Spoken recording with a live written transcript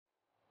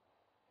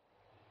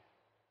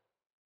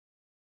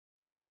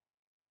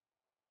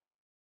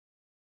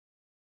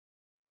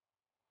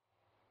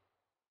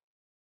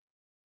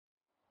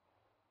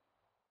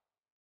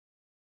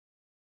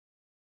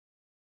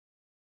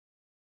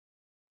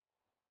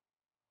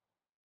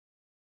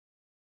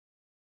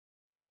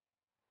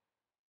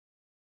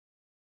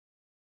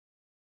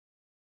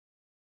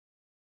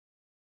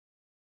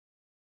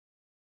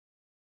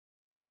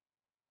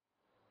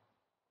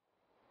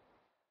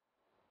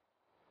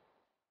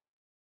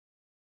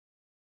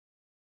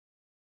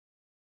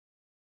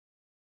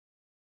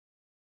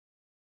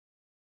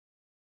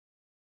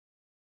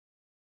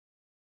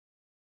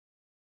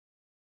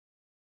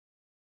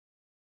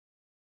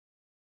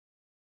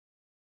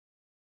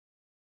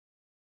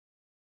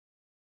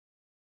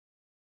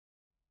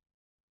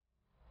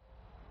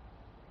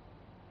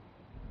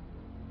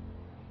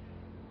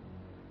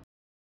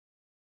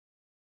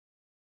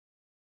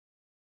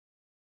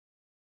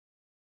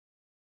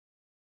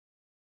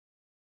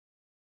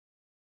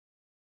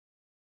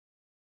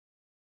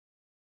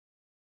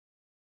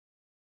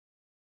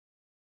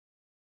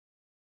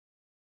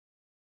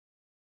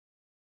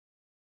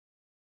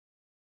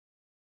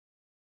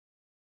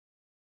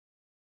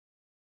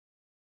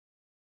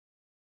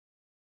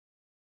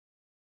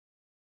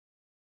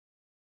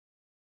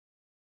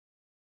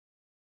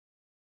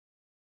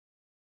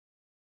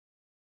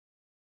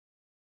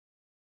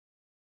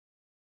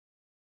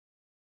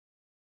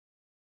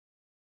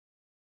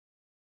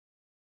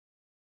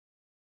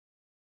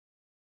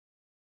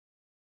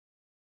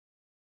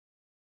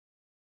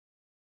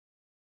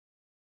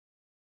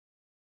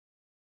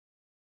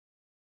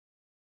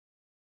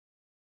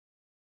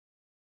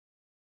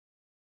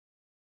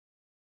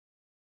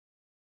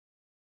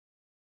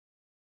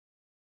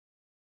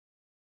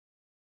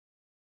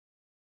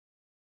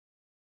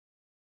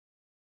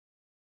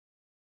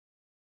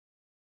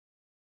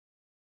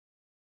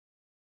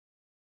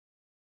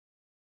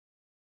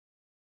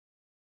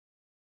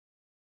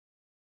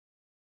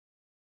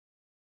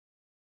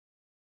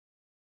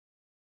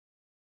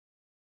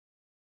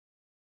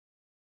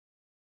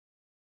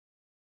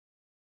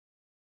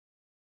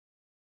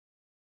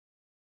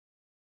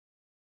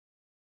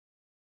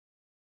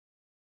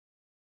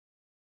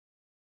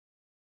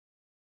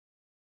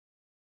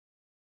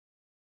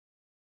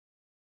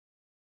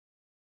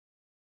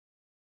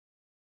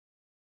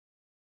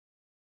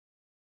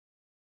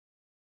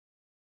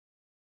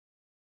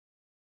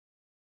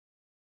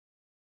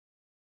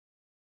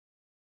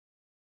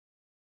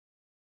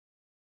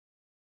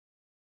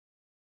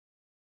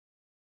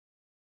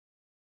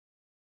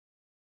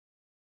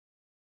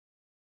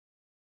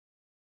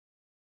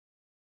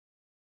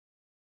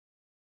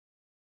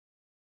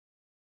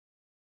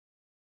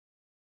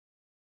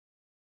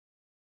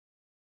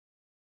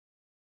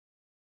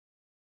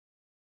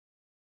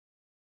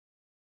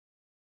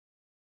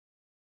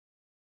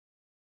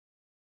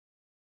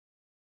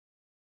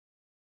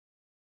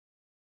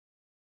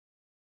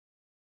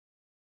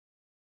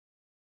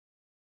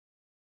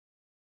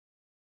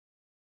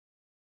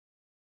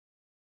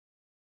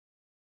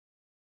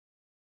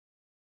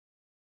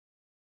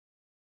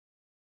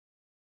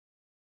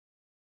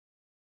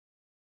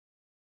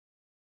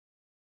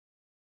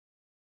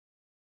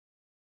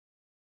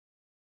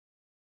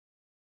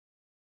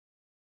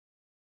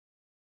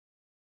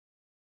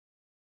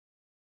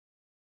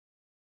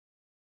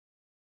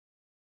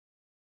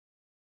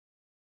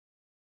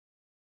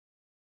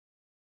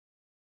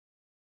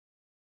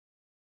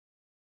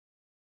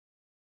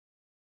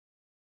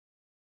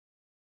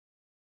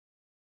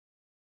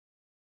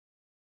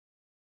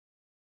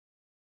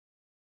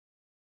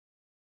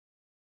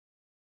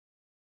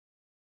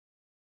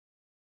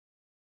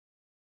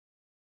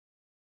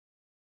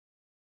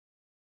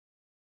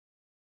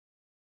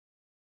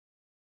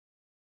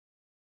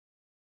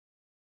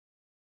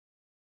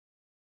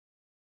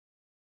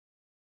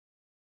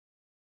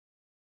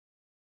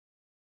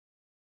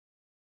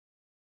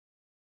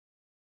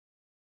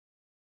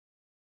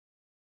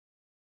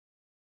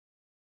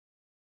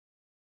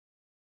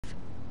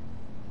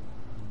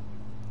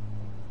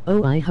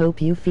Oh, I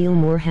hope you feel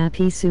more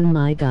happy soon,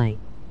 my guy.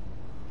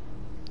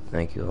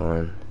 Thank you,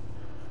 Lauren.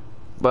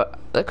 But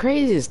the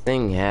craziest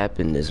thing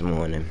happened this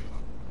morning.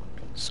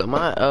 So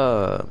my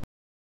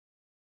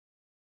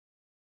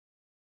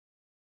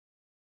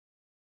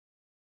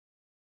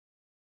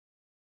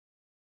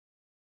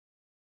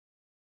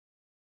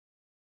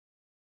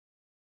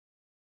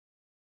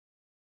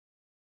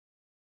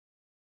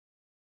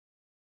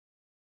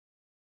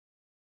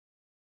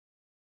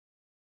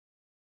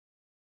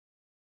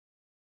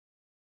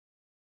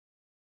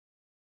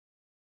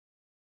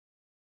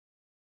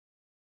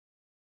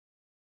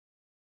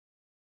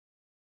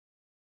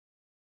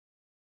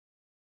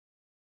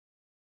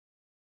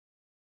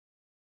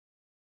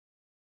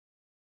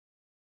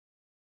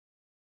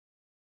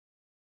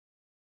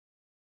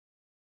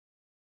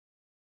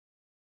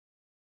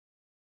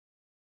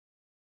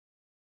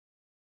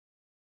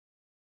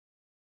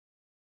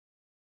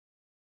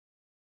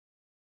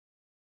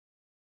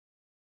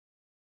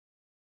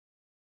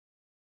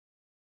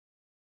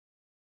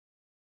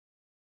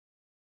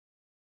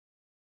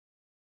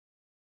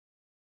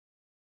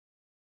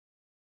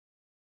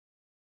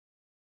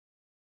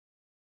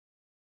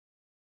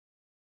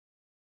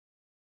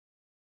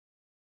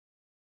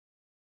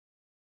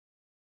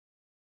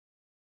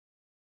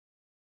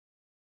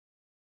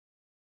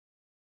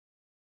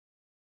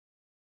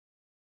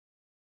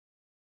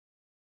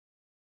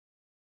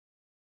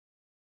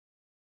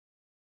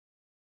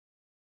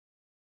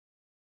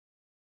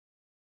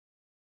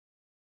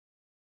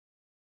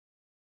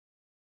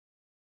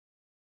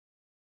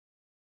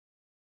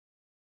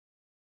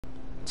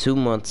 2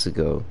 months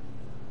ago,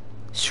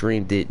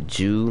 streamed it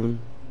June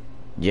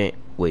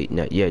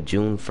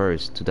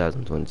 1st,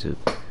 2022.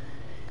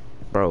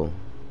 Bro,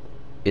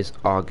 it's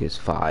August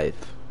 5.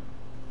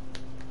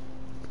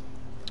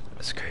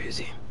 That's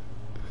crazy.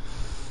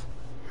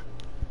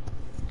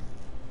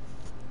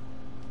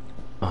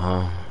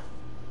 Yeah,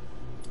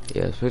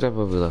 let's pick up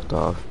where we left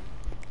off.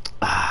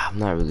 I'm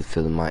not really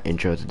feeling my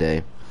intro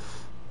today.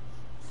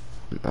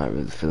 I'm not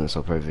really feeling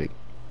so perfect.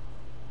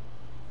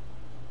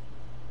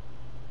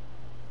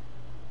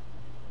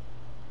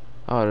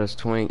 Oh, there's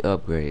 20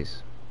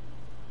 upgrades.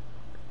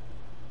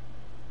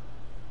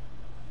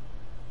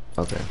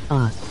 Okay.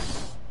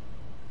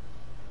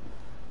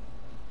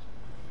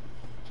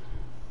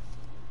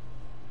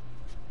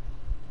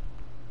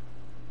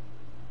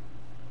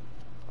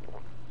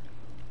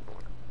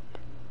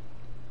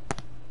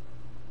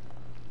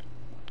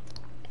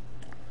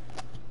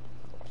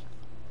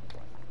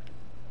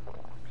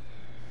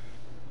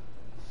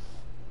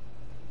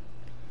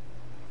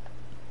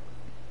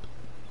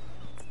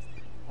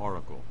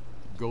 Oracle,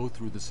 go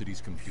through the city's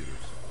computers.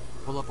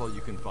 Pull up all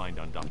you can find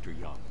on Dr.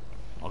 Young.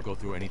 I'll go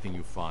through anything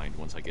you find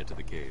once I get to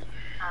the cave.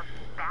 A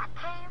bat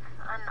cave?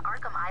 On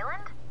Arkham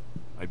Island?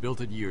 I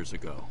built it years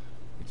ago.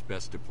 It's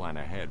best to plan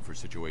ahead for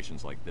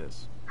situations like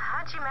this.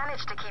 How'd you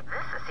manage to keep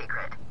this a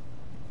secret?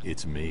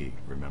 It's me,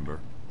 remember?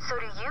 So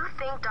do you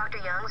think Dr.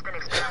 Young's been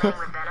experimenting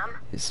with venom?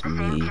 It's the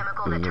me, same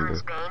chemical that remember.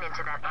 turns Bane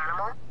into that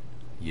animal?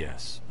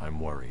 Yes, I'm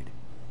worried.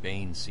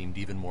 Bane seemed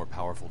even more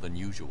powerful than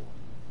usual.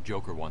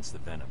 Joker wants the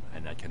venom,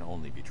 and that can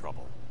only be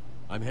trouble.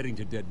 I'm heading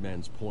to Dead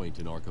Man's Point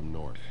in Arkham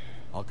North.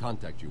 I'll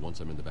contact you once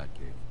I'm in the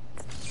Batcave.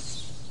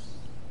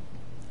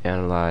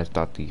 Analyze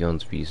Dr.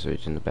 Young's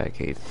research in the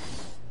Batcave.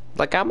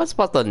 Like, how am I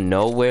supposed to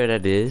know where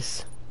that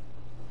is?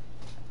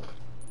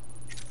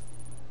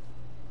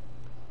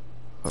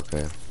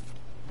 Okay.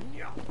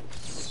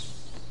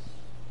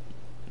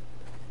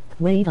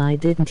 Wait, I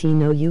didn't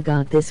know you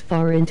got this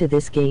far into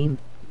this game.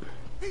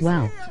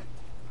 Wow.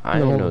 I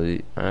didn't know.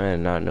 I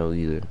did not know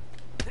either.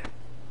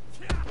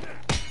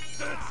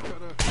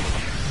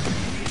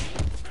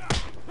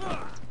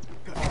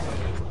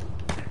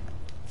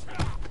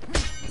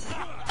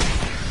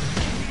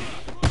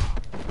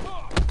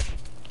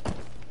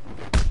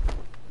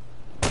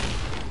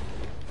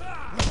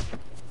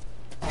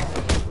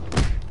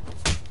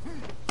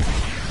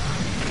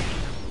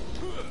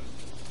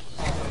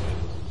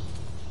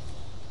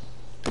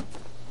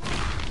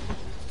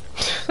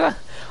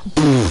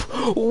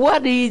 Why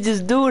did he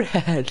just do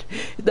that?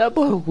 That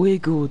boy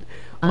wiggled.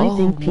 I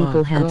think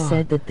people have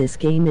said that this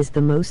game is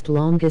the most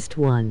longest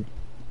one.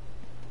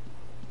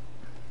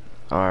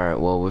 Alright,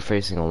 well, we're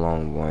facing a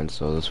long one,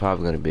 so there's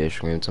probably going to be a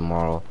stream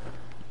tomorrow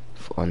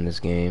on this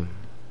game.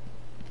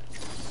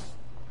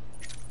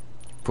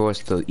 Of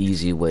course, the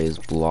easy way is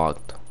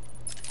blocked.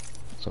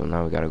 So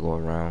now we gotta go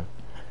around.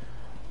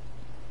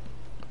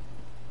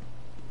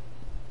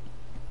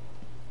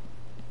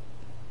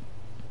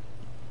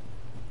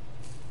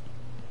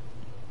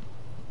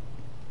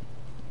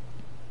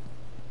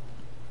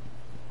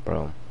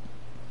 Bro.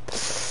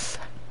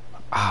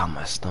 Ah,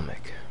 my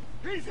stomach.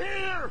 He's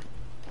here!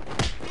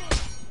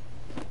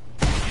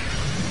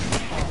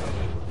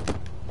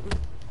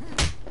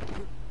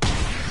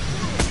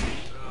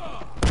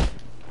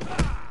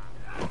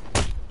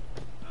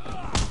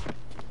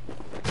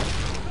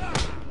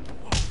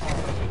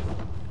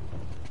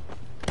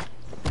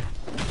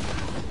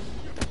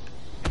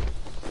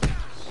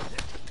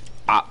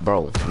 Ah,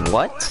 bro,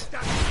 what?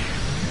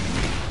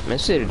 Man,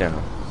 sit it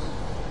down.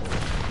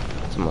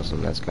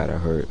 Something that's gotta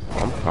hurt.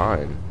 I'm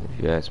fine,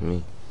 if you ask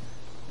me.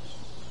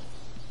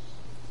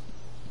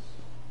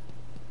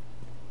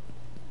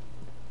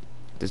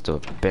 This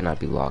door better not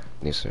be locked.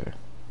 Yes, sir.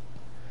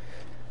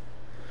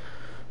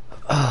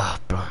 Ah,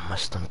 bro, my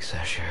stomach's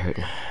actually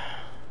hurting.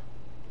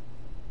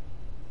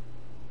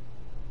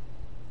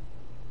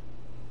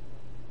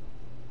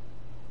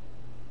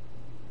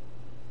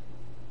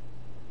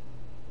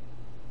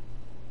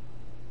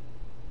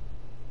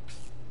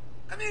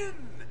 Come in,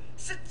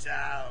 sit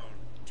down,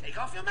 take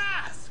off your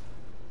mask.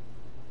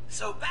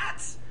 So,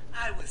 Bats,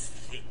 I was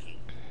thinking,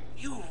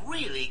 you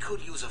really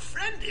could use a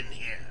friend in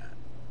here.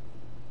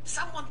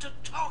 Someone to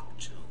talk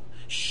to,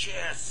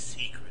 share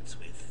secrets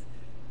with.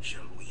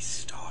 Shall we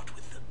start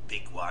with the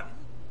big one?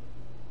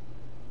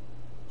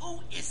 Who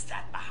is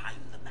that behind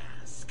the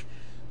mask?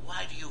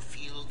 Why do you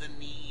feel the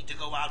need to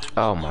go out and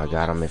oh my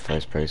god, I'm in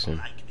first person.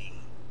 like me?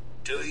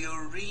 Do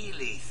you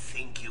really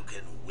think you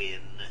can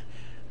win?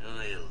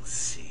 We'll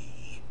see.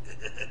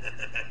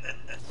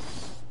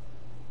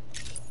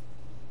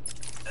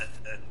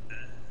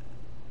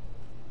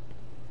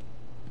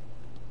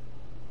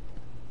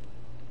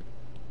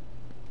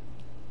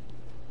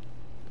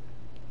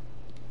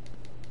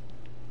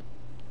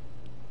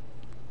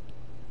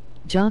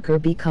 Joker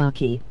be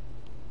cocky.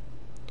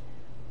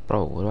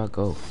 Bro, where do I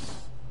go?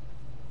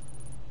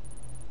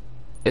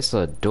 It's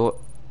a door.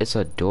 It's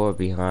a door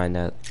behind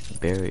that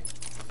barrier.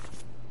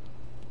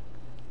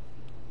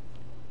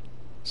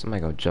 Somebody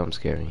gonna jump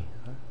scare me.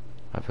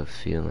 I have a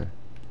feeling.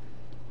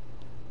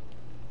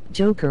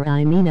 Joker,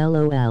 I mean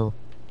LOL.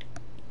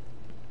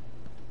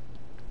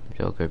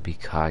 Joker be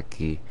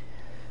cocky.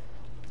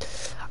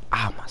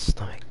 Ah, my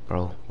stomach,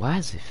 bro. Why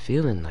is it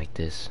feeling like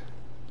this?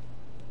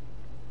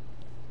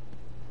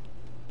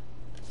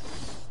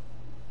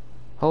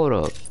 Hold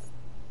up.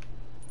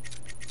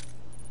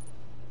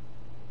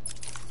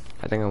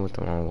 I think I went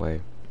the wrong way.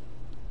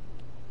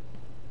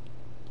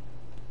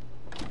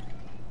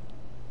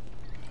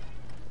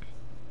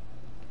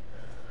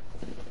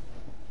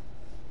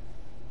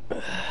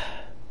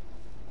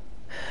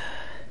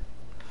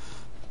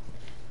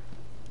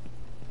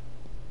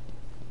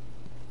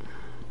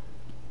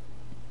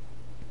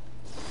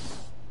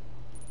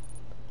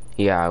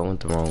 Yeah, I went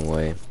the wrong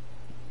way.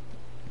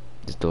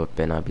 This door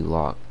better not be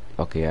locked.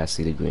 Okay, I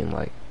see the green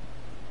light.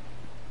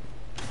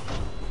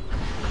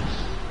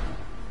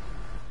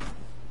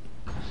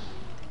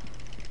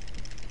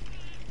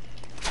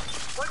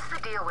 What's the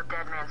deal with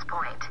Dead Man's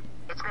Point?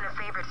 It's been a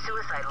favorite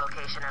suicide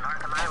location in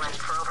Arkham Island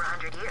for over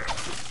 100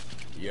 years.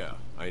 Yeah,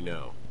 I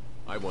know.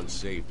 I once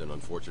saved an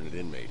unfortunate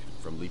inmate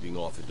from leaping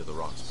off into the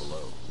rocks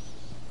below.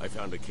 I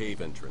found a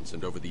cave entrance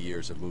and over the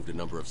years have moved a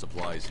number of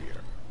supplies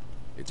here.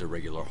 It's a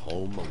regular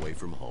home away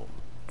from home.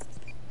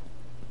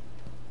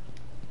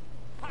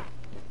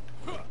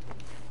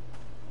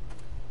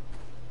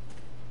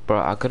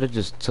 Bro, I could have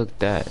just took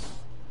that.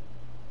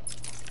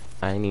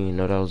 I didn't even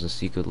know that was a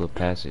secret little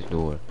passage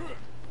door.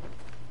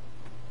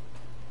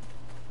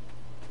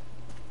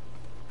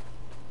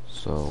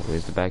 So,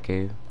 where's the back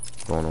cave?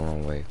 Going the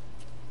wrong way.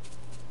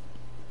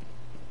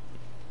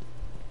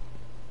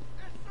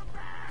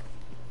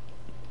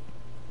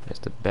 It's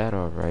the bat,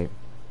 alright.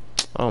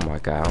 Oh my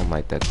god, I don't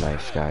like that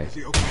knife, guy.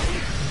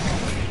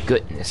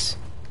 Goodness.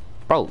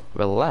 Bro,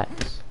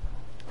 relax.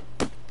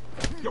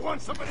 You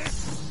want some of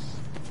this?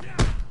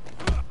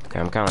 Okay,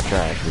 I'm kinda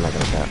trash, I'm not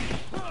gonna cap.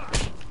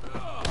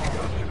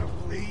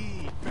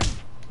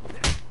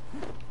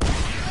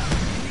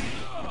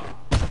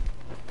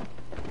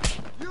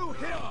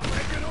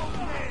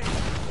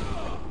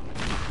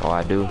 Oh,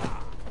 I do.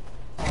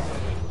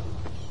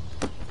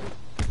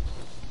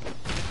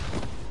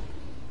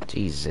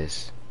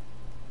 Jesus.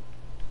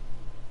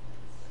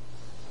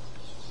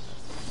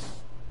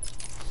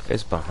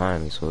 It's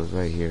behind me, so it's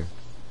right here.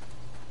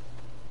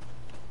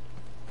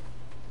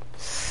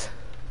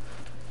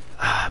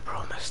 Ah,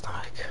 bro, my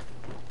stomach.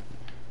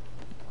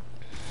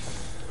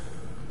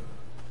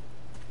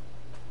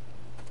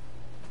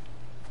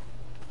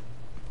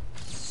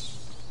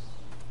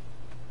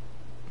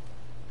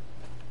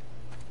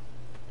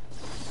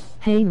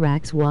 Hey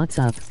Rackz, what's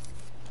up?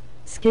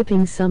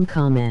 Skipping some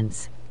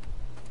comments.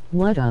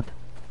 What up?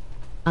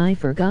 I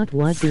forgot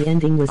what the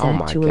ending was Oh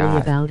my actually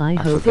God. about. I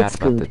hope forgot it's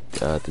about good.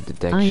 the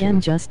detection. I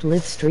am just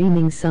live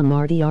streaming some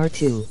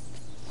RDR2.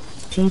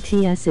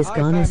 TTS is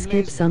gonna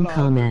skip some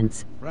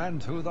comments.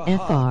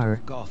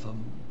 FR.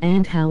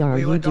 And how are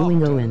you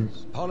doing, Owen?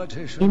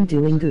 I'm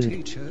doing good.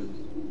 Teachers.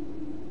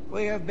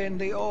 We have been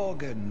the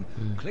organ,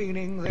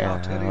 cleaning the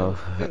arterial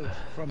filth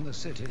from the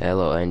city.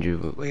 Hello,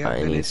 Andrew. We I have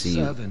didn't been even its see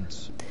you.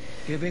 servants,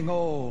 giving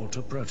all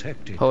to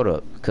protect it. Hold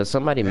up, cause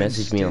somebody And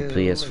messaged me on still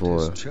it has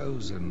PS4.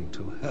 chosen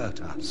to hurt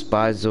us.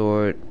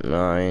 Spyzord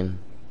 9.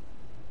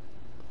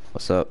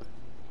 What's up?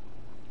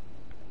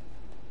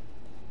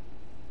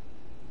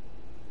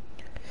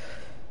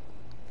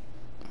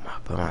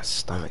 But my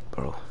stomach,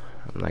 bro.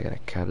 I'm not gonna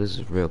cap. This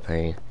is real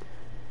pain.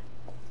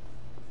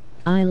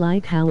 I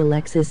like how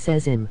Alexis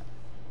says him.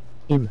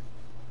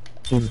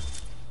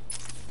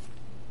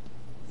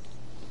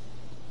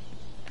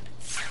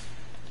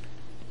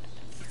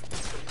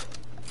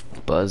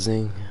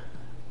 buzzing.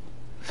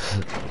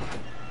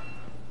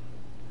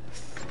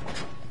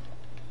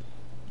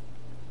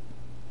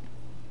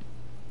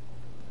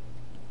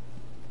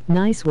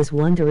 Nice, was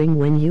wondering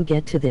when you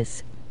get to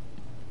this.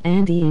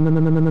 Andy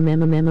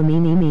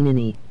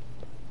meanie.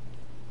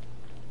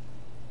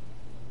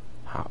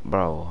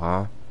 Bro,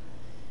 huh?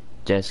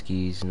 Jet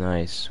skis,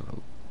 nice.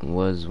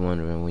 Was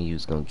wondering when you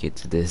was gonna get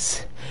to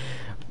this.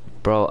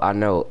 Bro, I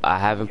know, I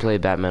haven't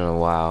played Batman in a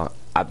while.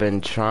 I've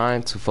been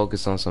trying to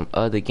focus on some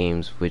other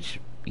games, which,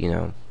 you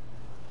know.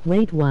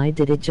 Wait, why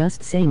did it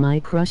just say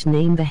my crush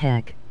name the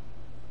heck?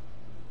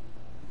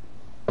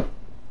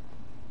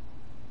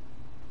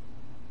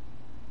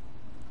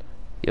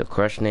 Your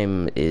crush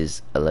name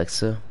is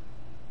Alexa?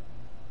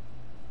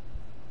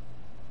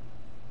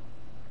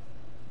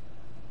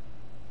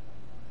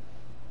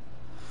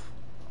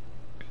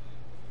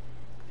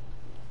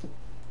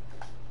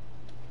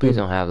 Please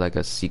don't have like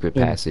a secret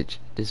passage.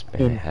 This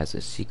man has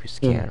a secret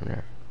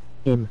scanner.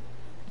 It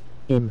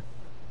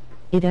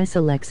is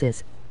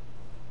Alexis.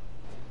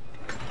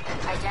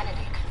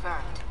 Identity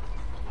confirmed.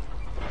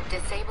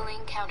 Disabling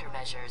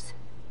countermeasures.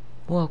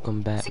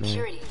 Welcome, Batman.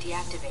 Security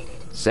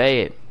deactivated.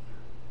 Say it.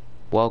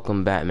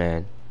 Welcome,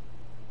 Batman.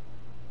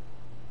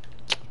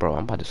 Bro,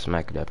 I'm about to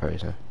smack that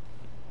person.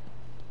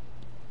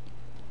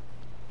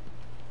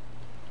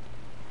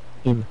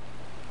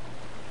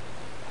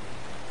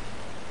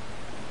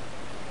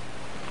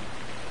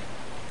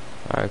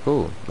 Alright,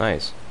 cool.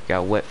 Nice.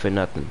 Got wet for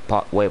nothing.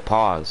 Wait,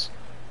 pause.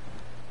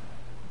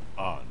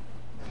 On.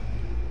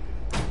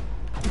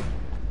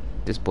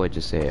 This boy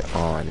just said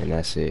on, and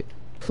that's it.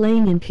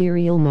 Playing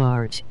Imperial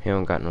March. He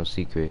don't got no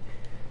secret.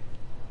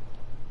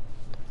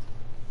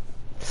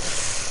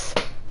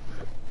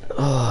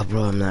 Oh,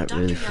 bro, I'm not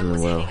really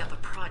feeling well. Dr. Young was heading up a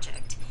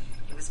project.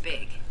 It was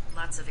big.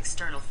 Lots of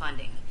external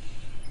funding.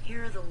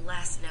 Here are the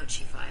last notes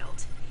she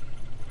filed.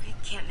 I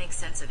can't make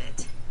sense of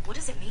it. What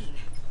does it mean?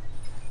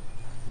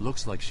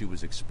 Looks like she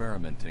was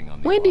experimenting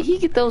on the When did he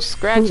get those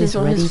scratches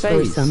on his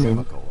face?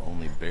 chemical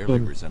only barely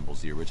resembles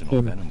the original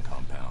venom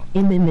compound.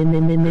 There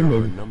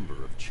are a number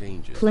of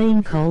changes.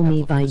 Playing Call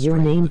Me By Your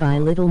Name by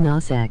Little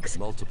Nas X.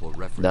 Multiple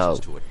references No.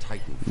 to a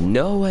Titan.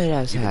 No way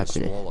that's Even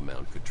happening. a small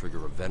amount could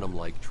trigger a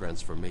venom-like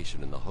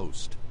transformation in the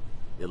host,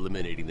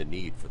 eliminating the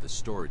need for the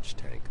storage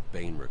tank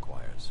Bane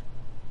requires.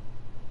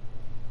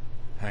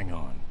 Hang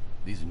on.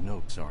 These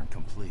notes aren't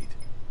complete.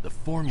 The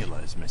formula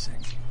is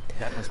missing.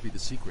 That must be the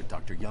secret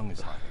Dr. Young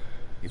is hiding.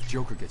 If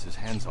Joker gets his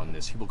hands on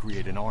this, he will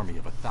create an army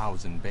of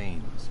 1,000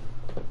 Banes.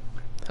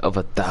 Of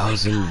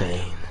 1,000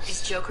 Banes.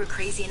 Is Joker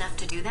crazy enough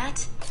to do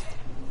that?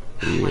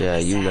 Yeah,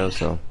 you know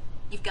so.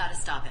 You've got to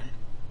stop him.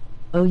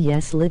 Oh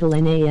yes, little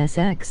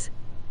NASX.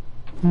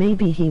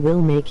 Maybe he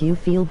will make you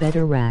feel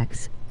better,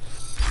 Rackz.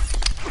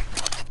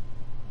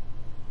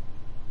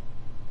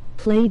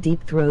 Play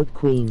Deep Throat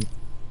Queen.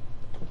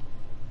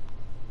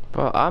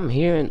 Bro,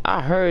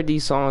 I heard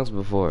these songs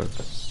before.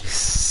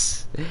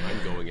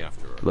 I'm going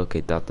after her. Look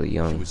at Dr. She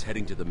Young. was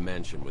heading to the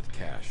mansion with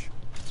cash.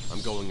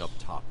 I'm going up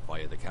top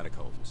via the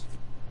catacombs.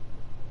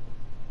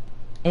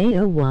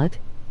 Ayo, what?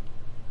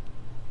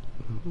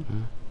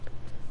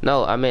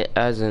 No, I meant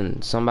as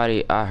in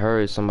somebody, I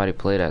heard somebody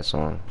play that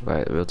song.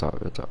 Right, real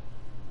talk, real talk.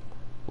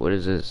 What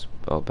is this?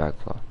 Oh,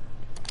 backflaw.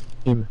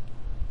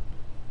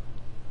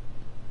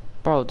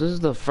 Bro, this is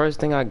the first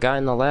thing I got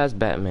in the last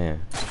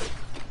Batman.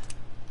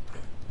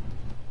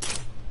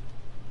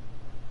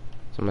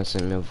 Somebody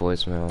sent me a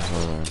voicemail.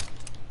 Hold on.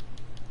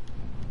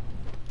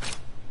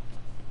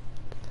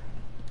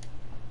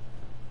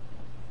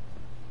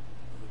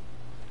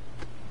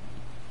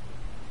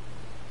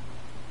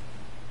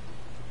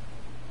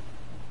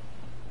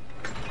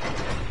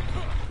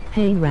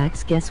 Hey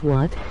Rackz, guess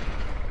what?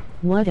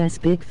 What as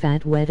big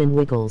fat wet and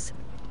wiggles?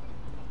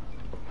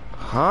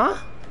 Huh?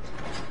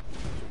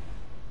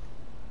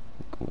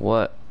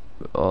 What?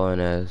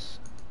 ONS.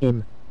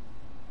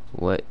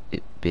 What?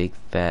 Big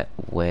fat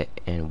wet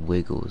and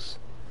wiggles.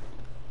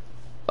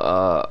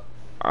 I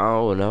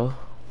don't know.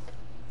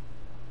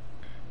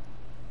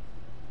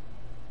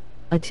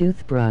 A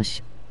toothbrush.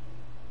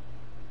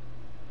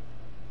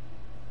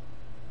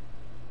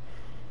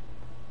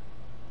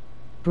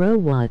 Bro,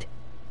 what?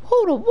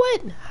 Hold on,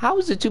 what? How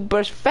is a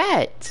toothbrush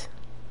fat?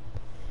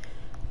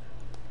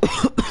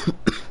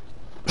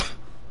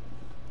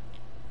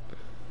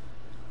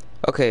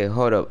 Okay,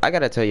 hold up. I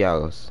gotta tell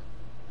y'all.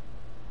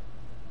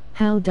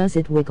 How does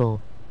it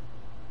wiggle?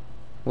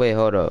 Wait,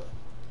 hold up.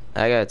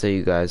 I gotta tell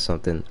you guys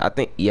something. I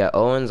think, yeah,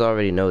 Owens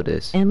already know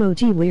this.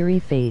 Emoji weary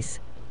face.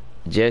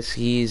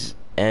 Jesse's,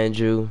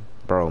 Andrew,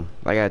 bro,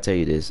 I gotta tell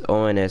you this.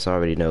 ONS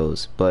already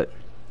knows. But,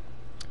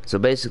 so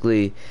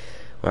basically,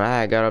 when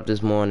I got up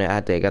this morning, I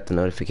got the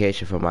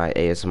notification from my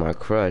ASMR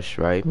crush,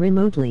 right?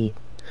 Remotely.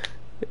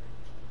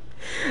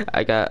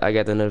 I got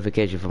the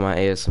notification from my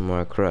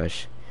ASMR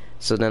crush.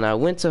 So then I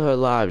went to her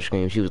live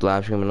stream. She was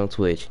live streaming on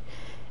Twitch.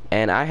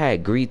 And I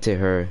had greeted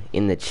her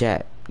in the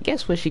chat.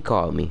 Guess what she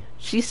called me?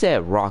 She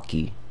said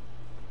Rocky.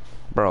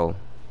 Bro.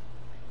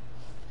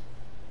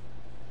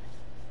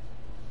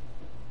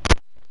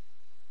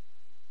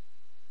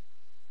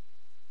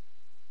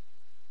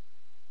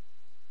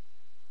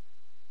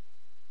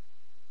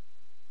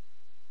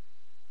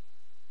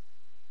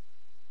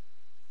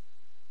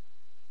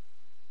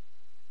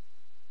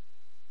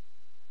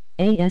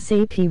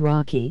 ASAP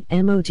Rocky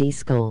emoji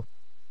skull.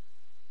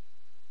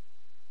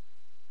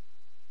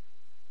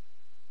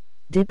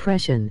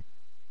 Depression.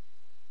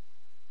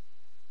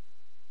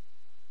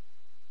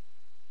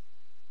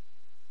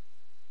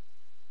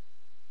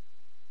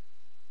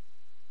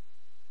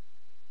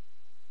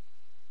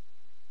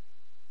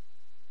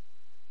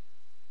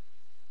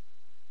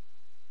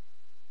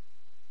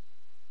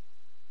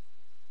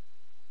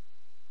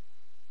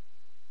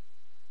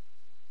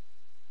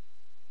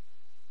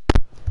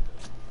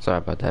 Sorry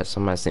about that.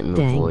 Somebody sent me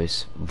Dang.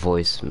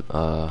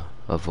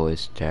 a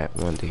voice chat.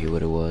 Wanted to hear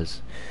what it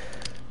was.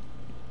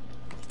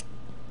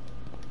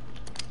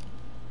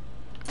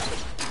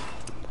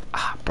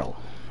 Ah, bro.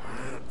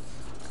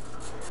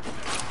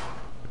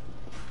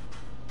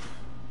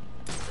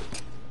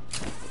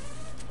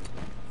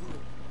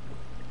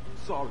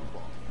 Sorry,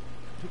 Bob.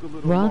 Took a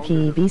little Rocky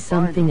longer be than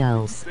something I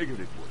else.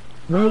 figured it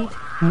would. Wait,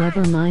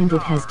 never mind,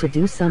 it has to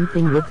do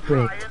something with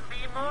brick.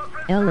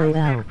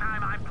 LOL.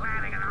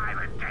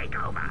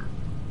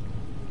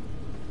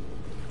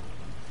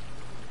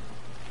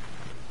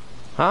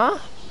 Huh?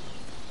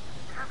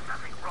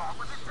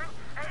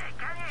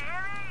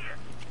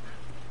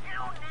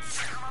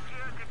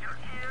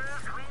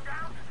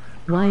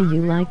 Why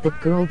you like that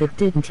girl that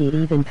didn't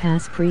even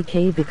pass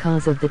pre-K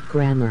because of that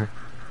grammar?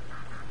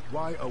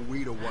 Why are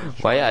we the ones?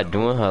 Why y'all trying to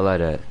doing her like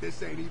that?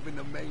 This ain't even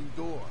the main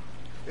door.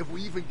 If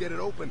we even get it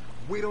open,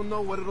 we don't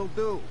know what it'll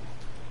do.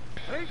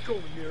 I ain't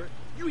going near it.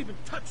 You even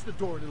touch the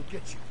door and it'll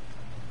get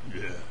you.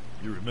 Yeah,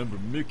 you remember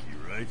Mickey,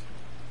 right?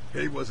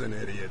 He was an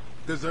idiot.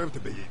 Deserved to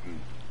be eaten.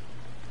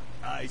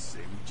 I say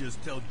we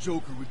just tell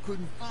Joker we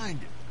couldn't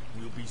find it.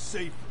 We'll be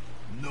safer.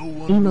 No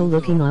one Emo will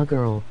looking know.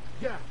 girl.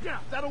 Yeah,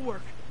 that'll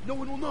work. No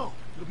one will know.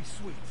 It'll be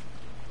sweet.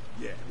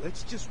 Yeah,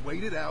 let's just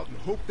wait it out and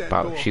hope that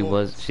Bro, door she's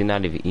holds.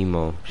 not even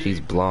emo. She's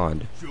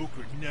blonde.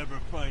 Joker never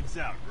finds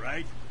out,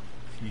 right?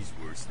 He's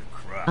worse than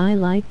crap. I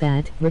like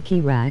that.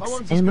 RekeyRackz How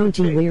long's this gonna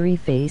emoji take? weary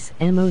face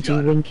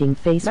emoji winking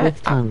face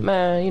with tongue.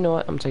 Man, you know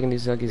what? I'm taking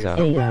these nuggies out.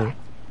 Ayo.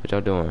 What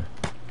y'all doing?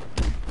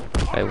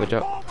 Hey, what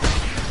y'all?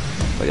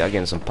 Oh, y'all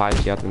getting some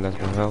pipes? Y'all think that's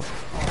gonna help?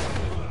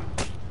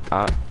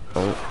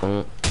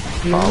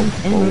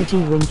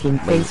 Emoji winking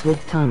face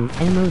with tongue.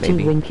 Emoji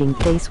Maybe. winking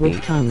face with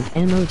Maybe. tongue.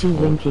 Emoji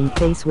winking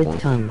face with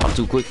tongue. I'm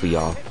too quick for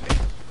y'all.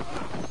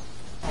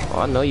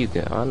 Oh, I know you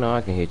can. I know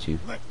I can hit you.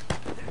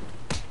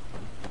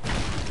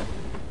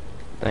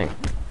 Dang.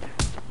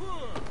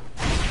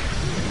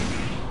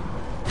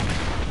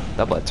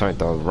 That butt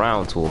turned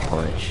around to a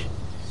punch.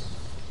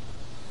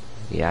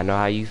 Yeah, I know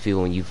how you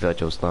feel when you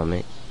felt your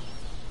stomach.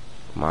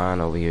 Mine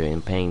over here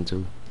in pain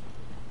too.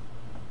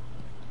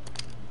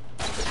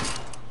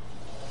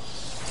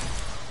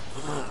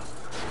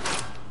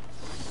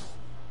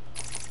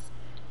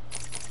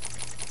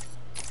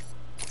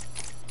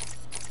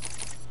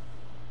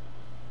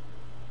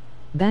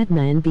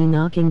 Batman be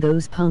knocking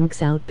those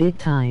punks out big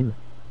time.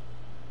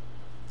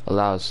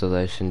 Allows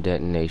selection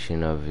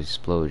detonation of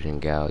explosion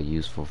gal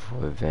useful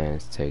for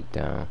advanced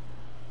takedown.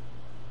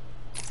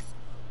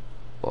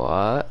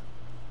 What?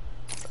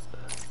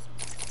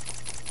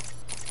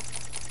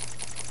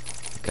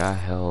 We got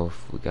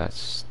health, we got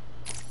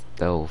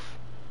stealth.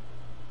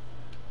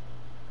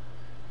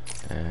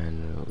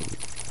 And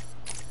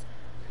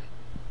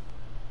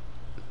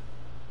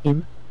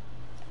Im.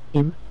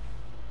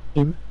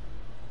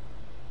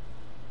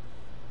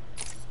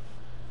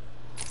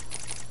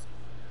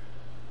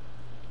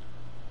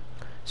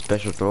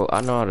 special throw.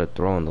 I know how to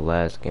throw in the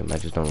last game, I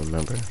just don't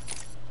remember.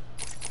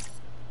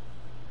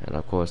 And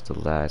of course the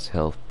last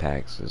health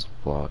packs is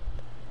blocked.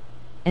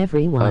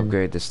 Everyone.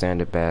 Upgrade the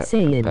standard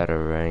Say it.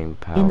 battering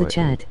power, In the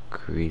chat.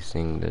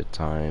 increasing the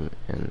time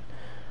and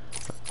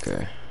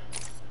okay.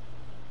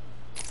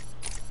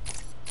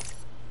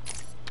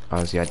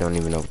 Honestly, I don't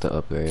even know what to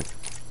upgrade.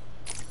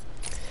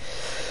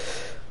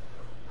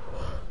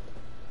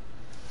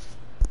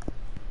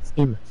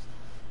 Im.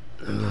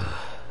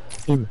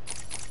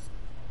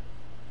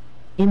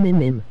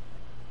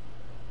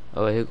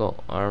 Oh, here go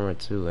armor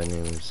too. I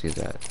didn't even see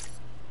that.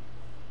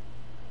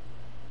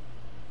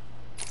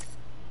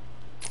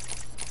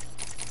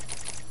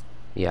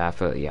 Yeah, I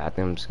think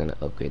I'm just gonna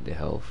upgrade the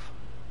health.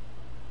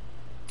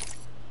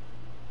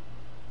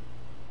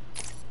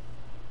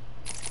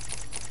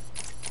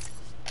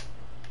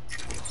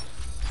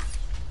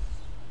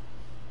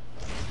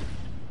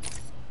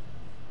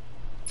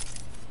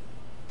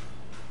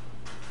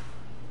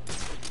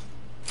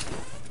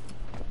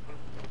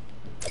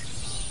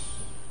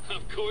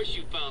 Of course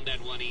you found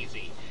that one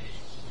easy.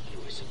 You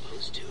were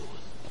supposed to.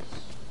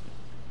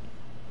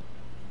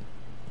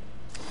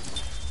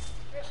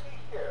 Is he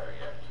here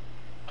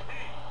yet?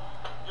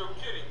 You're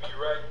kidding me,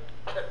 right?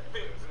 That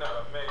thing's not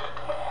a man.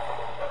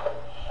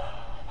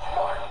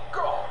 My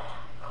God!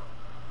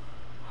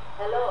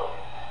 Hello.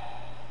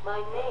 My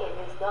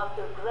name is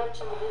Dr.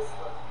 Gretchen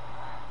Whistler.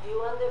 Do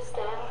you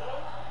understand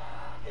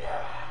me?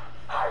 Yeah,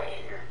 I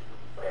hear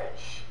you,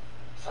 bitch.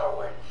 So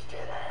when's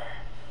dinner?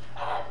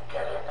 I'm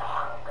getting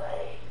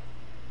hungry.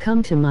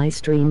 Come to my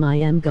stream, I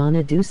am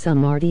gonna do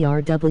some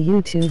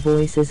RDRW2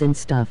 voices and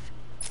stuff.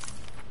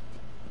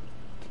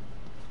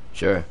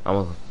 Sure, I'm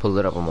gonna pull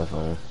it up on my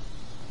phone.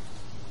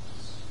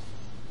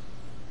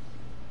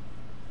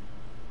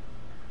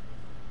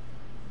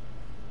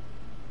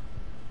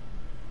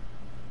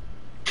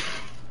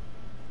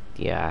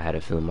 Yeah, I had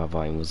a feeling my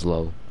volume was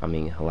low. I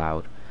mean,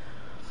 loud.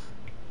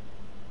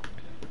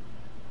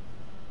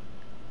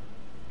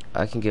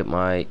 I can get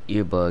my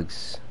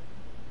earbuds.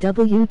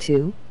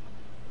 W2.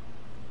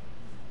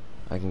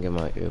 I can get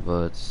my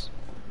earbuds.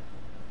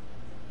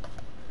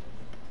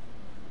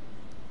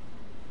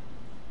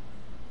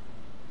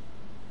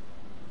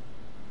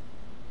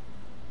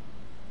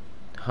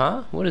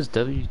 Huh? What is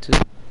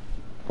W2?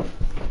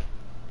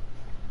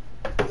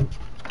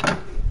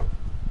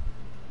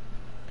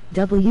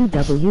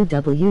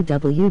 www.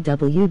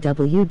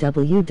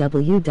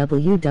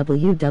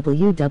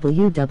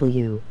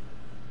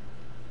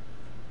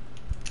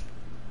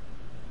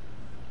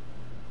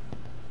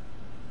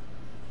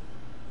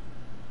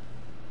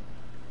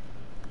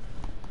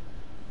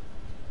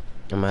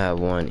 I'm gonna have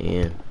one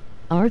in.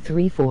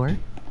 R34.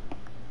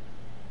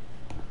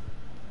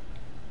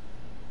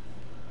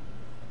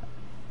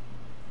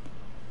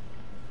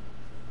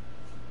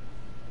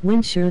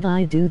 When should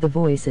I do the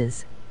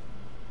voices?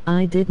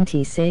 I didn't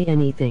he say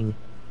anything.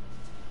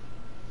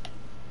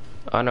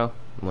 I know.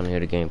 I wanna hear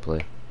the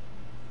gameplay.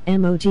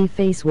 Emoji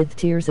face with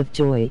tears of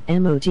joy.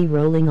 Emoji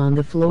rolling on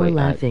the floor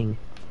laughing.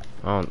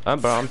 Bro,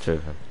 I'm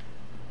tripping.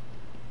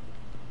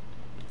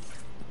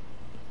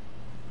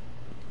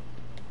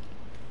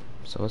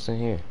 So what's in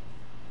here?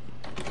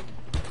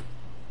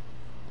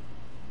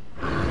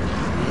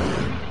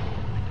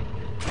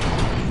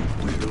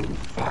 We'll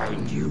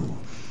find you.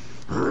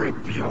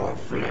 Rip your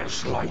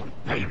flesh like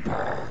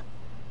paper.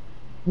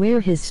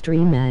 Where his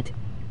stream at?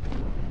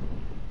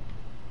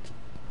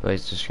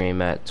 Where's the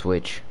stream at?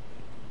 Twitch.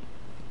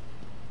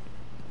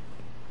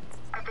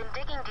 I've been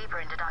digging deeper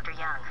into Dr.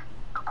 Young.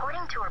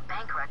 According to her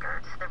bank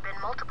records, there have been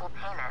multiple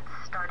payments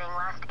starting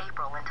last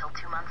April until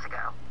 2 months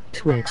ago.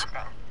 Twitch.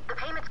 Nothing. The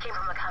payments came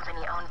from a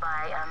company owned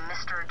by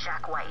Mr.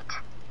 Jack White.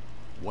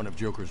 One of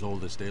Joker's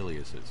oldest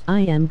aliases.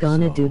 I am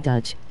gonna do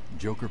Dutch.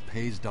 Joker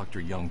pays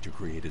Dr. Young to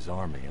create his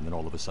army, and then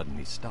all of a sudden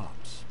he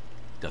stops.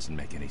 Doesn't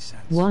make any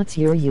sense. What's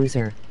your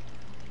user?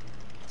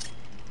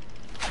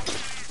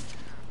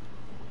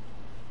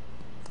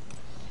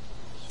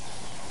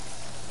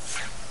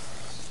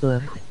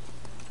 Ugh.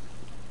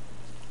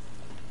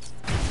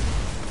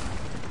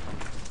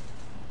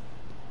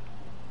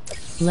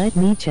 Let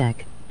me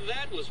check.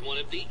 That was one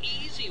of the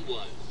easy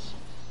ones.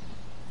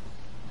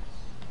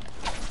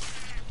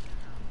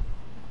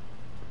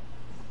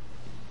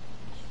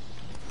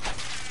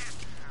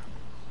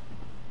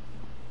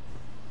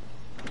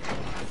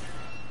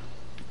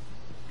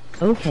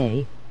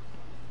 Okay.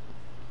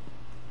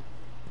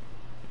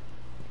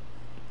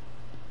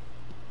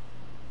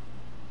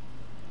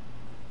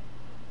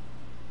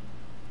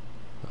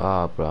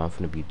 Ah, bro, I'm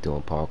finna be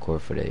doing parkour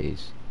for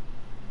days.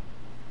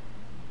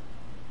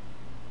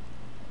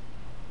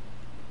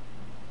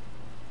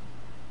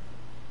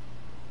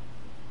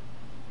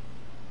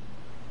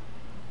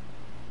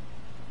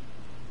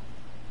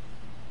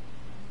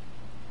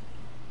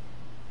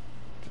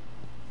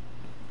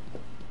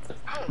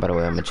 By the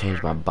way, I'm gonna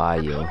change my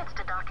bio. Payments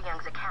to Dr.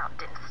 Young's account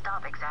didn't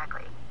stop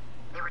exactly.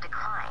 They were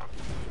declined.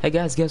 Hey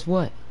guys, guess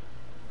what?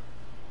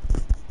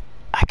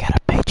 I got a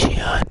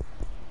Patreon.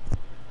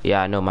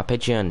 Yeah, I know my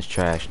Patreon is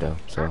trash though.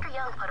 So. Dr.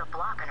 Young put a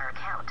block on her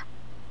account.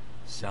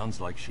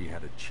 Sounds like she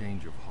had a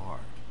change of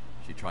heart.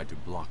 She tried to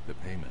block the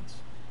payments.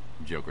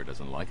 Joker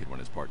doesn't like it when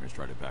his partners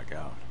try to back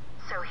out.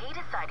 So he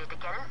decided to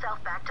get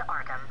himself back to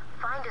Arkham,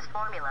 find his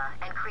formula,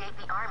 and create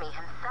the army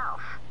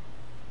himself.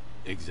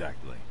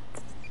 Exactly.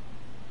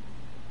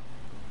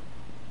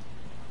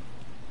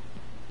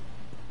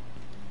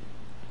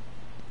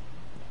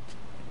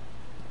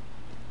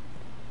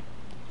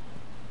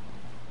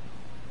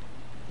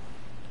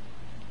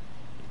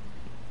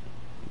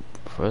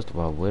 First of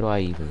all, where do I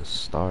even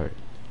start?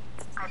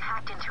 I've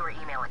hacked into her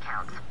email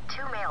accounts.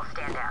 2 mails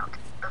stand out.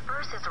 The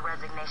first is a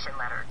resignation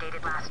letter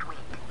dated last week.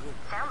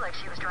 Sounds like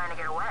she was trying to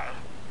get away.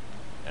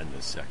 And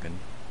the second?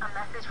 A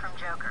message from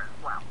Joker.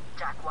 Well,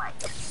 Jack White.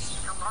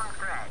 It's a long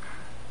thread.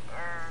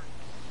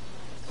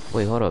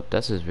 Wait, hold up.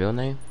 That's his real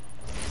name?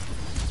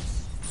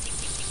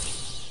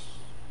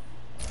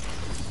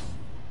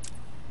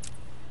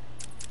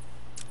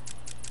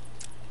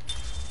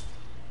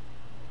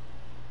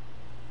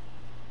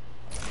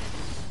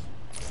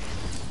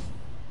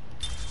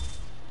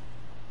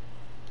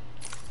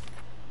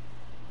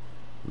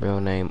 Real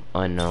name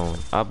unknown.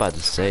 I'm about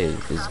to say,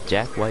 is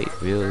Jack White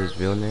his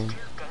real name? He's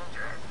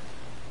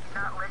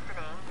not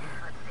listening.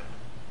 Let's see.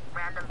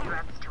 Random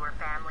threats to her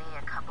family,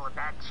 a couple of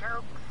bad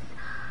jokes,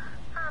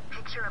 a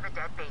picture of a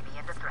dead baby,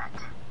 and a threat.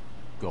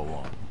 Go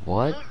on.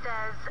 What? He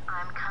says,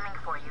 I'm coming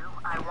for you.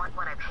 I want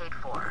what I paid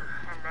for.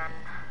 And then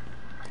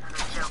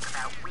another joke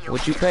about wheelchairs.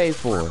 What you paid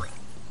for?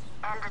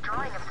 And a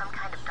drawing of some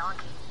kind of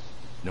donkey.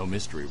 No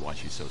mystery why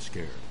she's so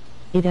scared.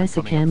 It is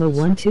a Kama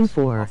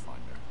 124.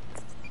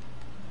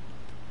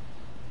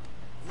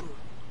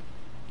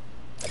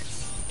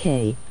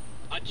 A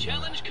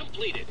challenge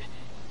completed.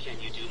 Can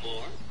you do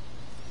more?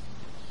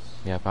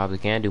 Yeah, I probably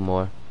can do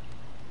more.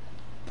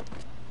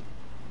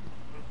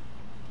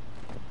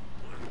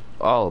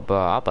 Oh, bro,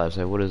 I about to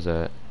say, what is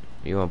that?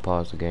 You gonna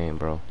pause the game,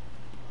 bro.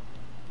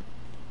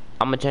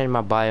 I'm gonna change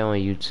my bio on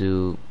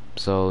YouTube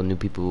so new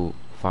people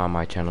find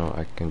my channel.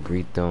 I can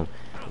greet them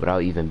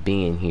without even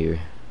being here.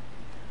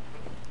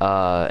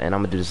 And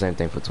I'm gonna do the same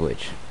thing for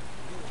Twitch.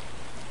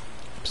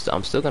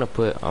 I'm still gonna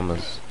put I'm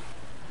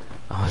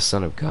a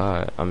son of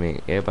God. I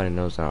mean, everybody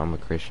knows that I'm a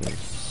Christian.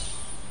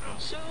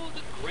 So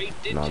the great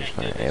No, I'm just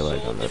playing. Everybody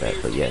don't know that,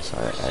 but yes,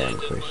 I am a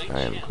Christian.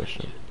 I am a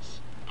Christian.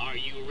 Are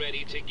you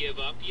ready to give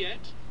up yet?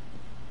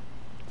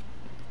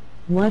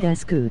 What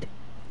is good?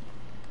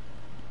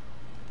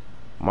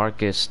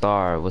 Marcus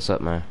Star, what's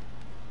up, man?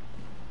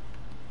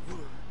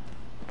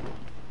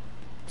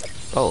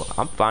 Oh,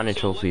 I'm finding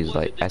trophies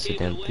like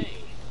accidentally.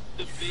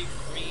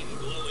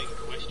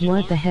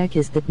 What the heck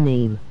is that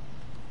name?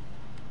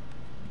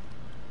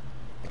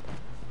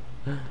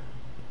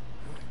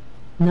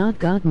 Not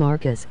God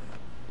Marcus.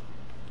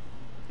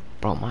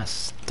 Bro, my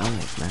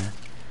stomach, man.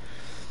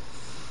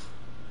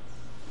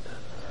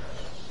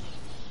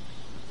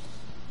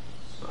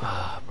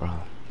 Bro.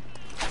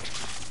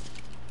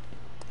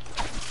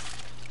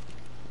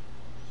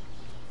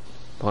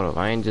 Hold up,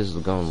 I ain't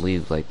just gonna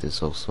leave like this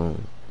so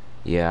soon.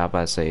 Yeah, I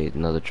about to say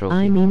another trophy.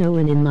 I mean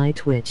Owen in my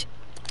Twitch.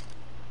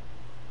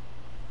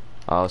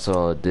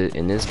 Also,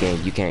 in this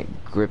game, you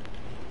can't grip.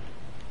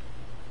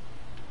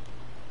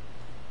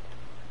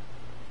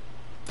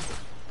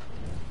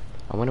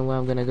 I wonder where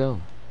I'm gonna go.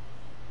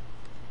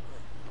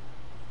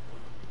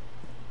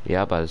 Yeah,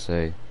 I about to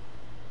say.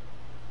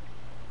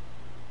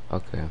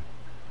 Okay.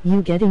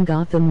 You getting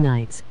Gotham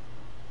Knights?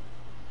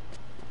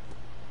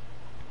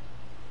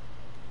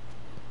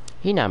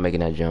 He not making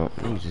that jump.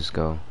 Let me just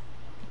go.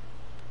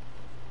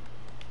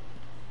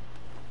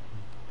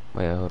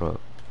 Wait, hold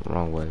up.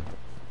 Wrong way.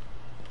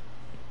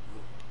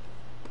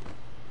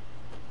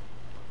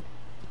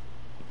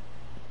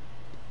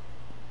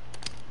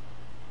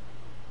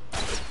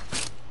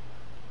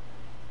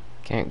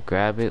 Can't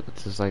grab it,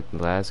 just like the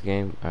last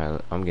game.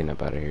 Alright, I'm getting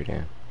up out of here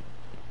then.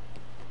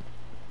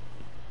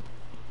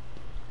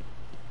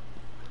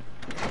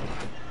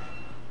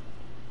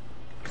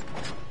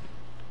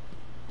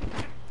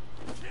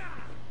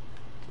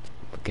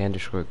 Can't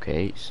destroy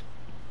case.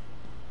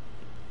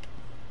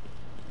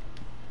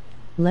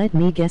 Let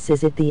me guess,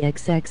 is it the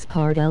XX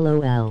part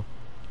LOL?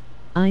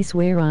 I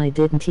swear I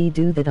didn't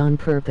do that on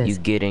purpose. You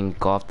getting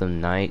Gotham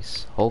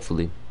Knights?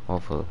 Hopefully.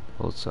 Hope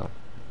so.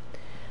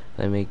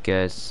 Let me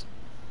guess.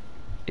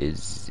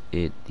 Is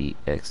it the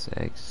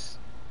XX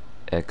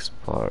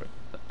part?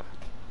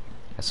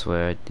 I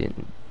swear I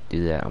didn't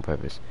do that on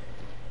purpose.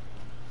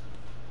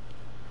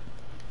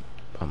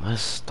 But my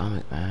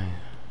stomach, man.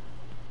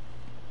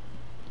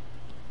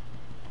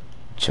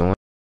 Join.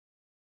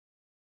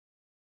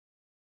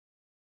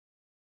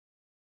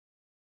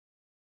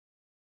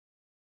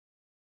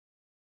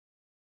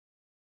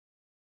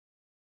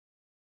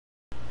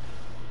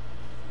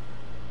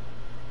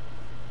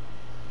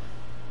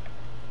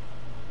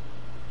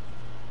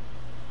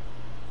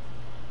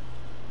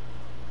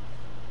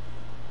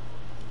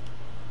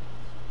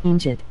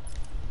 Injured.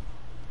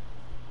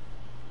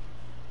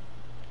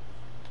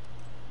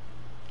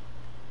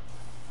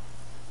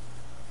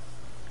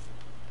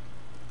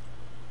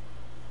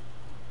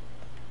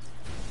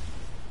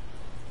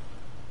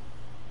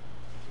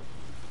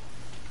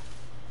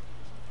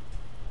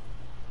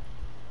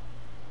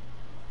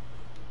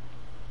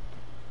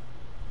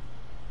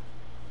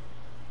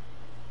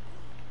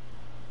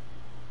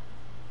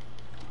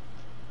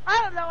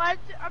 I don't know, I'm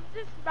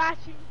just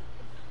smashing.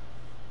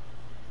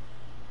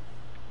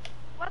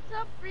 What's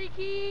up,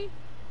 Freaky?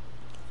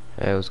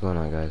 Hey, what's going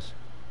on, guys?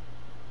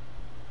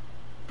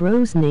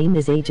 Bro's name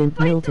is Agent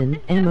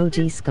Milton,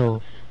 MOG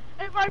Skull.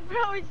 And my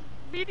bro is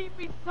beating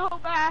me so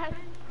bad.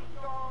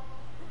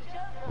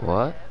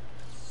 What?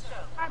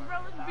 My bro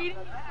is beating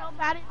me so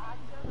bad at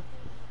me.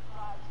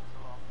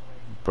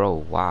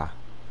 Bro, why?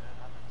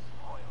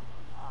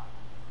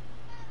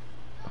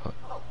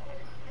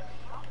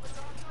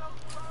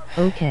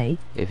 Okay.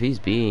 If he's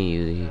beating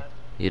you,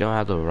 he don't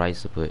have the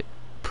rights to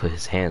put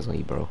his hands on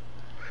you, bro.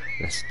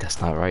 That's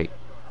not right.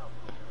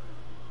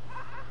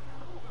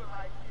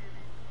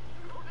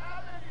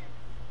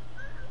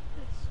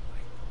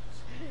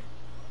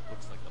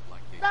 Looks like the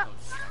Black Gate Hunt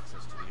has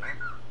access to the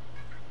armor.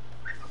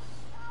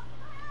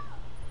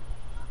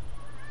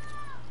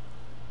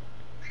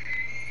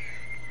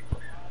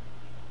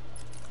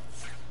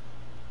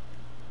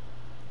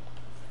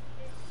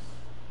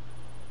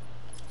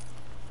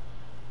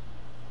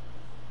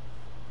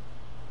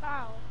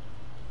 Wow.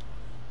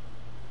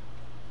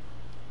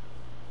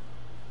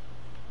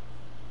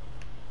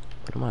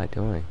 What am I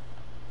doing?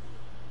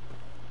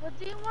 What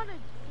do you want to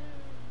do,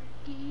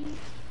 Ricky?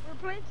 We're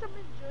playing some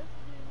Injustice.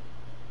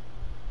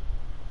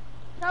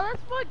 Tell us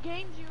what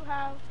games you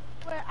have.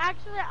 Wait,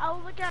 actually,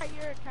 I'll look at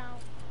your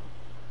account.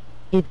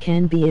 It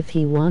can be if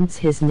he wants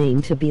his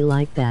name to be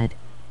like that.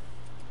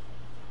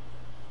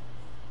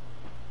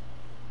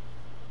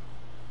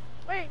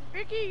 Wait, Dang,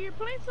 Ricky, you're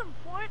playing some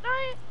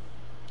Fortnite?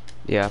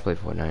 Yeah, I play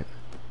Fortnite.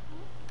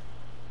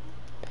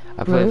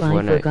 I Bro, play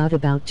Fortnite I forgot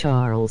about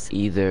Charles.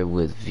 either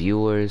with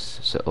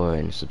viewers or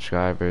in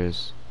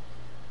subscribers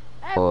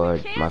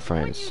or my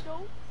friends.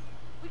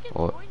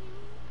 Or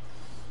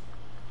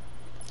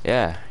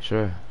yeah,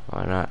 sure,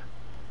 why not?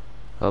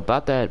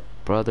 About that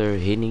brother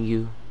hitting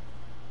you.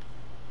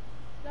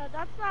 No,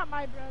 that's not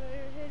my brother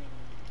hitting me.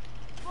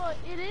 Well,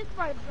 it is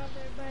my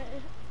brother,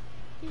 but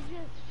he's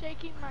just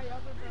shaking my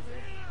other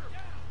brother.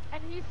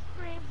 And he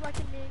screams like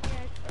a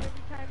maniac every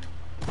time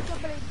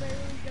somebody barely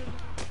does it.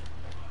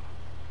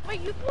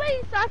 Wait, you play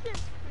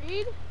Assassin's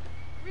Creed?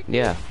 Ricky?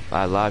 Yeah,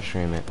 I live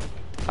stream it.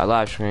 I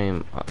live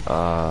stream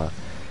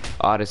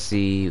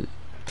Odyssey.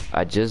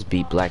 I just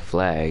beat Black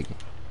Flag,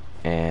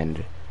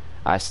 and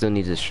I still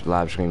need to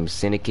live stream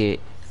Syndicate.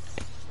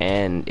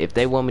 And if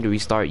they want me to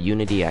restart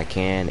Unity, I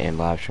can and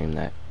live stream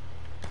that.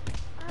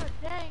 Oh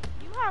dang,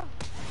 you have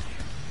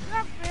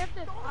Grand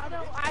Theft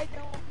Auto, I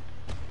don't.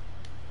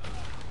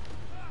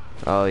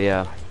 Oh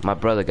yeah, my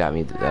brother got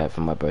me that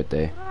for my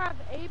birthday. You don't have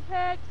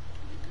Apex.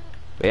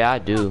 Yeah, I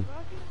do.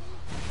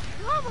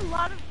 You have a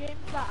lot of games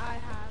that I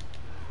have.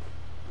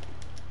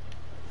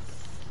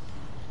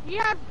 He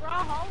has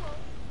Bra Hollow.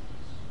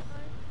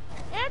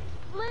 And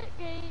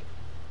Splitgate.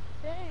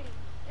 Dang.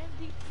 And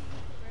DC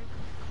Universe.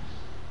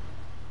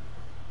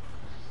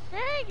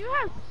 Dang, you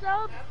have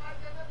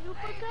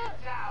Duplicate.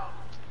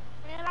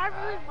 Man, I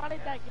really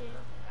wanted that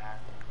game.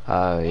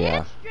 Oh yeah.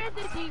 And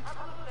Stranded Deep.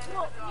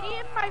 Well, me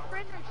and my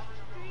friend are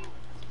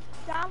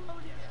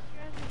downloading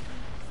Stranded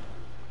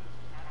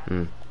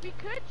Deep. We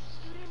could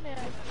stream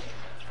it,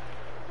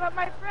 but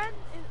my friend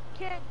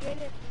can't get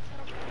it.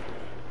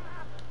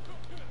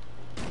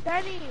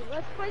 Benny,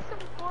 let's play some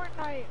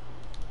Fortnite.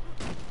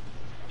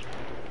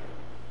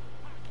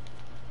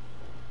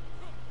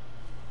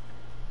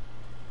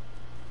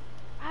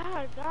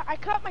 Ah, God, I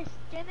cut my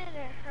skin and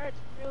it hurts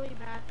really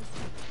bad.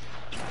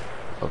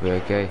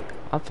 Okay.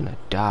 I'm finna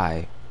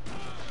die.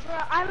 Bro,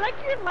 I like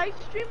your live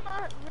stream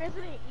on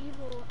Resident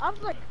Evil. I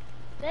was like,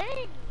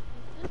 dang,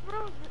 this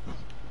bro's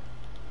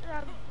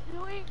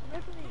doing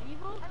Resident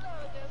Evil.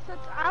 Since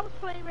I was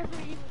playing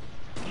Resident Evil,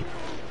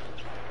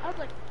 I was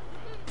like,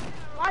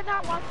 why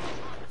not watch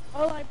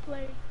all I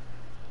play?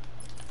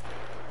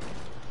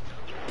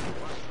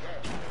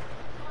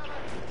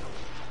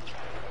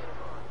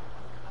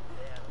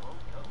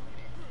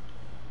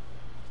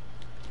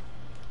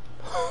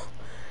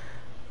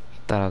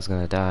 Thought I was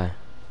gonna die.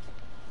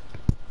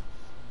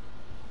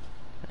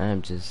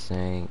 I'm just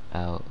saying,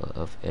 out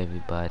of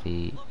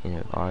everybody in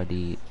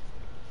RD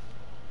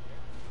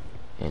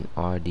and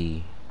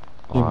RD,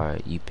 or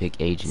you pick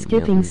Agent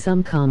Skipping Milton.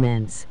 some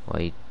comments.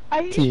 Why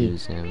you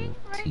choose him?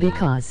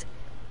 Because.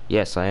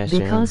 Yes, I answered.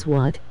 Because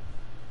what?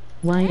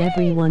 Why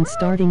everyone's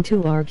starting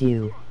to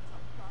argue?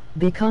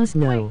 Because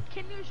no. Wait,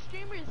 can you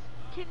streamers,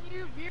 can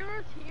you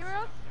viewers hear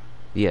us?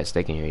 Yes,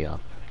 they can hear y'all.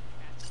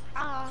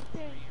 Ah,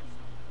 thank you.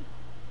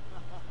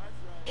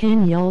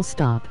 Can y'all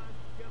stop?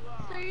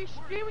 So you're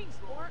streaming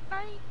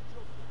Fortnite?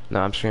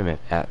 No, I'm streaming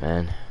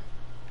Batman.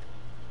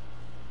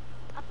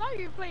 I thought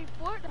you were playing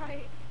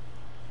Fortnite.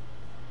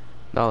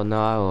 No,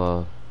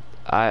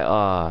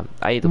 I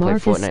either play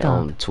Marcus, Fortnite stop.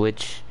 on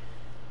Twitch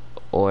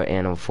or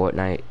on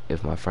Fortnite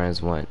if my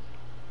friends want.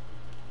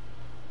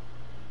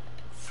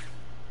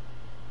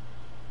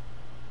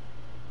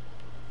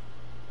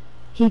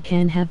 He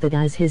can have that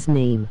as his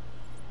name.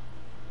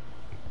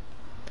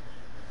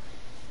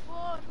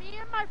 Well, me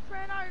and my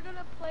friend are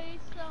gonna play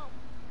some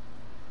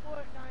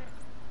Fortnite.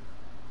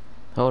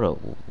 Hold up,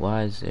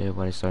 why is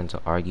everybody starting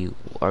to argue?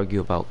 Argue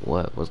about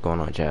what? What's going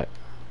on, chat?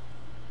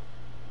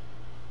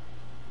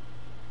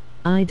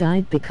 I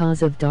died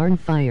because of darn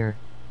fire.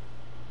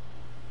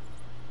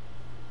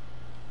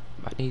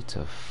 I need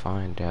to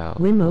find out.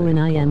 Wimmo, and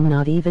I am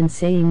not even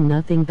saying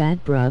nothing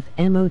bad, bruv.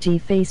 Emoji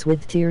face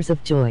with tears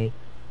of joy.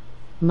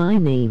 My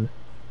name.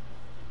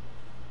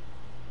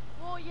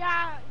 Well,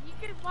 yeah, you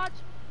can watch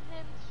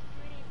him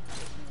stream.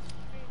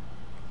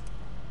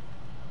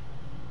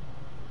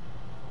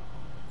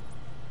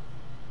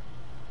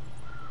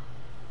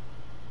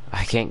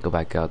 I can't go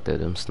back out there.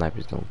 Them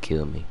snipers gonna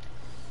kill me.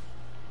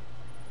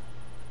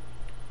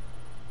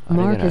 Oh,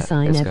 Marcus,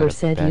 I never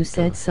said you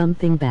said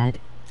something bad.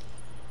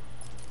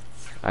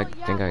 I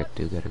think I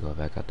do gotta go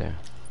back out there.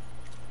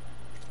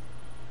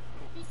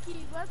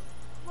 Vicky, what's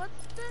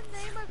the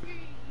name of your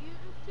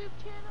YouTube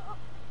channel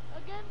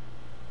again?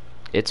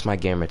 It's my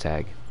gamer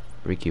tag,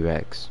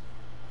 RekeyRackz.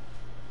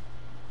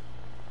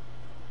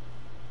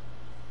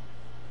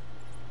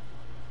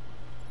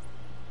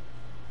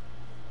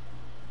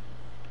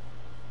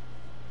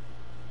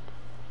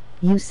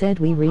 You said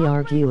we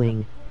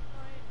re-arguing.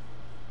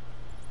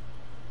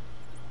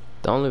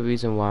 The only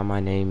reason why my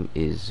name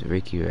is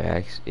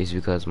RekeyRackz is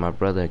because my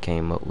brother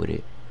came up with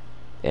it,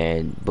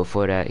 and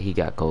before that he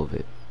got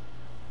COVID,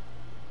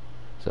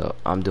 so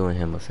I'm doing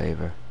him a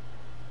favor.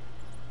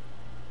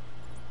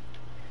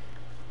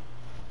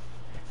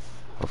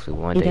 Hopefully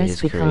one day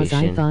his Because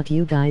creation I thought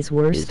you guys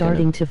were is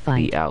starting gonna to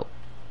fight. be out.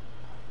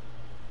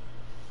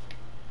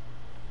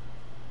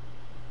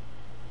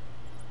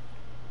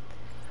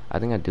 I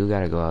think I do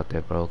gotta go out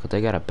there, bro, 'cause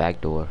they got a back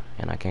door,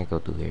 and I can't go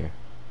through here.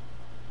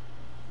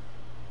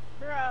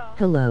 Bro.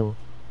 Hello.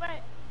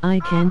 Wait. I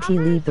can't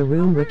leave the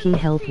room. Ricky,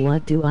 help.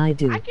 What do I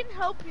do? I can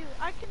help you.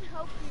 I can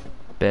help you.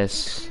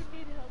 Best. You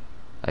need help.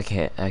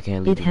 I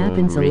can't leave It the room.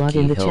 happens a lot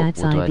in the Ricky, chats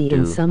help. What do I be do?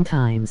 in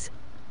sometimes.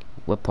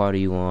 What part are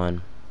you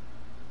on?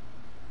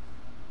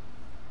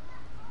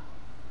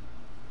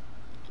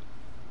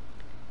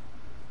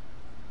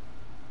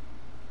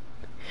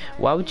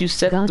 Why would you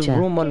set Gotcha. the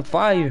room on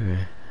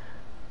fire?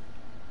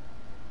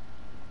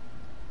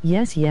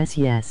 Yes. His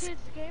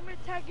gamer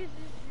tag is his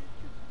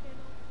YouTube channel.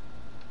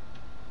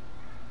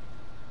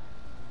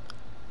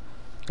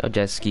 Oh,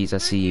 jet skis, I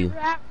see you.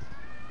 RekeyRackz.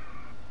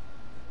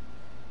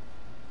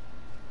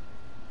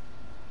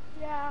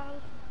 Yeah.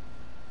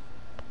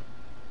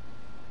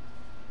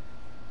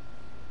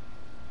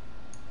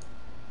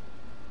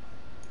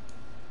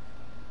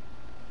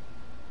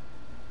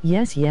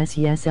 Yes,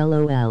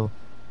 lol.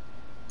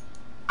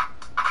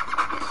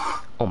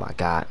 Oh my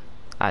god.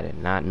 I did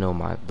not know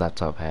my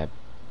laptop had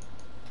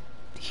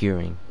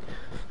hearing.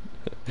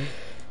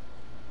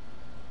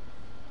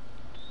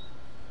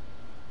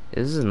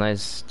 This is a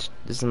nice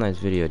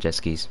video, jet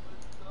skis.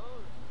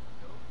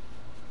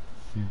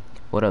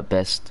 What up,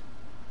 best?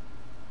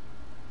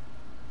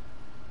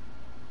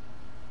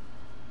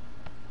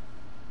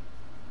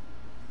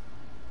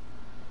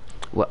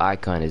 What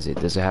icon is it?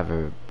 Does it have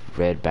a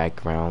red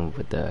background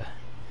with the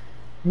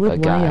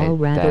Would guy y'all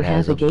rather that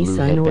has have a a gay blue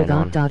son or headband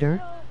on?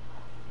 goddaughter?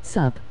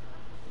 Sup.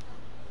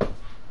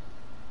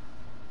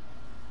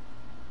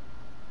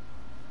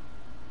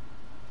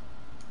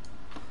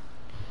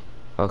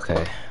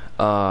 Okay.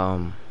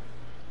 I'm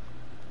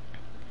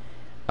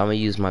gonna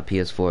use my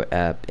PS4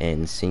 app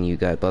and send you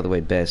guys. By the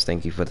way, best,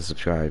 thank you for the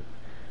subscribe.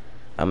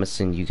 I'm gonna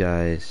send you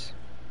guys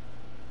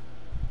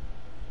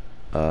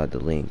the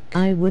link.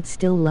 I would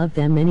still love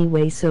them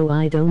anyway, so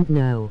I don't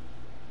know.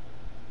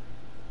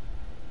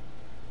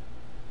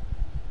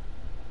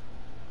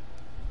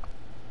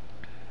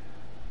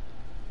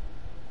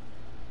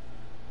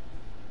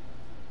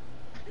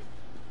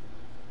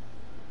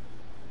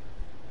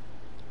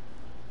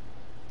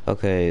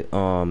 Okay,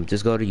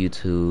 just go to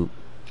YouTube,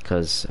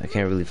 cause I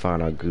can't really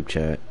find our group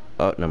chat.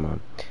 Oh, never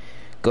mind.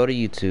 Go to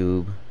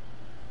YouTube,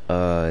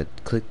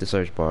 click the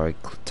search bar,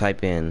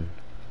 type in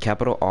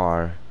capital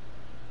R,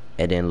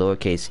 and then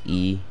lowercase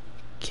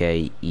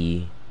EKEY,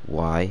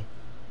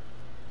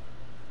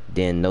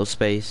 then no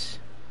space,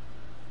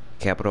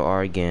 capital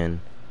R again,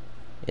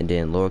 and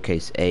then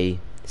lowercase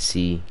ACKZ.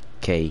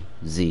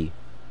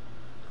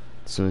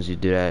 As soon as you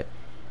do that,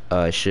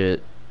 it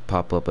should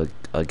pop up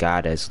a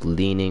guy that's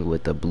leaning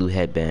with a blue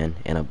headband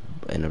and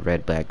a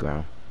red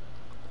background.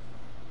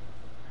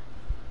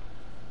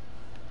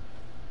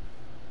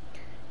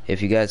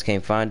 If you guys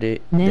can't find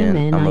it, then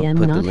Man, I'm I gonna am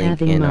put the not link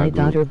having in my our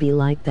daughter group. be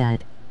like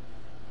that.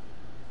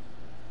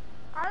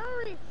 I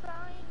already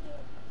found it.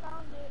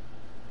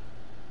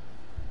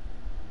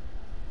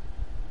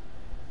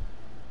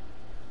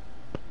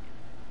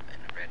 And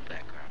a red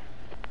background.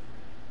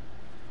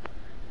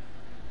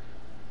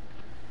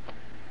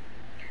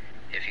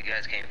 If you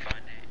guys can't find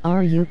it,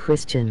 Are you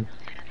Christian?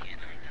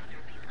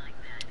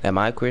 am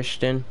I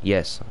Christian?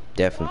 Yes,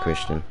 definitely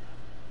Christian.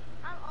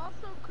 I'm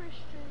also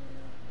Christian.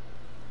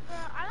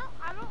 But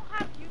I don't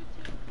have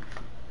YouTube.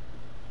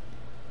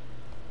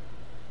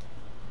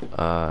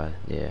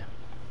 Yeah.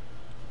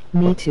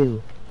 Me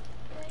too.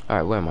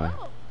 Alright, where am I?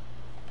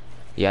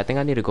 Yeah, I think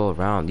I need to go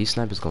around. These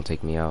snipers gonna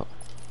take me out.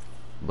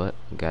 But,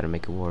 gotta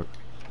make it work.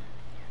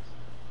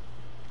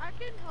 I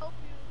can help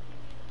you.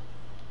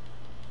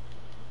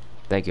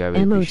 Thank you, I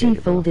really appreciate Emoji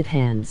it, bro. folded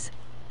hands.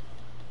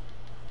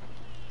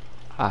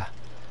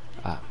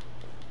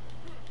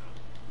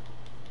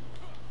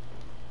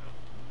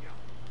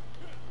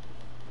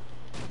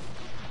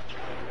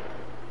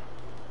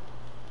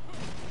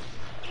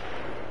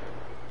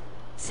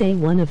 Say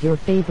one of your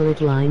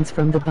favorite lines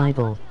from the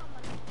Bible.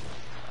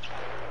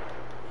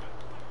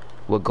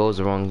 What goes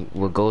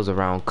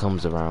around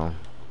comes around.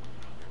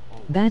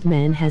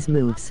 Batman has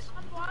moves.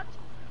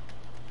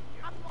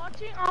 I'm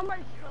watching on my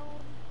phone.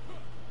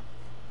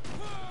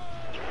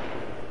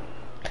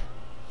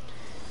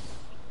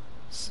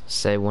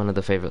 Say one of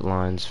the favorite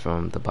lines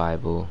from the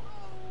Bible.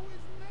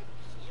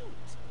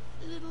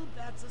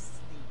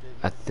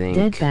 I think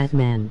Dead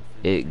Batman.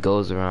 it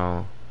goes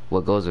around.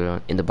 What goes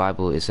around in the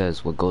Bible? It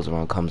says what goes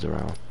around comes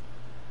around.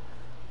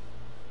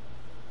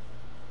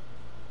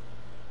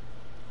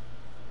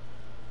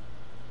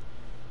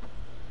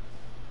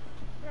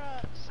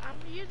 Bruh, I'm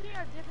using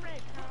a different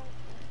account.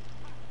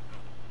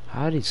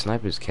 How do these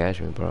snipers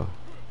catch me, bro?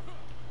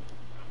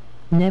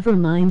 Never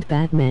mind,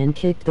 Batman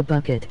kicked the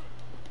bucket.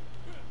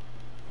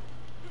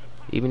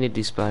 Even if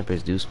these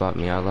snipers do spot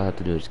me, all I have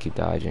to do is keep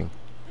dodging.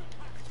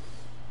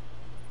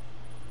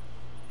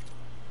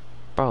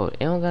 Bro, it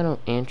don't got no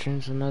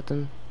entrance or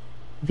nothing.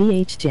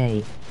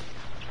 VHJ.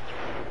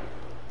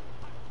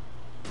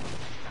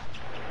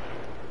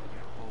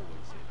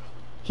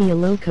 He a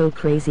loco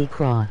crazy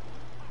craw.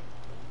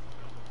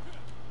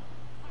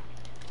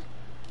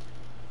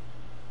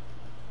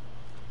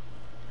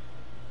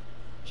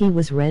 He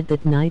was read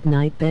that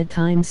night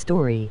bedtime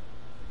story.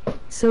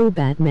 So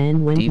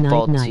Batman went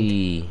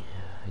night.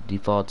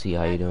 Defaulty,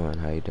 how you doing?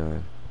 How you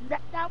doing?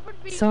 That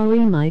would be Sorry,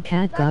 my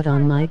cat got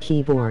on my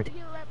keyboard.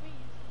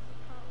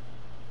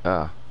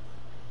 Ah.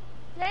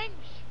 Thanks.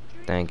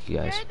 Thank you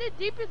guys. The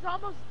Deep is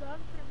almost done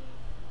for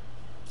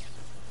me.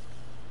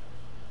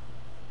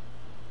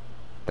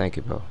 Thank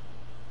you, bro.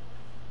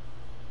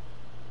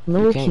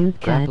 Lol, cute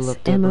cats,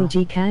 there,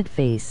 emoji cat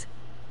face.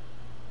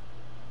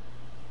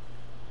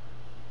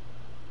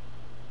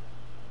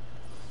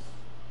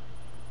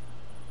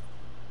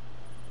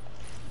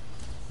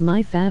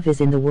 My fav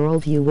is in the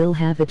world, you will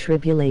have a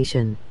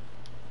tribulation.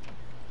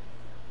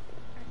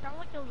 I sound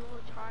like a little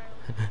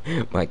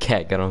child. my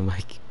cat got on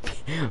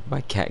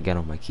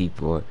my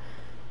keyboard.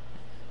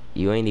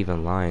 You ain't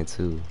even lying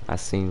too. I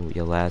seen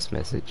your last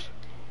message.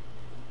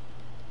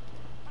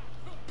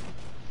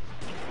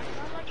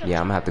 Yeah,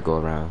 I'm gonna have to go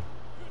around.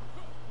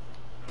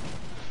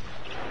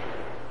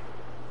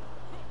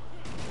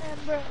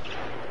 And bro, when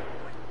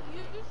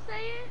you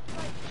say it,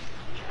 like,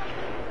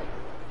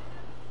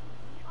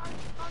 on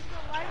the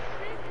live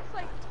stream, it's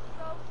like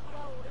so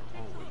slow. It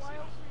takes a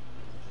while for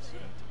you to say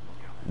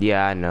it.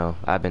 Yeah, I know.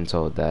 I've been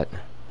told that.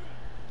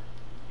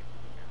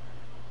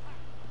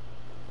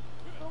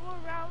 Go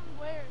around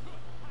where?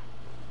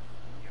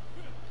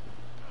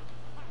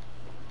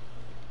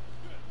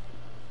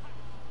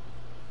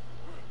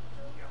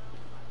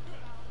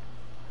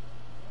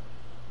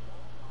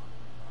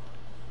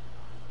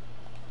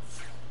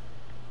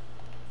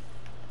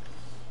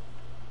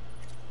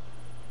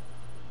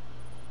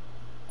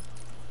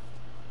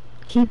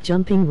 Keep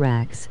jumping,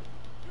 Rackz.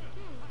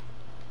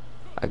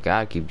 I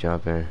gotta keep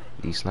jumping.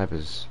 These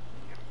snipers,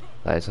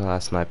 like, it's a lot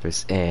of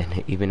snipers,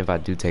 and even if I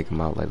do take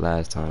them out like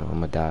last time, I'm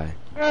gonna die.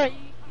 Bro, you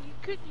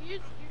could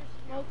use your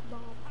smoke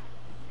bomb.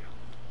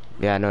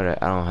 Yeah, I know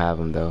that. I don't have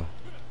them though.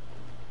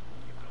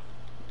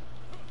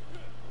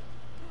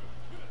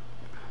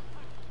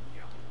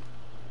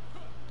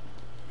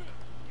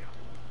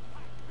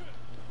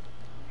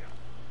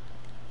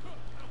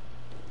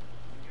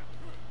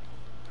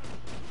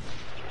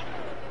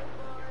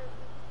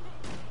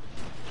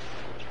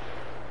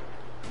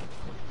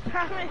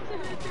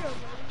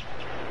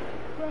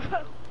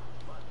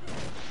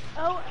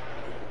 Bro.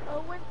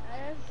 Owen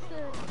S.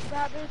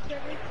 Batman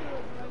turned into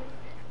a bunny.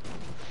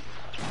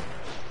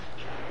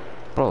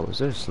 Bro, is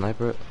there a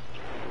sniper?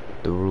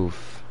 The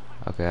roof.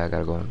 Okay, I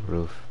gotta go on the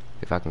roof.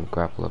 If I can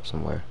grapple up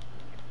somewhere.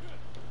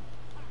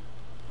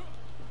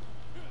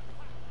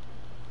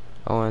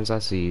 Owens, I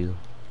see you.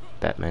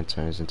 Batman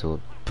turns into a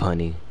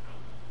bunny.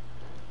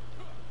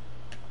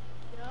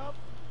 Yup.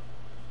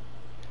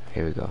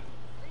 Here we go.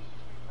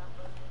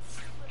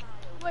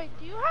 Wait,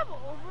 do you have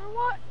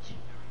Overwatch?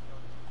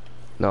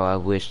 No, I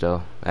wish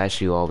though. I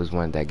actually always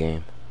wanted that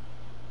game.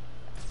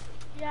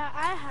 Yeah,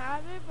 I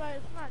have it, but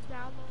it's not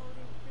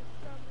downloading for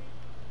some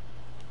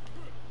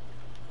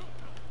reason.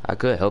 I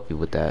could help you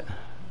with that,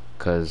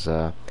 cause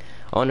I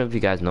don't know if you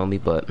guys know me,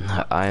 but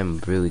I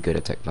am really good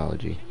at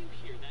technology.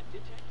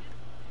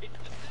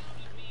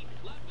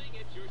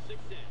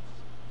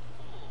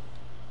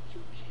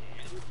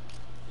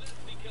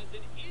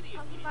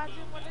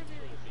 Imagine one of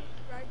your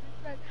subscribers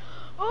said,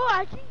 "Oh,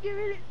 I can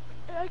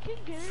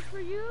get it for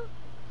you.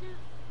 Just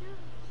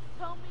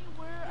tell me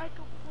where I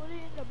can put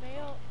it in the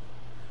mail."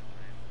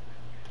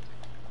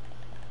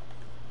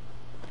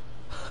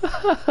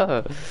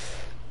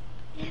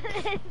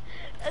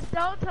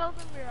 Don't tell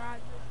them your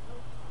address.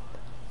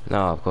 No,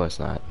 of course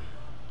not.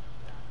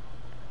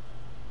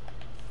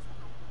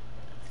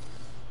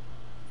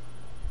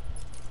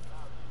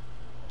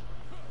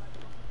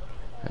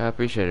 I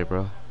appreciate it,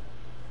 bro.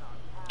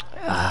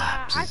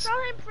 I saw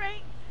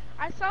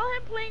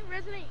him playing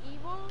Resident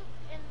Evil,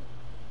 and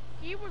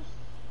he was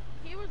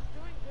doing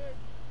good.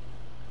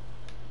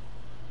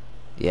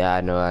 Yeah,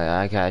 I know.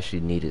 I actually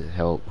needed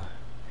help.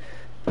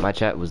 My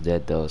chat was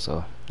dead though,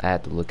 so I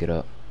had to look it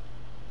up.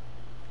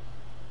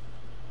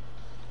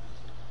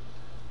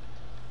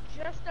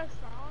 Just a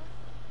song?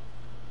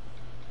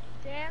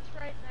 Dance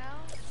right now?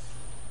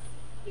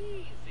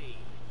 Easy.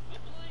 A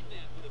blind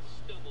man would have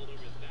stumbled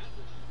over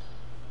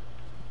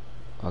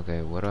that.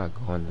 Okay, where do I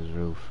go on this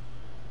roof?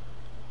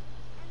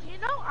 You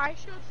know I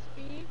should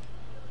speed?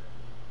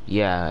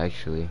 Yeah,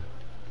 actually.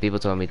 People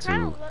told me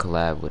to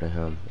collab with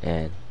him,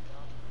 and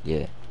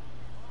yeah.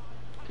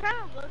 Kind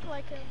of look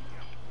like him.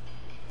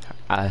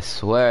 I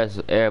swear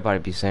everybody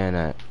be saying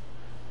that.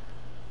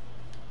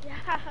 Yeah,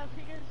 because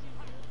you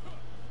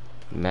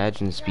do.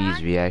 Imagine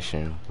Speed's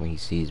reaction when he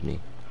sees me.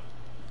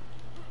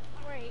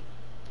 Great.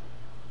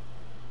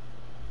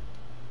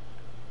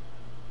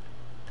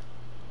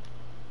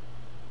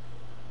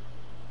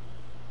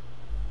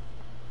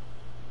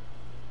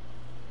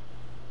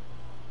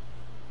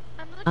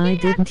 I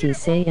didn't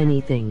say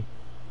anything.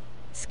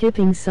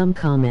 Skipping some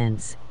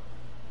comments.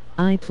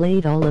 I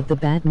played all of the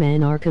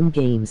Batman Arkham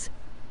games.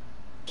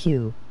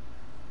 Q.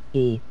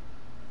 E.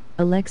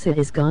 Alexa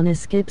is gonna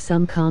skip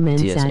some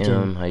comments at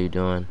him. How you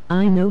doing?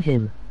 I know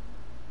him.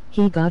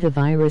 He got a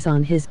virus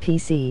on his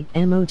PC,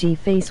 emoji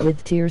face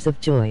with tears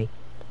of joy.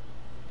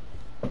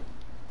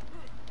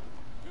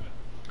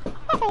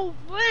 Oh,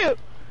 flip!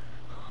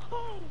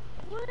 Oh,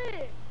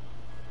 flip!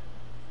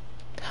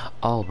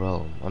 Oh,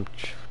 bro, I'm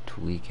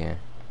tweaking.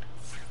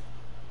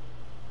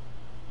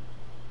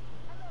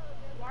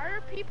 Why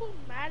are people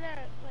mad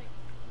at, like...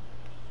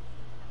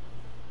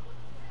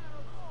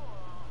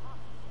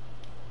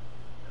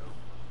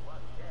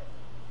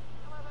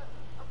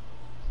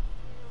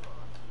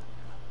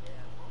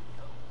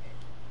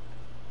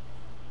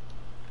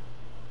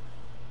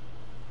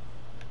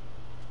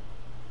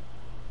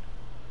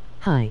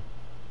 Hi.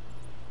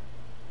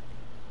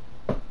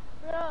 Bro,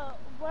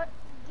 what?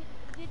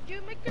 Did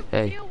you make a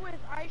Hey. video with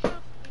I Show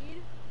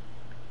Speed?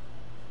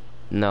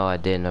 No, I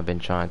didn't. I've been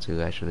trying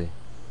to, actually.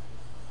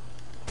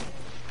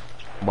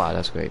 Wow,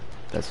 that's great.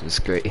 That's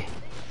just great.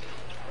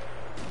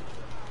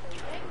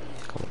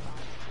 Come on.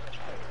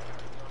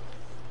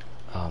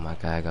 Oh my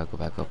god, I gotta go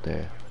back up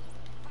there.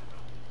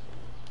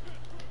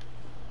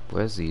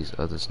 Where's these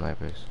other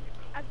snipers?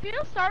 I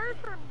feel sorry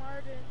for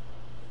Martin.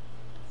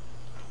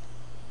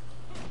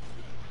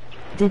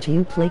 Did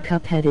you play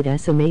Cuphead?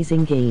 It's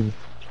amazing game.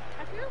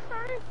 I feel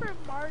sorry for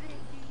Martin.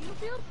 Do you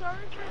feel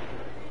sorry for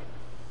Martin?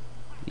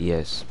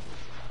 Yes.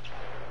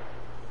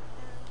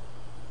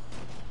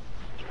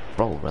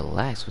 Bro,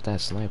 relax with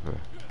that sniper.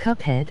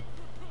 Cuphead?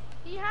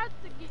 He has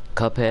to get...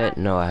 Cuphead?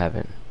 No, I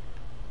haven't.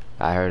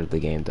 I heard of the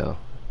game though.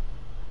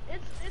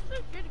 It's a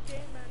good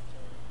game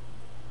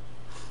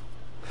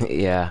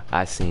actually. Yeah,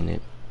 I seen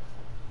it.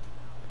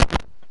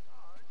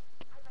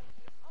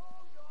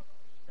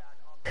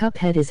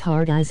 Cuphead is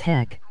hard as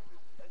heck.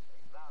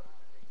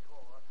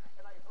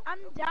 I'm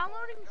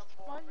downloading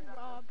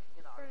SpongeBob.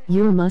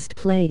 You must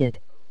play it.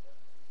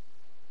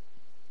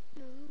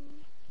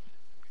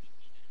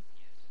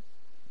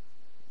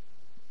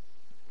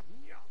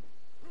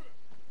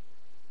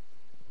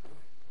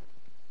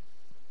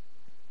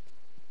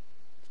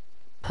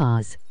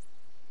 Pause.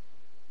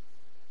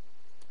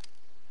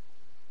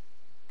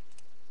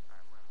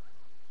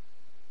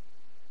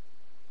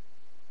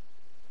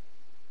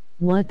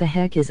 What the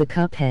heck is a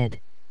Cuphead?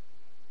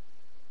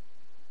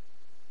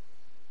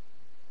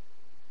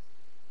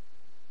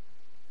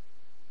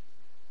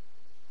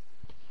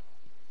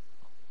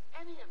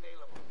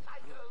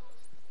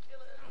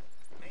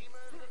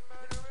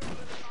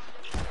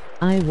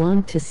 I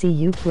want to see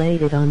you play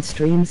it on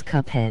streams,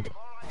 Cuphead.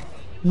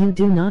 You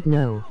do not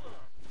know.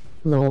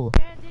 Lol.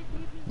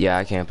 Yeah,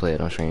 I can't play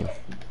it on stream.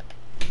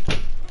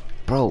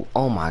 Bro,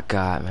 oh my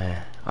god,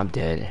 man. I'm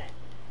dead.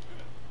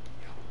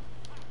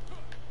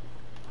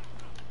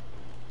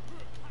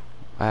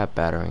 I have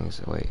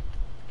batterings. Wait.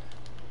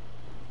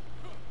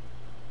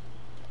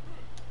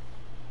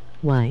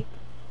 Why?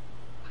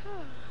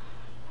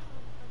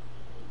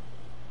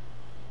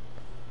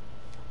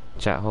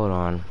 Chat, hold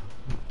on.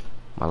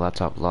 My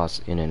laptop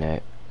lost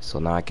internet, so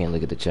now I can't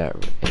look at the chat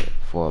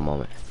for a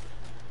moment.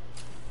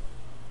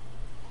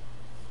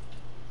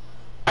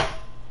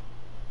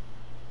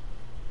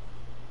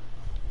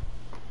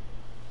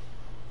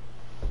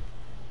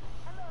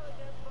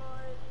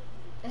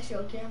 That's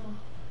your camera.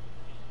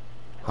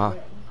 Huh?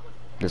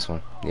 This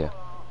one, yeah.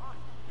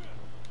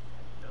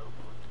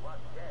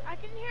 I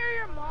can hear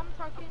your mom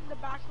talking in the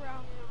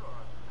background.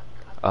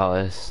 Oh,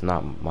 it's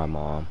not my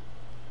mom.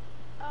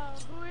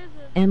 Who is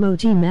it?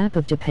 Emoji map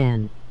of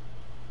Japan.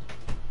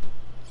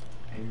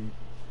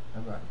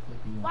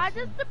 Why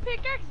does the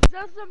pickaxe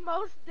does the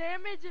most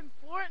damage in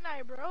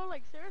Fortnite, bro?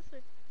 Like, seriously.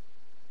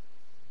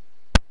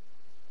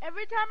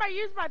 Every time I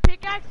use my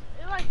pickaxe,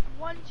 it like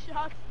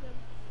one-shots them.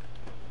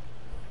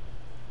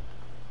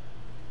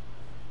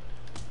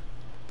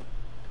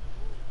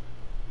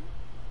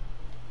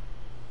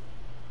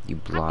 You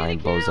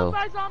blind bozo.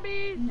 By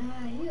zombies.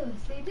 Nah, you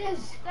see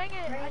this? Dang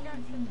it! I got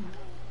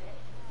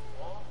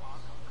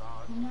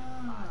No.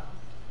 How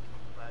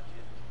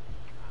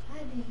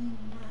did he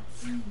not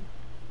see?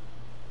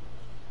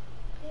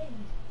 That is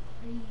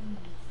crazy.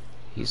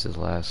 He's the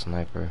last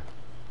sniper.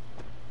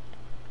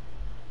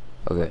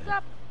 Okay. What's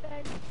up,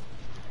 Ben?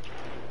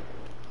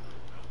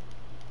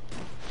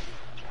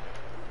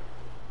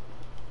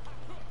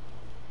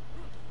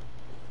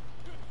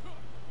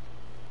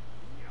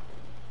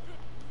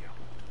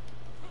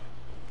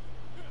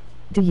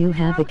 Do you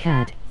have a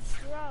cat?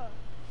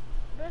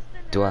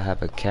 Do I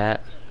have a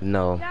cat?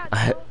 No.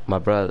 My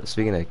brother,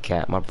 speaking of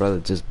cat, my brother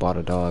just bought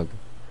a dog.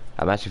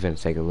 I'm actually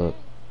finna take a look.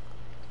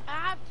 I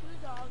have 2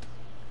 dogs.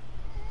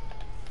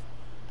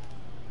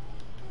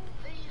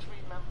 Please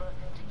remember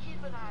to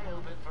keep an eye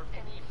open for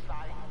any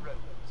flying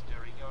rodents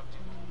during your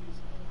duties.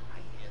 I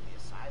hear the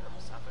asylum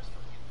suffers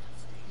from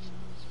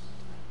infestations.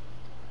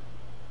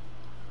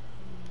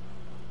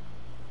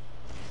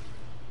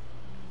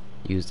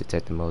 Use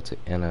detective mode to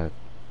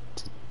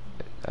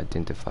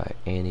identify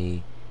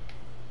any.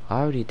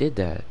 I already did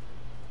that.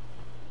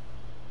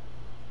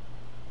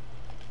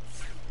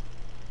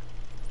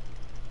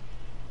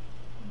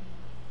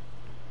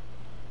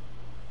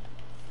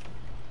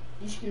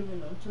 You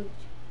streaming on Twitch?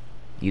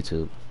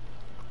 YouTube.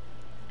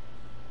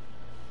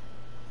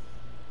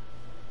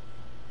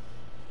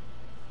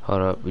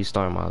 Hold up,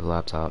 restarting my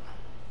laptop.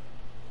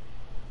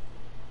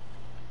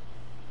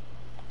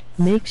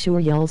 Make sure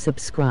y'all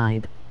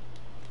subscribe.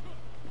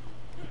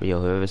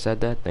 Yo, whoever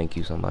said that, thank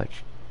you so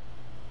much.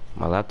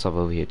 My laptop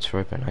over here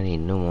tripping. I need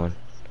a new one.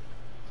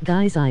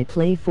 Guys, I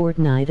play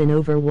Fortnite and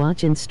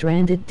Overwatch and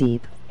Stranded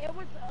Deep. It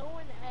was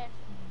ONS.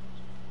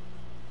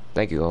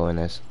 Thank you,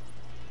 ONS.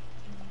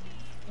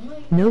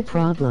 No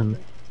problem.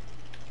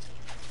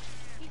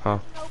 Huh?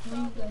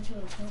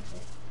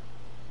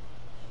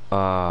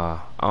 I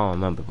don't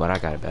remember, but I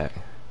got it back.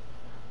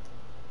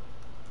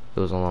 It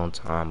was a long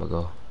time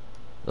ago.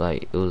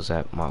 Like, it was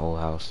at my old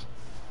house.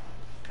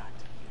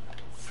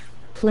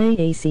 Play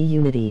AC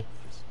Unity.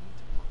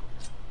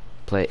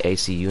 Play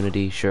AC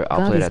Unity? Sure,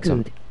 I'll play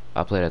that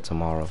I'll play that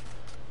tomorrow.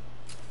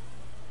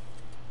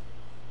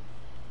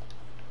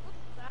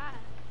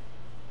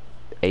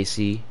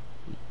 AC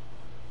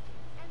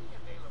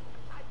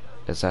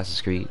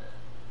Assassin's Creed.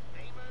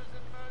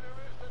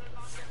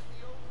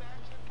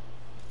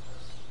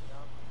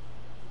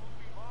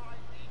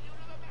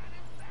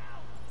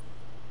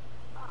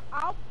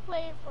 I'll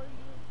play it for you.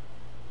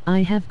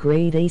 I have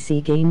great AC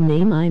game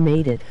name. I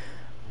made it.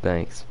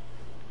 Thanks.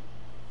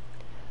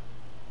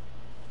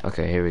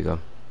 Okay, here we go.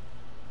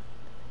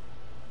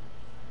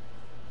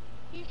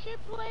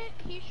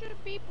 He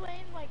should be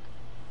playing like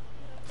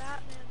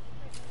Batman.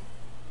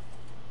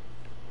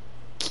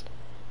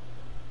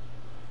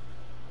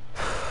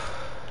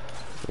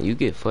 When you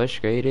get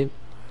frustrated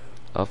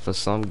off of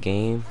some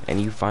game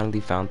and you finally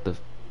found the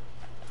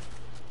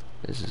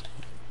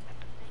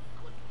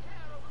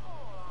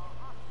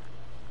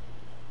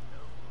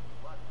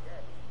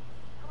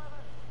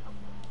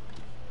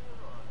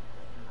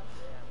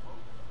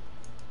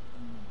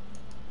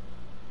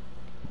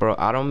Bro,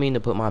 I don't mean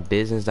to put my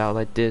business out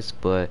like this,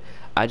 but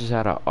I just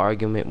had an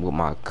argument with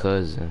my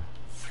cousin.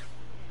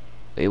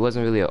 It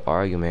wasn't really an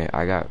argument.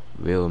 I got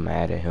real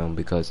mad at him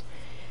because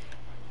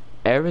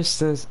ever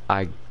since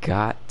I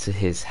got to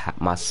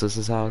my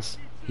sister's house,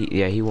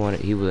 he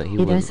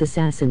was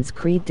Assassin's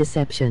Creed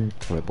Deception.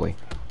 Come here, boy.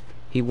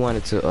 He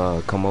wanted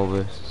to come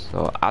over,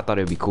 so I thought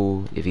it'd be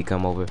cool if he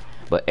come over.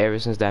 But ever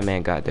since that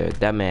man got there,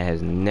 that man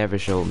has never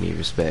showed me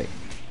respect.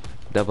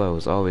 That boy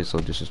was always so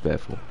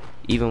disrespectful.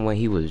 Even when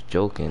he was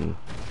joking,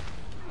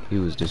 he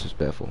was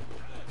disrespectful.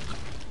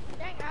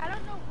 Dang, I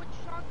don't know which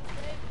song to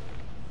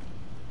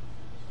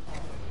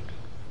say.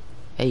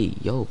 Hey,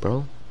 yo,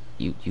 bro.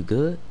 You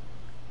good?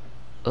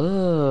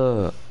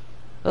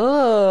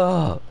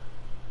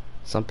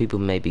 Some people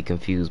may be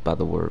confused by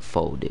the word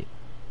folded.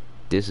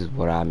 This is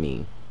what I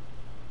mean.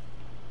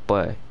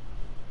 But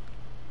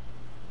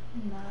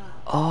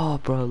oh,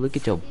 bro, look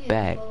at your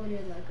back.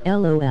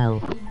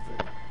 LOL.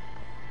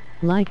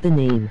 Like the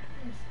name.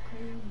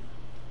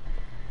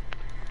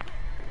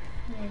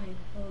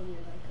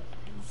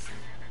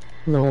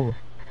 LOL.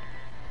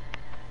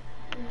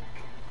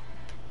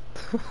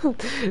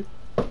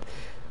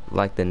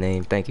 Like the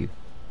name, thank you.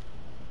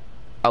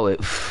 Oh wait,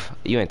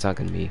 you ain't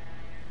talking to me.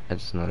 I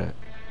just know that.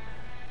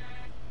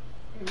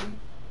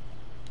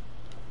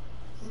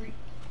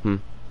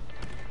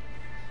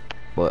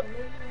 What?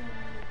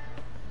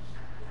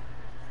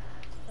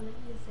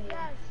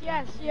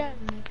 Yes.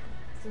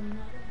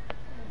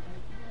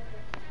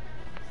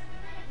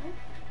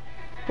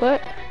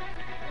 What?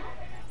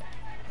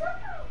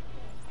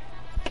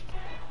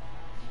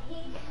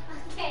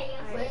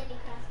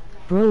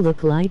 Bro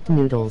look like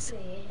noodles.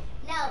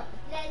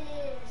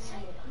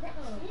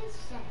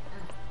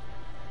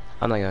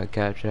 I'm not gonna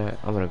capture that.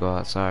 I'm gonna go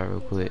outside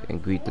real quick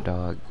and greet the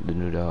dog, the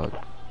new dog.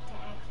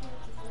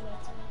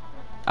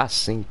 I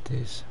synced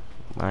this.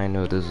 I didn't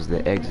know this was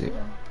the exit.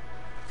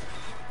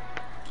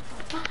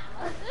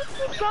 Is this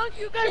the song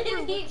you guys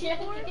were looking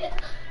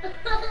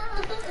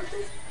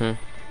for?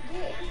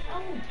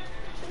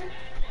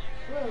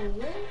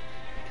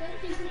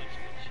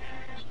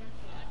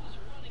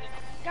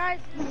 Guys,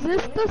 is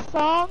this the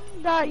song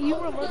that you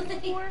were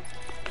looking for?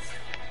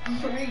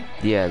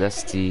 Yeah,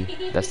 that's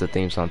the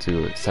theme song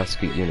to Assassin's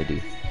Creed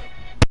Unity.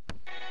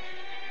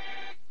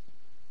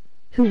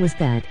 Who was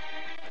that?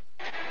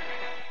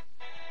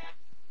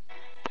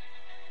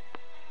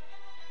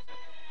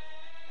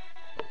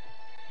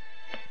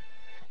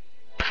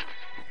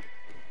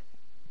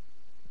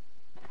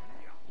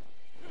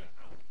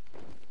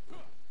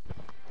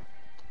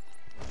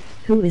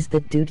 Who is the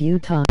dude you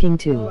talking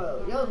to?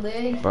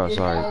 Bro,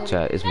 sorry,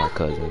 chat. It's my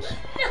cousins.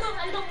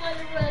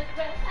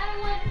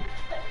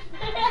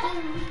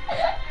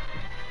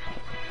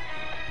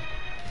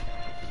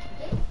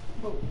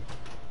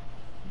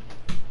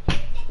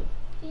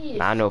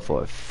 I know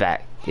for a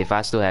fact, if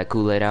I still had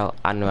Kool-Aid out,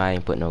 I know I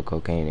ain't put no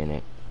cocaine in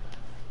it.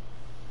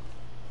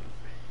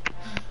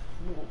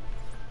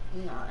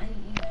 Nah, I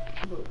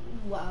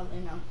ain't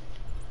wildin' out.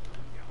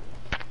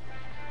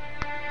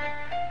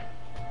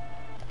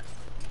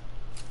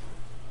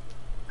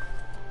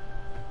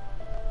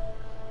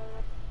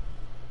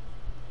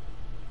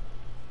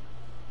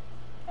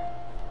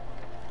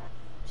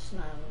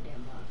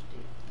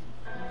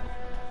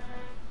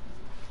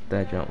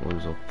 That jump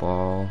was a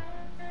fall.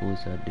 Who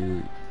was that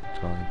dude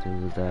talking to?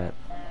 Was that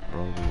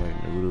Rolling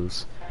like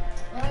noodles?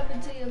 What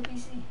happened to your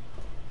PC?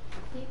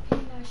 They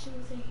pinned our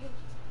shoes in here.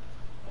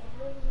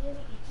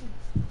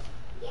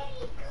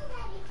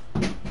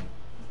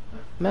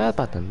 Man, I'm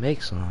about to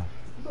make some.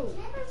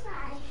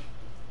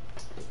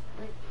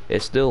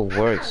 It still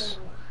works.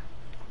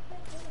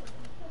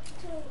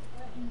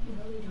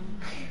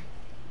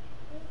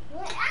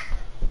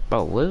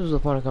 Bro, what was the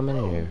point of coming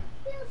in here?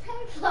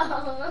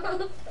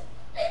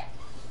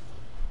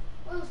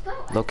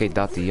 Locate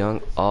Dr.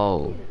 Young.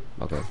 Oh,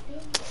 okay.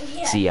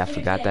 See, I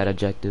forgot that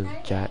objective,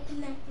 Jack.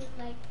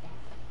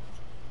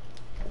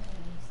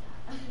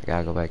 I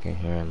gotta go back in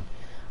here and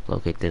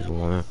locate this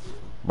woman.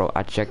 Bro,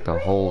 I checked the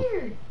whole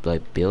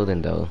like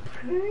building though.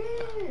 See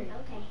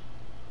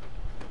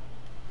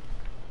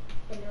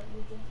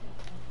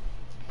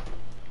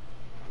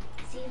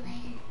you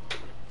later.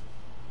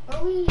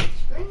 Oh, he's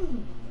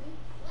screaming.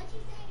 What'd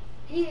you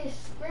say? He is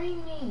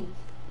screaming.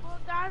 Well,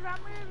 guys,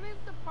 I'm gonna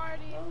leave the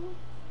party.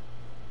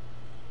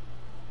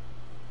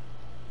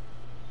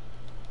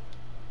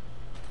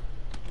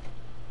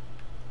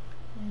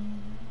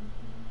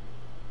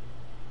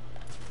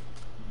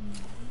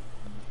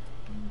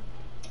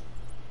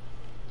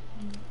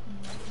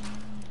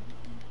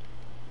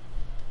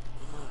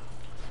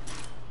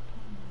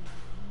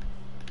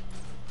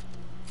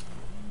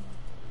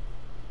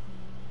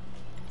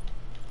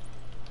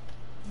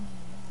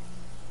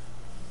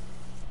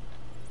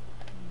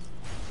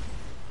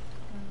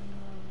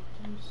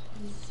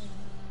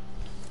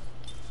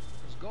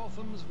 As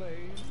Gotham's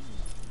veins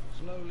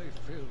slowly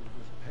filled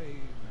with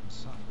pain and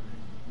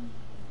suffering,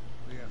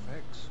 the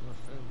effects were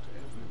felt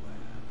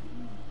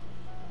everywhere.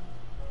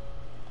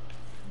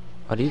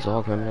 Are these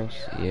all criminals?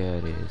 Yeah,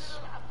 it is.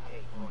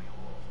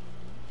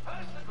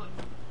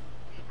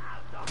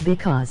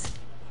 Because.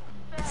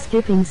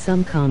 Skipping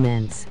some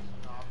comments.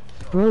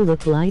 Bro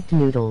look like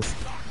noodles.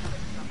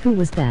 Who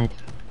was that?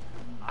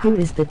 Who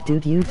is that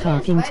dude you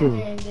talking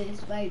to?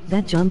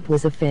 That jump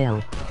was a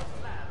fail.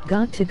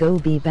 Got to go,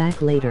 be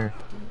back later.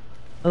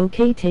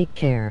 Okay, take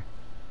care.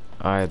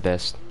 Alright,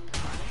 best.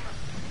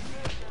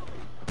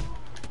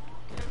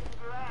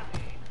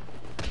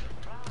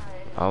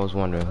 I was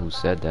wondering who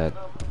said that.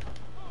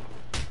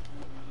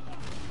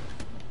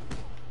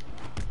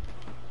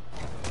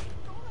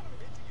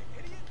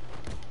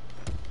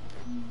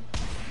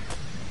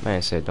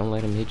 Man said, don't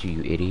let him hit you,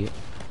 you idiot.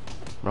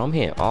 Bro, I'm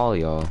hitting all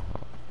y'all.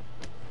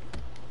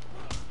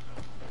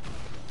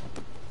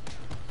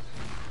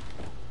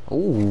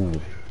 Ooh.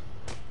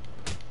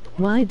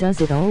 Why does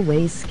it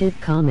always skip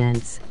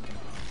comments?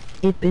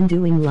 It been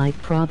doing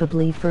like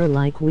probably for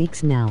like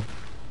weeks now.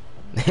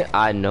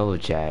 I know,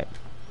 chat.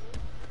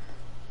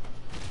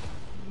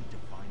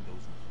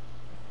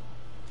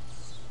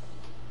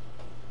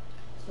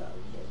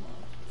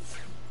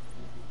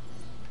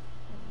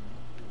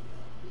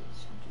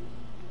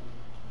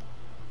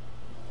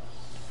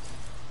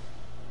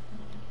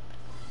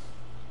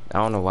 I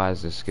don't know why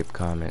it's just skip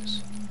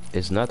comments.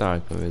 It's nothing I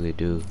can really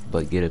do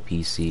but get a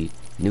PC,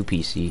 new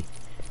PC.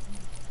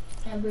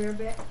 And we're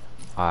back.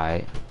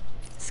 Alright.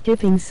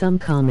 Skipping some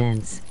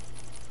comments.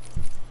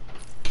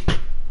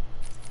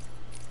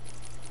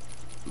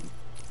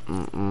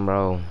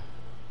 Bro,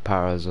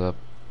 powers up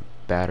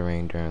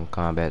battering during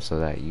combat so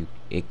that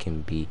it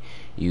can be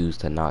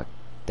used to knock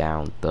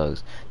down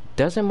thugs.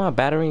 Doesn't my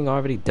battering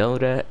already do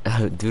that?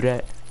 Do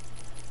that?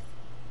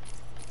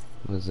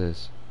 What's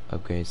this?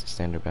 Upgrades the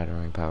standard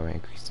battering power,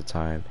 increase the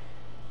time.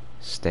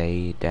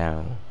 Stay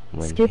down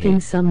when Skipping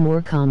hit. some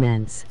more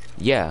comments.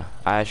 Yeah,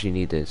 I actually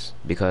need this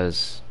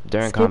because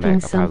during Skipping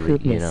combat I some probably,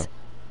 poopness. you know.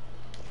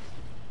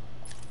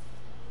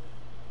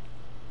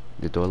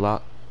 The door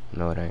locked?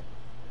 No, it ain't.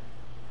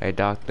 Hey,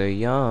 Dr.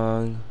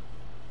 Young.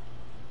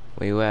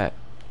 Where you at?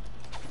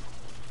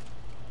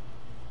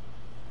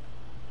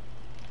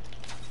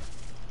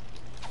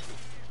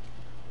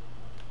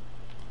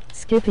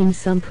 Skipping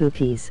some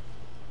poopies.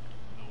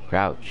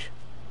 Crouch.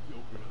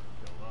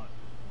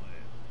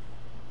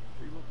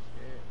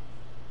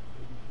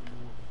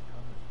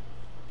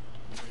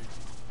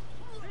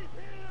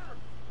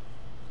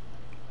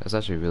 That's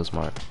actually real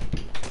smart.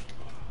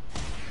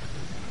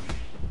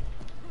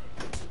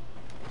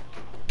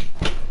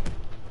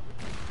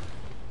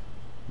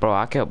 Bro,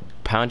 I kept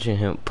punching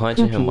him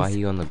while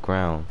he on the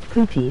ground.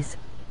 Poopies.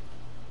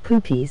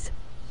 Poopies.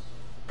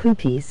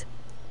 Poopies.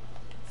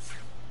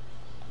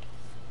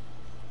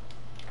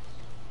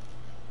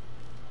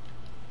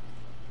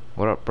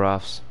 What up,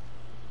 brofs?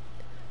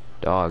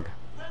 Dog.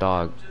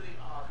 How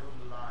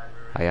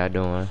y'all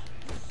doing?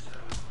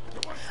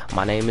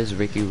 My name is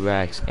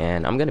RekeyRackz,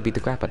 and I'm gonna beat the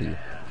crap out of you.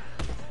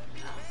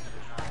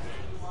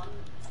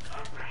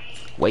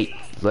 Wait,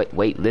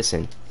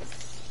 listen.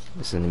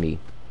 Listen to me.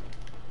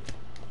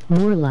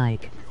 More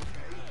like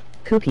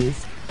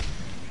cookies.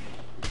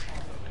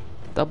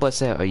 That boy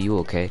said, are you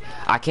okay?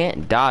 I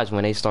can't dodge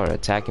when they start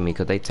attacking me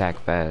because they attack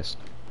fast.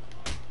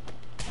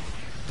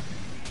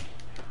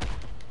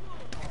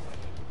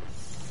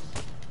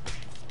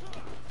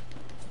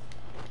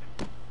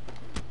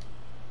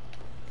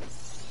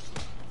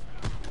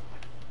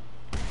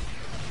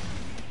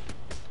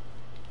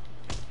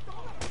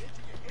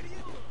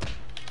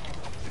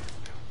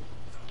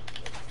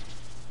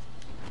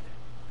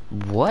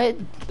 What?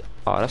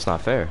 Oh, that's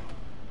not fair.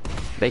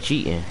 They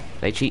cheating.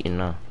 They cheating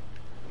now.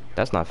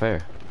 That's not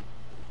fair.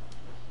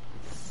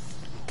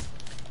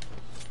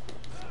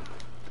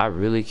 I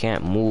really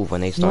can't move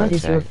when they start What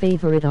is your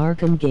favorite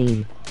Arkham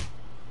game?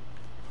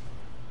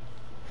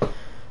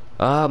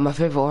 My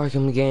favorite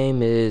Arkham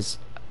game is,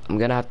 I'm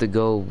gonna have to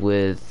go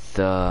with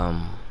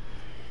Arkham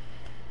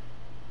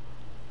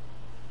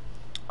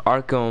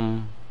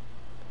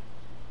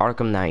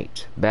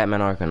Knight, Batman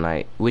Arkham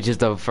Knight, which is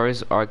the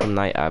first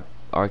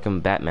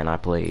Arkham Batman I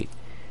played.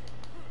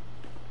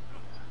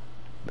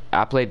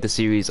 I played the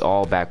series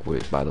all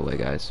backwards, by the way,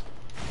 guys.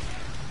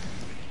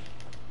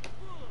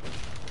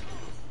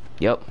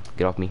 Yep,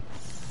 get off me.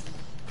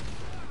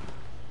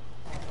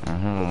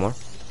 One more.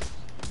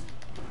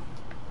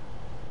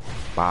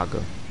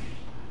 Baga.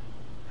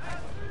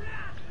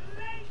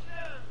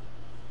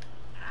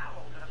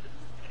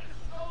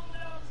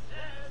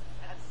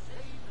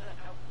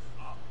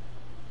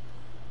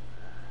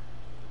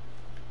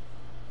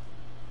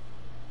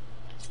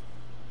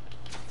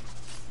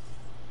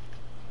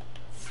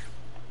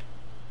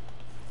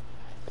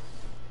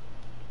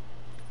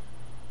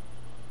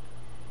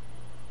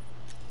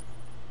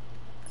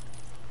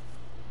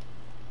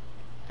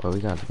 But we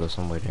got to go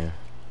somewhere there.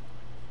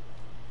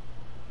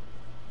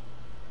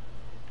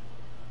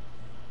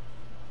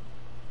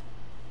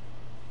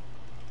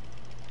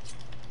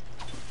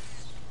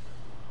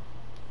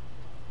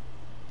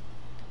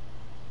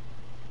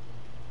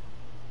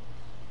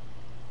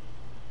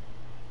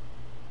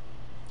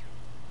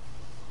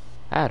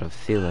 I had a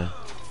feeling.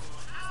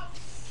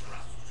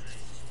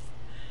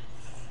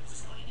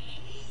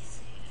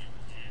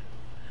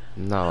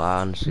 No,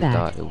 I honestly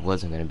thought it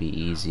wasn't gonna be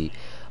easy.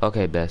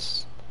 Okay,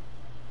 Bess.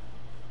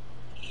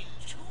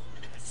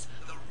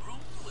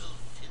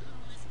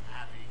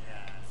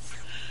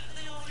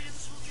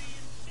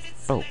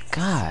 Oh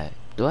God,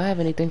 do I have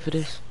anything for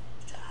this?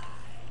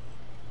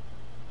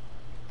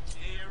 Do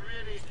you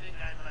really think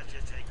I'd let you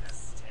take the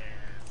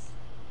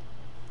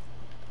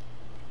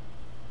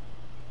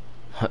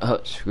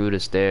stairs? Screw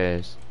the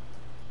stairs.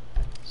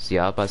 See,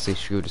 I was about to say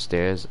screw the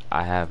stairs.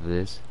 I have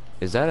this.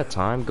 Is that a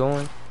time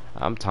going?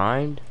 I'm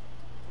timed.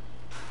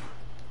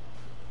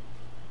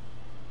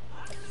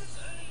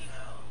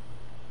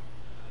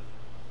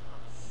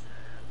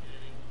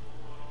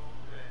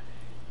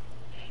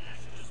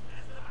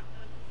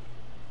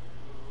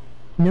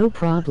 No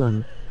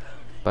problem.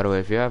 By the way,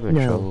 if you're having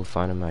trouble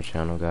finding my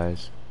channel,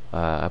 guys,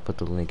 I put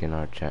the link in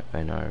our chat,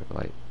 in our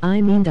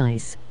I mean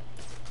dice.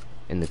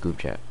 In the group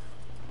chat.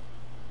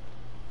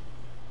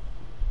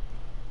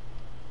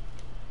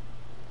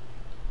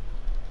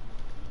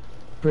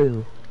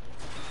 Brew.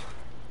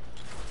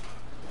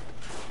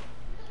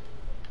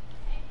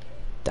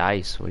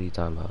 Dice? What are you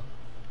talking about?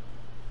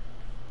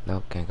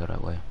 Nope, can't go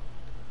that way.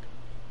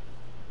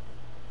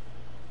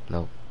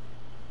 Nope.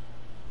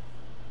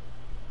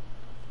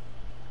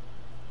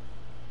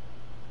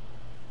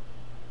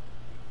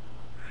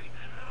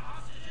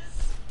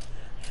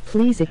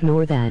 Please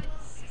ignore that.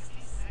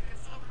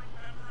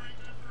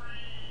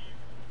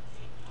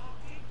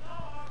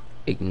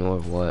 Ignore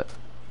what?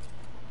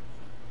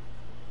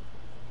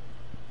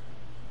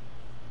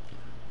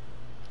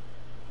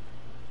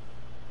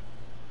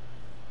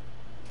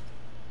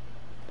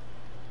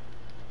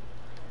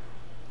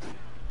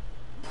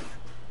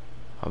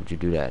 How would you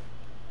do that?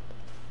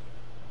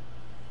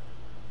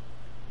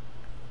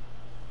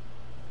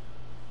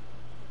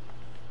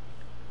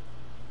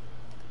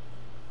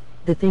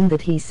 The thing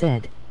that he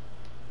said.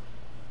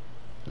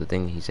 The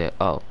thing he said.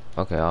 Oh,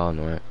 okay, I'll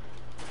ignore it.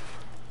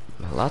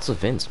 Lots of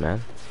vents,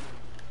 man.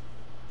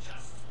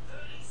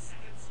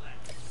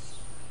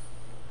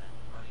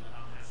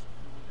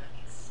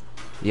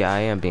 Yeah, I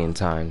am being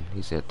timed.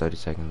 He said 30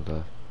 seconds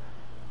left.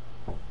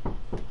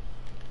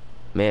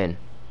 Man.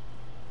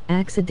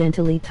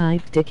 Accidentally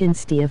typed Dickens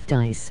Steve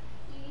Dice.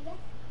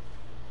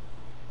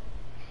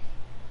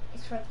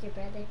 It's for your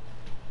brother.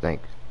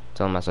 Thanks.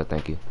 Tell him I said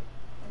thank you.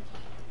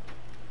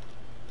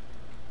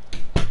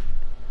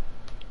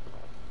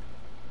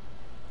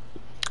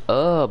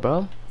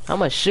 Bro. How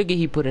much sugar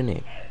he put in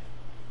it?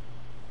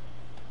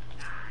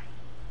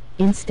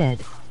 Instead.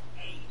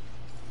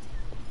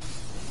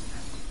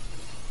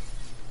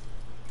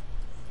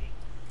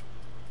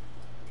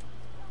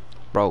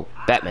 Bro,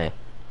 Batman.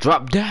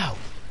 Drop down.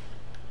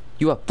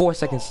 You have 4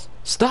 seconds.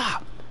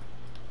 Stop.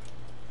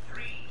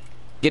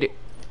 Get it.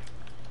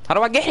 How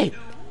do I get it?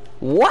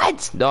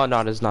 What? No,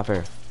 that's not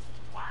fair.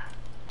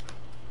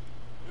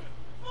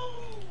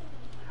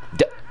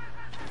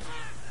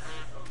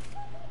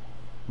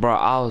 Bro,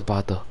 I was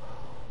about to.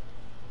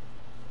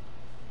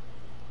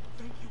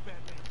 Thank you,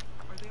 Batman.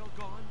 Are they all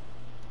gone?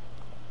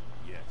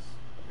 Yes,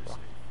 you're safe.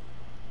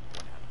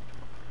 What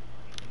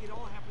happened? It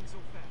all happened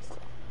so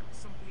fast.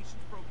 Some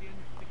patients broke in,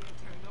 began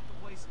tearing up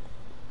the place.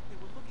 They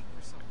were looking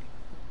for something.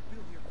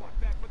 Bill here fought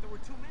back, but there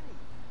were too many.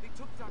 They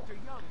took Dr.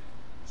 Young.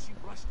 She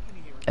rushed in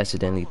here.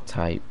 Accidentally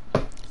type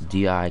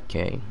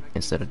DIK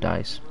instead of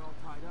dice.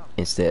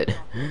 Instead.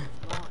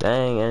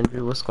 Dang,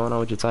 Andrew, what's going on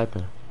with your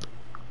typing?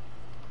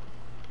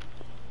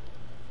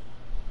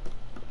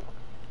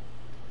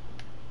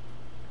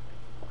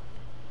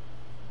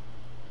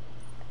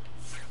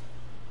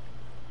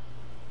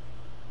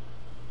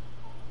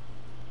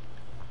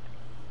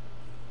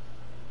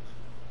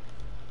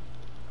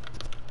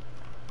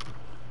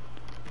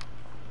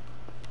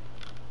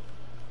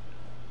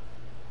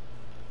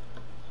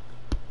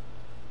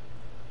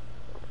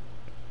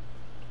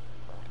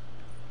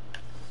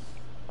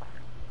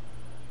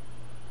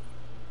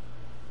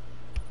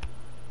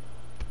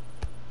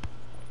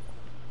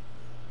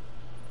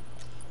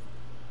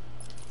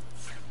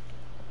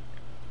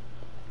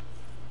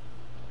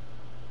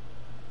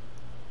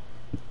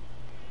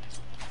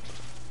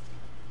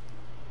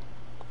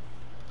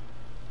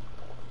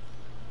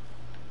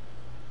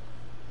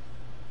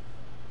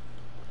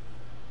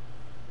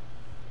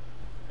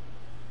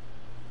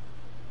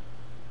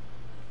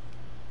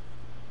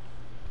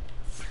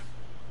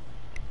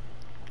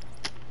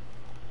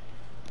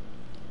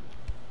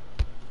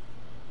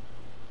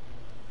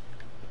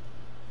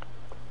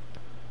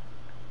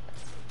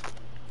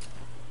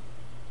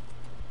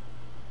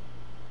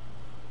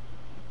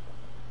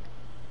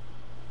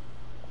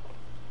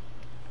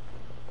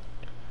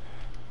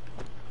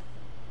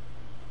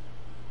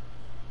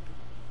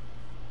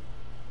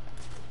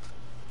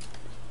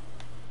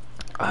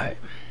 Alright.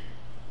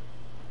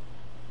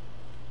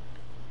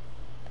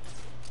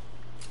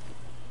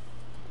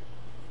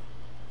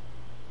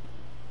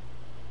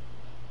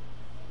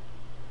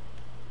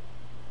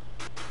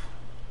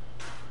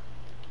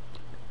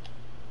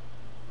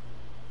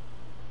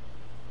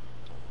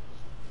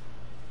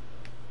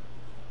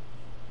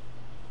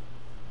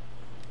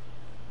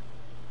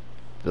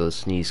 Feel a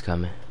sneeze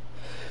coming.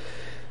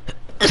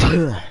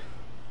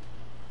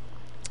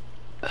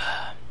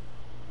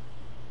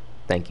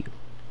 Thank you.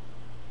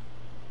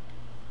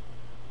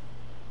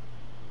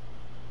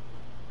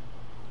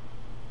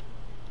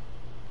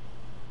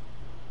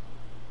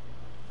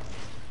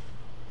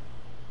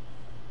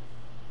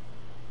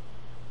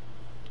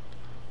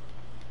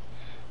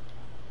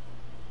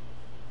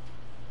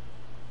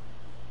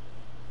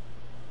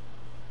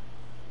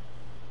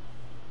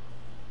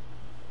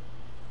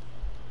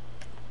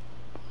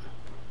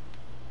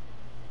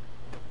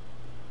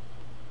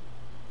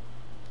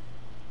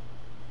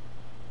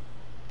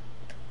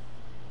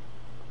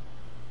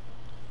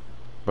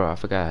 Bro, I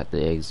forgot I had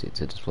to exit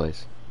to this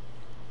place.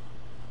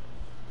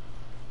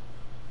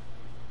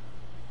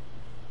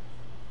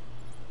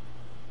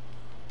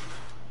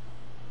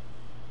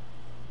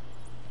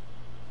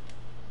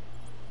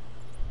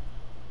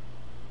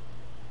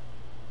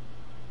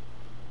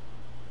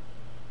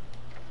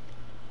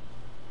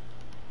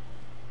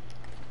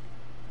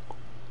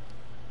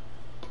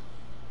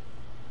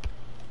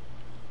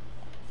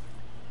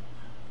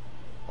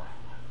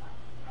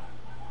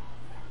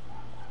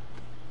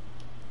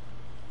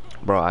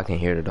 Bro, I can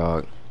hear the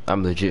dog.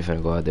 I'm legit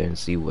finna go out there and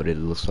see what it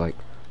looks like.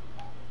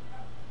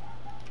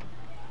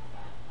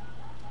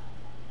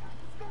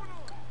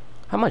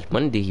 How much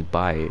money did he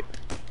buy it?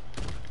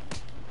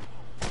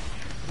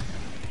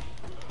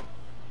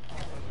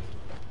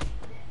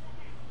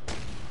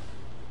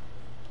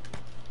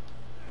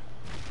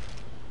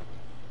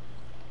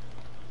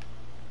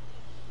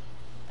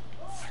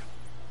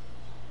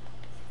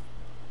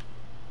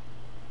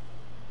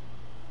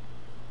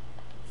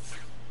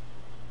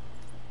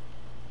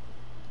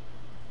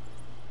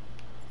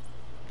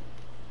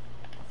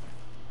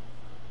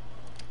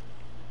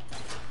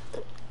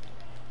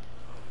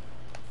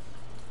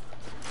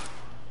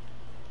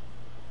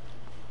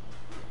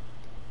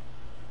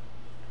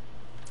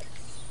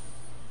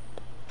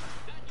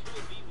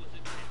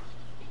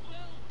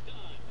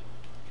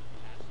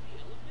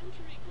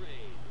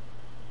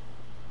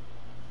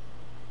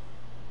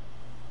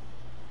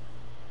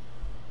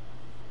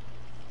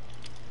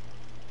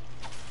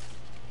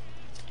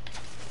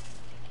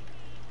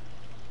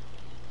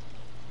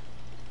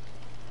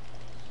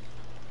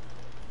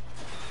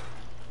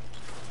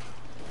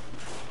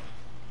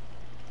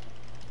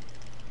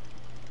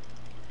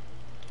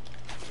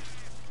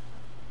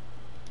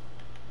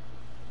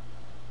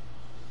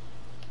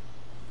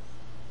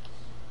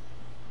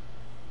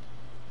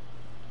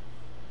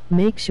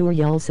 Make sure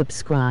y'all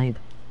subscribe.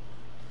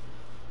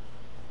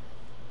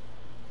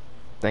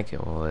 Thank you,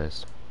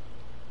 OS.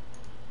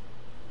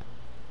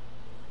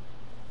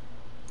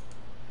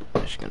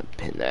 Just gonna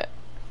pin that.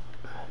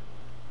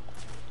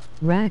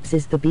 Rackz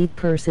is the beat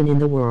person in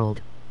the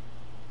world.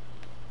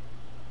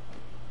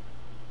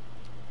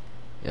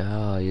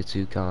 Oh, you're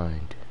too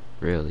kind.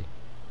 Really.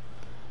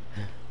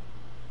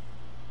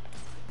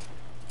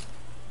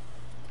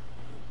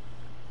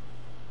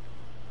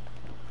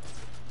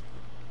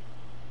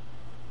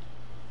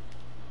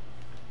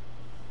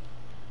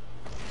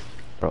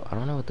 Bro, I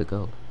don't know where to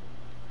go.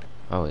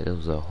 Oh, wait, there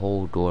was a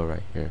whole door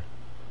right here.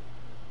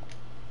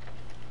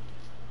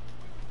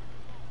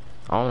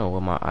 I don't know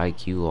what my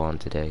IQ on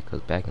today, because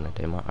back in the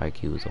day, my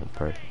IQ was on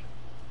perfect.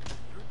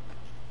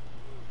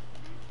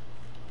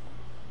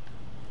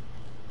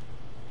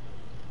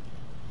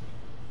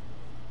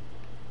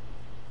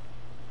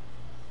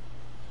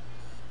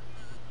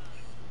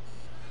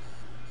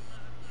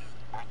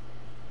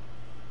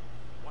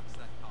 What's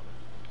that color?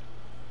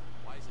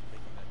 Why is it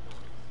making that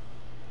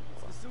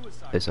noise? It's the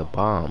suicide It's a collar.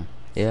 bomb.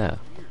 Yeah.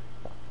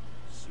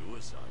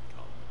 Suicide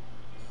collar.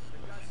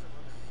 They've got some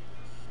other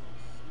people.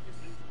 We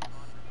just use it to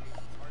monitor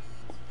patients'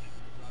 heartbeats. If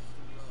it drops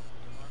too low,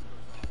 the alarm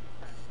goes off and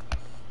crashes.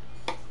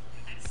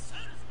 And so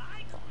does my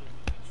crew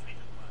when we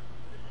trigger one.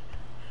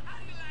 How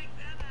do you like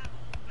them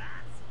animal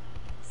bats?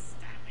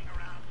 Standing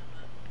around in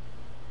the...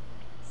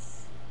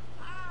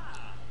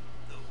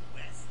 the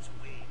West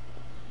Wing.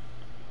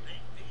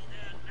 They'd be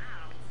there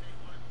now if they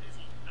weren't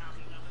busy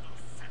knocking a little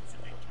sense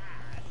into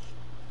cash.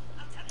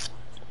 I'll tell you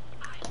what,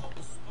 I won't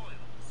spoil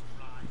the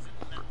surprise and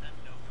let them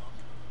know you're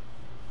coming.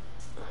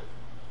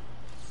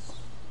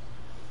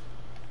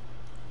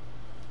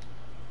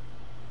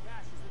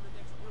 Cash is in the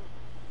next room.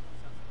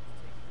 Sounds like he's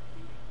taking a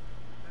beating.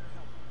 Better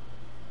help him.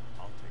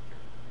 I'll take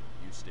care of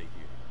it. You stay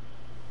here.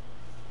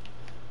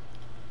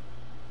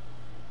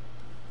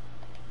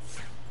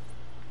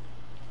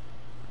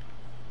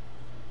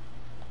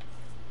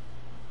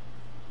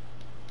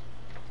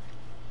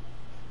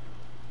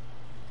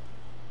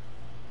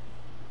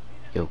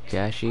 Yo,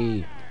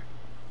 Cashy.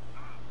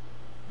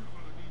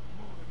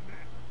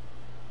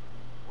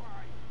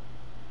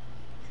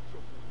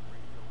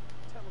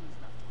 Tell him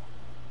he's not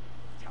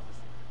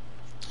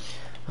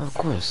Of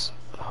course,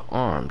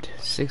 armed.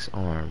 6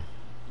 arm.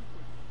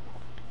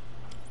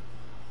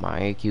 My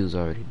AQ's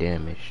already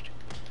damaged.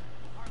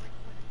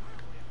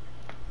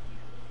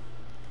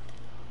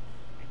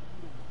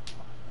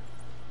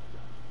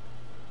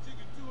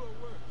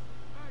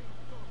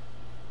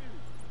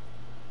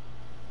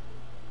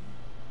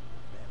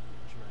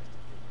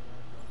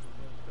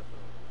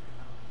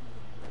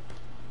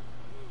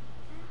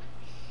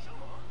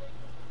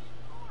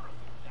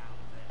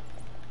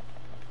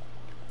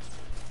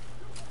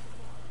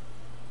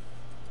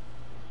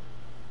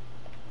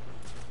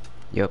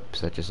 Yep,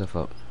 set yourself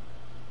up.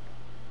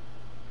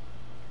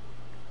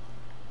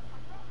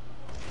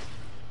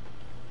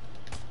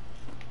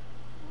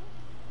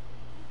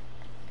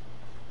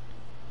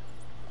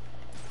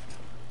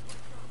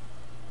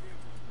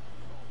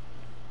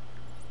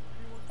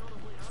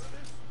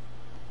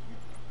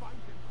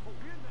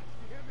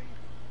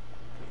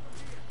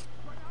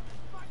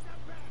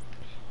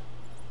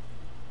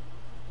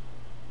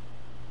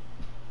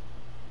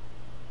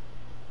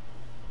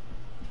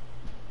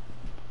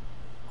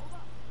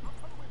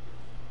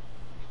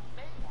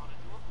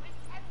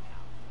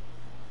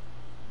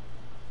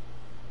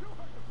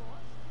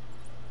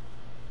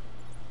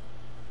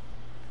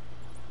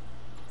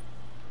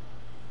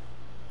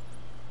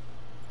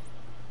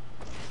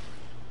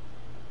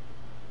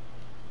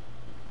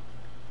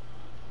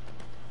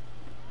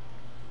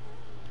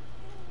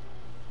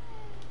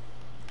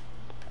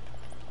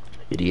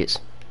 Idiots.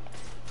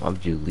 Why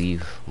would you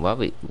leave? Why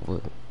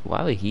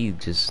would he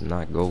just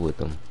not go with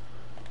them?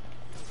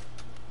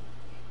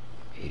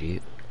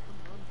 Idiot.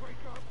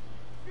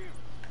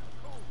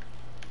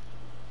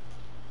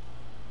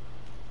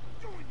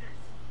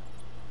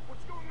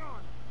 What's going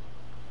on?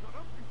 Shut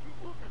up and keep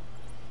looking.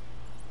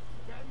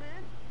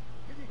 Batman,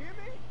 can you hear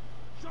me?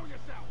 Show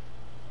yourself.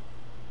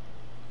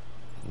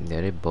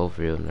 Yeah, they both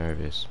real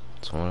nervous.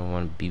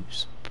 21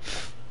 beeps.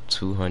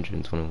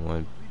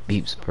 221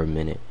 beeps per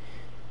minute.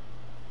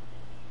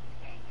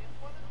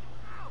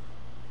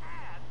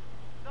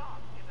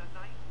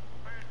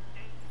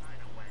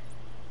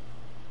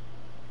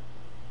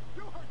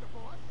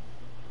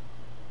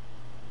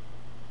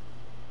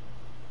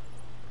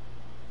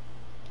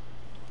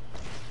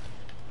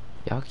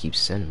 Y'all keep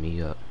sending me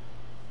up.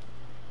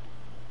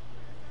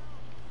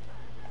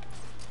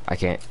 I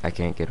can't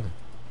get him.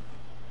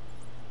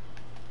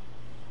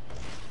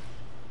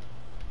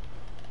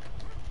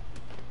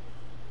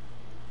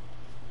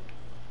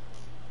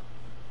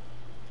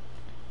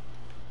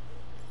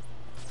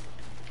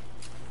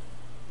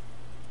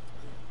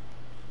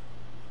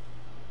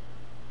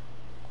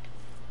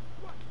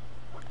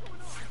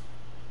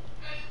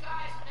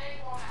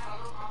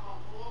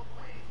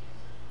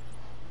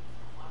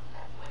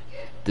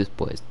 This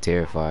boy is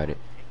terrified.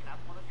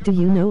 Do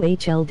you know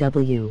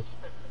HLW?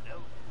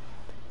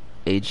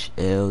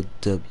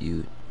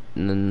 HLW?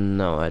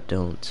 No, I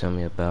don't. Tell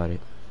me about it.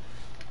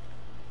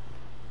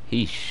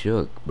 He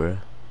shook, bruh.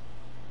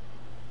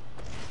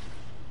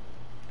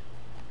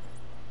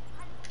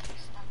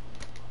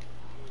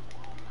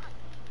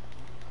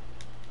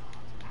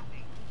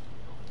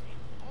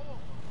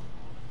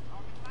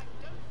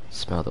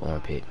 Smell the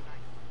armpit.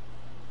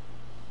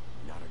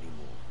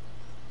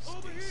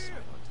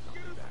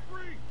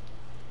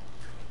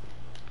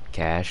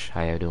 Cash,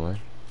 how you doing?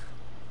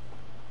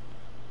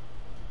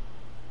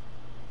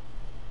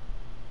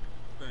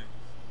 Thanks.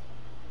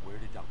 Where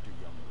did Dr.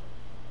 Young go?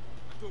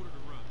 I told her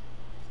to run.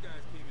 These guys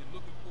came in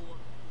looking for her.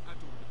 I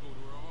told her to go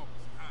to her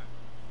office and hide.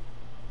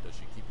 Does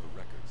she keep her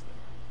records there?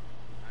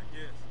 I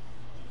guess.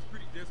 She was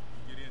pretty desperate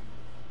to get in.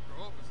 Her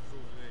office is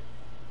over there.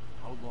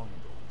 How long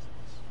ago was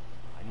this?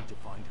 I need to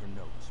find her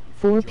notes.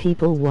 4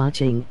 people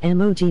watching.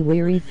 Emoji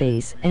weary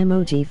face.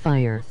 Emoji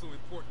fire. What's so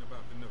important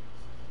about the notes?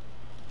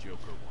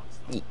 Joker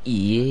wants them.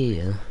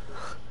 Yeah.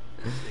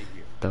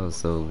 That was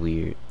so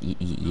weird.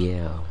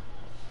 Yeah.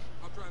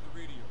 I'll try the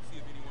radio, see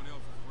if anyone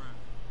else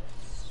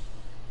is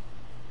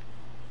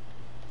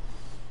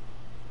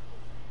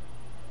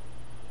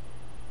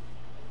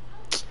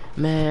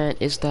around. Man,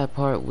 it's that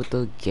part with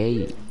the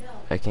gate.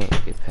 I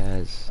can't get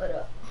past. What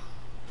up?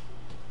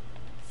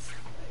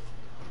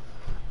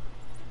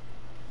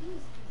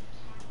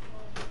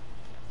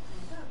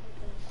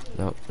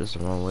 Nope, this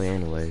is the wrong way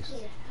anyways.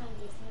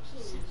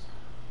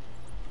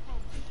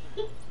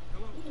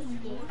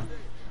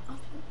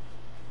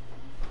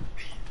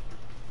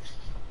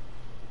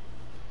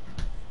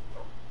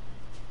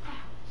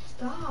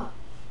 Stop.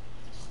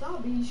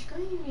 Stop being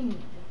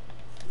screaming.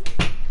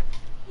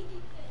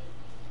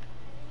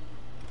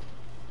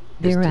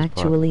 There are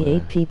actually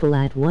 8 people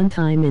at one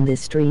time in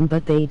this stream,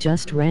 but they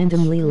just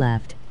randomly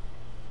left.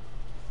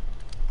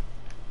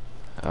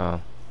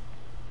 Oh.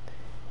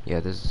 Yeah,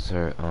 this is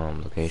her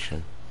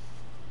location.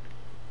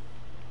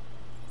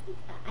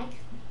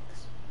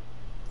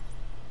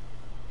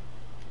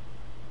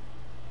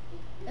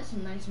 That's a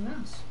nice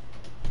mouse.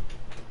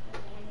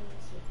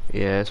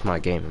 Yeah, it's my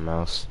gaming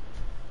mouse.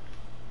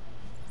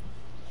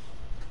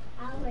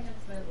 I'll wait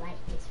for the light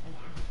this for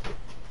now.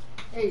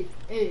 Hey.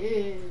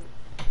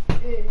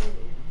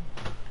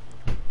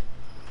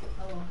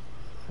 Hello.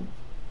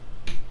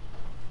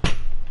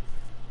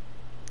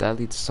 That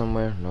leads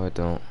somewhere? No, it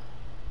don't.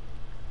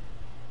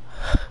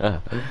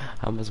 How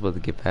am I supposed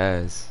to get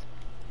past?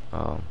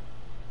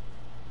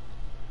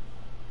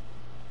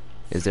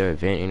 Is there a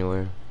vent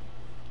anywhere?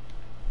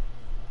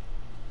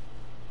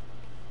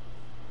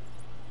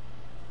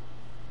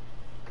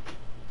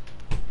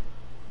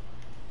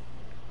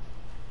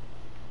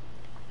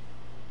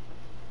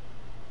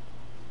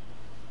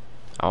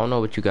 I don't know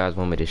what you guys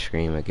want me to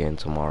stream again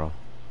tomorrow.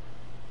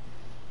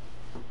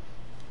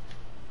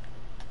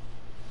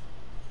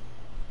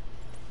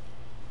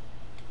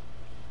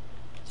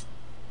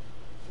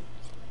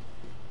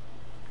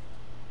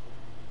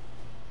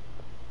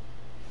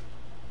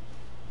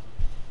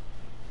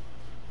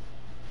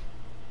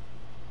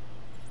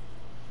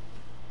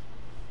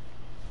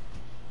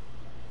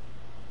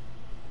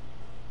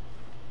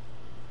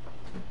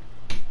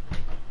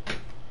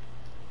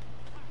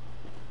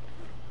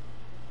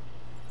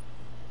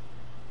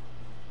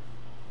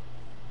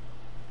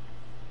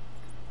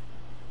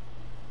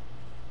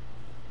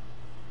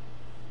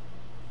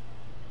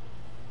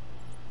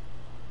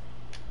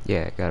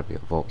 Yeah, it gotta be a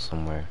vault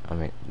somewhere. I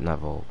mean, not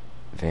vault,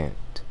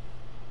 vent.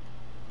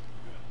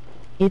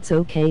 It's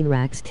okay,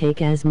 Rackz. Take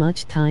as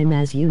much time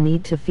as you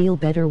need to feel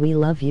better. We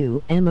love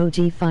you.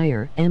 Emoji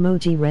fire.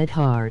 Emoji red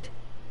heart.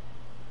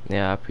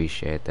 Yeah, I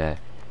appreciate that.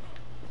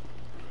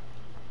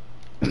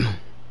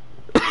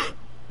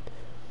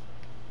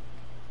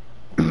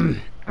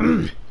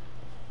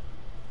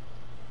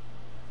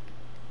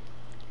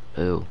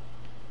 Ooh.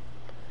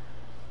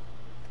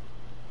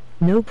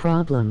 No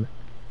problem.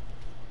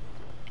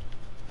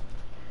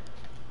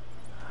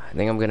 I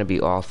think I'm gonna be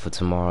off for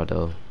tomorrow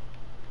though.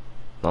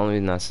 The only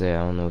reason I say I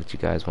don't know what you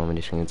guys want me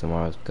to stream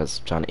tomorrow is because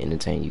I'm trying to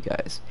entertain you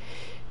guys.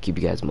 Keep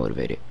you guys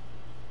motivated.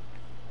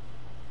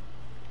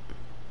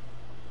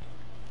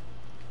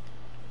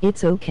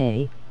 It's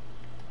okay.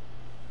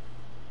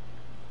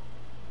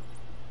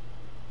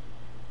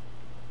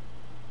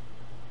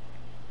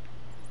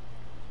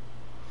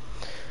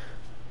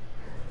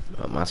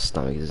 My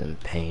stomach is in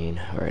pain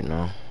right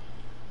now.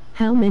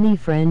 How many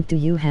friends do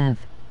you have?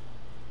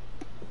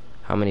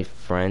 How many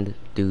friends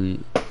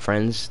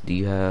do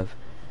you have?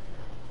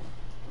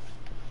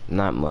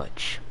 Not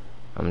much.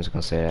 I'm just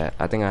gonna say that.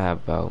 I think I have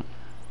about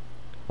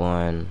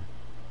 1,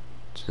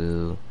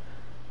 2,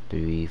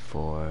 3,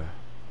 4,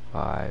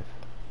 5,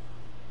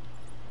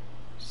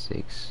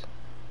 6.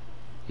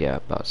 Yeah,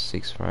 about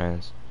 6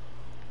 friends.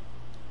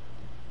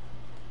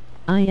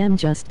 I am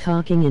just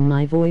talking in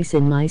my voice,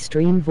 in my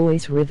stream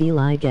voice reveal,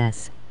 I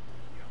guess.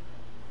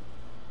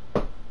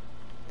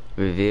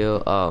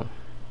 Reveal? Oh,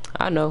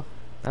 I know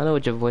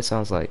what your voice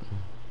sounds like.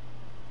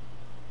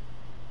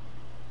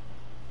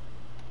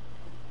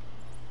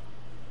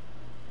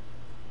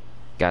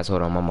 Guys,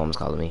 hold on, my mom's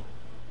calling me.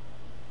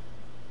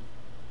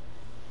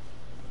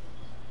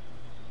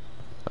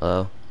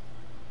 Hello?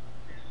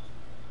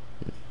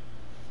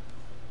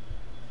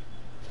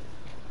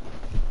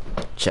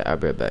 Chat, I'll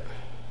be right back.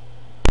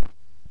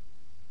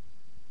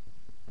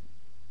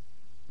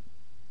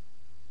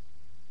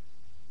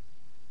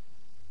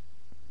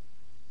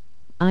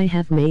 I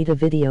have made a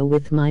video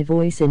with my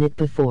voice in it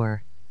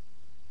before.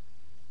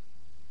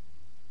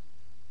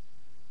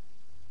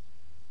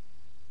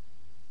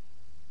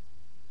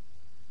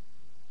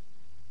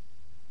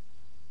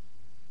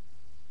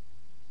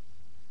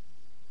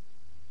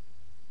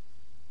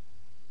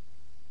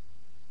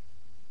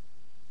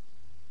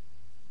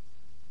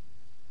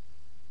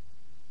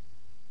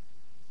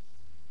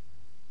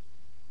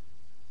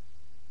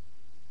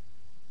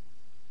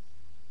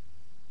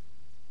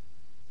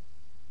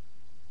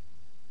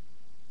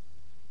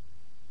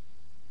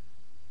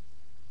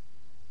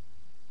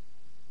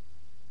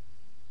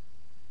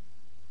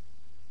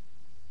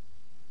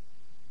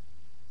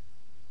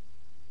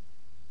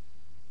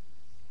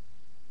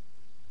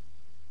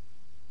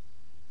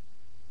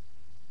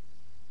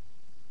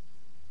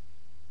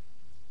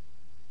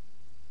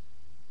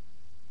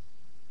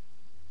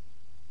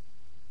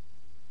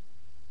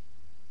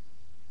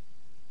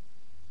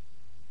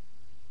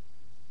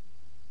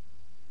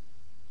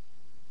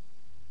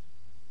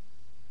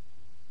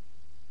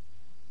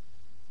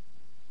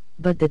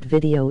 But that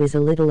video is a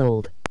little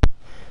old.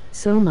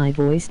 So my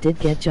voice did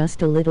get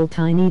just a little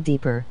tiny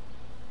deeper.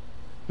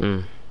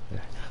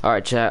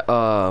 Alright, chat.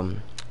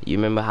 You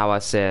remember how I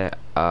said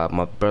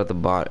my brother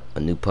bought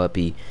a new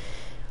puppy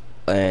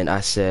and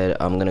I said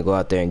I'm gonna go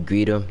out there and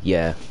greet him?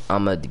 Yeah,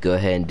 I'm gonna go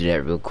ahead and do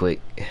that real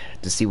quick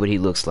to see what he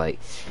looks like.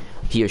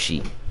 He or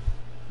she.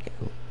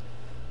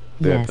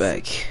 Be right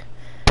back.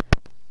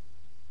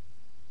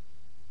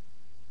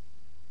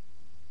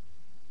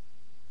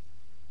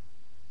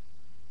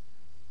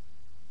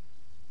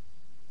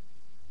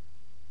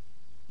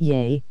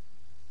 Yay.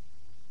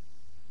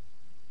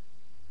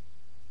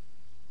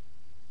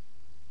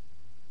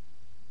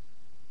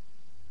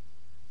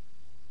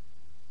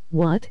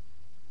 What?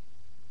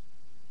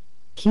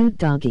 Cute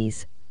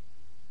doggies.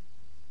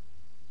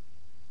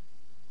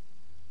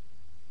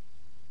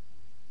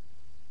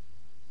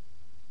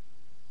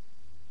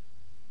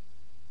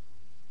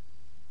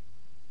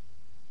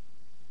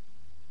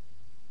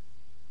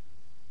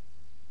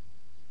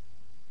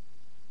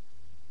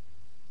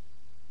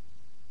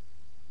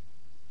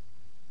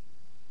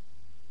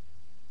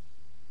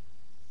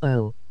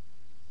 Oh.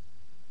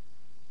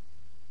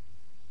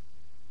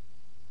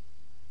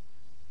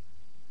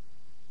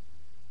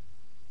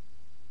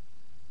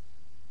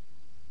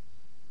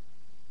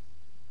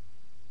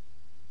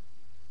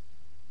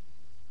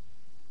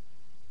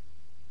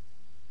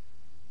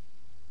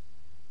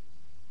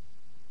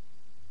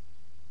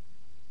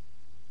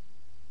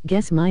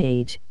 Guess my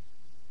age.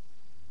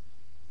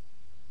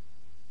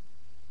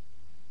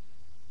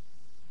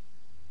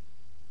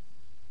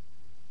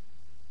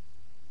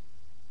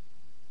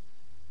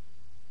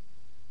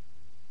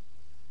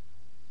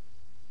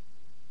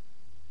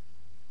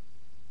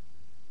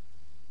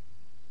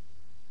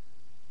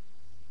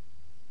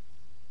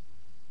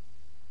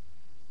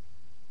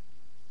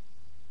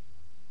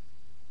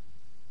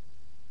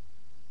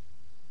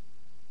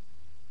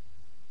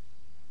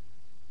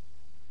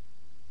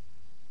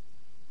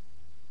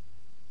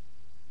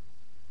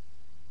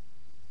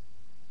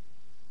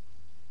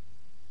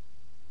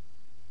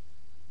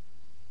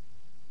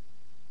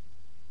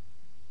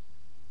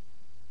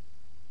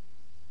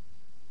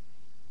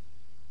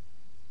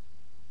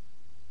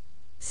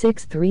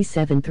 Six three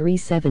seven three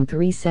seven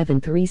three seven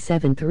three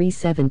seven three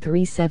seven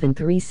three seven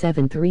three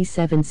seven three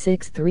seven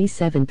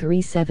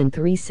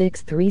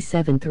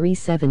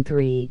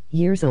 63737363737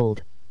 years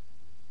old.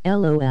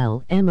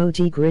 LOL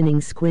emoji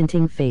grinning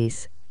squinting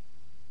face.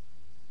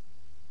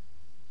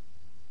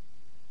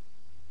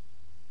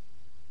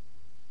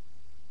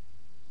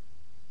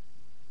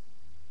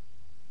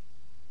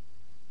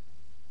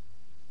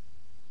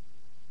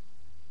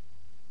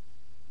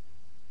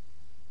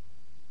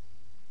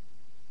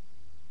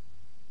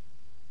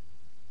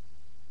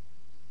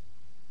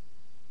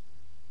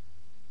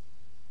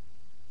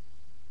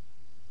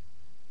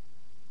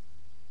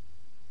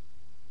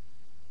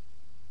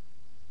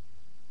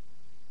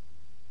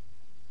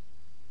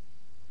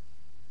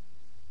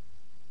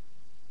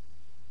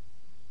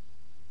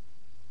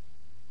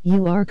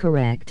 You are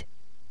correct.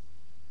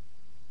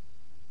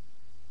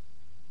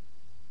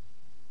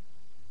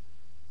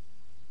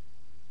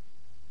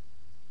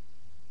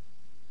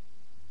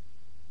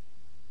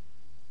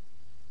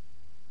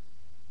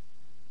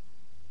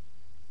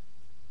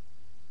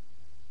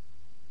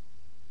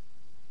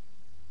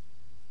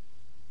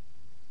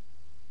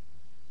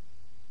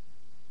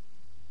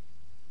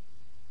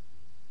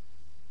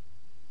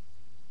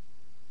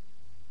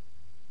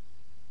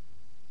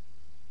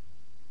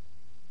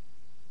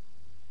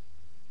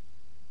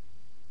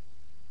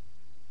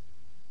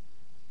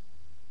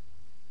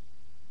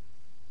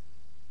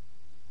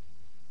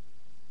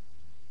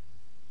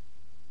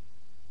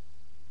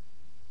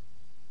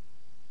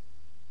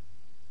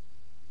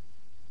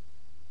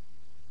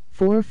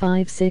 Four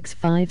five six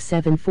five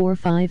seven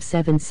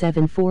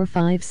 4577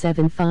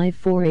 4575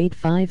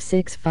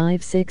 4856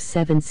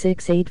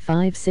 5676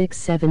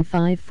 8567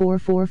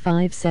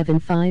 5445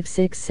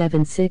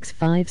 5676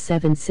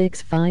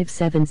 576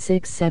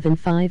 576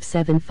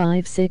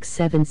 7575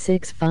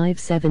 676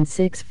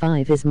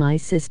 5765 is my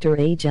sister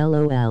age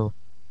LOL.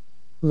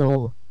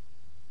 Lol.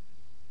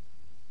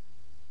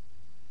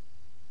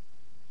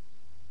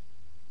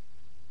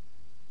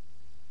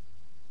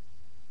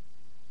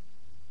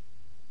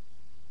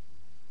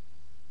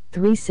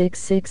 Three six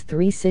six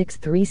three six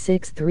three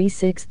six three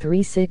six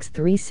three six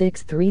three six three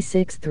six three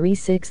six three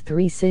six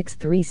three six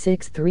three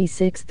six three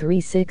six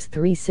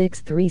three six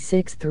three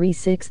six three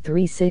six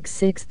three six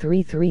six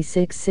three three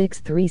six six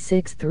three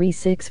six three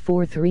six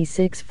four three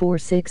six four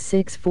six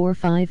six four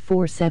five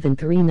four seven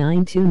three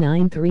nine two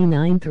nine three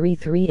nine three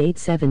three eight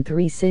seven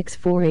three six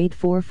four eight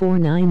four four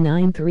nine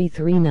nine three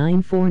three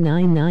nine four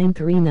nine nine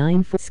three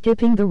nine four.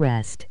 Skipping the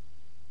rest.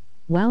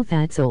 Wow,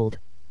 that's old.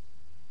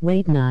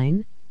 Wait,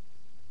 9?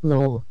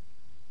 Lol.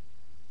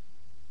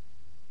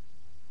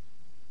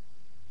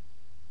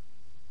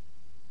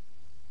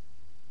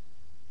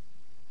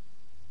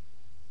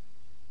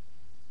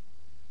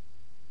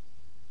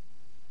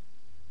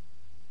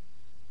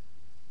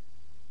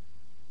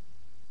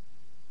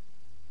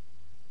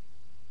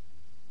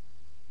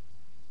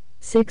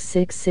 Six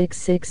six six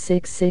six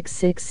six six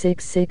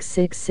six six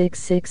six six six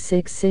six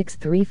six six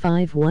 3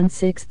 5 1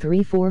 6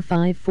 3 4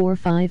 5 4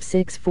 5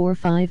 6 4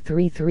 5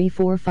 3 3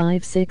 4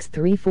 5 6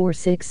 3 4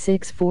 6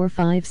 6 4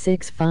 5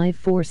 6 5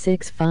 4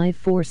 6 5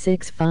 4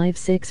 6 5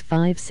 6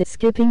 5 6.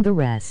 Skipping the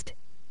rest.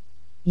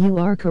 You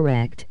are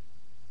correct.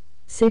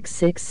 6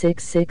 6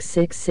 6 6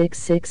 6 6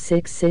 6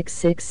 6 6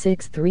 6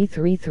 6 3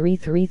 3 3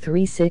 3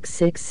 3 6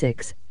 6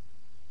 6.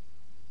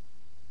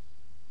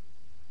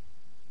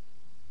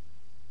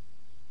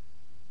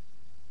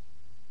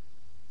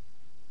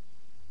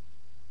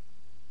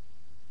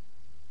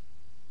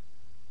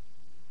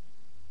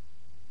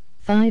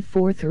 5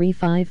 4 3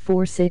 5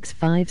 4 6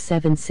 5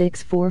 7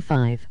 6 4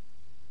 5.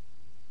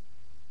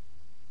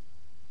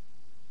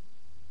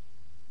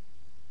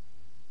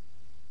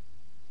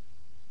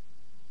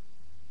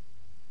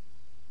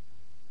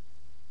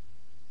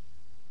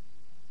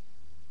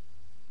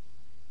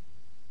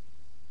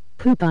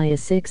 Poopaya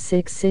 6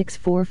 6 6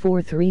 4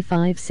 4 3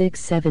 5 6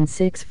 7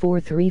 6 4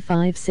 3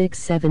 5 6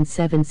 7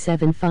 7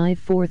 7 5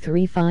 4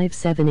 3 5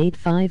 7 8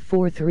 5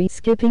 4 3.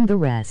 Skipping the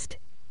rest.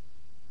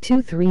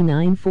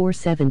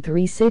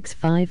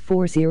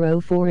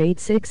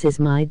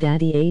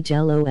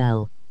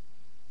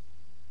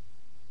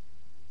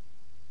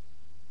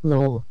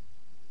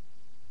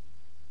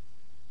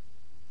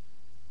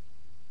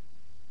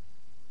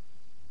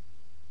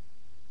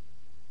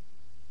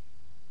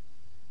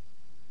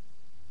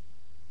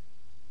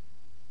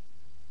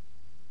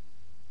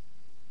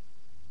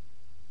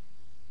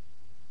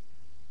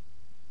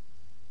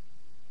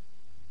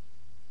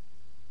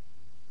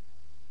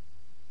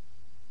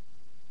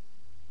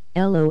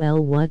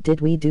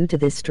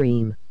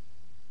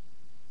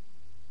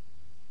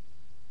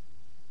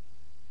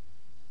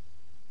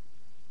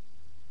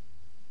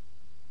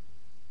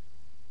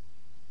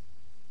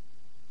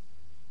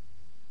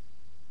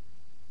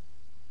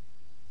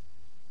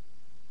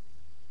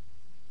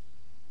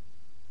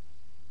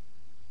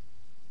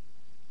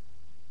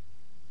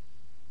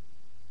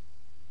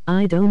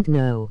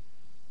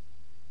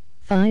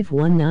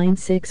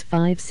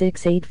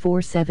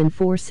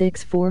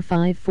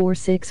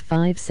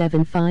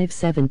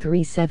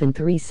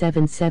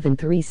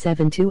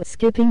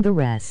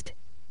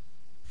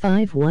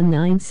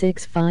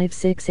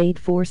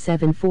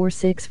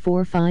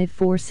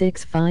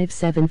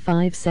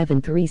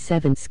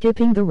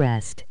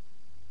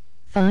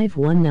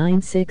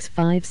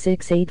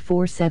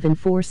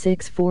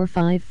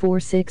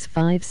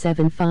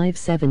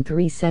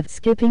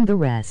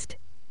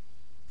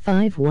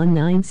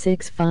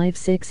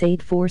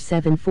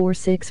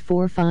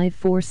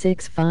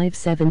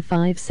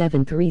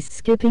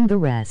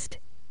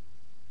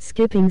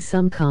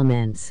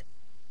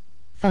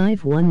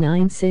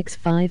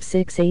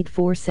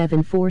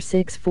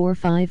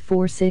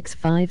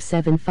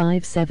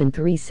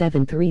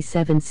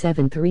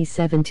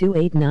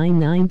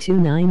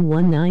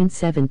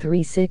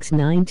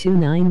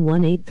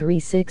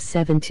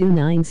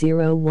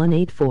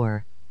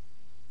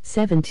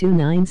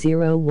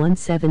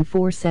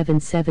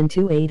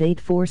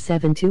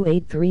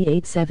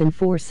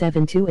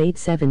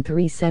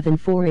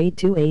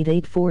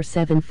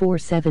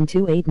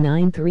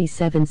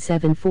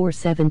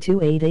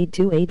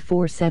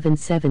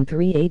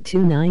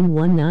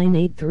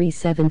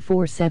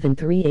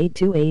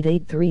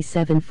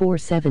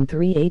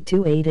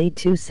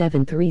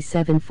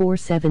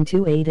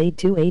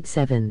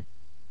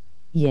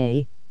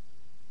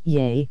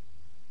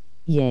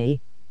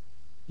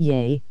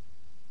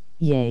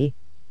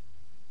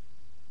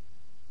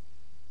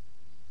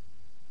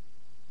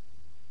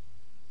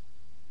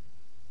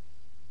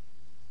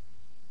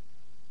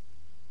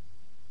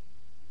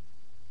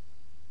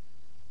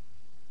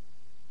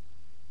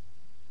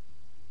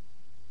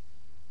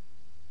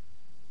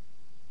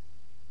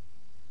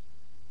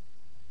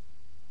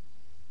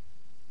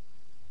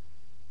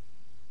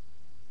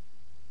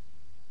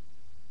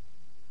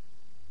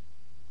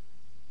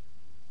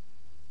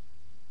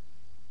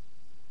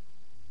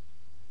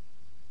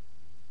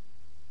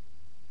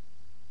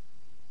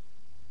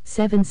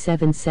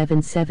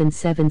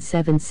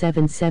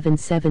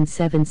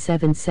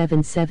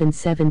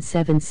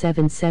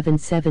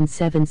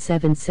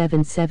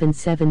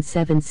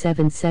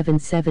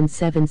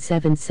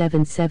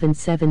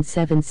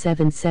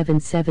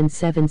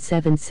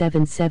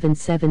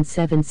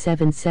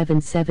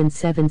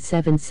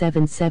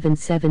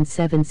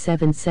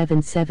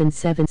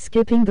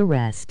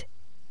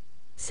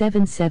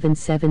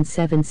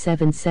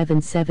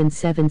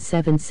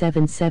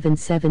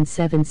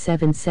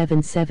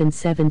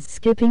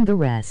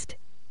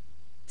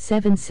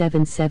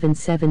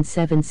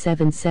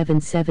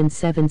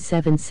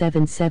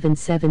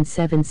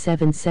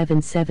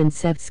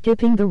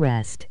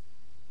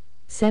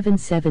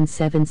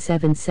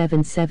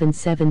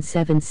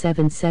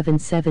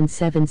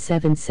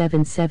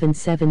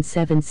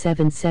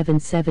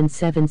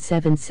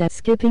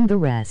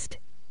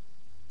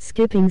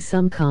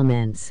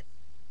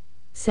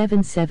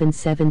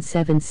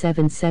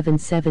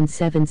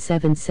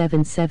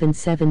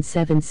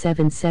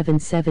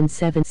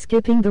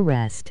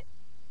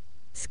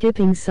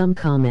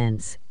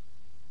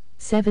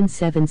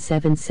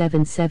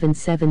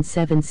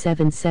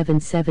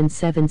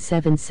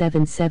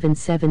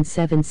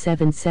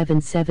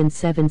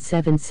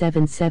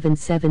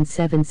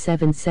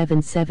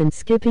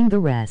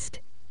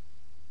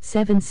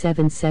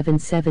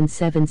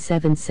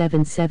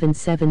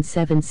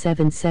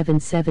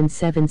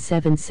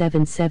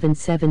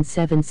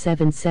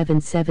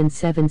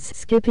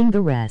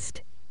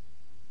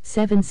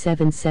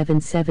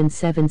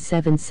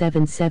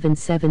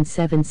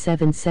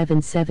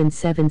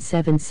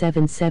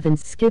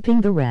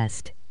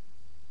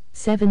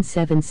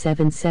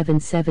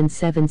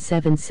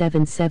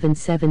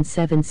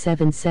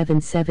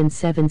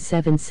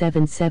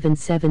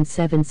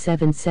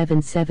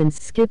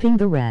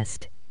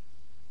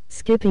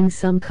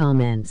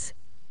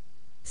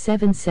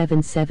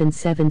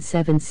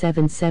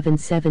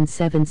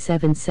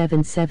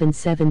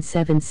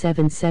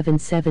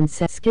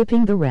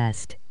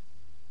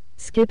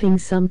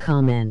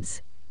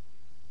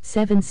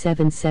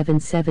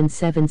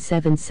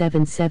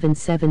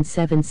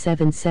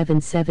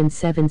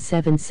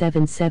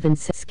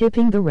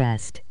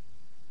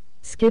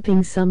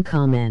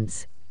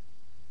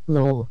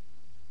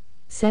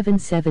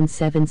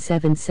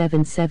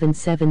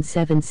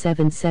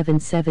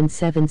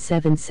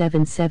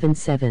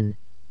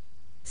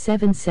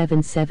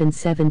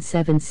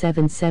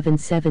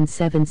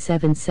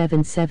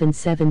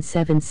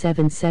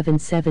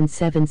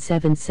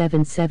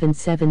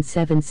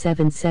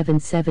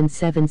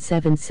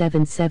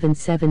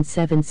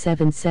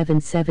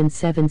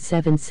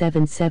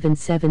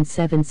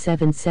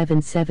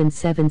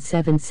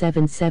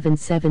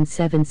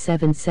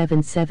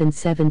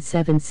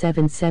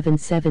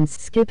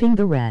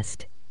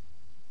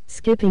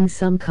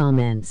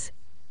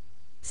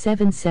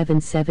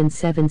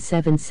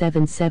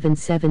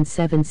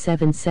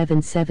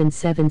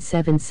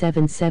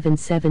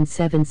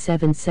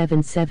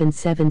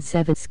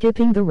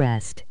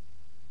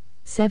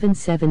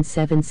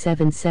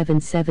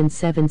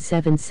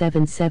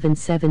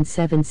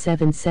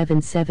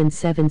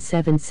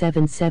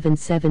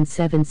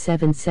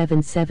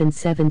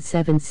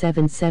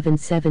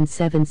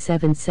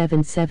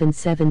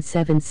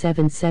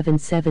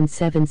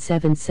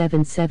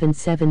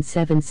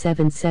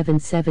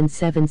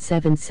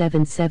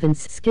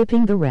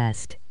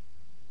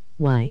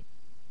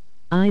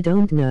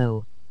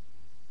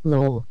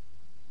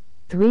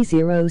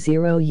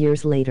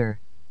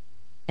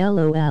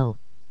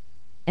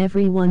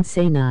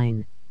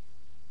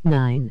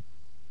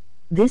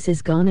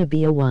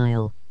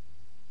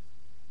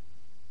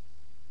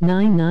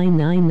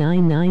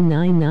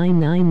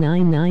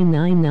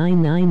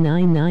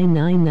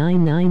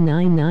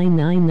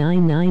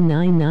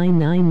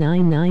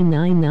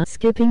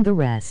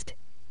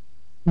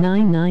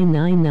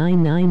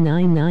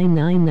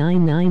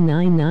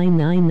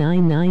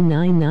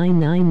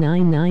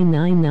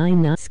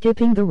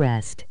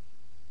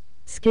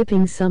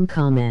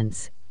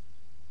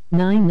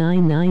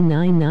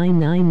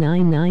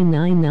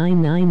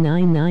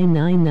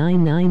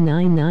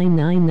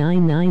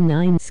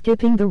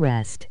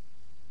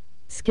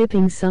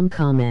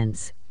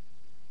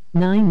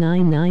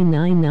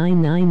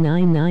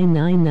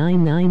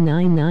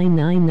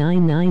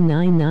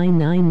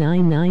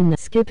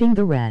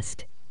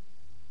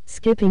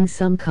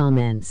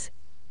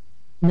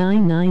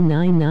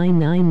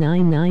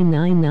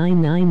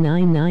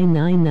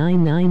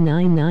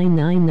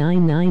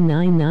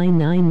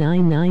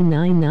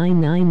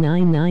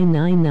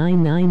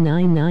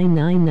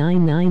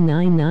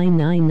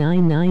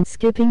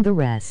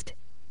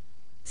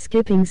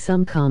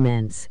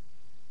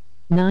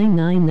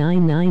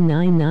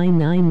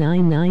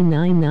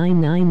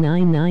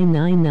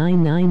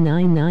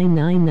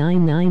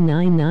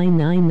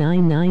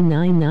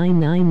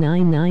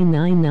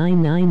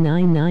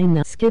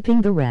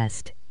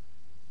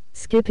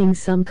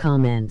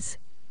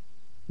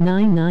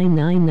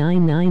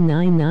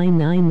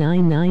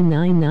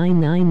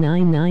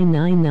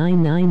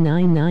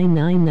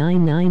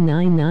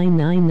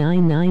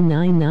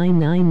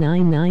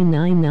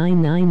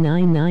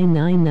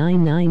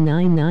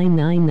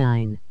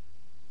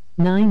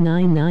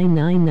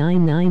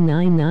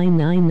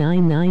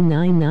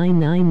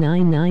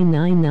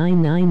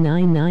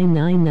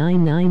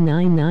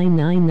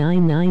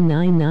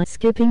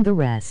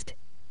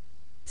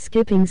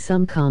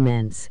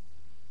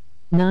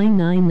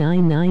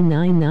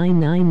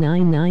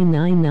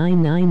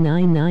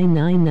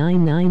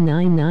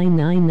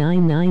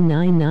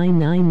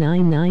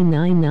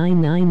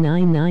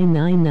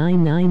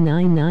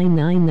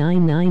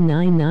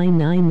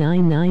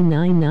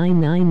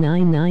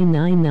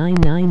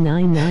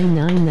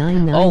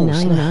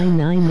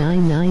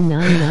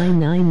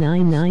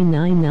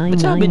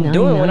 What y'all been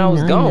doing when I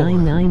was gone?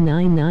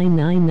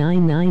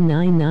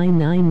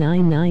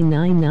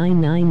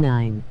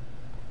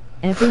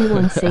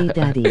 Everyone say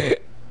daddy.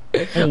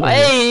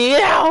 Hey,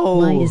 yo!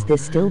 Why is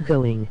this still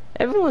going?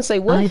 Everyone say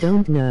what? I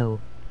don't know.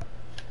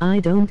 I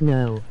don't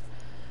know.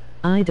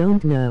 I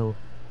don't know.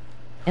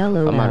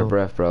 LOL. I'm out of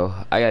breath, bro.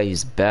 I gotta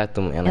use the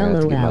bathroom and I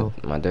have to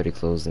get my dirty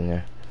clothes in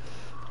there.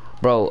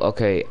 Bro,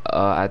 okay,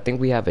 I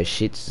think we have a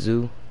Shih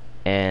Tzu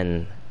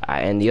and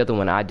the other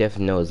one I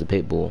definitely know is a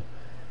pit bull.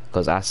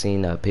 Cause I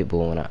seen a pit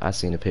bull when I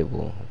seen a pit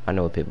bull. I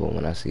know a pit bull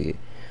when I see it.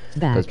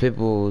 Cause pit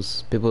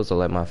bulls are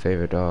like my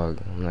favorite dog.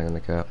 I'm not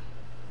gonna cap.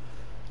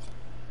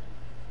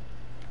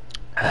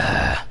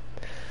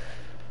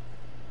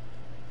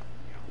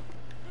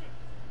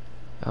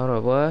 Hold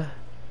up, what?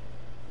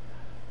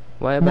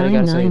 Why everybody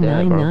gotta say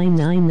that, bro? I'm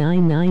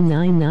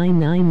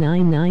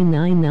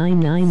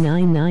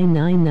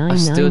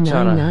still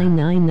trying to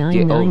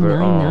get over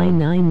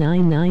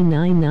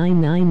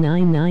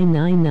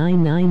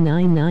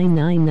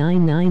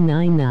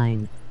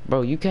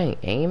Bro, you can't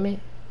aim it?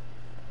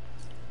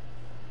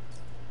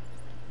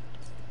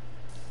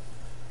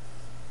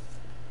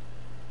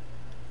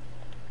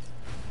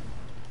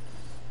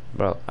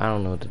 Bro, I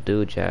don't know what to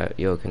do, chat.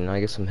 Yo, can I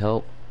get some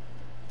help?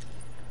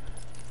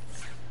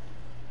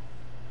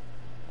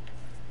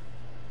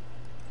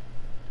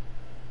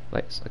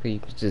 Like, sucker, you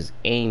can just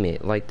aim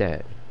it like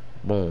that.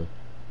 Boom.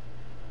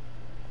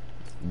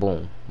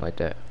 Boom. Like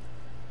that.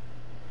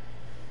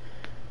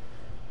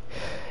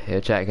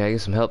 Yeah, chat, can I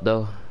get some help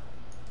though?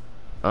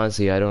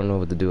 Honestly, I don't know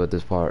what to do at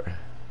this part.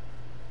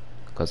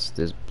 Because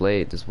this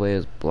way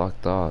is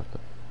blocked off.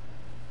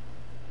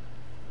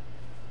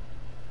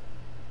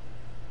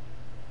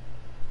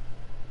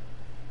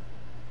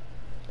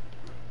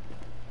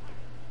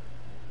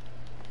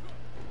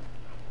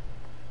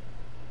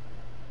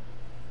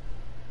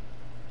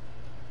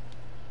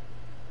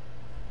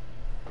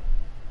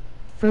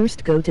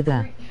 First go to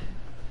the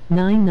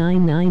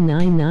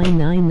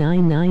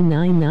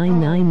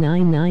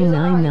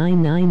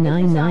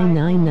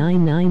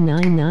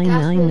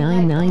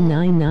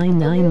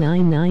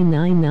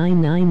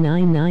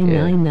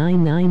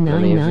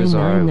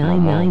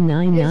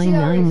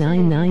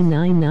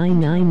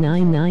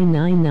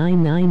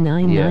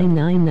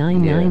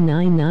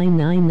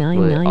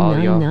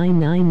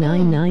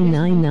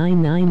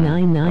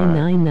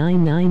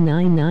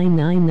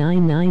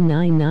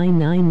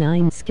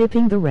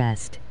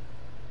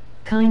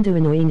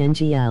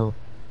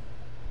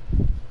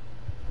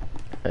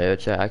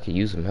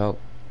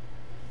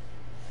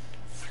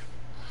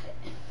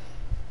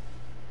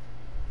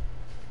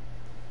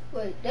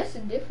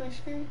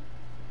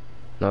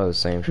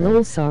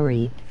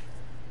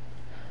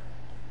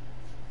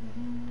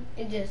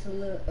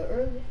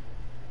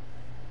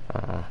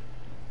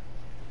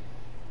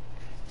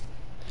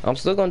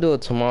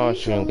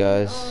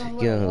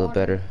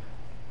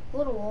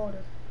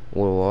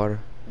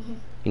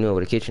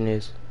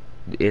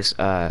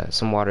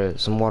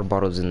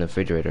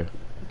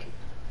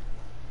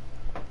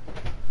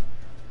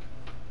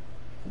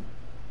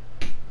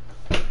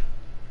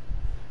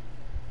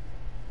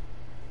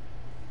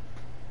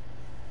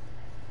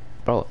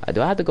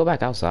do I have to go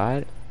back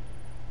outside?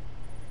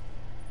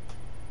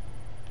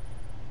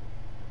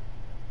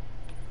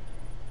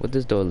 What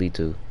does door lead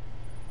to?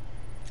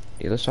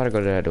 Yeah, let's try to go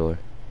to that door.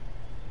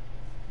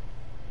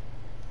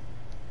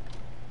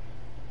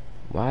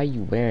 Why are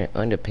you wearing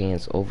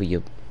underpants over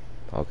your...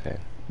 Okay.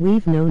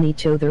 We've known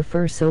each other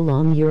for so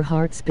long your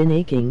heart's been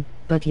aching,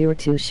 but you're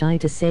too shy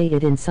to say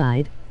it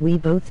inside. We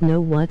both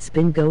know what's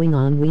been going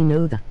on, we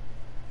know the...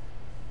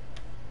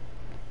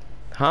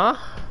 Huh?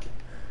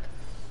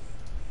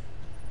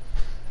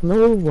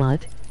 Lol,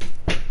 what?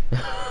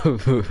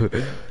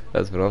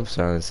 That's what I'm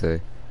trying to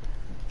say.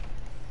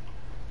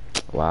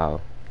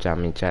 Wow. I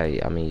mean,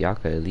 chat, I mean, y'all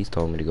could at least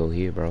told me to go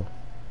here, bro.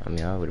 I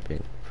mean, I would have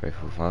been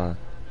grateful fine.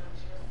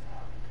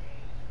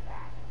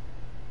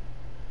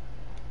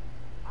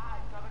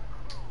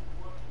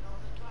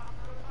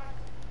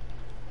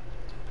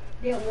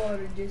 That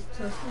water just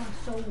touched my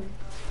soul.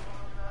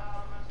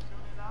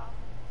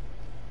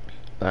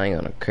 I ain't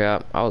gonna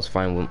cap. I was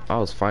fighting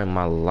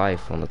my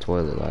life on the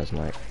toilet last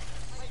night.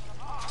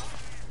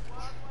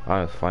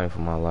 I was fighting for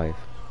my life.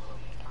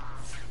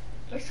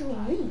 What you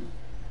mean?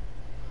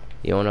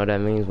 You don't know what that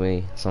means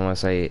when someone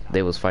say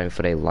they was fighting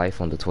for their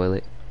life on the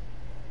toilet?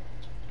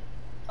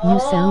 You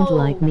sound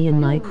like me and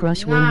my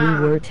crush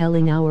when we were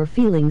telling our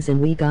feelings and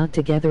we got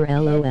together,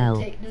 lol.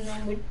 Take the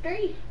number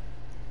 3.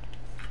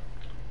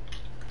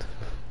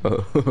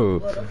 Oh.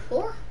 What, a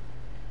 4?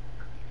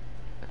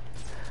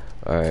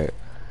 Alright.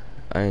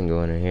 I ain't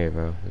going in here,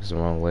 bro. It's the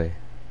wrong way.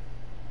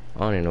 I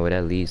don't even know where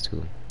that leads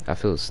to. I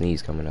feel a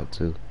sneeze coming up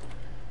too.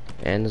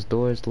 And this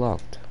door is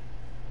locked.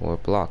 Or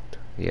blocked.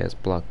 Yeah, it's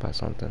blocked by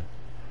something.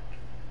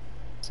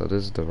 So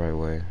this is the right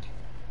way.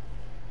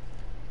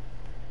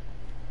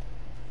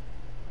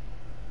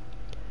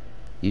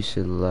 You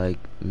should like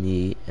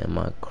me and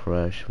my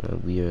crush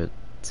when we are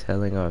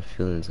telling our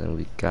feelings and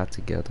we got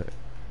together.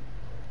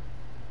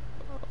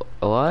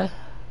 What?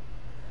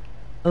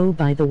 Oh,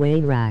 by the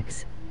way,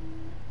 Rackz.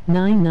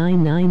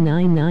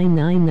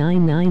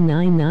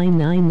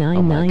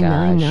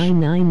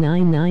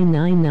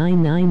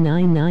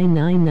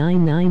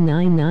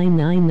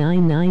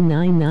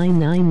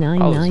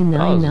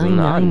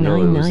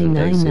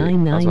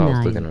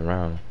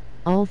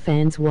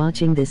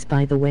 99999999999999999999999999999999999999999999999999999999999999999999999999999999999999999999999999999999999999999999999999999999999999999999999999999999999999999999999999999999999999999999999999999999999999999999999999999999999999999999999999999999999999999999999999999999999999999999999999999999999999999999999999999999999999999999999999999999999999999999999999999999999999999999999999999999999999999999999999999999999999999999999999999999999999999999999999999999999999999999999999999999999999999999999999999999999999999999999999999999999999999999999999999999999999999999999999999999999999999999999999999999999999999999999999999999999999999999999999999999999999999999999 Lol,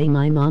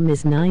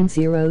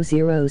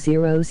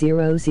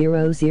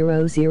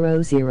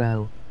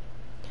 sorry.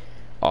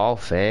 All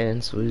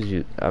fans? What did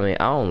you... I mean,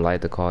 I don't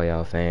like to call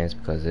y'all fans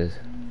because it's...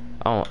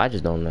 I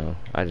just don't know.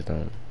 I just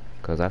don't.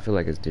 Because I feel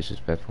like it's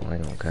disrespectful. I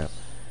ain't gonna cap.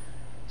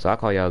 So I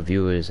call y'all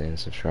viewers and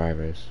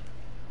subscribers.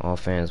 All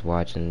fans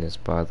watching this,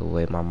 by the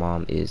way, my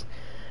mom is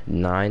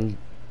 9...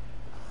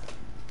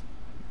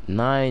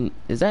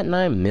 Is that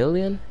 9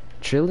 million?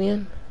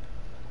 Trillion?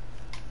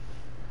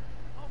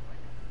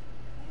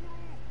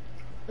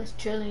 That's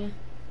trillion.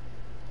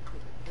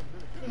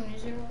 How many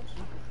zeros?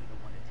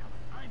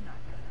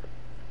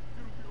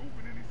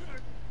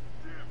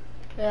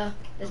 Yeah,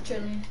 that's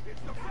trillion.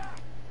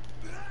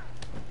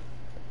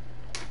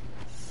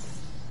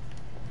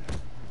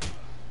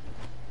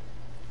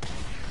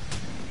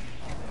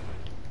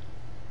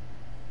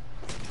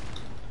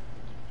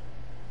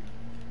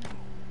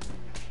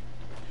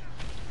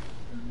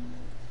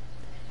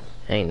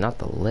 Ain't not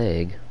the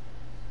leg.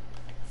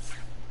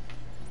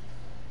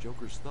 Joker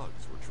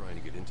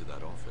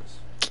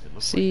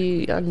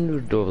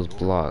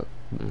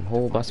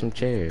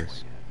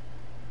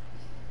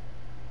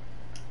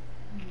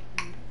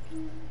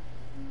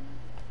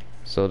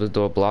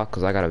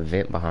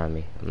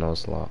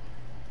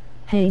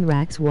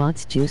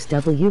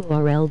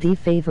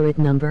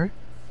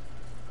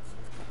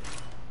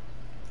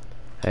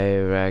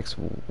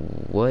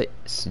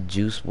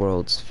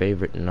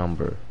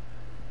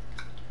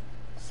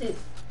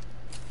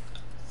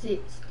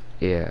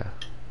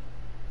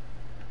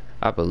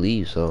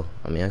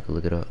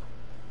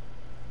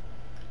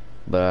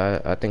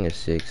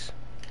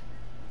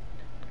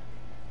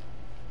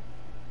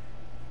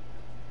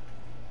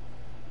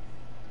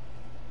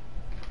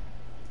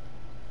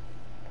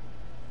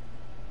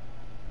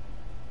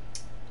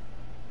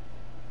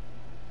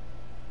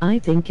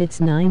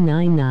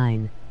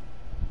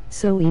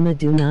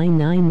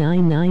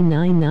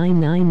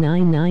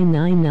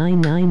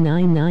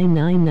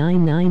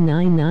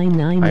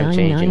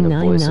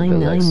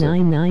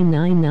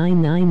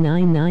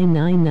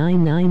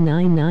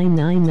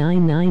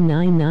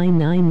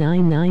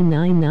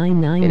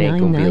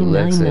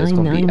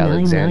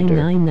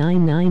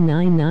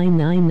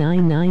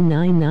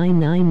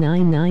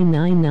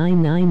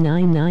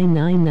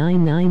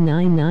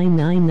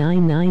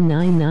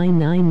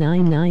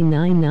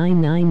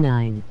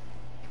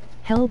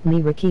Help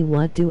me, Ricky,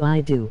 what do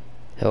I do?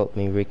 Help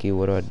me, Ricky,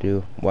 what do I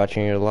do?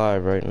 Watching your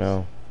live right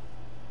now.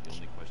 The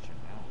only question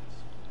now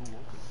is, who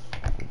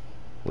opened it?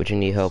 What you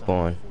need help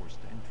on? Forced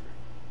entry.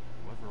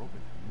 Whoever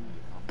opened it knew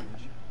the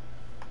combination.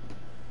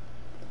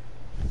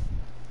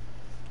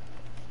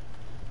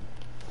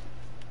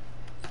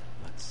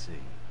 Let's see.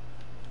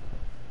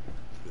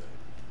 Good.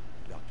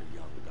 Dr.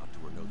 Young got to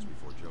her notes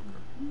before Joker.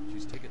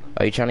 She's taken them.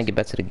 Are you trying to get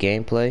back to the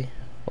gameplay?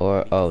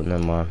 Or, oh,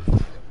 never mind.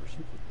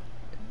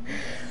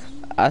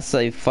 I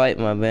say fight,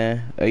 my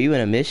man. Are you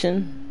in a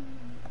mission?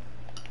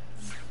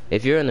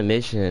 If you're in a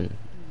mission,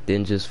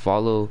 then just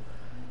follow.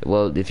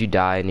 Well, if you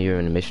die and you're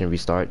in a mission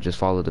restart, just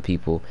follow the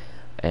people,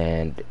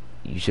 and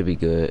you should be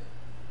good.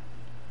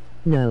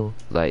 No.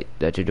 Like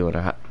that you're doing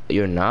a.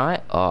 You're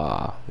not?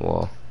 Ah,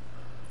 well.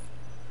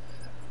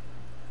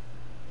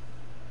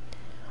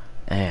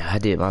 Man, I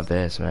did my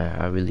best,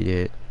 man. I really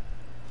did.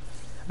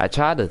 I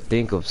tried to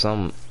think of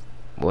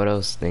what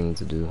else thing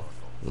to do,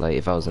 like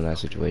if I was in that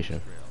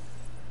situation.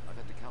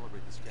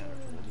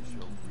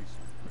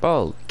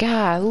 Bro,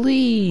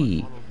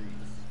 golly,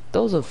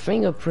 those are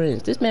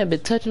fingerprints. This man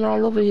been touching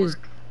all over his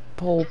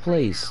whole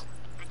place.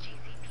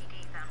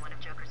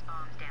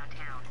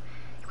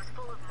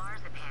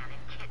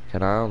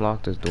 Can I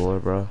unlock this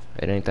door, bro?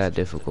 It ain't that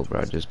difficult,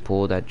 bro. Just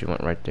pull that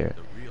joint right there,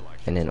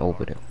 and then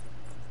open it.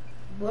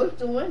 Where's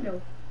the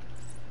window?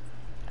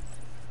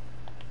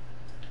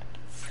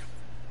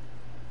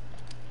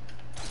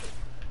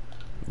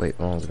 Wait,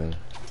 wrong thing.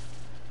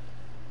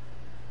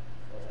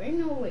 Ain't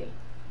no way.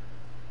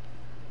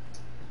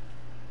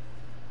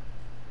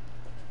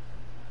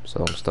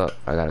 So I'm stuck.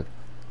 I gotta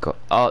go.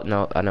 Oh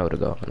no, I know where to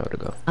go.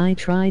 I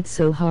tried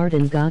so hard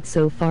and got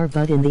so far,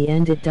 but in the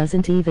end it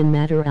doesn't even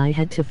matter. I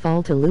had to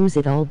fall to lose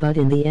it all, but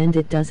in the end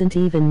it doesn't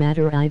even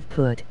matter.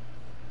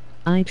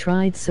 I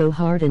tried so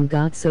hard and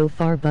got so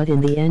far, but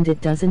in the end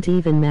it doesn't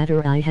even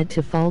matter. I had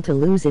to fall to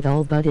lose it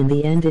all, but in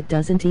the end it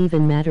doesn't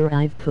even matter.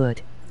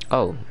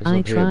 Oh,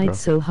 I tried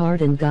so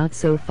hard and got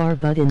so far,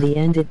 but in the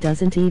end it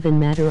doesn't even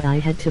matter. I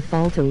had to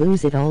fall to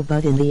lose it all,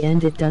 but in the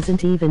end it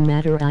doesn't even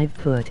matter.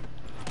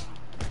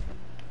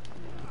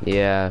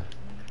 Yeah,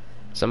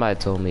 somebody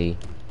told me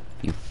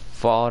you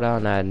fall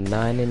down that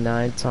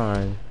 99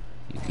 times,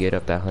 you get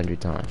up that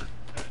 100 times.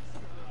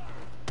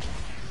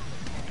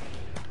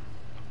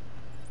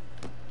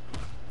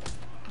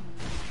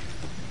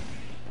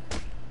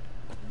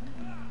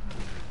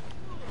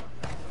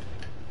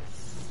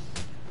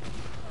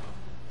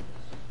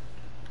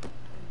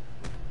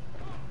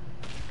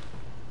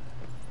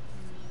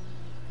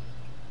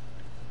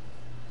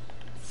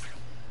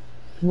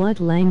 What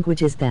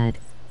language is that?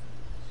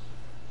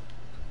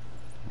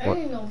 I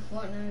ain't no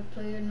Fortnite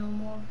player no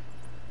more.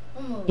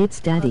 It's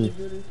Daddy.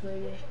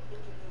 Player.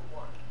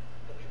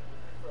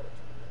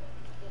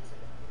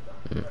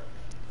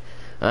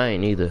 I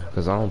ain't either,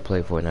 cause I don't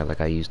play Fortnite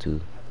like I used to.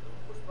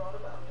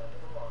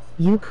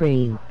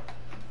 Ukraine.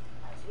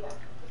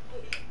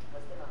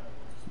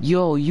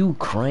 Yo,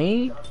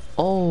 Ukraine?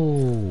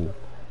 Oh.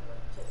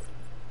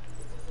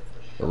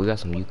 Yo, we got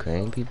some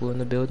Ukraine people in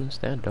the building.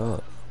 Stand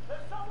up.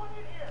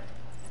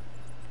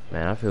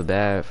 Man, I feel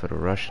bad for the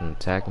Russian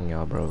attacking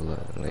y'all, bro.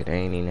 Like, they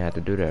ain't even had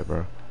to do that,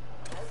 bro.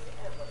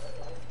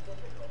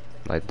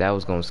 Like, that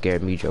was gonna scare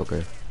me,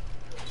 Joker.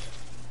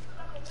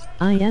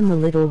 I am a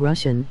little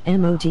Russian,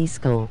 emoji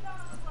skull.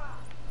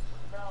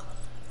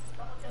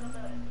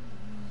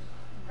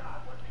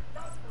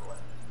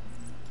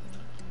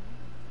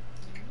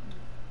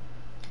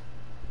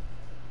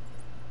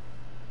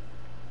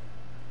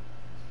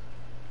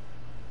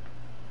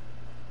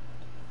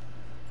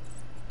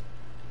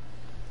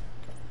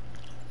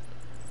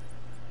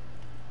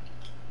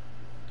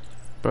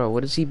 Bro,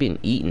 what has he been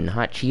eating?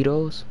 Hot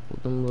Cheetos?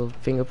 With them little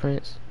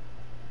fingerprints?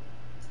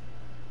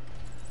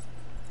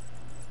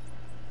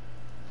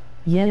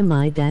 Yeah,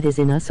 my dad is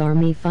in US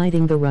Army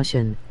fighting the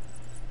Russian.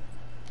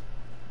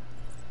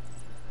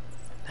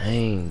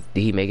 Dang,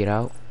 did he make it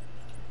out?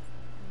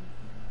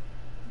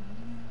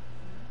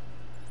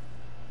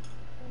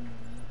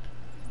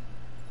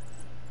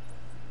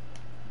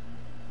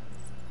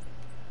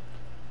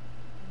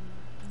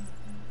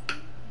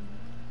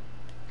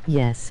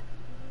 Yes.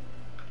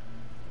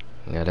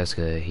 Yeah, that's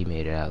good. He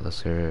made it out.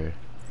 Let's hear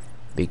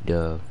Big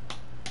Dub.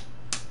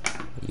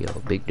 Yo,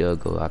 Big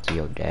Dub, go out to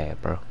your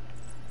dad, bro.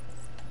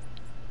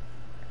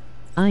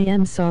 I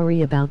am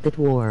sorry about that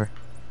war.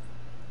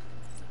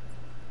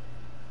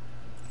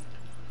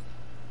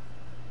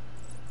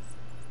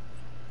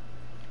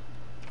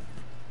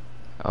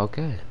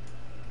 Okay.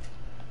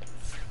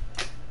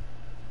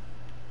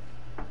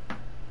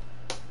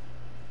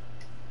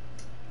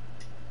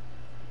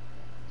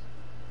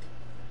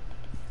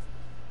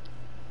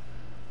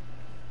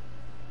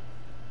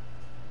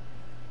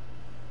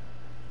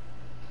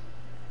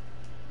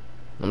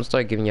 I'm gonna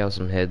start giving y'all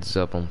some heads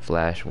up on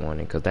flash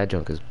warning, cause that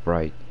junk is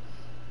bright.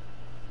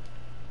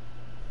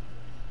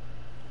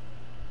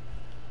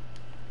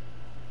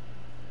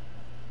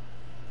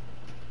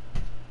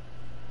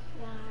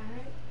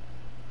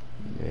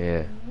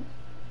 Yeah.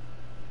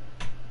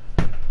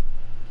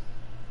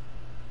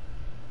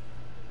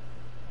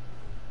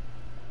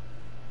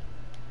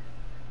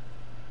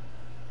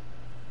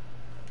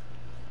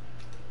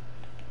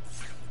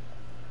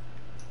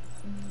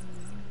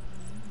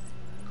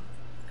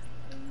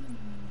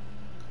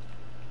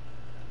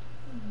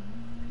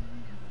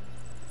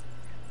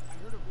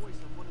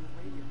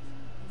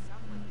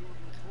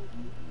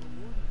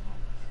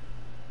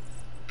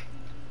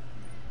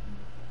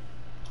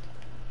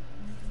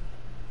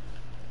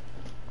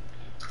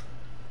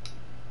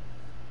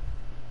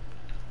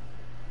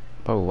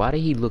 Bro, why did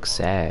he look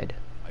sad?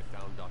 I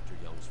found Dr.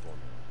 Young's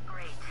formula.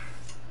 Great.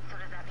 So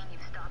does that mean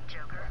you've stopped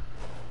Joker?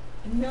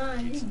 Nah,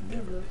 he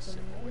did look so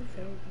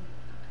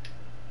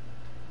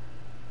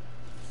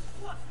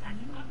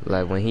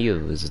Like when he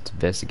was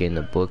investigating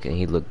the book and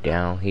he looked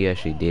down, he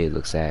actually did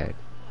look sad.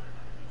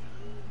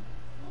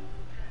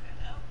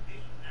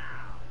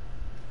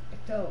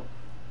 So,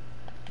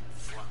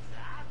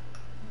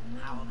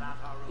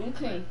 you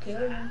can't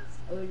kill them,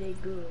 or they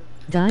good?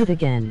 Died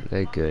again.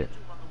 They good.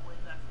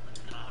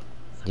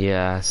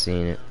 Yeah, I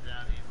seen it.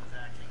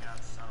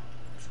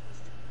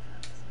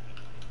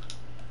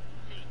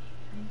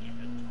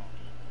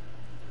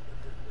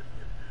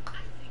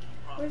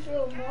 Where's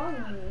your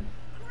monitor?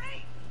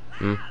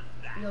 Hmm?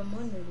 Your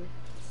monitor.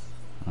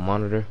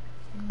 Monitor?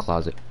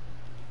 Closet.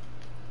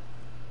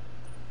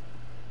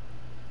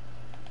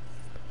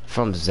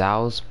 From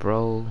Zaus,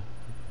 bro.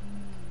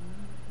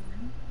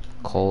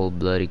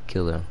 Cold-blooded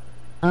killer.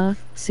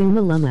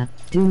 Sumalama,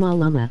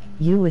 Dumalama,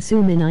 you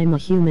assuming I'm a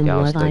human,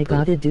 Y'all what I stupid.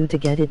 gotta do to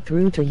get it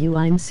through to you?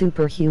 I'm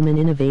superhuman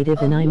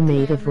innovative and I'm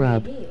made of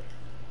rub.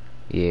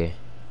 Yeah.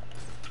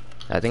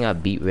 I think I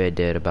beat Red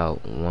Dead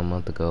about 1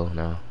 month ago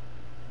now.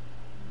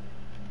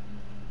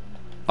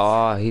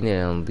 Oh, he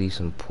didn't unleash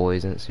some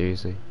poison,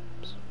 seriously?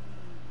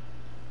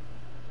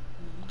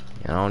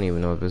 I don't even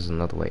know if there's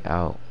another way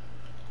out.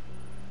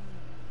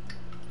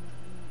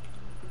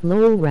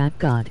 Lol rap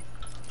god.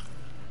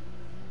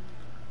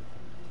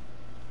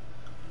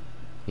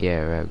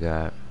 Yeah, Rap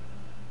God.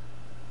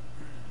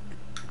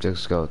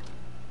 Just go.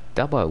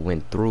 That boy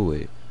went through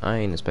it. I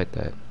ain't expect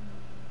that.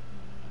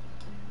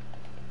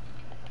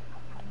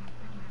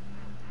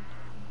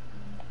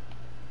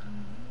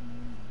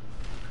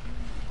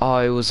 Oh,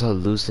 it was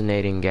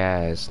hallucinating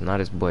gas. Not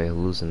his boy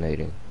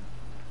hallucinating.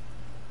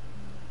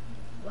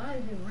 Why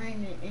is it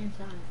raining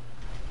inside?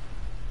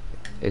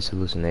 It's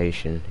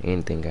hallucination.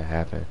 Anything can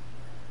happen.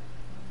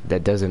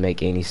 That doesn't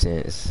make any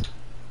sense.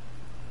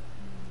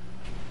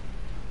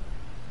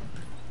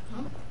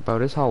 Bro,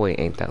 this hallway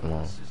ain't that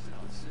long.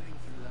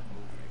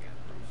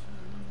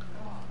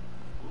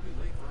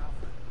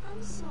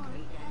 I'm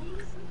sorry,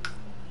 guys.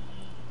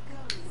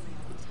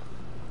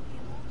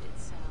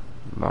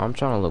 Bro, I'm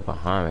trying to look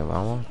behind me, but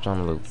I'm trying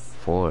to look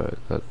forward.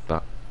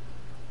 Cause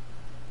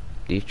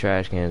these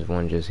trash cans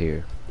weren't just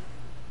here.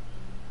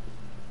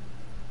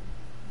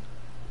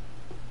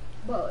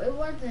 But it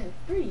wasn't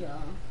free,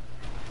 y'all.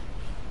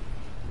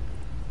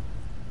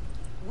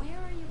 Where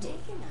are you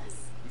taking us?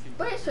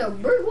 But it's a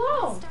brick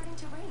wall. It's starting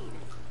to rain.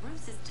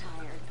 Bruce is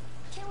tired.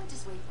 Can't we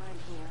just wait for him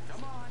here?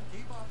 Come on,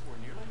 keep up. We're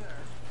nearly there.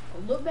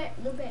 Oh, look back,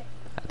 look back.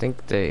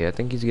 I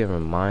think he's getting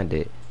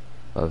reminded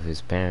of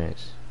his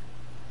parents.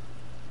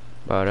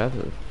 Bro, that's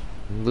a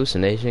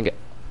hallucination.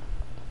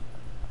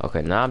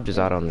 Okay, now I'm just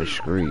out on the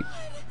street.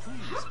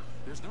 Please,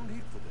 there's no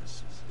need for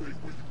this.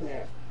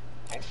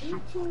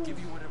 I'll give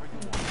you whatever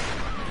you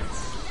want.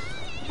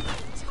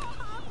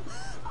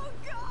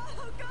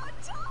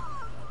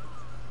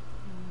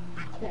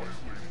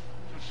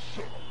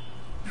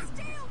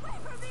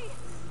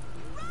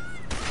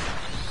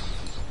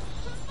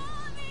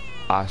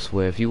 I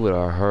swear, if you would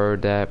have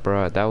heard that,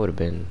 bro, that would have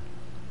been...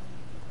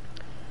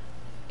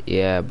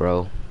 Yeah,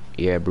 bro.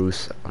 Yeah,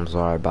 Bruce, I'm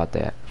sorry about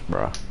that,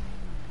 bro.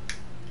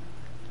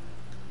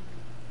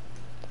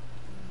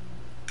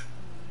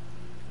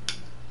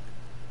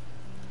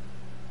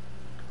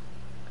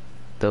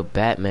 The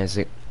Batman's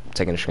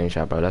taking a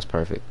screenshot, bro. That's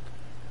perfect.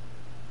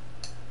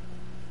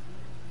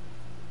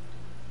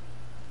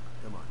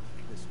 Come on,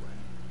 this way.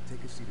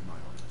 Take a seat in my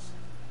office.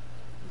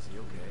 Is he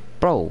okay?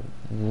 Bro,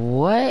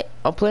 what?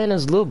 I'm playing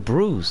as little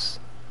Bruce.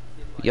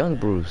 Young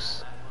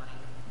Bruce.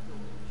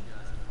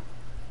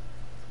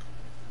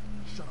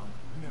 Shut up,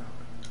 now.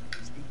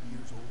 He's 8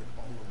 years old and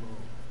all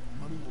alone.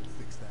 Money will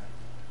fix that.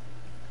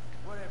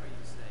 Whatever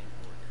you say,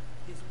 Porter.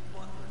 His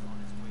butler's on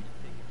his way to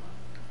pick him up.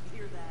 You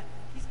hear that?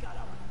 He's got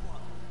a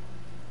butler.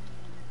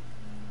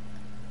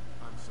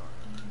 I'm sorry.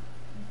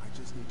 I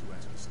just need to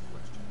ask you some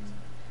questions.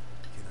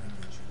 Can I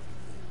get you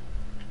anything?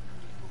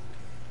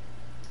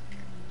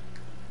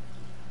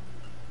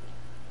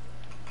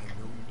 Okay. I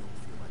know you don't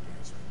feel like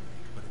answering me,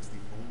 but it's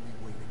the only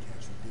way to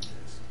catch who did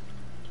this.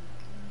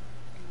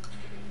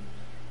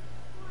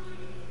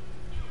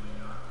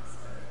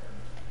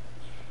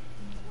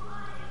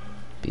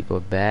 People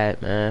are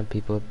bad, man.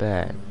 People are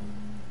bad. And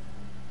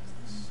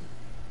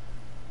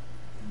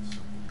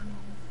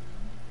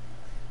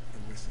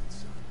listen,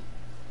 son.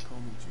 Call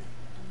me Jim.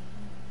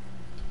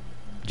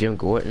 Jim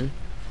Gordon?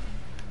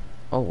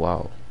 Oh,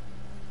 wow.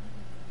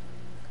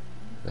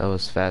 That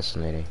was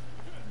fascinating.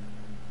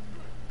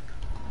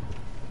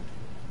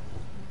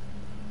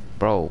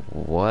 Bro,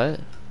 what?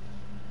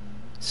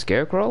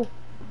 Scarecrow?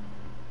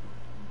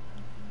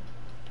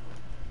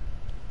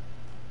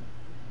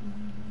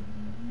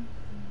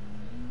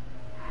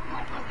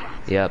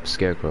 Yep,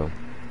 Scarecrow.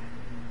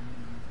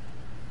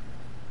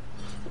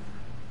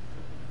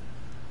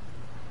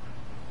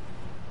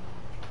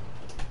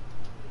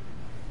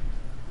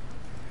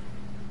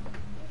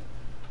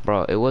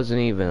 Bro, it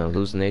wasn't even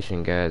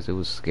hallucination gas, it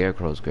was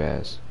Scarecrow's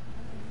gas.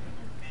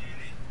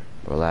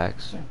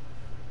 Relax.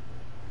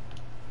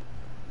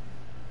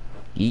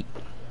 Yeet.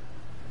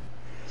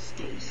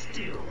 Stay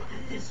still.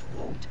 This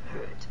won't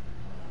hurt.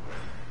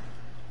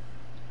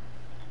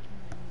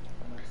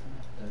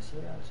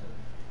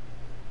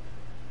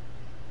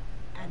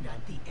 And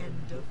at the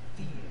end of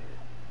fear,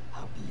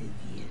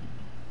 oblivion.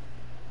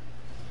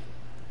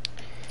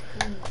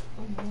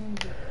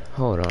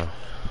 Hold on.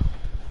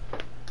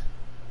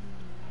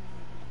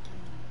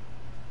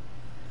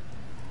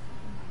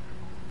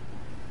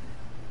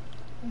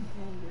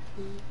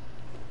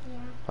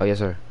 Oh, yes,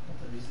 sir.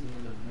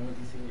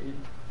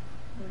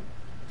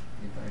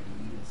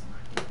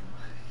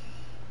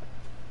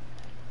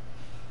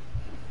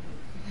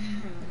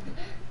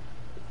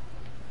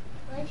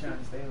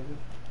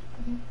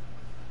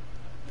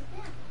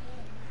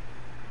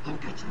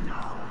 Look at you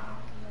now.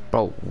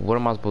 Bro, what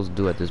am I supposed to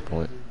do at this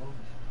point?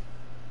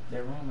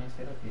 Their room ain't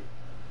set up yet.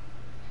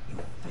 You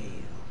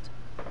failed.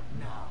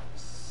 Now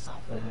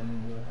suffer.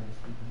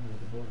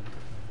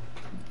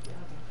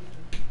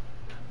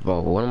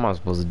 Bro, what am I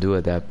supposed to do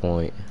at that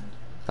point?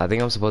 I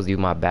think I'm supposed to use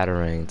my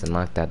batarang to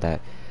knock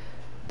that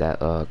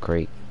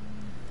crate.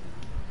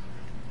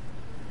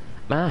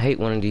 Man, I hate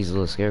one of these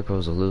little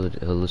scarecrows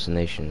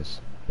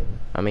hallucinations.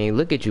 I mean,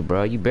 look at you,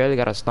 bro. You barely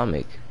got a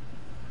stomach.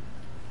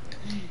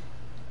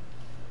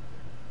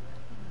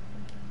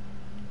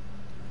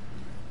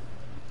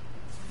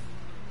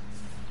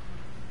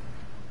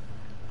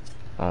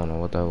 I don't know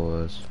what that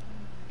was.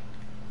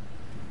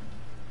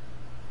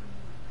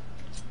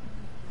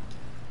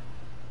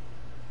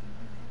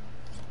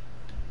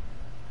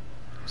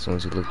 As soon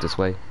as you look this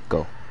way,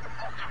 go.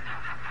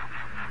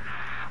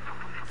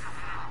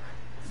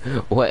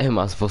 What am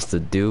I supposed to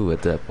do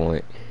at that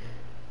point?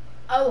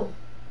 Oh.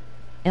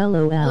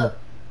 LOL. Look.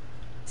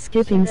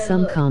 Skipping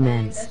some Look,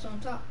 comments. that's on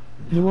top.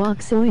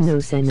 Yuok no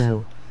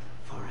seno.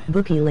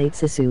 Bookie late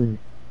soon.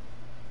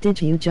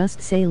 Did you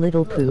just say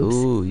little poops?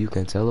 Ooh, you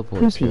can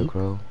teleport, Poopy.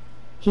 Scarecrow.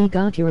 He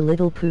got your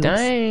little poops.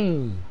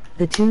 Dang!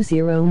 The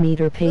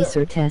 20-meter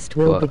pacer test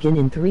will What? begin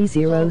in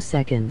 30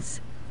 seconds.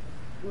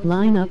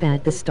 Line up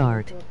at the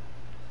start.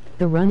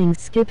 The running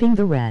skipping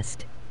the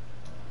rest.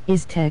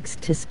 Is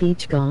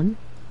text-to-speech gone?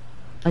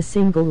 A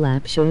single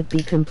lap should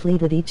be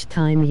completed each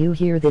time you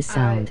hear this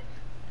sound.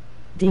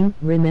 Ding,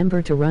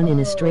 remember to run in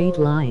a straight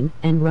line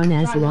and run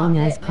as long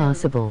as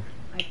possible.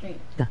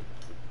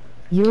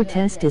 Your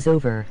test is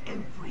over.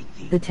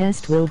 The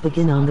test will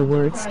begin on the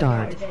word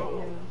start.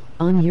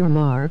 On your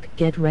mark,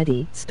 get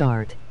ready,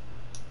 start.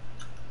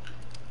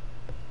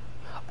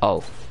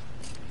 Oh.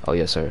 Oh,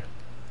 yes, sir.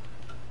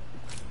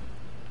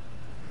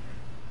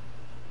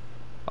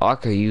 Oh, I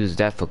could use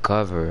that for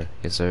cover.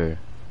 Yes, sir.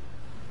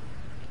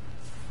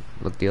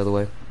 Look the other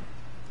way.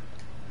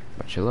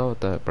 But chill out with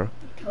that, bro.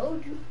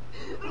 Told you.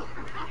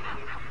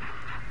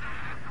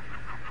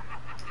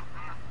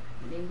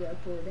 Then you gotta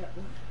pull that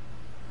one.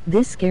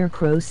 This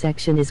scarecrow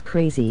section is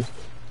crazy.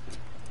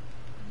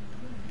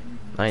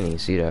 I didn't even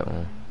see that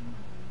one.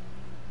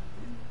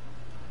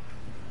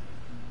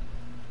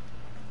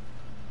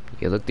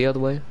 Yeah, look the other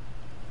way.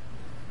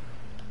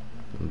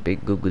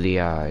 Big googly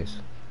eyes.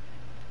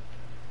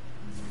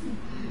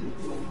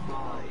 Your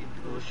mind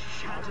will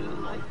shatter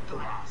like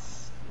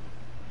glass.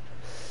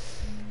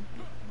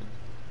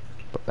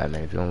 But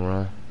Batman, if you don't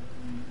run,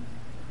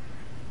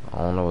 I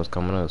don't know what's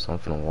coming up, so I'm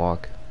finna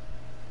walk.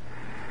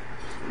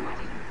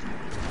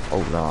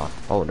 Oh nah.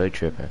 Oh, they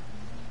tripping.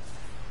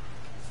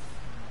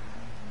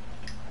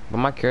 But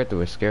my character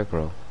was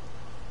Scarecrow.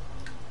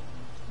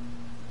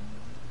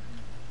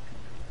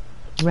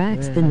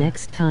 Rackz, the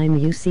next time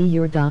you see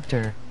your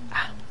doctor,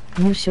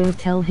 you should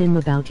tell him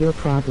about your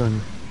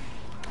problem.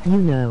 You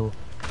know,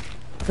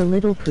 the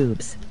little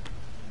poops.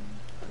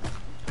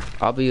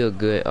 I'll be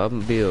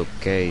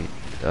okay,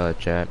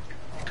 chat.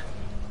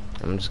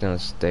 I'm just gonna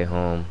stay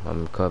home.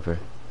 I'm recover.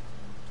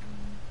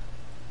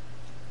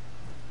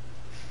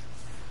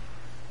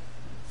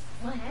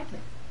 What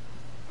happened?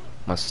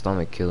 My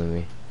stomach killing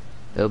me.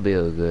 It'll be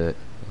all good.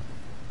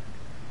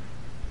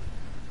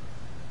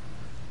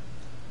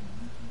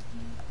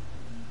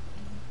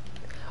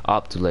 Oh,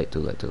 too late.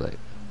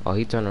 Oh,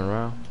 he turning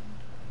around.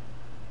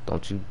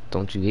 Don't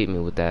you hit me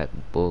with that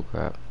bull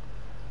crap.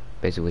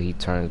 Basically, he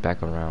turns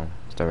back around.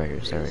 Stay right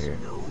here.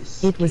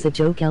 It was a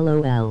joke,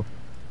 lol.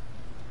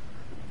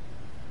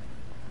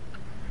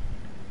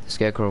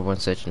 Scarecrow one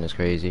section is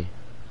crazy.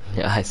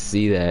 Yeah, I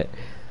see that.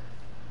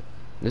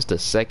 This is the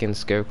second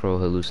Scarecrow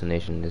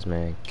hallucination this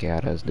man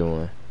got us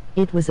doing.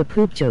 It was a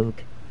poop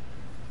joke.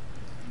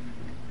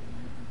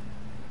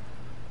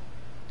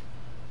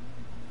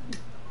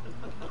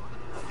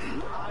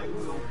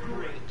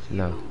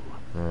 No.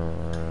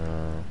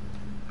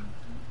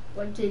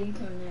 What did you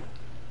turn that?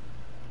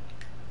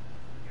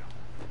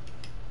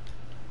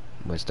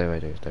 But stay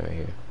right here.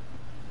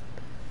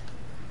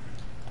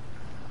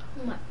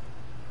 Come on.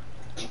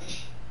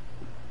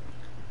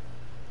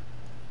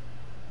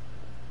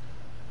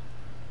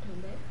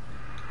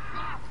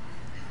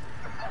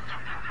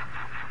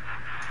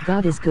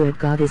 God is good,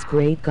 God is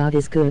great, God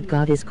is good,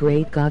 God is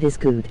great, God is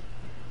good.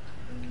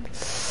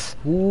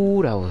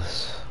 Ooh, that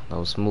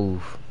was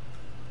smooth.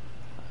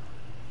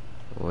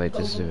 Wait,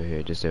 just over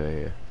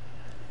here.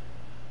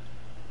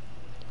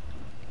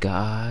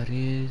 God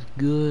is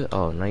good.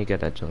 Oh, now you got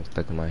that junk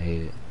stuck in my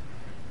head.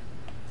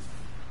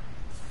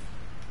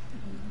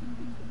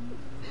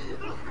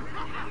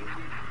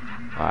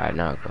 Alright,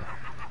 now go.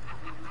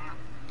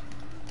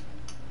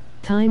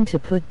 Time to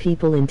put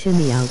people in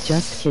Timmy out,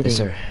 just kidding. Yes,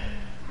 sir.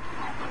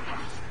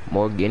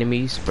 More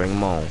enemies, bring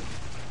them on.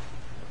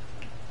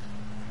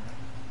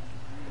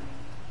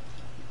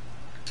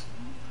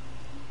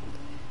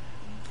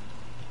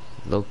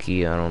 Low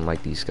key, I don't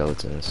like these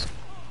skeletons.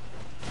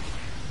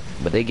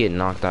 But they get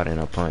knocked out in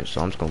a punch,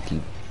 so I'm just gonna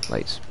keep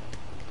lights.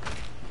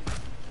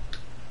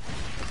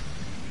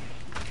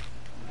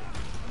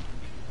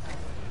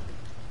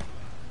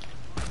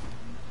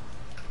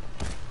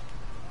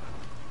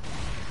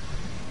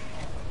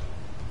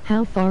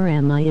 How far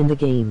am I in the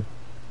game?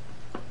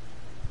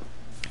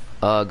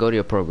 Go to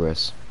your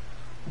progress.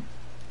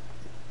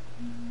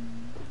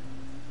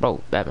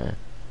 Bro, Batman.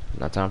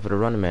 Not time for the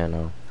running man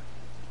though.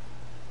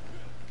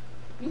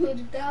 You hit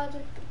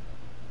 1,000?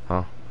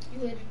 Huh? You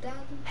hit 1,000?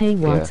 Hey,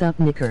 what's up,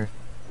 Nicker?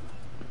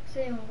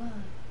 Say on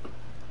God.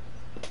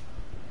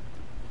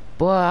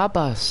 Boy, I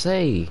about to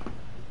say.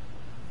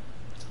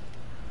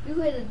 You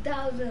hit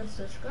 1,000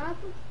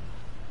 subscribers?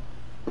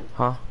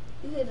 Huh?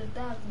 You hit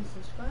 1,000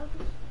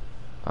 subscribers?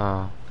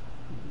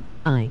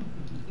 Can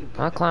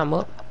I climb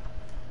up?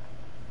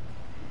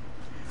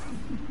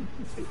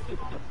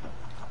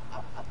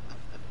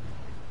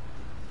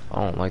 I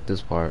don't like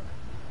this part.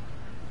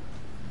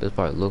 This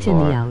part looks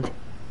Timmy hard. out.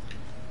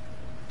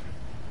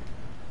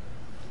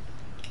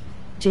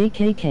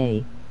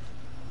 JKK.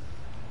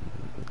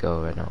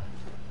 Go right now.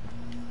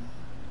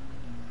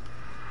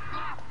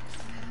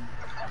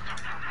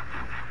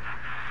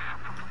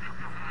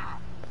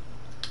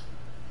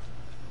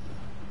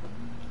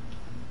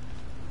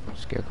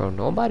 Scarecrow,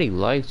 nobody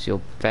likes your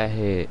fat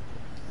head.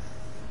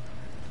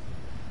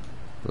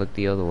 Look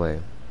the other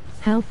way.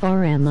 How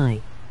far am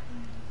I?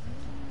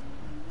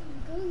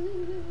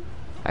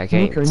 I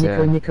can't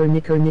tell.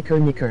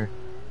 Nicker.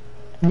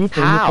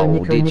 How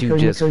did you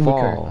just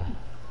fall?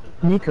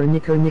 Nicker.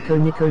 Yo,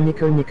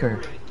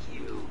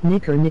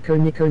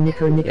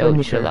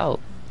 chill out.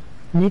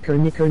 Nicker.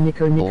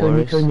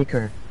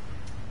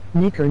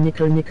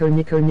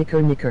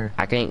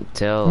 I can't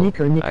tell. I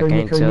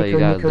can't tell. You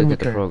gotta look at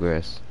the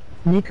progress.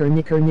 Nicker.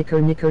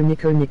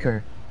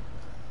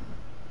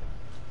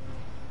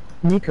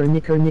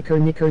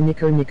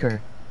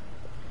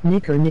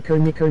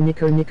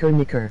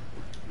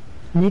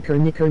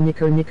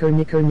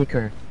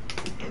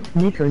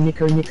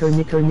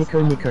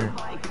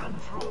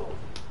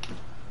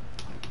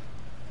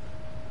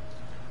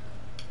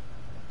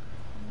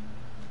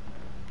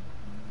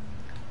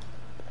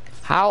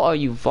 How are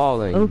you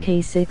falling? Okay,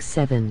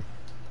 6-7.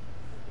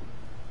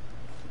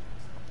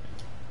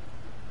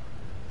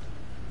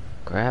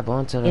 Grab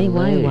onto the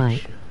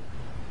ledge.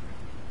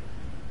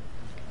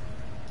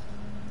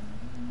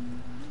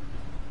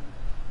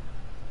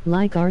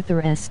 Like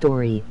Arthur S.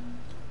 story.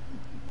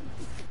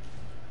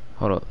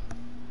 Hold up.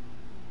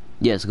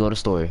 Yes, go to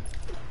story.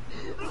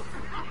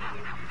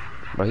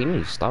 Bro, he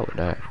needs to stop with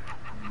that.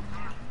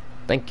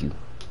 Thank you. You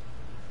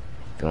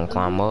gonna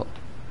climb up?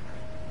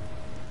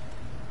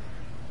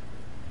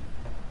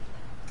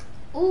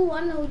 Oh,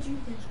 I know what you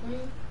can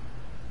scream.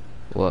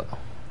 What?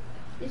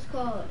 It's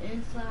called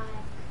Inside.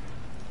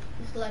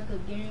 It's like a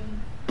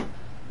game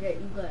that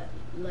you got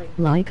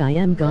Like I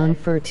am gone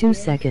for 2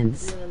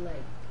 seconds.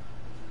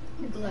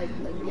 It's like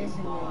this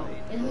and that.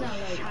 It's not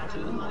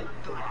like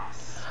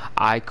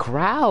I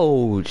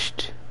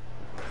crouched.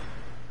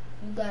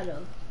 you gotta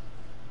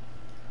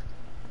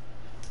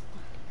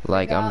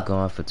Like I'm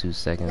gone for 2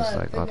 seconds,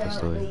 like off the the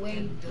story.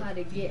 way how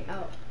to get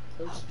out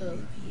of stuff.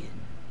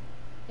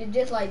 It's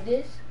just like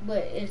this,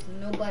 but it's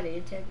nobody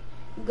attacking.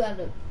 You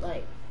gotta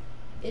like,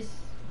 it's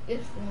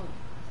fun.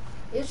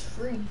 It's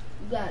free.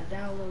 You gotta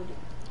download it.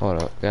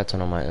 Hold up, gotta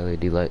turn on my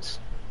LED lights.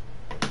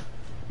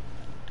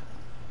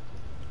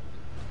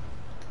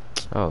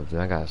 Oh,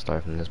 I gotta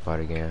start from this part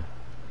again.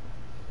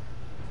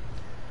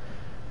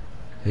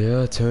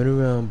 Yeah, turn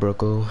around,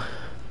 Brooko.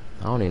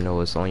 I don't even know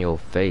what's on your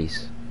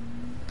face.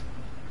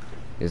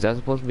 Is that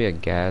supposed to be a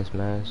gas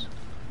mask?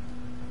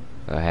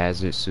 A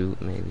hazard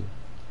suit, maybe?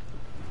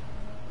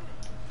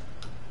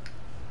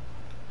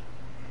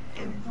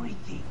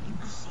 Everything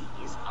you see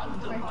is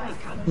under my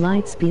control.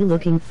 Lights be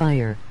looking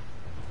fire.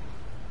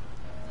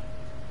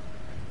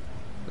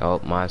 Oh,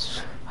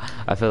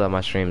 I feel like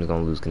my stream is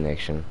gonna lose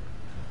connection.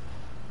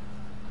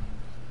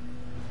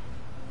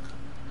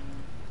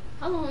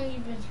 How long have you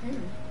been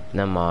streaming?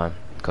 Never mind,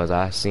 cause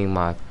I seen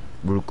my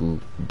Roku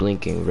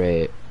blinking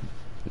red.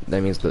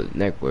 That means the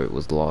network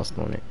was lost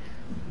on it.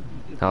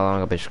 How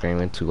long I've been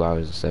streaming? 2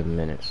 hours and 7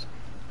 minutes.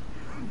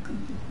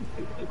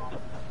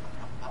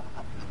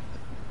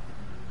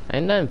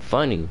 Ain't nothing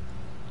funny.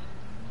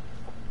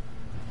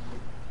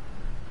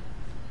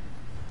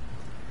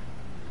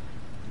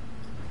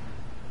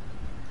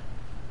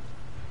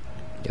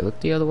 Yeah, look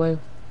the other way.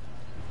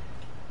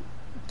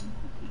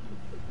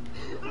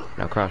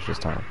 Now crouch this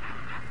time.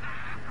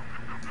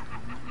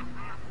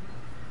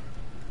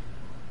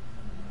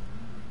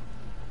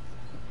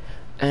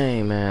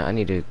 Hey man, I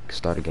need to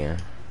start again.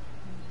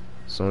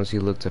 As soon as you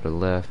look to the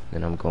left,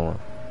 then I'm going.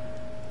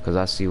 Cause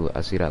I see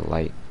that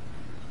light.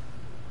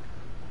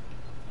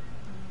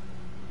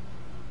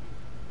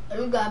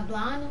 You got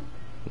blind?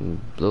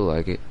 Look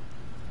like it.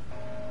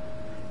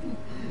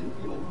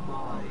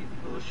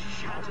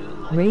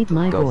 Rate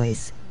my Go.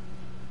 voice.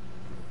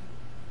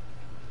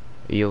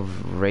 You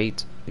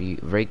rate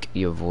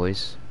your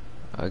voice.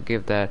 I'll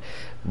give that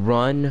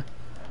run.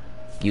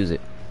 Use it.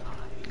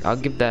 I'll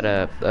give that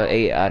a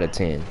 8 out of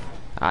 10.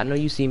 I know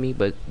you see me,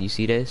 but you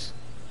see this?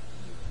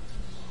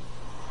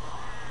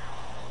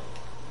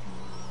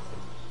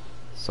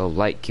 So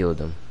light killed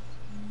him.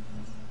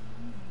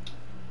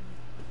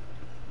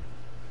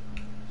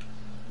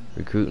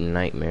 Recruiting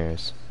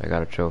nightmares. I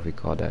got a trophy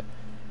called that.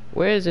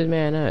 Where is this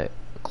man at?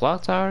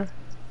 Clock tower?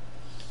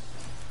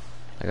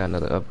 I got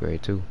another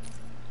upgrade too.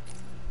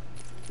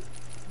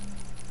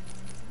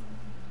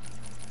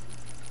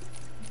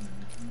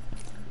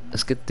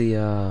 Let's get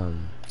the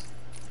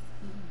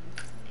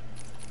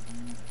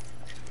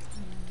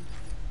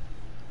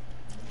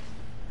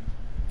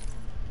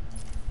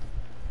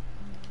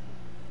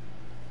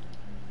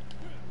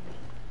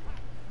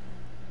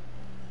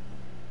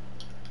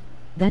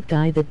That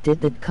guy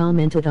that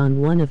commented on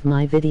one of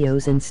my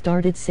videos and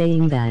started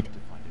saying that.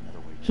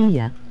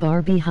 Hiya,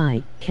 Barbie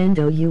hi,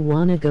 Kendo you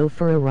wanna go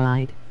for a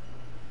ride?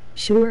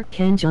 Sure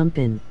can jump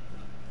in.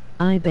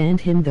 I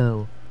banned him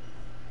though.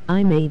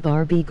 I'm a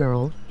Barbie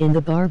girl, in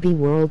the Barbie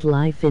world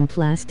life in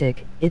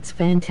plastic, it's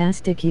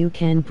fantastic you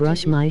can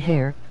brush my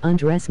hair,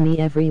 undress me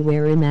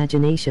everywhere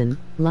imagination,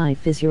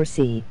 life is your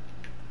sea.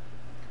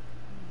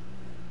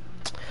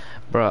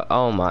 Bruh,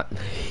 oh my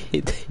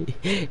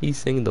he's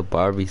singing the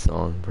Barbie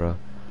song, bruh.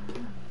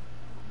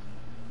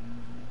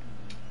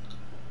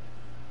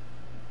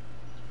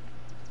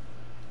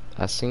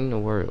 I seen the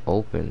word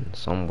open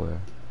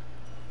somewhere.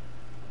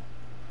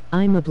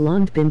 I'm a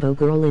blonde bimbo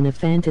girl in a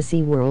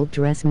fantasy world,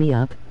 dress me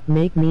up,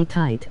 make me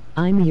tight,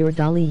 I'm your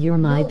dolly, you're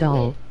my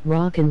doll,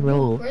 rock and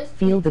roll,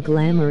 feel the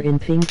glamour in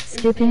pink,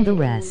 skipping the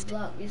rest.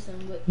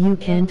 You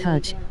can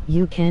touch,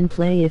 you can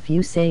play if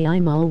you say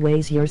I'm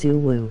always yours, ooh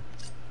woo.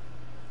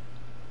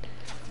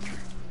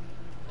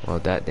 Well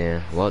that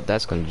then, well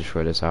that's gonna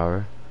destroy this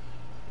hour.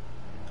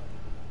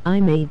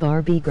 I'm a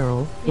Barbie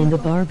girl, in the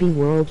Barbie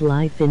world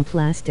life in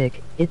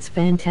plastic, it's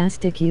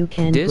fantastic you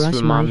can This brush my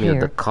remind me of the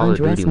hair, Call of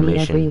undress Duty me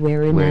mission everywhere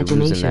where we was in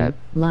imagination, that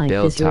life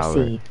bell is your tower,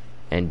 sea.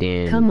 and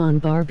then Come on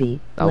Barbie,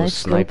 I was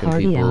let's go sniping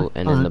party people,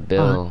 and then the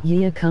bell,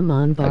 yeah come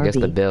on Barbie, I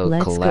guess the bell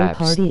let's collapsed,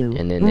 go party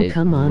and then it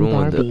come on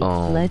ruined Barbie, the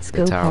let's the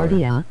go tower.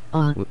 party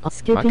My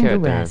skipping the character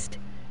rest.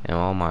 and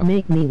all my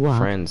Make me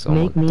walk, friends make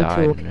almost me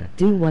died talk, in there.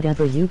 do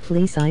whatever you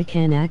please, I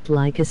can act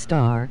like a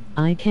star,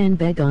 I can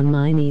beg on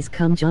my knees,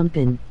 come jump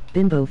in,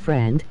 bimbo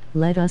friend,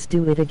 let us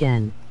do it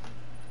again.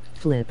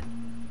 Flip.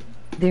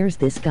 There's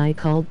this guy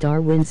called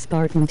Darwin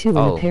Spartan 2 and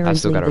Oh, I apparently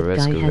still gotta that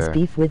guy rescue has her.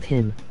 beef with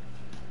him.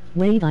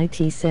 Wait,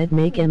 IT said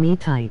make me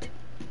tight.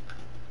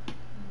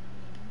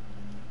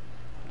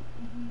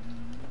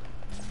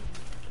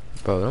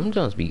 Bro, them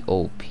jumps be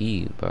OP,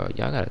 bro.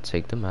 Y'all gotta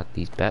take them out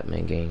these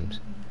Batman games.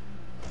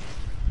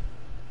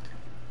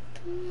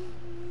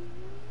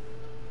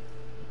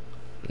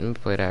 Let me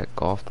play that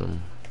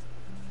Gotham.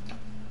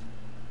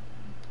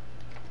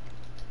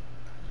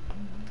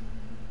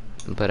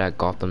 play that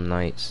Gotham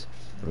Knights.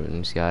 Let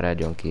me see how that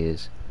junk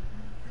is.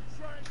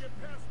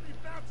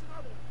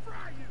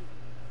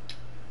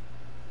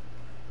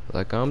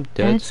 Like I'm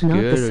dead That's not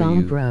scared the of song,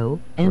 you. bro.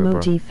 Bro.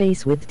 Emoji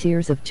face with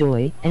tears of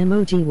joy.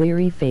 Emoji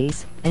weary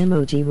face.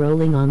 Emoji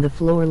rolling on the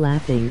floor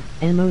laughing.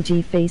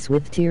 Emoji face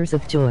with tears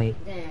of joy.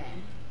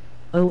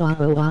 Oh ah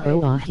oh ah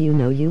oh ah, you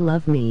know you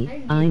love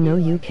me. I know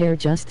you care,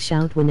 just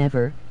shout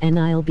whenever, and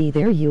I'll be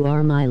there. You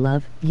are my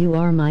love, you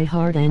are my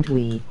heart, and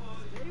we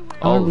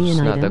are we an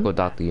snap, item? that go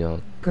Dr.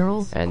 Young.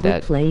 Girl, and quit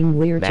that playing,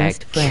 we're Mad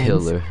just friends.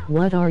 Killer.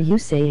 What are you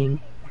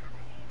saying?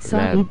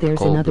 Sorry, there's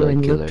Cold another Blood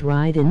and Killer. looked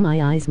right in my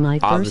eyes. My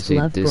Obviously,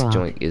 first love, this bra.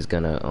 joint is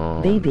gonna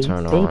Baby,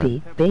 turn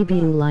baby, on. baby,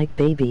 you like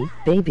baby,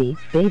 baby,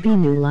 baby,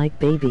 new like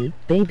baby,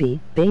 baby,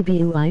 baby,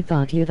 you. I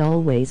thought you'd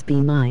always be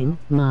mine,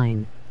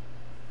 mine.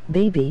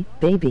 Baby,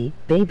 baby,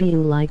 baby,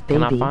 you like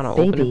Can I baby, find an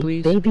baby, opening,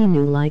 please? baby,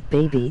 new like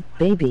baby,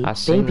 baby, I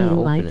seen baby, that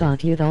you. I opening.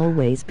 thought you'd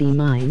always be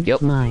mine,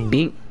 Yep. mine.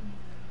 Bing.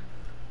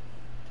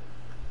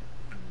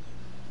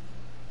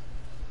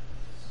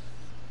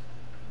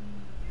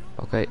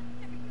 Okay.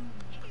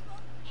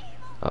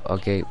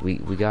 Okay, we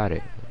got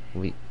it.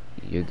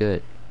 You're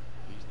good.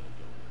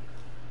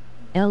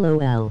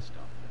 LOL.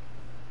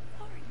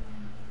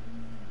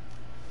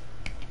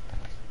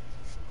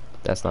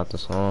 That's not the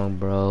song,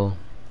 bro.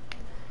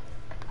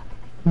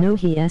 No,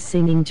 he is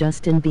singing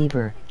Justin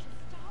Bieber.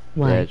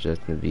 Why? Yeah,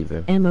 Justin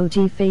Bieber.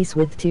 Emoji face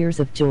with tears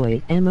of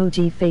joy.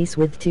 Emoji face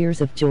with tears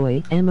of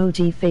joy.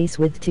 Emoji face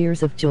with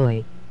tears of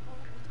joy.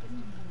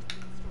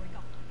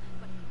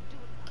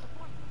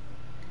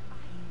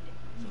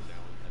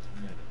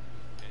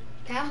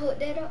 Can I hook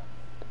that up?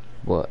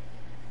 What?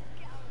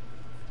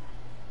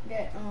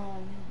 That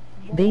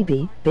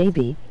Baby,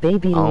 baby,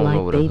 baby, you I don't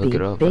know like where to hook baby,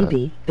 it up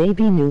baby,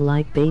 baby, new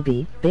like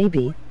baby,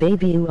 baby,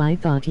 baby, you. I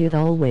thought you'd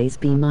always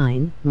be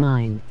mine,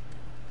 mine.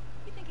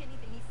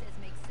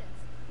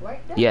 right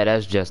there. Yeah,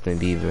 that's Justin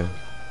Bieber.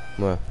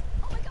 Well,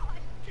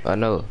 I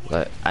know.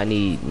 Like, I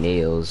need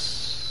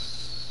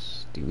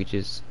nails. Did we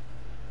just?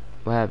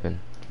 What happened?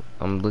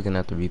 I'm looking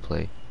at the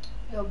replay.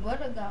 Your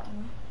brother got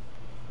one.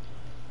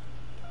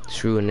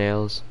 Shrew and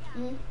nails.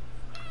 Mm.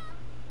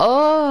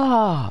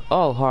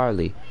 Oh,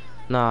 Harley.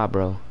 Nah,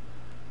 bro.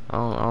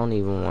 I don't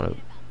even want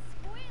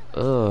to.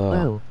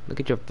 Whoa.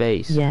 Look at your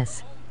face.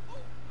 Yes.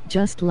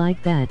 Just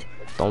like that.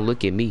 Don't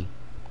look at me.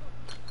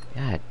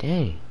 God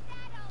dang.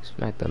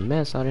 Smack the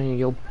mess out of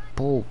your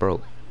pole,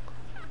 bro.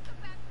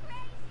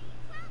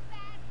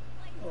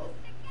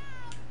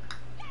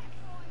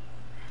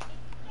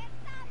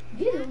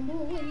 Get him,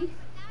 boy.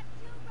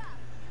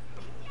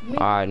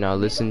 Alright, now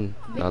listen.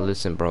 Now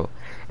listen, bro.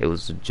 It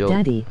was a joke.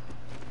 Daddy.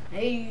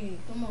 Hey,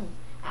 come on.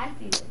 I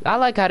see it. I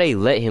like how they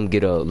let him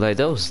get up. Like,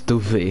 that was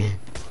stupid.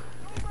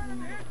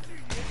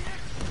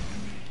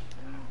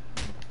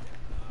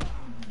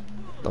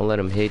 Don't let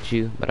him hit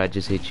you, but I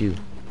just hit you.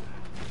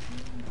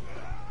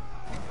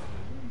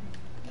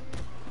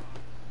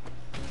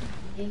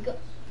 Here you go.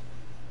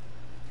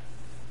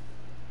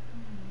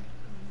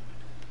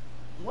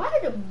 Why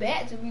do the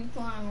bats be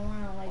flying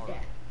around like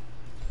that?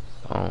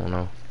 I don't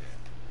know.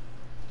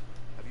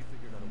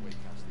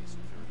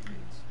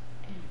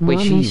 Mommy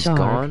Wait, she's shark.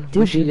 gone? Do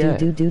Where's she do do at?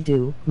 do do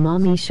do.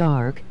 Mommy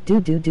shark. Do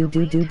do do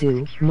do do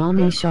do.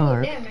 Mommy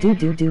shark. Do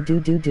do do do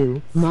do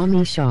do.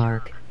 Mommy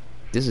shark.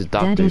 This is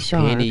Dr. Daddy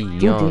shark. Penny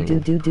Do Young. do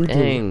do do do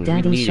Dang, do. we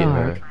Daddy needed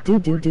shark. her. Do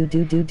do do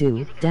do do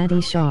do.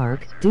 Daddy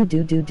shark. Do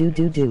do do do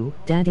do do.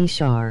 Daddy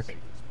shark.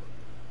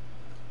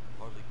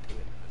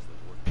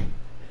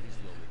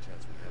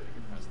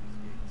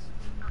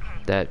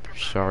 That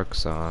shark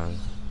song,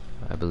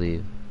 I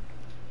believe.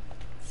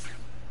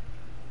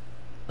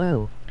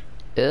 Oh.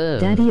 Ew.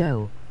 Daddy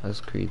O.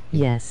 That's creepy.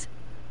 Yes.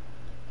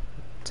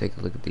 Take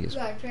a look at these You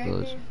got a track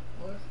clothes.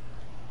 there? Or-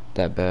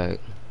 That bag.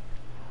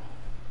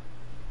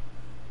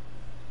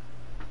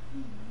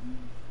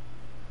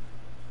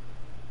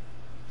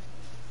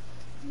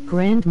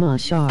 Grandma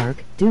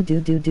shark. Do do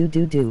do do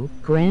do do.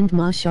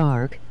 Grandma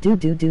shark. Do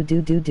do do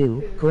do do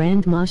do.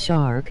 Grandma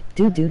shark.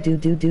 Do do do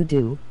do do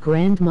do.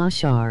 Grandma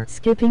shark.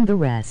 Skipping the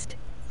rest.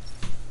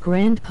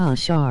 Grandpa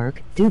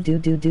shark. Do do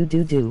do do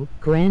do do.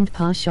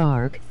 Grandpa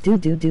shark. Do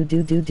do do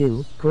do do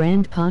do.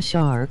 Grandpa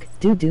shark.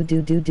 Do do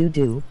do do do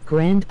do.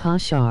 Grandpa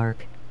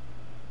shark.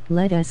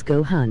 Let us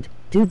go hunt.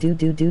 Do do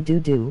do do do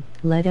do.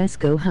 Let us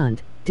go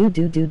hunt. Do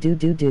do do do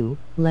do do.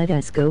 Let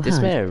us go hunt. This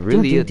man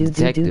really a do, do,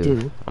 do, do, detective.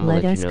 do. I'm gonna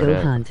Let let us you know go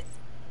that. hunt.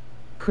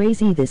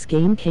 Crazy, this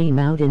game came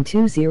out in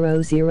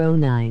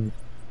 2009.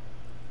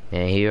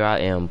 And here I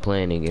am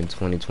playing it in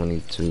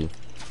 2022.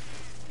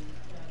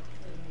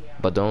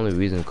 But the only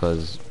reason,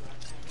 cause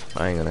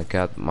I ain't gonna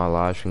cap, my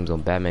live streams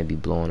on Batman be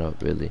blowing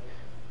up really.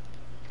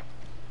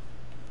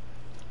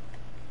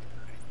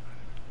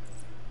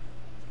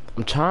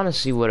 I'm trying to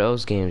see what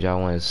else games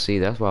y'all want to see.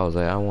 That's why I was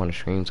like, I want to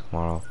stream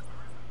tomorrow.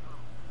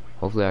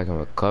 Hopefully I can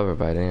recover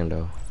by then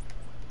though.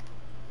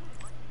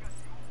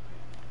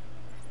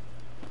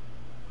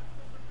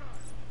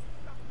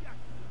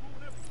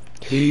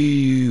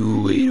 Hey,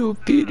 wait a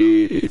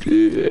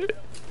minute.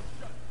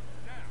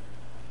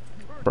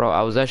 Bro,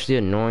 I was actually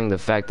ignoring the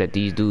fact that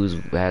these dudes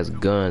has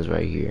guns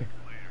right here.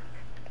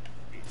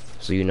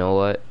 So you know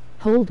what?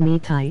 Hold me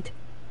tight.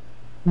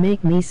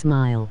 Make me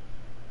smile.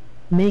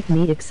 Make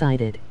me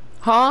excited.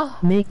 Huh?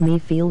 Make me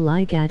feel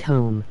like at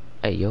home.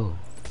 Hey, yo.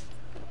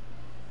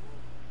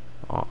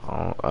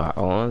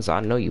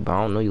 I know you, but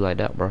I don't know you like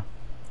that, bro.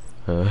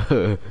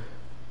 I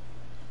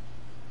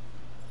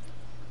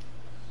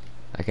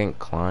can't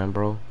climb,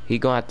 bro. He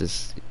gonna have to.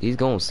 He's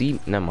gonna see.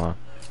 Never mind.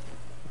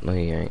 No,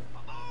 he ain't.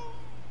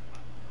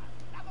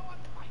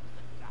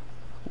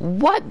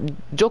 What,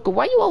 Joker?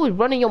 Why you always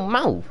running your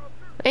mouth?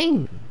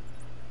 Ain't.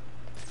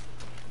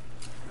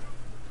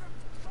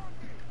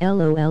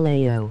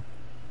 LOLAO.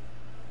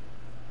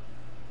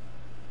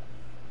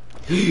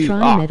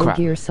 Try Metal crap.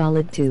 Gear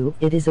Solid 2.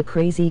 It is a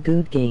crazy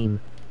good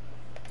game.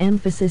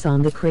 Emphasis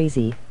on the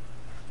crazy.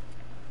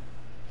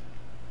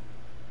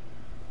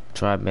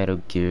 Try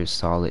Metal Gear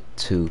Solid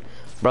 2.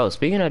 Bro,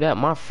 speaking of that,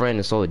 my friend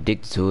is so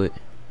addicted to it.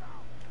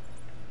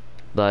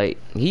 Like,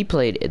 he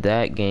played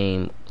that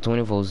game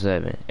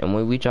 24/7, and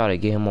when we try to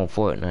get him on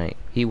Fortnite,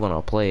 he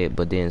wanna play it,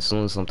 but then as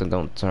soon as something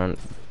don't turn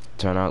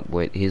out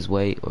with his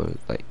way or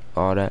like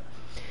all that,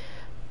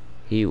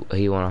 he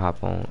wanna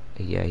hop on.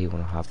 Yeah, he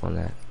wanna hop on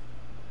that.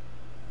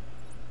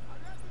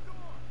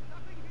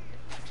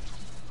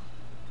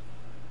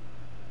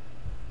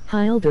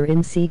 Heil der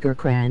in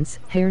Siegerkranz,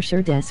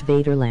 Herrscher des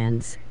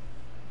Vaterlands.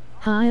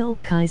 Heil,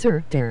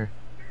 Kaiser, der.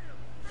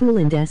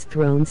 Fühlen des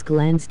Thrones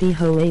Glanz die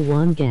Hohe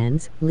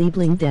Wangans,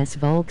 Liebling des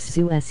Volks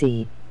zu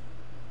SE.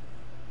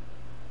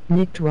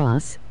 Nicht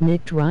Ross,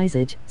 nicht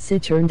Reisig,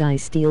 Sichern die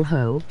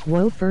Stilho,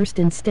 wo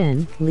Fürsten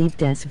sten, Lieb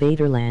des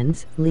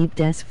Vaterlands, Lieb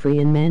des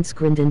freien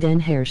Mansgründen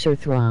den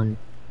Herrscherthron.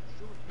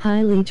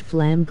 Heilig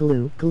Flamme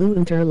Glue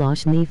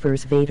Unterloch nie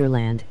fürs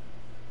Vaterland.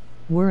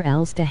 Wer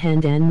als de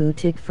Hand an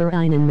mutig für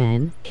einen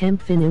Mann,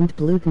 kämpfen und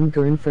bluten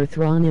gern für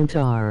Thron und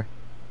R.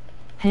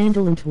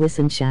 Handel und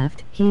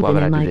Wissenschaft,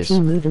 heben MIT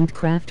Mut und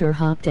Kraft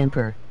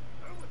Hauptemper.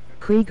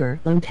 Krieger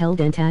und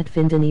Helden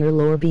finden ihr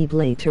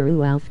Lorbiblater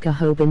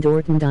aufgehoben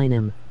dorten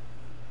deinem.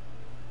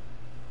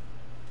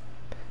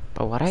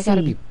 But what I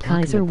gotta be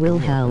Kaiser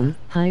Wilhelm,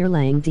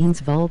 Heierlang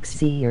Dienst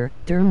Volksseher,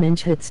 der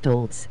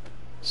Menschheitsstolz.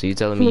 So you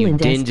telling me you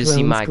didn't just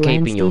see my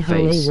cape in your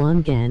face?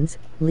 Wangans,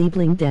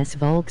 Liebling des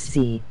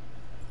Volkssee.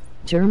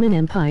 German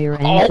Empire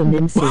Anthem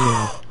in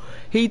singing.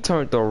 He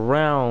turned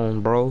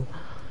around, bro.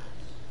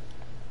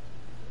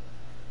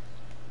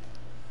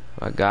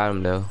 I got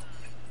him though.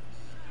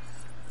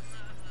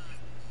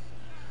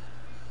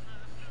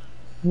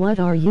 What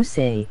are you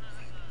say?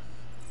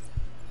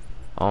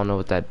 I don't know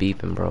what that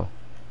beeping, bro.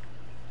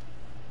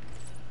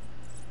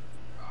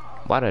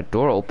 Why the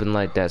door open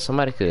like that?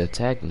 Somebody could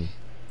attack me.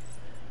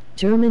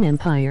 German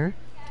Empire?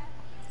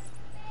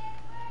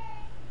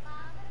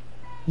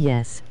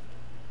 Yes.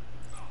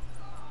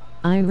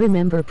 I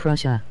remember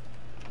Prussia.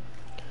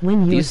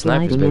 When you're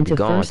sliding into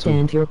first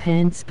and your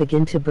pants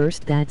begin to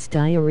burst, that's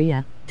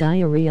diarrhea.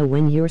 Diarrhea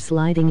when you're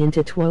sliding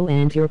into two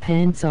and your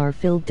pants are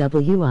filled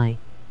WI.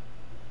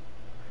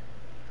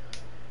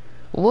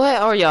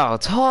 What are y'all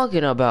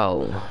talking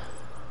about?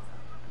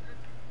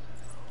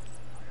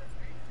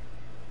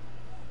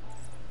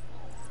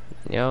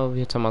 Yo,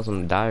 you're talking about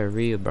some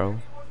diarrhea, bro.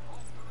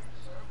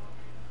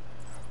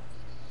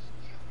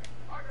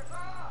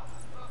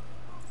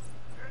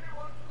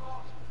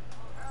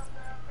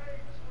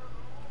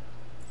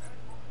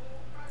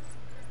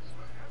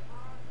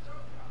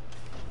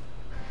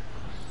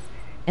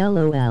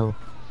 LOL.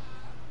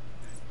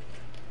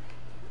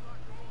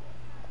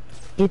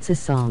 It's a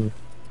song.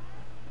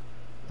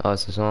 Oh,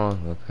 it's a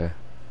song? Okay.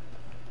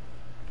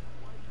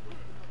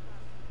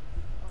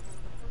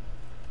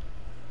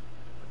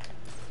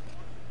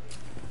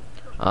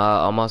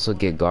 I'm also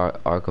get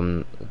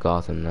Arkham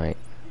Gotham Knight.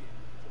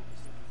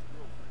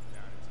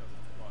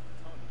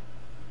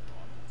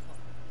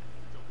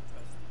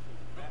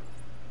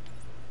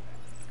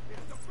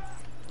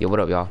 Yo, what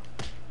up, y'all?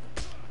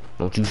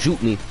 Don't you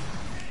shoot me.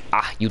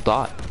 Ah, you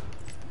thought.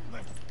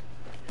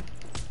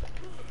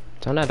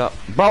 Turn that up.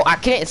 Bro, I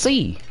can't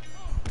see.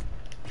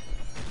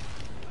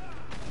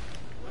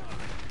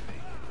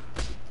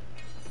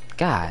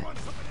 God.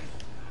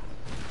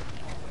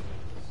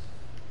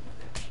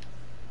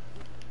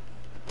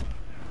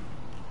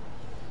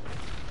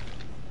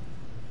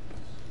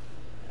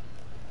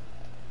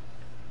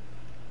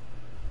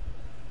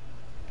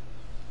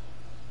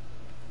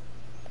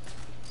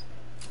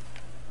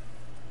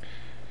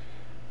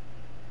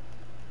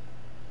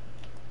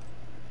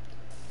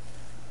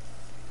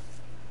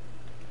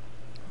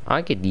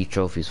 I get these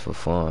trophies for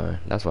fun.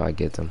 That's why I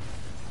get them.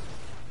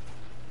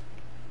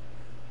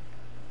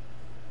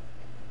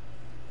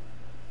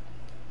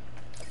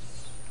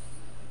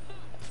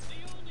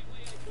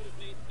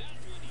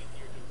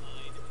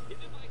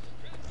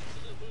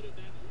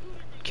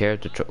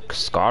 Character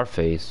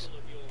Scarface.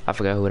 I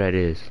forgot who that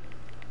is.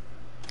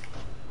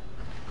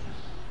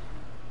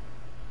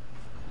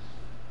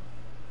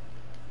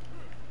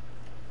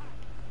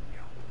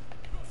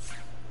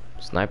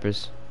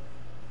 Snipers.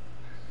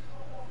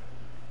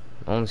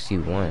 I only see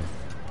one.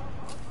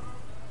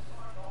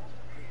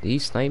 Did he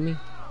snipe me?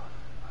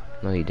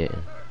 No, he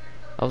didn't.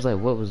 I was like,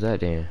 what was that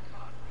then?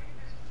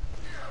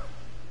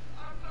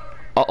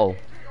 Uh-oh.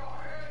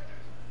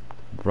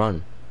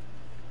 Run.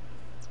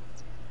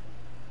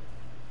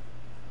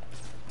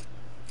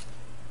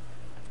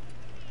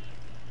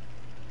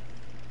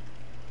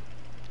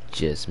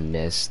 Just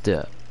messed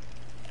up.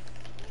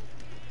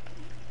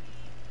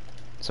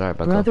 Sorry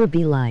about that. Brother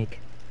be like,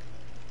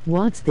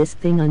 what's this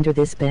thing under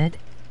this bed?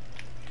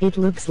 It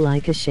looks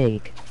like a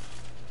shake.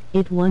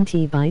 It won't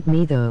bite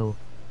me though.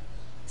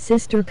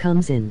 Sister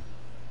comes in.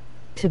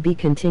 To be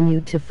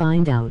continued to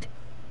find out.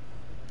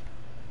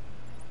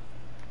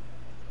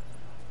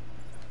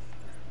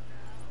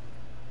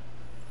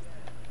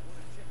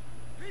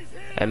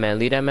 Hey man,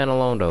 leave that man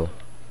alone though.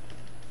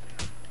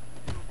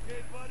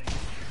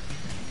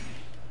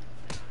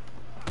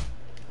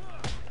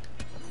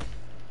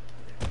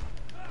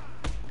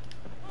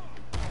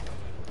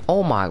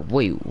 Oh my,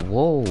 wait,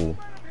 whoa.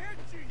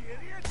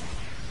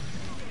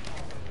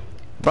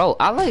 Bro,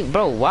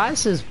 why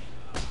does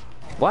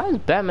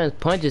Batman's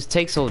punches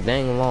take so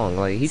dang long?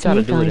 Like, he tried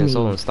to do it in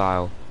Solo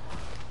style.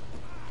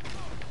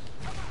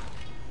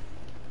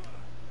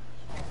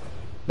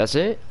 That's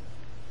it?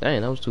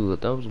 Dang, that was a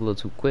little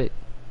too quick.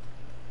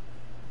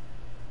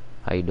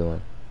 How you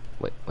doing?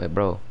 Wait,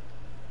 bro.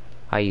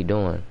 How you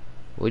doing?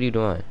 What are you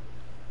doing?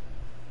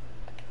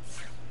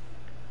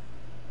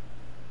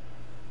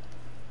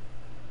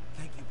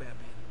 Thank you, Batman.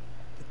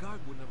 The guard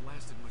wouldn't have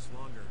lasted much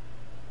longer.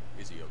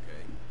 Is he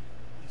okay?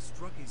 He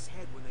struck his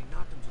head when they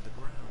knocked him to the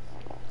ground.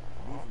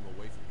 Move him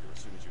away from here as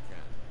soon as you can.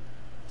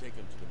 Take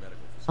him to the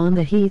medical facility. On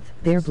the heath,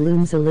 there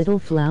blooms a little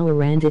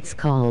flower and it's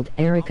called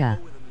Erica. I'll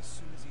go with him as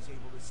soon as he's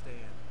able to stand.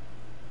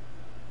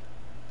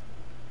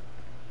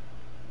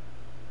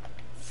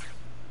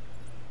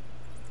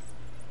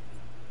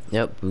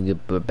 Yep,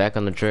 we're back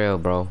on the trail,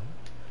 bro.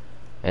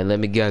 And let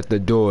me guess, the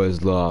door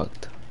is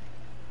locked.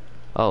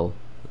 Oh,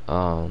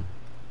 the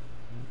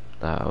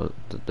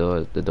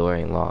door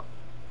ain't locked.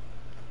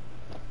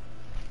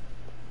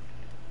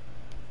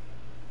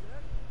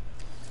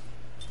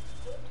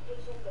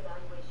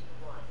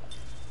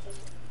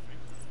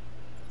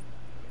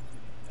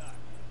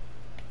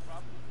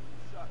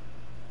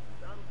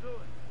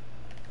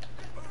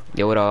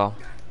 Yo, what all?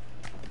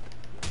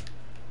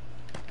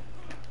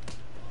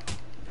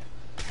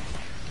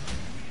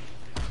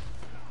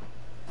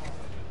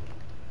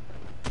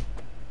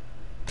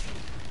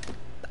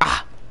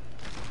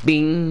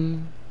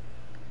 Bing.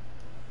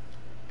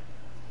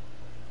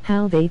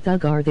 How they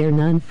thug are there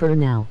none for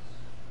now.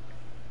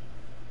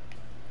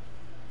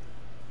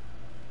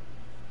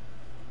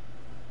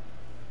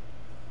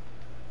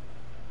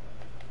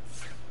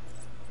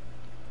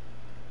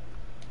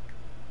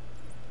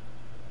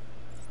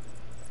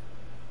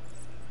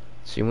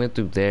 She went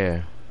through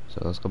there,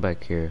 so let's go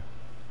back here.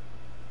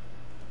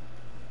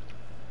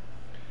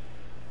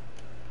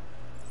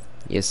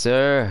 Yes,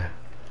 sir.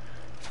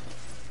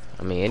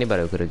 I mean,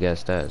 anybody could have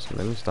guessed that, so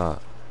let me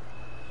stop.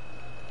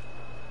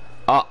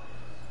 Oh!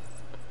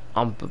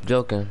 I'm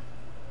joking.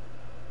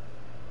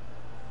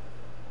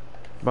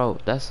 Bro,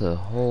 that's a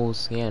whole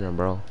scanner,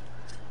 bro.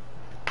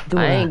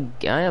 Dora.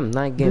 I am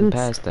not getting Boots.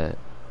 past that.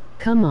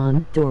 Come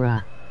on,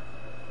 Dora.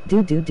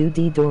 Do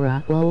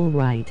Dora, all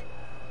right.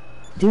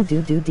 Do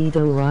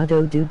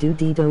Dorado,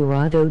 do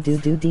Dorado,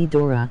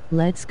 Dora,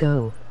 let's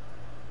go.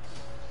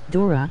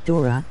 Dora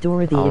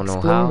the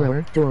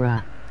Explorer,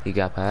 Dora. He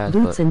got past,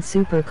 Boots but and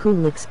super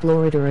cool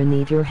Explorer, I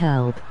need your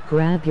help.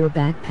 Grab your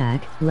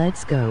backpack,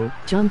 let's go.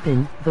 Jump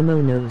in,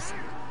 vamonos.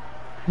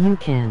 You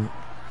can.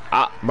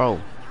 ah,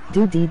 bro.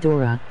 Do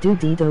Dora, do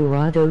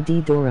Dorado,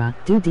 Dora,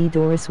 do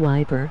Dora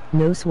swiper,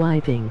 no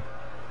swiping.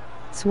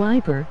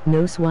 Swiper,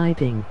 no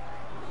swiping.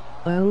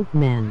 Oh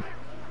man.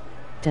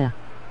 Duh.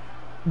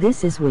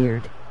 This is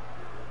weird.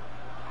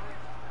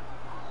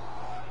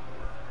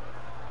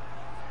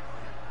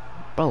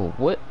 Bro,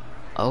 what?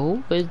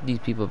 Oh, who is these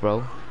people,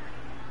 bro?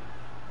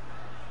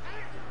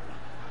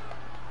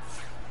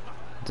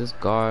 This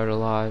guard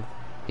alive?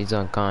 He's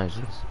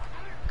unconscious.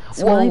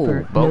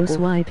 Swiper, Whoa, no Boko.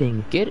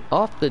 swiping. Get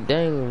off the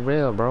dang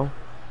rail, bro.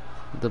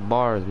 The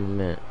bars we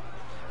meant.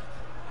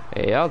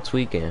 Hey, y'all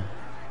tweaking.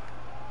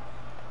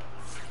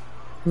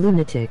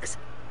 Lunatics.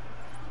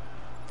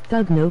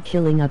 Thug no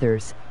killing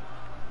others.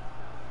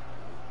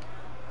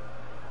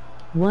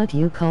 What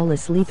you call a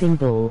sleeping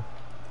bull?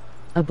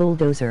 A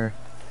bulldozer.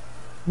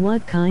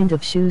 What kind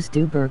of shoes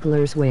do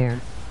burglars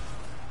wear?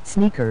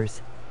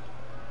 Sneakers.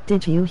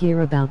 Did you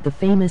hear about the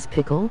famous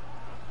pickle?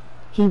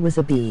 He was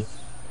a bee.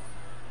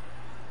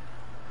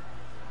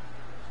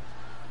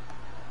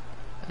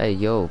 Hey,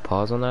 yo,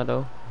 pause on that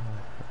though.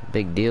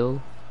 Big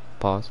deal.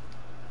 Pause.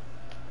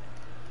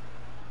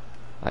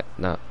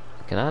 No,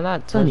 can I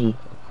not touch? Funny.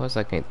 Of course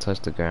I can't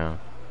touch the ground.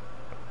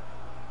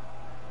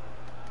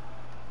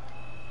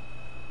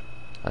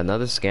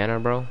 Another scanner,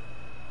 bro.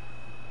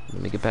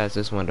 Let me get past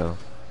this window.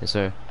 Yes,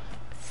 sir.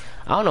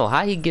 I don't know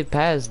how he get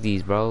past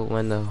these, bro,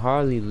 when the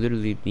Harley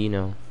literally, you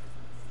know.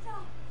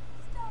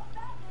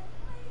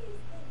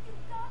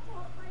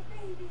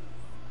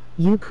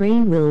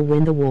 Ukraine will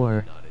win the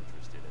war. Not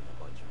interested in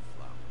a bunch of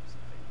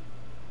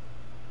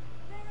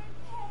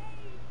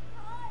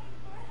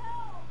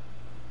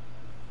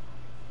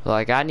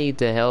Like, I need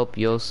to help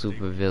your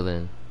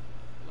supervillain.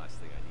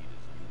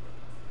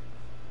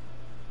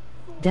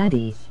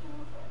 Daddy.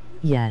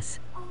 Yes.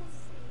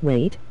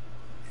 Wait.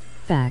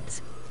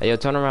 Facts. Hey, yo,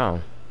 turn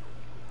around.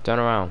 Turn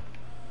around.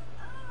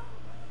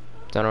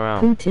 Turn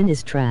around. Putin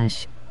is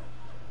trash.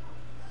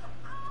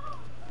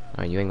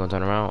 Alright, you ain't gonna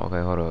turn around?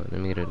 Okay, hold on. Let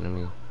me get it. Let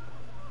me.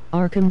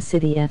 Arkham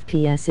City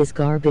FPS is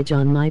garbage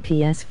on my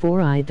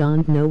PS4. I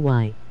don't know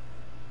why.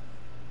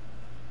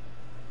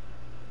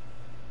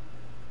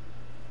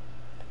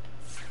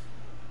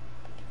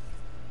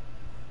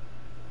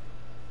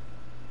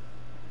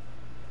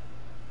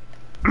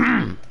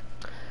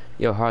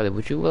 Yo, Harley,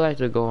 would you like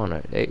to go on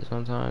a date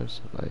sometimes?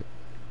 Like,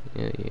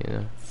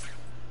 yeah.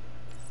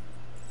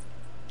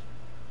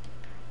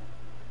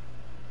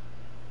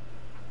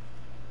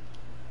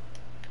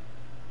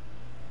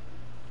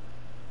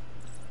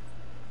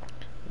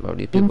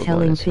 I'm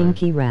telling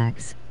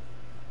RekeyRackz.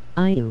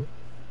 I.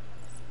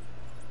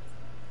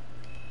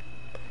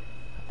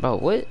 Bro,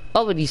 what?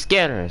 Over these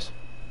scanners.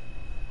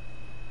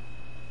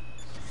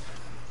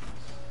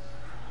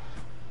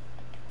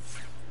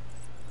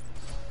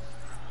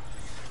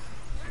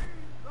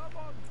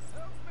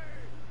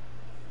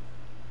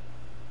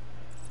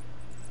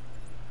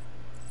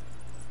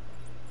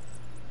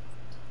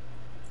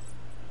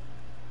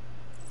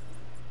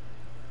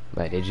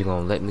 Like, is you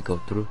gonna let me go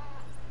through?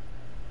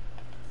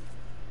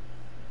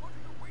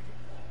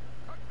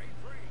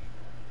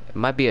 It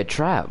might be a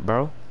trap,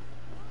 bro.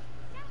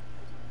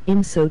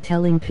 I'm so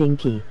telling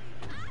Pinky.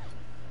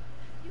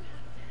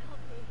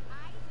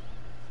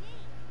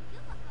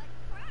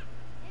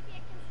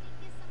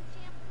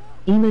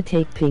 I'ma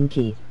take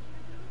Pinky.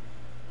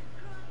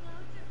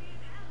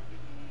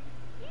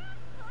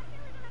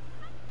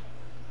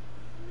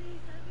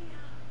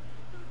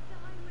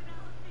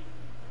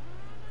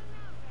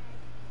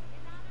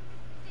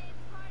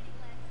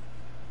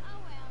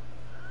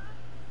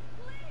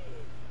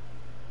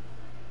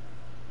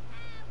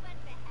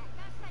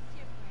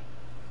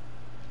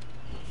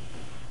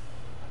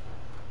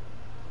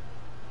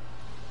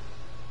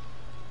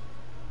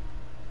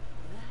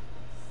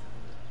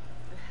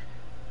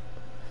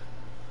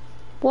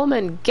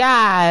 Woman,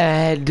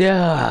 God.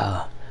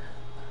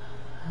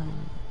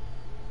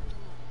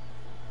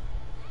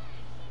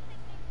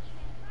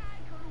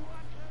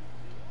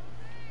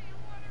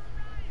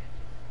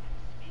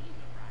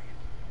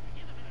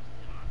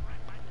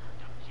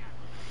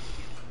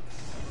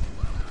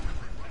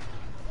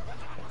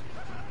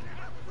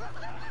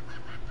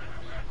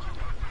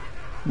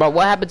 Bro,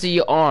 what happened to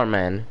your arm,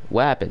 man?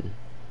 What happened?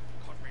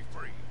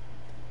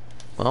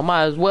 Well, I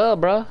might as well,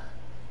 bro.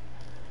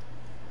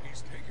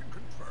 He's taken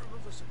control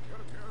of the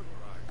security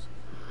overrides.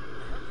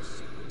 I have the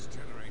sequence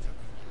generator.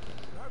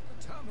 Without the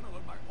terminal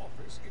in my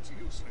office, it's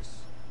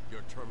useless.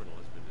 Your terminal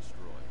has been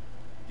destroyed.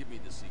 Give me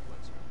the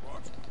sequencer.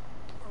 What?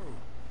 Oh,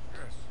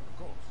 yes, of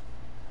course.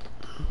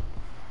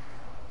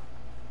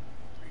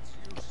 It's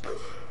useless.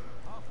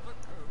 Half the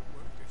code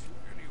won't get you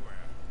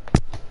anywhere.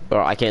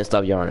 Bro, I can't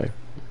stop yarning.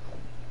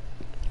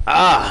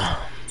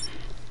 Ah!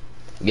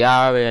 Yeah,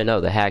 I already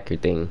know the hacker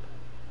thing.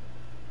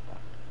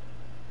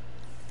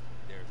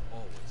 There's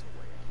always a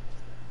way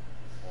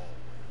out.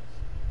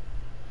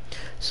 Always.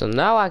 So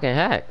now I can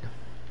hack.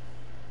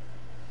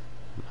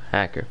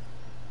 Hacker.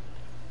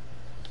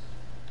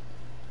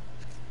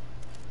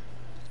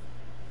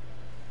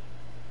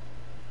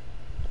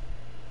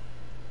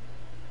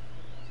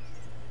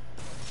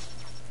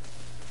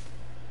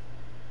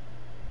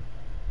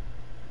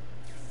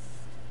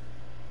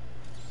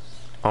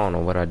 I don't know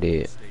what I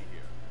did. Stay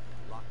here.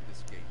 Lock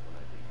this gate when I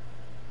leave.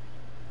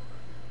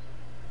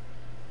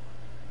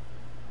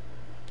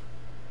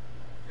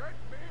 Get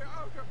me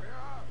out of here!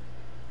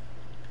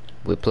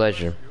 With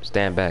pleasure.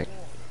 Stand back.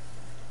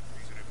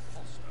 He's an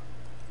imposter.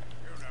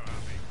 You know how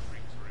many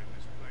freaks are in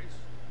this place.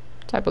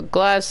 What type of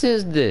glass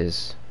is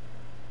this?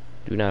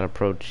 Do not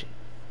approach.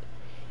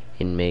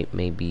 Inmate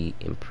may be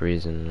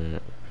imprisoned.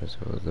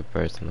 The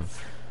personal.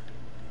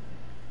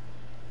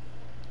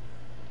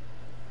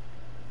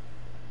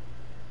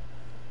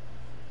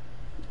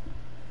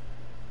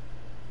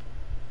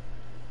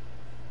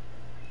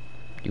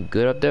 You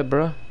good up there,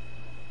 bro?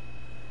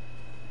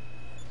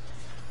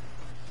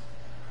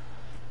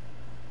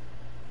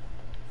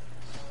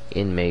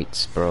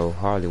 Inmates, bro.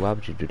 Harley, why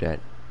would you do that?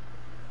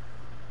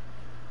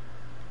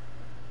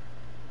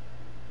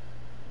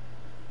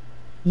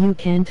 You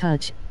can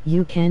touch,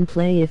 you can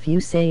play if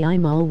you say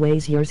I'm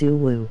always your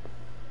Zulu.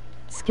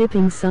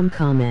 Skipping some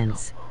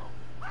comments.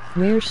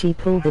 Where she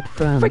pulled it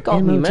from. Freak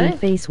off me, Emoji man.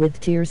 face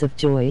with tears of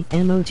joy.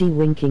 Emoji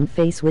winking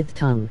face with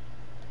tongue.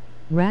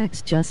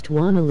 Rackz just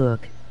wanna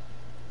look.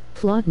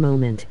 Plot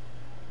moment.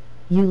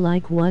 You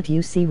like what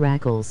you see,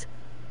 Rackles?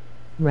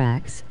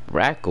 Rackz.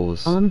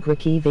 Rackles. On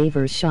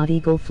RekeyRackz shot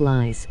eagle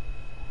flies.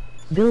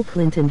 Bill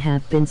Clinton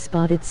have been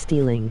spotted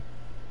stealing.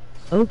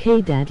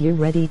 Okay, Dad, you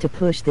ready to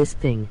push this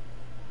thing?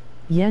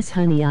 Yes,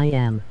 honey, I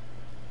am.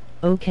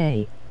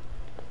 Okay.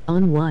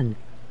 On 1,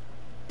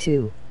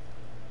 2,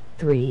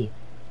 3.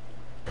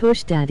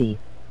 Push, Daddy.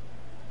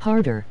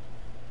 Harder.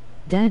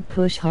 Dad,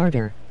 push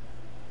harder.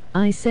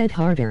 I said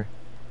harder.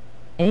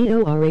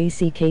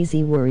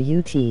 AORACKZ were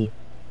UT.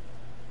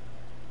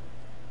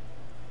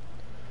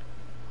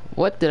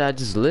 What did I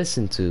just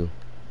listen to?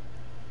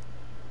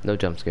 No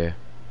jump scare.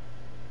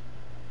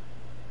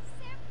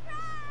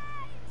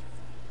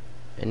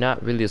 And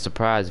not really a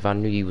surprise if I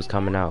knew you was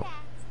coming out.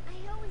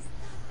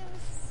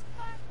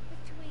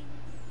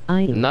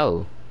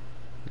 No.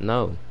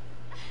 No.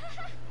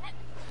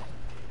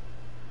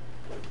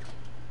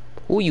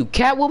 Who you,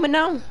 Catwoman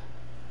now?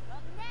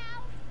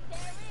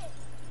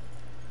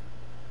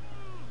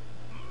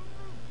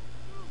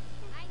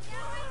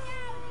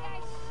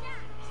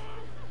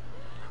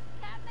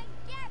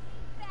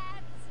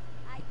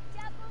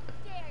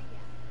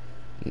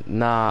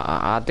 Nah,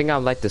 I think I'd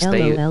like to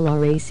stay.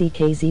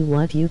 LOLRACKZ,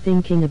 what you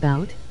thinking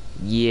about?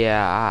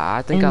 Yeah,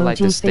 I think I'd like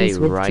to stay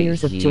right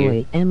tears of here.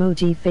 Joy.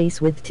 Emoji face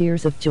with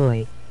tears of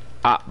joy.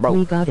 Ah, bro.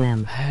 We got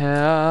him.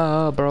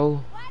 Hell,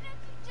 bro.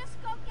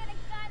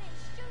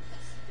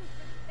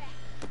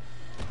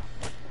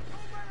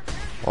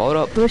 Hold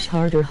up. Push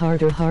harder,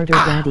 harder, harder,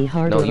 daddy,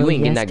 harder. No, you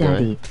ain't getting yes, that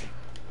daddy. gun.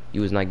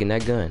 You was not getting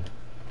that gun.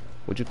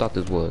 What you thought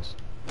this was?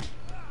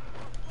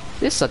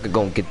 This sucker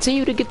gonna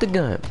continue to get the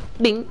gun.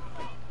 Ding.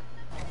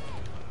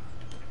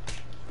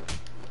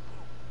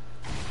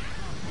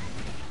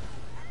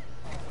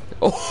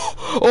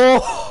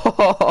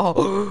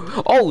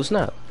 Oh,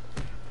 snap.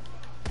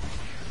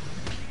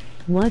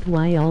 What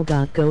why all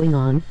got going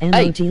on?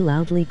 Emoji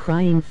loudly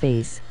crying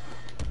face.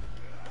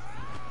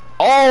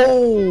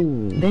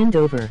 Oh! Bend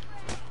over.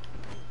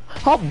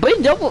 Oh,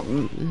 bend over.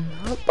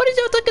 What is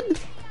that looking?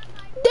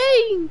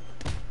 Dang!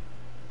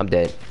 I'm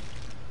dead.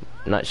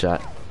 Not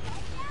shot.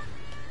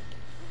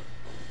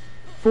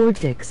 4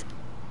 dicks.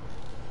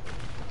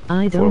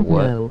 I don't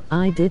what? know.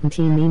 I didn't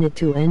mean it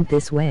to end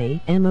this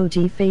way.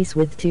 Emoji face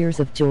with tears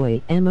of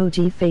joy.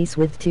 Emoji face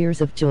with tears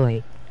of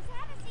joy.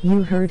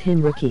 You heard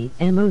him, Rookie.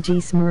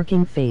 Emoji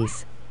smirking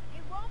face.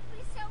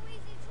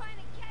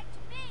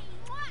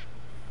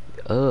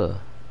 I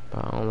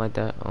don't like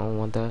that. I don't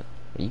want that.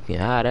 You can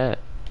hide that.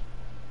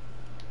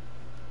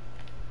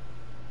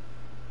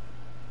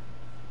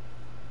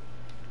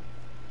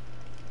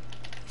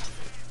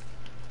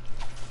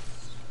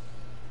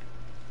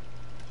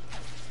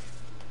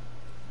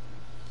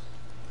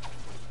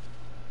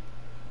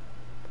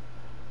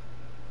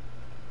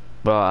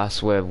 Bro, I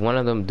swear, if one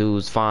of them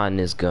dudes find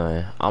this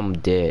gun, I'm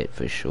dead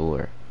for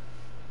sure.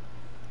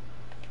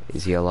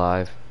 Is he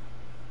alive?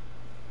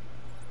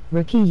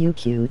 Rookie, you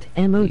cute.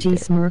 Emoji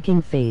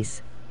smirking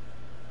face.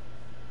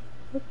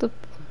 What the?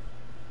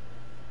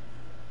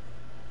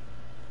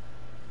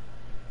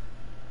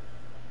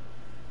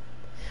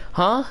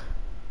 Huh?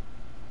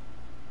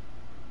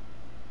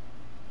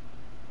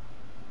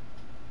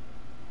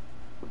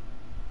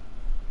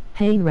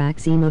 Hey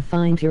Rackzima,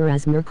 find your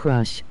asthma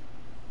crush.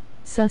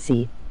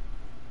 Sussy.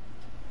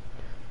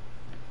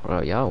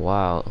 Bro, y'all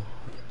wild.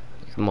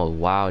 It's the most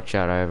wild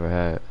chat I ever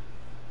had.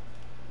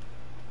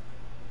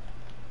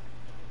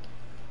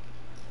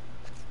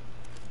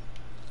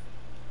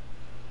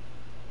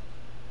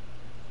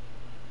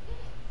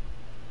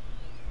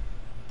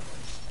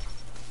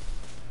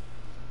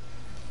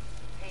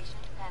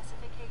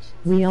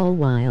 We all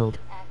wild.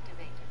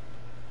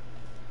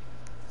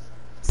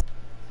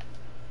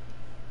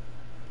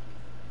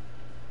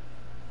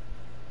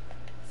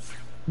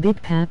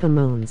 Big Papa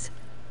moans.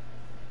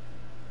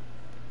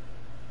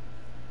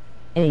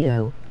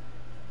 Ayo.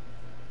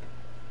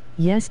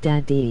 Yes,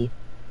 Daddy.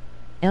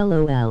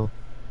 LOL.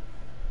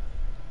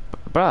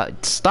 Bruh,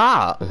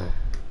 stop.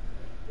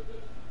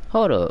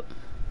 Hold up.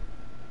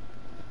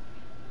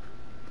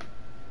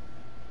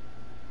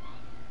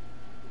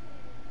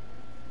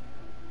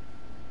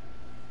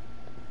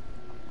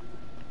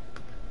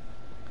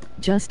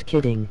 Just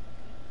kidding.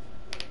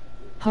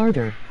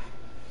 Harder.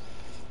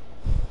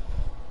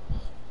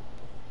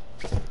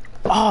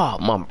 Oh,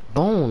 my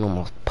bone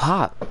almost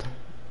popped.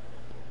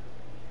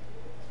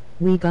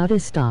 We gotta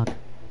stop.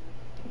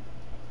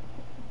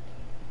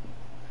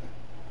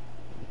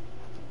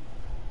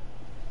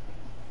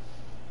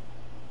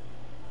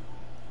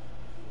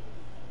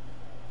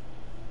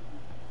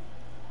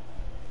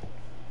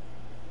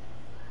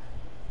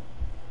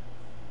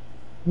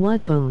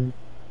 What bone?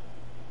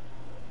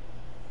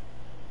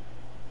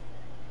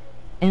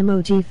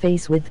 Emoji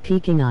face with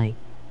peeking eye.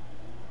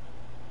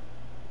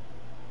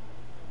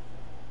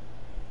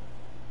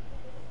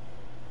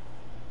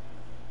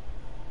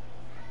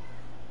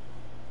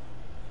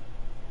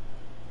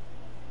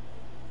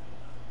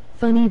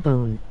 Funny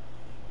bone.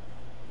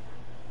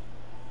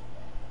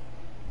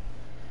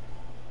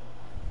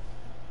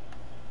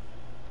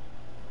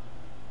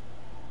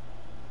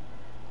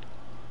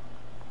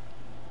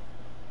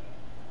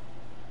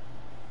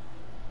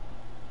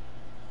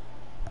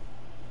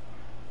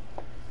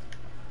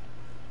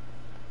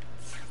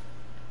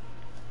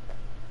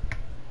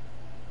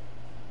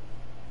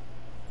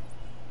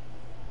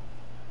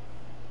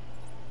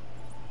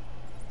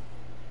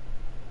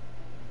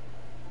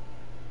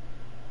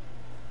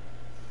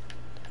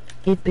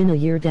 It been a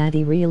year,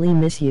 Daddy, really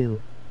miss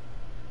you.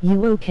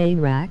 You okay,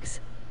 Rackz?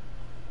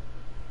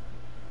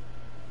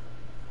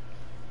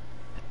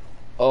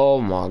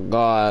 Oh my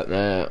god,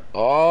 man.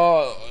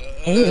 Oh.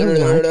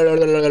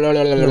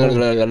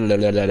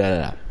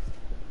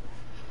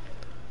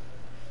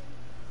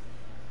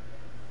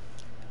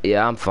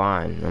 Yeah, I'm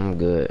fine. I'm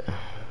good.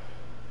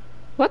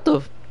 What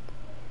the?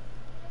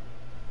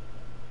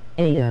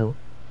 Ayo.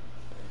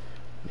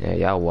 Yeah,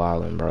 y'all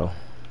wildin', bro.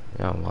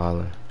 Y'all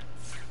wildin'.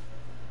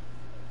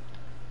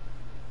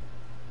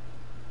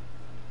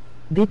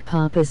 Big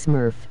Papa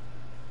Smurf.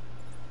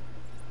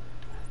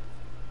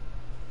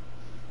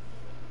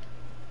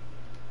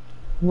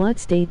 What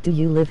state do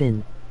you live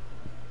in?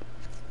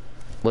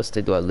 What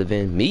state do I live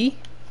in? Me?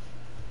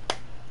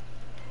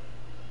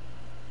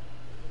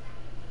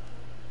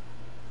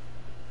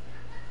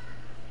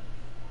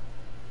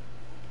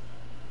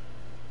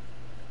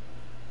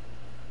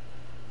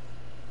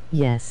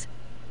 Yes.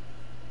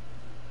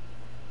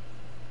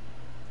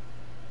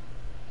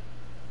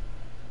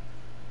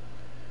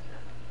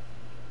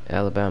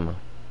 Alabama.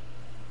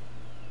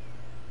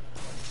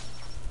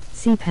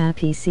 See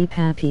pappy, see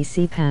pappy,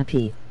 see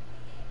pappy.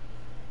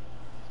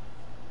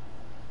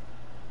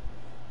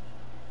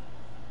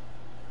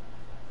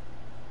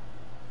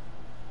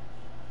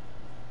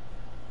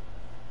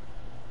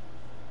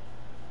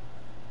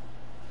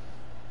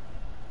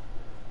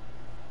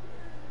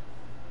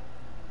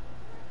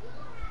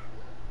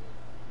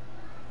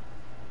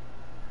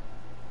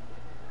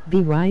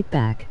 Be right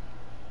back.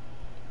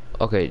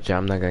 Okay,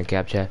 John, I'm not gonna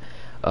capture.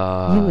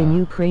 You in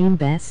Ukraine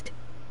best?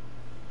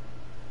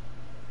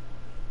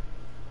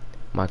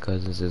 My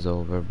cousins is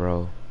over,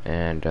 bro,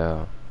 and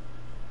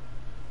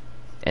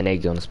they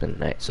gonna spend the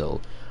night. So,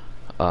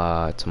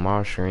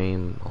 tomorrow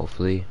stream,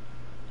 hopefully,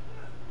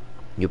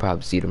 you'll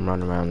probably see them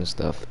run around and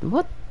stuff.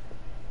 What?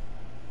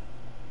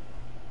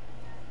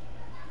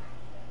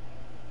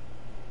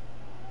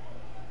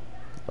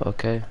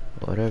 Okay,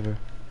 whatever.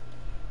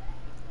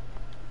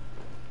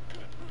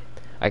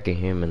 I can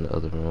hear him in the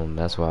other room.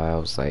 That's why I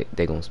was like,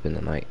 they gonna spend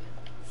the night.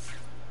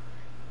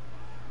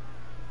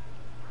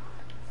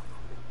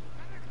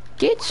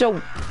 Get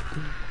your...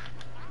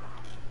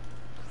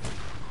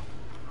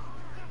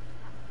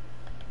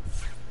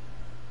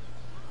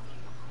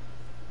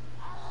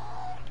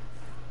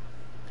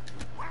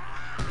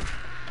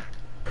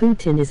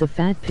 Putin is a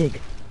fat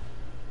pig.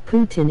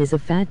 Putin is a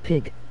fat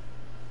pig.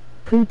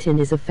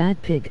 Putin is a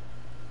fat pig.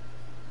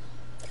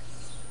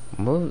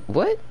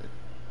 What?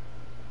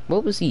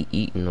 What was he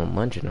eating or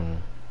munching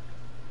on?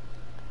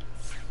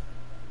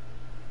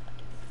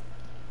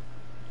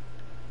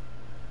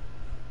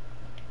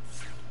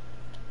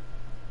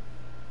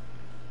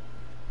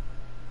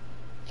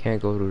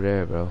 Can't go through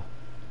there, bro.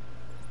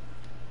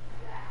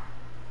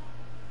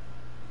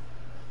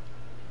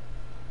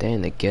 They're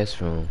in the guest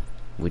room,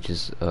 which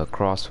is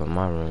across from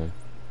my room.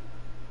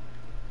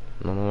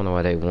 I don't know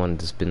why they wanted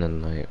to spend the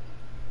night.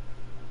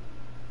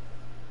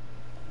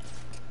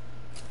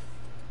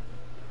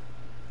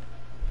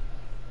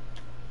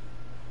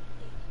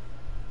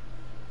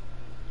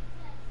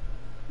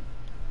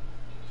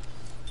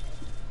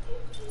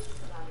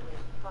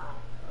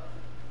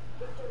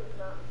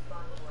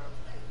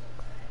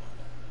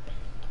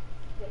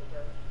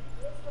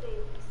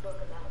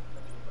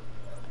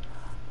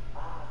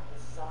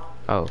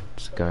 Oh,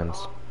 it's guns.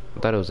 I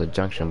thought it was a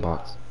junction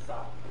box.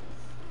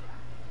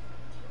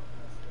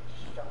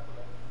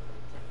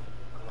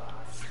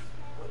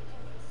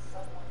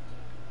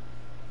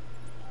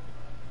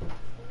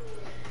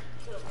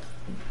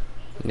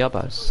 Y'all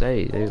about to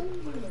say they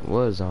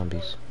was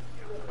zombies.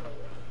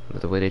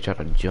 But the way they try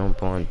to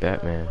jump on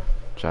Batman,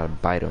 try to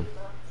bite him.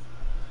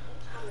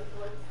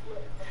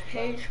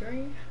 Hey,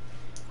 train.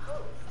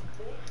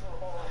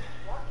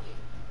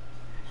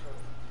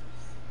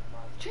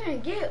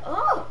 Trying to get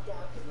up.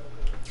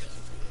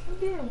 I'm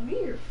getting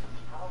weird.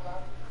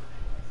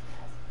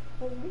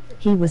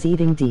 He was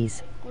eating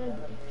D's.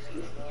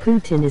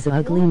 Putin is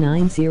ugly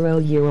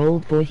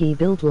 90-year-old boy. He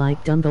built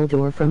like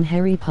Dumbledore from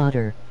Harry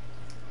Potter.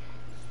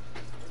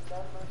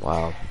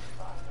 Wow.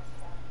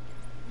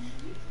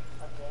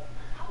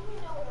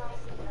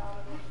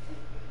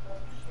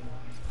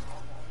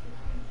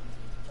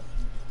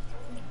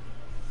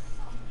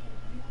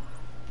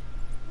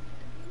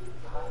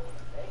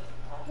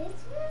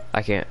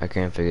 I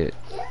can't figure it.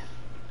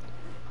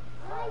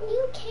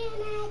 You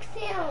can't ask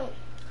him.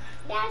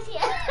 That's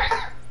your...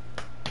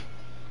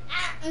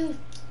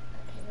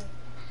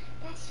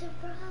 That's your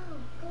bro.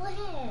 Go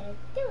ahead.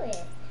 Do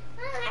it.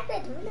 I don't have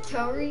to do that.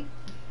 Tori.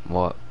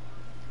 What?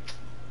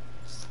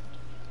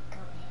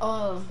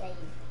 Can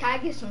I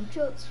get some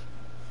chips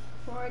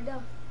before I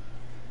go?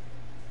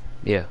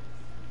 Yeah.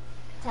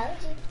 Told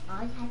you.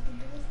 All you have to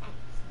do is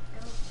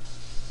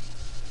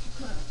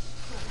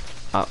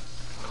ask. Go.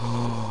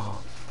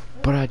 Oh.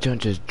 But I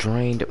just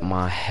drained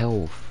my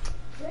health.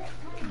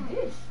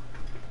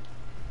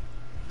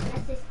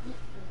 That's just eat.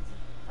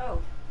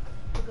 Oh,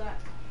 forgot.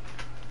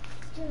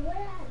 Dude, what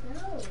are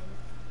those?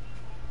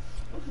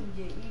 I'm gonna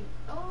get eat.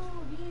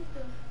 Oh, these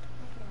the.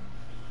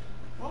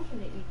 I'm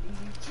gonna eat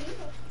these too.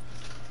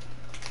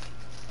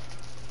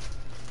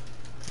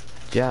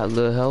 Yeah, a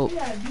little help.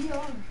 Yeah,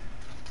 VR.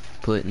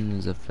 Putin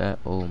is a fat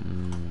old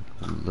man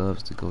who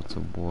loves to go to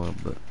war,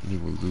 but he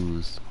will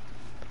lose.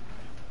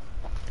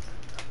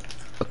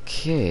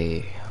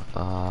 Okay,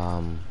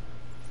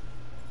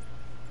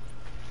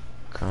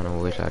 kinda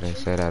wish I didn't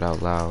say that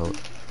out loud.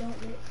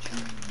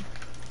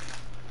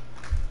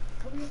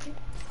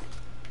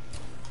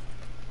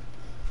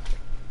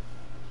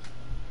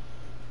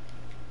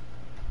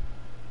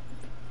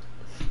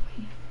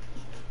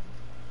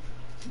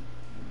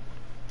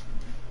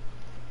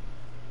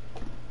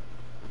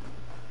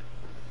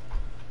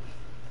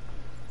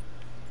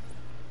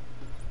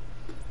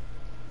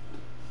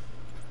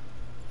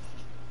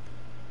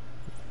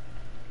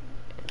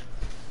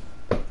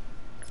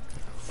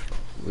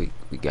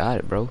 We got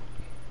it, bro.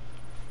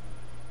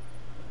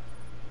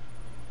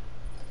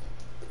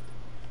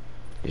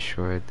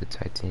 Destroyed the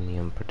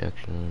titanium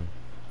production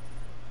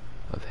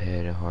of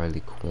Head and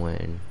Harley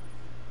Quinn.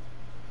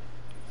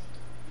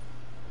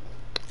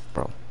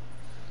 Bro.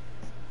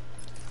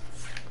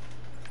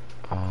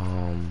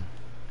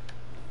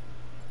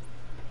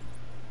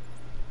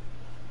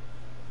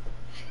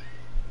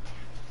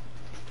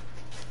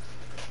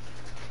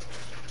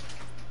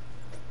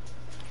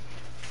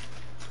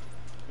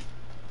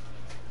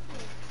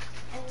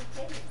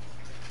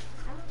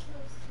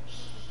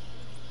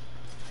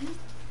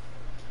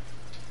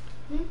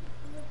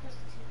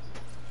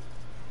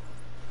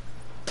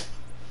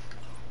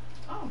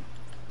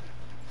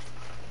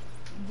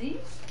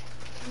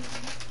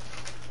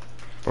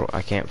 Bro,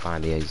 I can't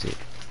find the exit.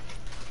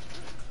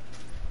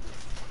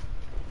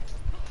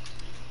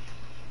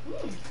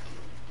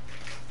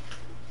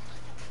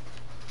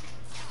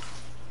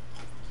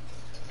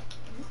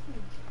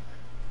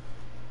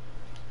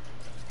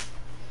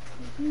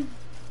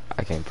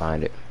 I can't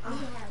find it.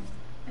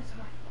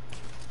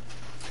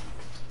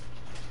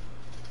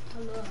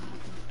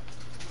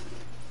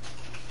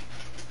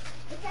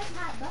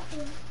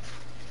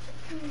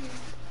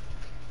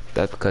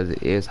 That's because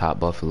it is Hot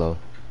Buffalo.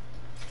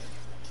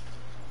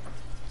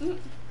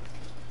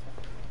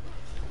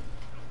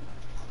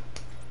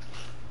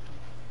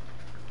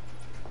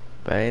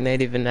 But it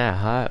ain't even that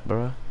hot,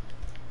 bro.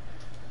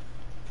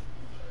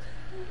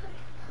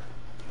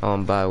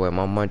 By the way,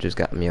 my mom just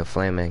got me a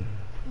flaming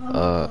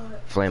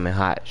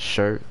hot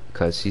shirt,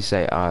 cause she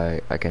say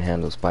I can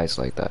handle spice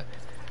like that.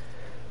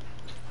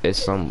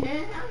 It's some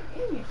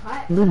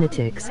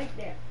lunatics.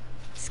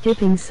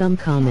 Skipping some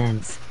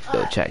comments.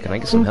 Yo, chat, can I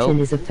get some help? Putin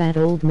is a fat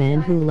old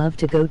man who loved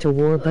to go to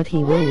war, but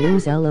he will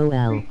lose.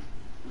 LOL.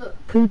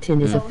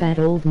 Putin is a fat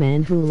old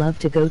man who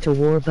loved to go to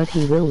war, but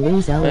he will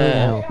lose.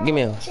 LOL. Give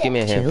me a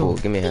handful.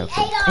 Give me a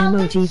handful.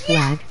 Emoji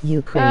flag,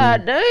 Ukraine.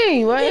 God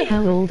dang, what?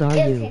 How old are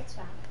you?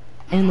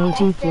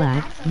 Emoji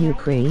flag,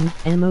 Ukraine.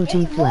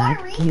 Emoji flag,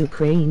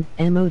 Ukraine.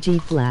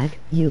 Emoji flag,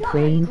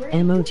 Ukraine.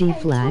 Emoji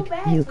flag,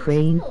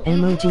 Ukraine.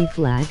 Emoji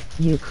flag,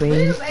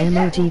 Ukraine.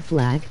 Emoji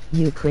flag,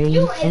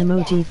 Ukraine.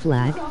 Emoji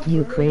flag,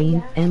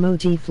 Ukraine.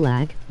 Emoji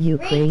flag,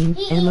 Ukraine.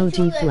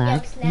 Emoji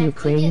flag,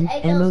 Ukraine.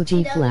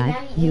 Emoji flag,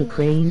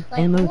 Ukraine.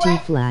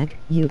 Emoji flag,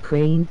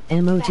 Ukraine.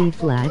 Emoji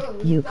flag,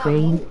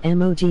 Ukraine.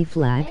 Emoji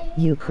flag,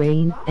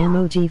 Ukraine.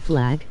 Emoji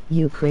flag,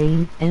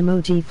 Ukraine.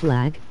 Emoji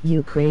flag,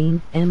 Ukraine.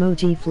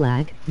 Emoji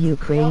flag,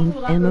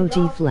 Ukraine.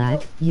 Emoji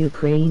flag,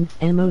 Ukraine.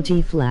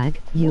 Emoji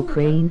flag,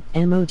 Ukraine.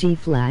 Emoji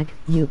flag,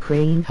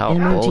 Ukraine. How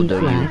old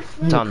are you?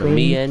 Talking to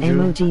me, Andrew?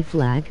 Emoji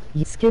flag.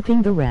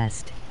 Skipping the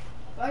rest.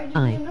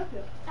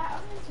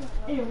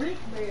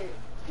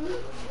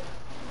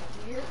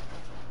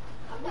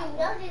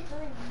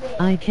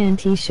 I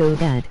can't show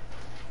that.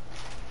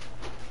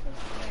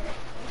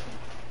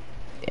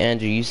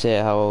 Andrew, you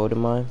said how old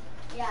am I?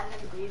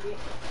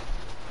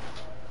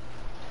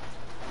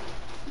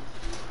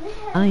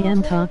 I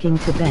am talking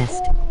to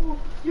Best.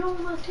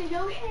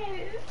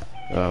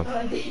 Oh.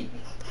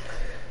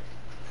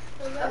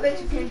 I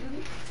bet you can't do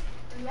it.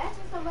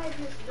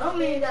 I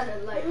mean, gotta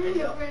like, I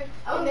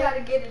don't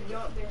gotta get a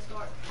jump and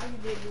start. I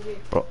can just do this.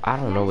 Bro, I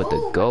don't know what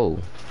to go.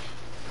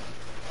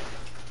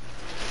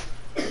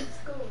 Did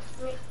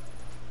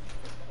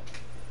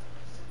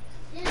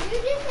you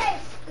just say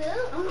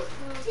scoop?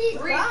 She's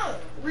gone.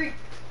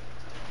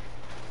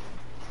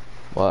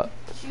 What?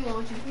 She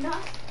wants you. No.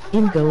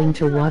 I'm going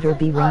to water.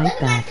 Be right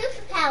back.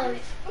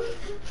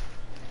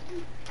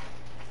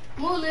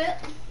 Move it.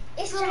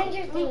 It's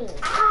Stranger Things.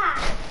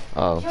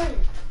 Oh.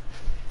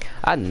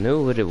 I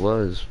knew what it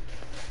was.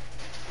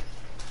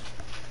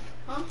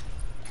 Huh?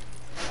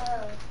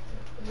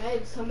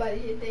 Maybe somebody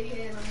hit their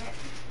head on that.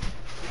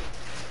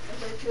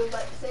 That's what you were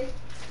about to say.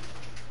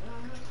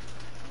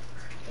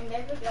 And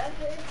they forgot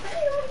to say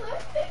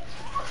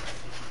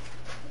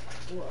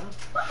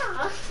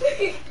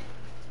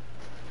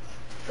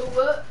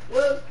what?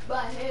 What?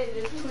 My head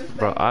is pushed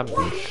Bro, back.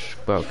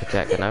 bro,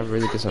 can I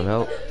really get some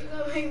help?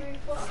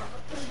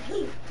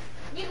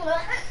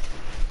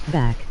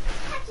 Back.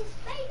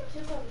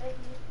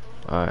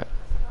 Alright.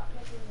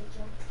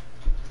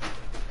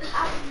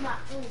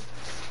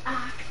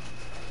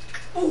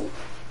 I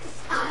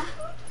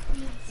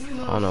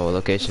don't know what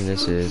location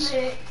this is.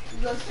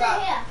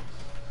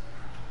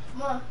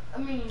 Mom, I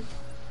mean,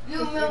 You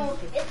remember?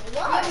 It's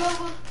what? You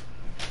remember?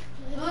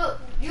 Look,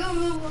 you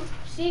remember?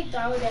 She threw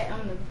that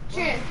on the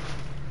Trent.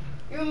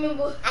 You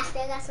remember? I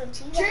still got some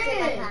cheese in my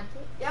Trent.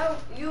 pocket. Y'all,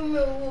 you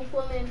remember we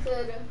put into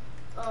the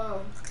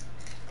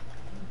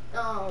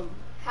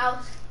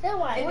house?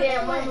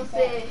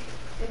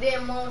 And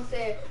then Mama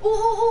said, ooh,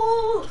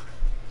 ooh, ooh.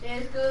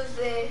 Then school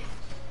said,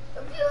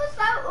 if you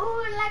start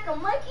oohing like a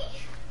monkey,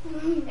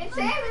 and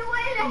tell me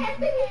what it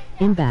happened.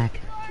 I'm back.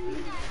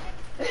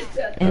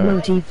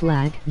 MOG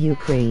flag,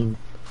 Ukraine.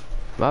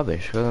 I've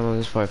been struggling on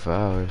this fight for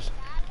hours.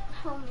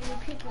 How many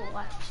people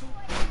watching?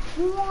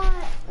 What?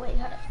 Wait,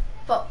 hold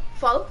up.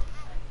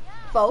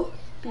 Four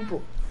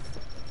people.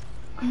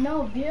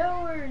 No,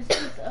 viewers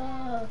is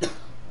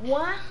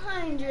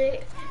 105.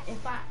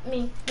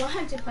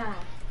 105.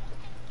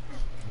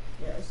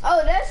 Yes.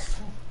 Oh, that's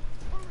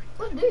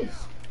what's this?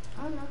 I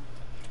don't know.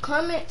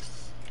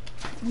 Comments,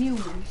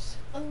 viewers.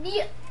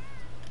 Yeah.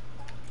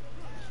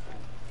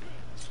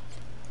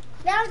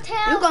 Now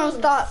tell You gonna me.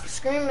 stop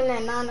screaming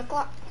at 9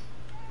 o'clock?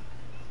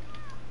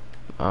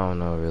 I don't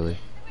know really.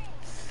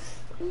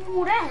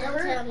 Ooh, that Don't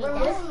hurt. tell me Bro.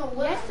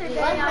 that.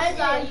 Yesterday I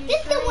saw you.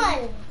 This the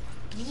one.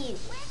 screaming. You.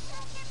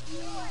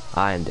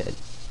 I am dead.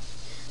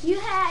 You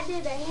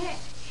did a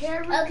hair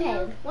review.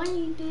 Okay. When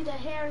you did a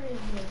hair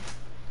review.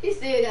 He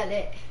still got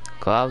that.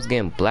 Cause I was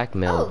getting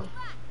blackmailed.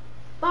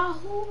 By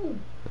who?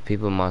 The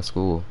people in my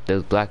school, they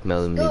was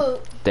blackmailing me.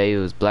 School. They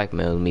was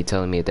blackmailing me,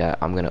 telling me that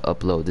I'm gonna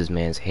upload this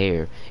man's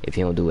hair if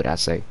he don't do what I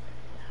say.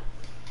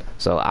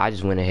 So I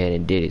just went ahead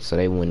and did it, so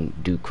they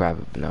wouldn't do crap.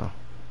 No.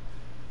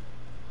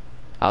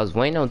 I was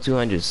waiting on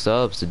 200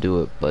 subs to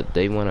do it, but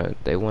they wanna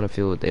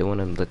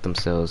let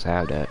themselves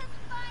have that.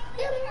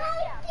 You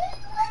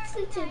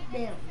listen to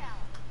them.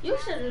 You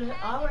should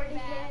have already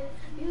had.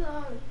 You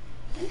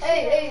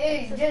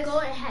Hey, just go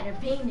and had a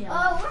beanie on.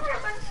 Oh, what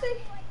happened to see?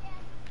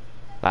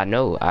 I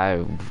know.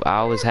 I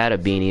always had a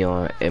beanie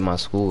on in my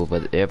school,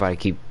 but everybody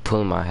keep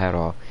pulling my hat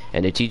off,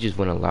 and the teachers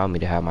wouldn't allow me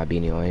to have my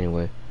beanie on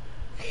anyway.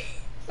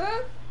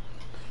 Huh?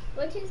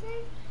 What you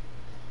say?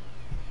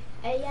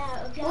 Hey,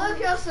 yeah, okay. Look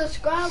your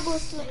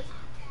subscribers.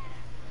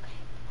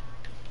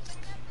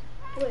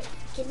 Wait,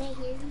 can they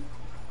hear you?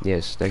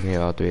 Yes, they can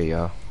hear all three of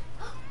y'all.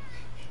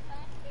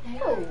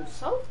 Oh,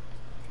 so?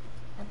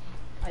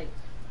 Like,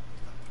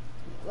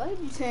 why are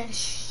you saying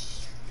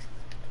shh?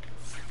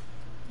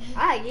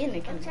 I get in the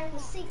I'm camera. trying to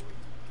see.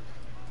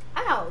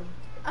 I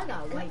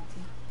got white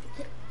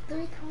teeth.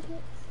 3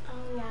 comments.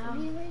 Oh yeah.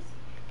 Viewers.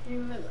 You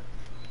remember?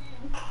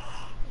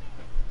 Oh,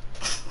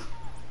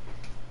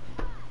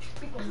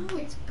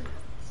 it's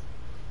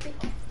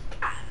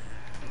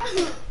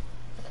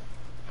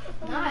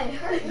Nah, it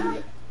hurt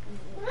me.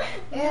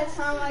 Every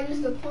time I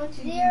used to punch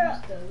you, you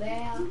used to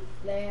laugh.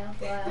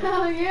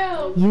 Oh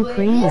yeah.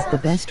 Ukraine is the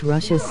best,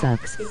 Russia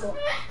sucks.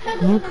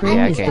 Ukraine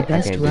Yeah, is the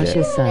best, I can't do Russia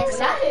that.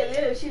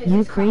 sucks.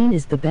 Ukraine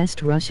is the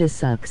best, Russia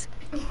sucks.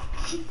 Look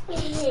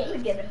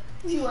at her.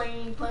 She ain't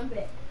even punch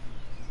back.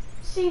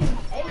 She's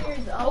 8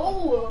 years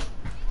old.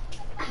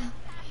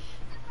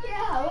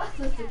 Yeah, my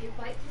sister can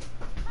fight.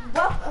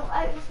 Both of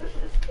my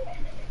sisters.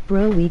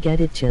 Bro, we get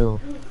it, chill.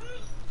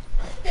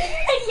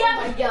 Oh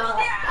my god.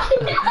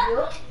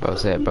 Bro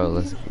said,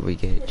 bro, we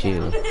get it,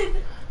 chill.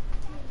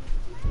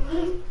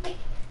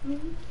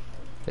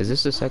 Is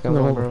this the second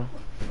one, bro?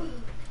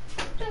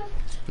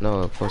 No,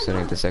 of course it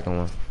ain't the second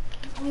one.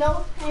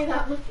 No, ain't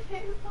not.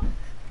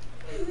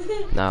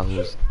 Nah,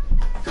 who's?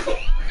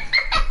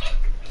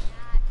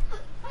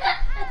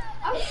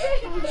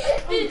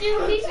 Did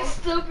you see the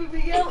stupid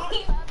video?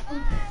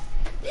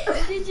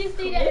 Did you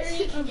see that?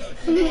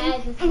 Yeah,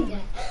 I just see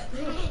that.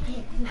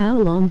 How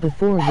long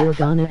before you're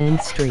gonna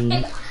end stream?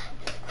 I'm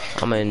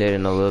gonna end it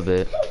in a little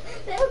bit.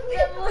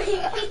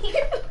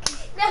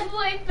 That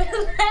boy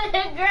fell on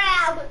the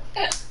ground.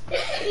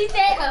 He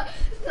said,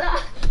 stop.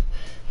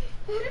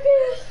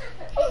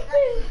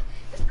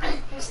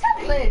 Stop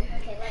playing.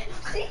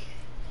 See?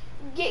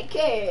 Get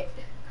carried.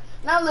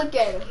 Now look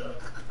at her.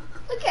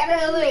 Look at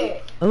her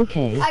leg.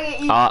 Okay. I can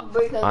easily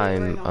break her leg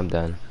right now. I'm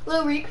done.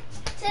 Little Reek.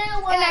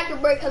 And I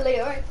can break her leg,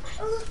 right?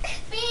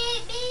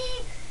 Beep,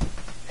 beep.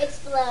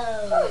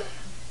 Explode.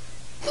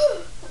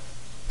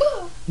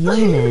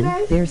 Young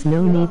man, there's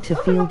no need to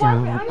feel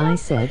down. I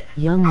said,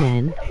 young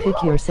man,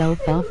 pick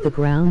yourself off the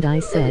ground. I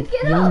said,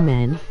 young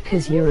man,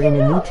 cause you're in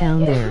a new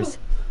town there's.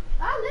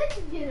 I'll let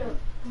you get her.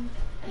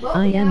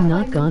 I am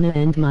not gonna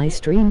end my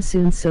stream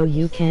soon so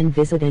you can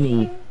visit and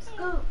eat.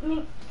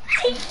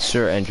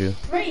 Sure, Andrew.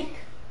 Reek.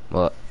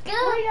 What?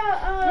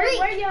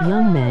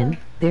 Young man,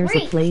 there's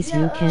a place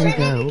you can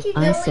go.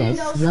 I said,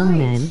 young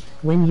man,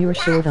 when you're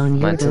short on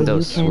your dough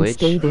you can Switch.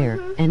 stay there,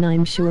 and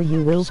I'm sure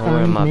you will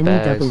Somewhere in find my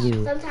many bags.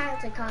 W.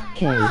 Sometimes I call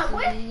K.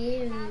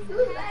 you.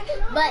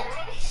 But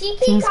she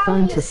keeps T's fun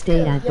calling to you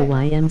stay still. at the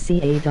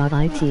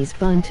YMCA.It's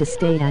fun to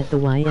stay at the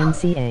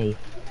YMCA.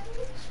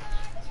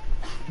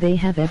 They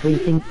have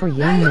everything for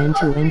young men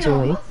to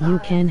enjoy. You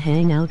can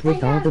hang out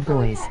with all the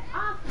boys.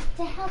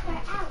 To help her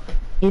out.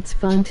 It's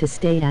fun to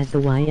stay at the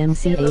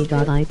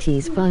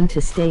YMCA.It's fun to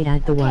stay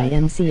at the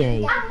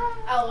YMCA.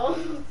 Oh,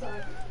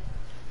 sorry.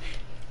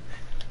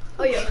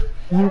 Oh yeah.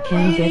 You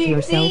can get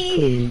yourself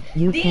clean.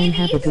 You can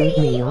have a good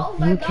meal.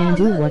 You can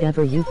do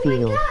whatever you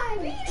feel.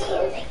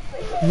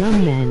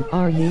 Young man,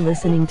 are you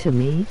listening to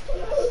me?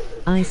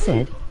 I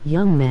said,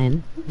 young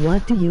man,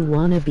 what do you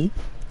wanna be?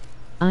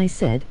 I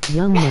said,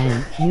 young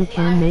man, you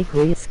can make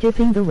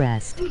skipping the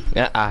rest.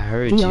 Yeah, I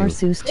heard DR you.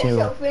 Seuss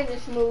chill.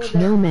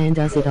 No man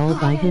does it all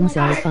by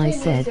himself. I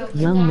said,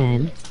 young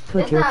man,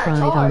 put your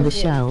pride on the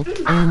shelf,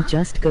 and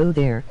just go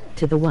there,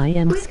 to the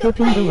YM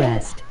skipping the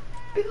rest.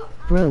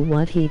 Bro,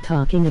 what he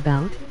talking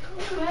about?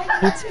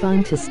 It's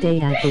fun to stay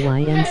at the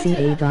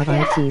YMCA.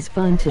 It's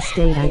fun to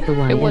stay at the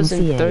YMCA. It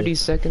wasn't 30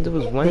 seconds, it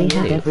was 1 They minute.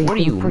 have everything What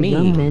do you for mean?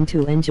 young men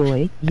to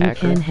enjoy. You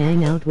Akron? can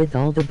hang out with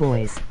all the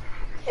boys.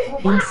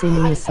 In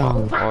singing a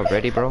song.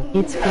 Already, bro?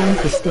 It's fun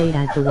to stay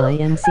at the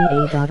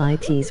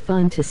YMCA. It's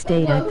fun to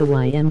stay at the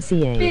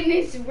YMCA.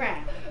 Finish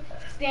round.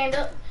 Stand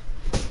up.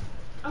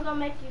 I'm gonna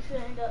make you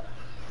stand up.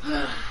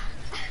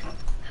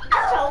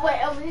 So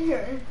wait over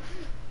here.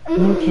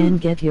 You can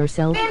get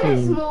yourself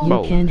clean. You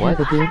Bro, can what?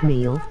 have a good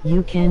meal.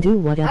 You can do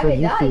whatever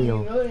you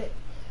feel.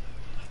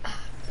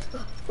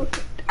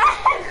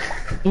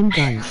 In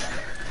gun.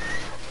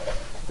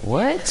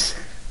 What?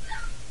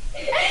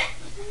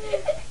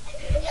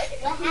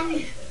 What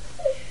happened?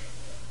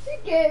 She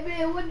came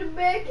in with the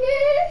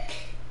backhand.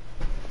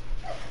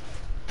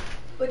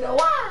 With the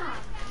wow.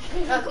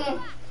 Come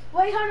on.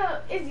 Wait, hold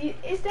up.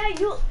 Is that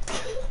you?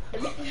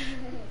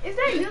 Is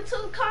that you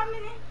two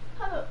commenting?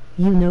 Hold up.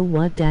 You know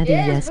what, Daddy?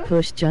 Yes,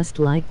 push just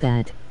like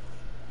that.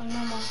 Oh, no,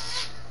 no.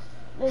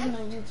 That's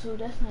not YouTube.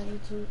 That's not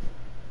YouTube.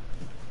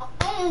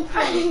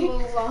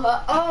 Move on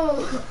her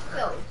own.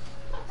 So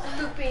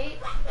stupid.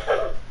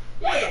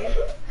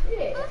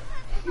 Yeah.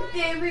 You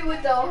did me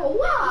with the whole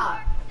wow.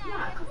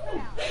 Nah, come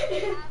on.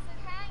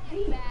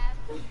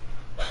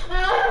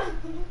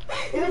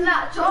 It's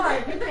not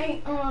charged. You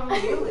can't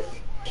do it.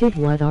 Kid,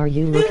 what are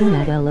you looking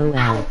at?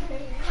 LOL.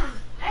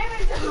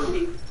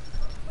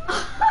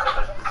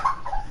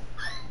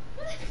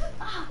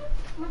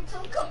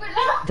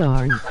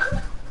 Darn. I'm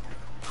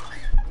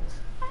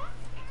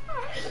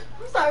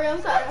sorry.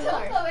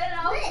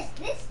 What is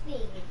this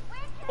thing?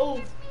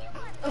 Oh.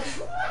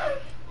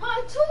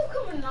 My toe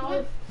coming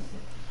off.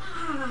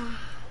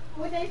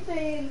 What they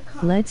say in the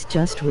comments? Let's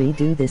just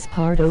redo this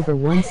part over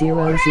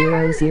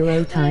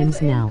 1000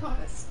 times now.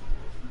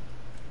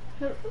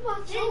 My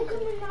toe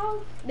coming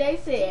off. They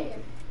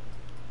said.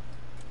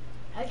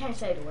 I can't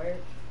say the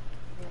word.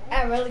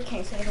 I really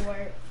can't say the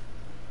word.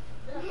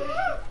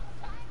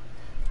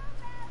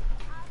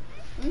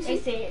 They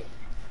said.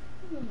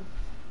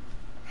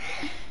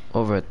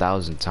 Over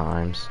 1,000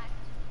 times.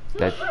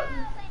 That.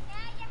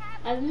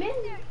 A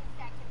minute.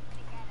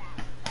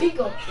 He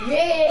go,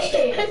 yeah.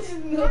 I just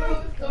knew it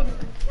was coming.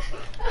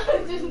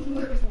 I just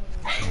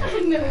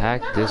knew it.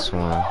 Hack this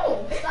one.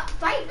 Oh, stop,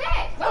 fight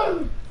back.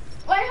 Wait,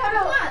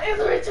 hold on.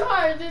 It's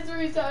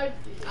recharged.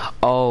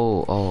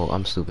 Oh,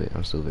 I'm stupid.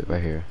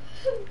 Right here.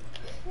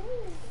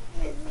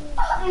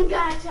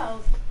 Gotcha.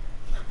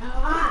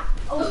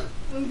 Oh,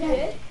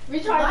 okay.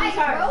 Recharge.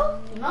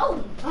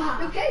 No.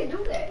 You can't do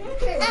that. You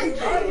can't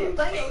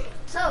recharge it.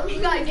 So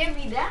you gotta get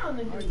me down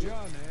to do it.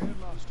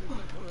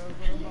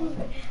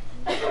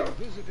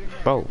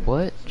 Bro,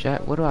 what?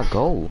 Chat, where do I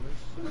go?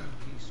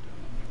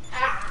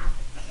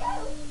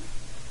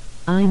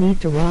 I need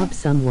to rob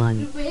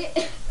someone. Look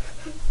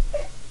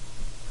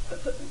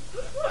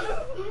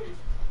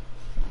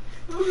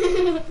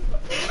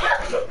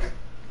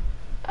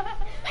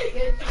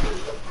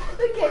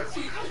at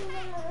you.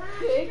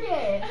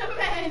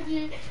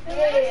 Imagine.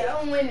 Yeah,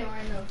 I'm winning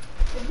right now.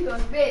 If you go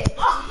to bed.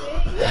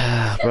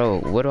 Bro,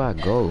 where do I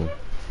go?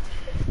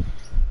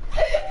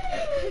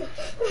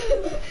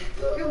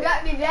 You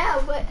got me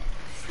down, but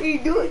you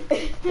do it.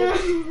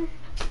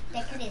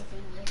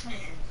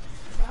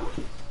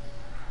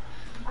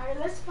 Alright,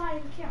 let's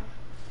find Kim.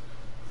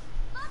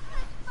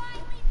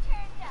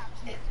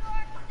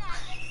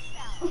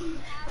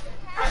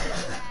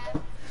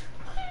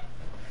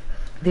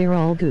 They're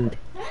all good.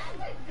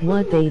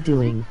 What they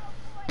doing?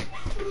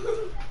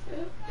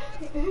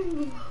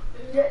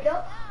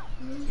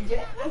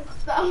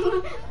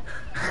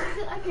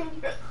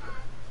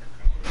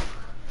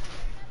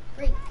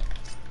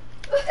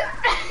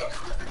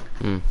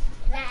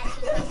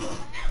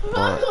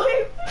 What?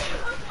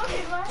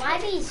 Why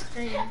do you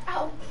scream?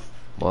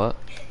 What?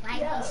 Why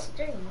do you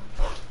scream?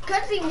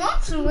 Because he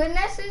wants to, and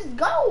that's his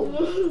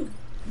goal.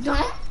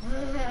 Don't.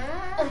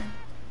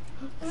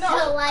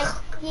 So, like,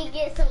 he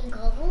gets some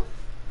gold?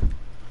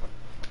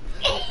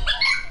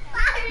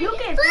 You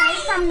get paid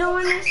from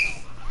doing this?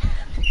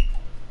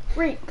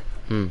 Reek.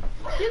 You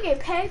get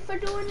paid for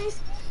doing this?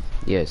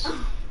 Yes.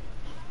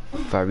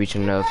 If I reach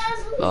enough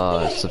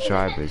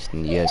subscribers,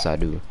 then yes, I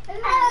do.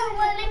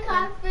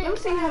 Let me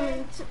see how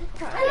many.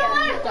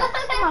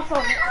 My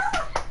phone.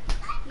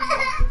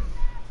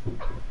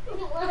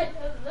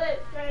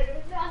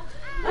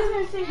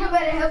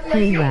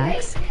 Hey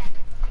Rackz,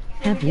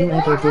 have you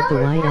ever did the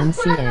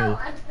YMCA?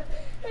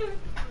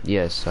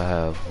 Yes, I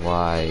have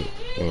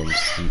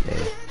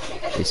YMCA.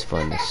 It's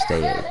fun to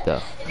stay at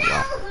the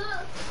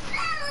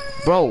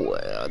Bro,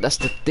 that's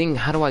the thing.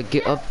 How do I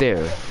get up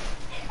there?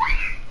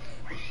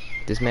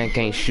 This man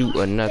can't shoot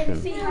or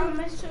nothing. See how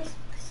much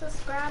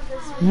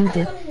subscribers You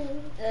did.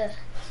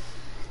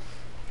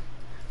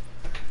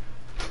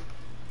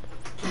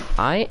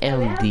 I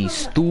am the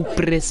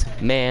stupidest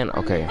man.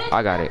 Okay,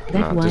 I got it.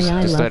 That's why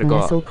I just love let it go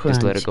Nestle out.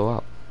 Just let it Crunch. go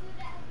out.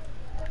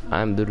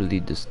 I'm literally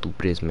the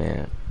stupidest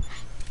man.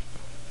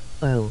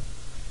 Oh.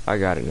 I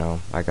got it now.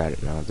 I got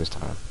it now this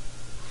time.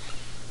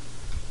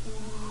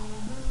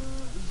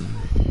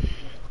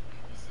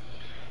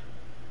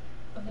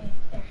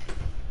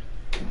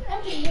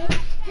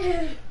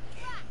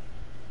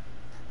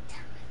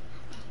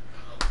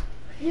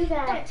 You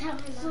got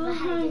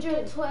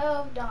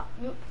 212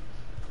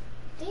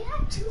 Do you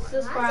have 2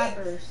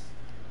 subscribers?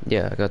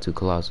 Yeah, I got 2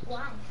 colossals.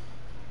 Why?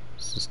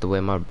 It's just the way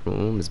my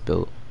room is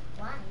built.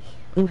 Why?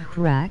 Ooh,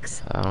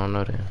 Rackz. I don't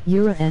know that.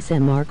 Your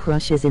SMR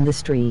crushes in the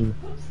stream.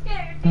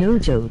 No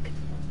joke.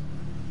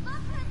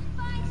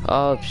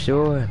 Oh,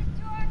 sure.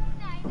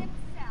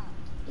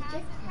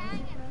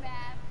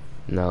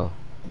 No,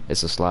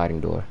 it's a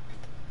sliding door.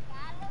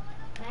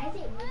 Why is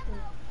it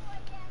moving?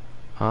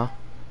 Huh?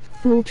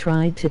 Fool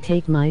tried to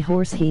take my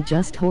horse, he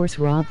just horse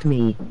robbed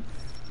me.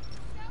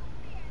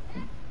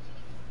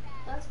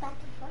 Goes back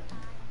and forth.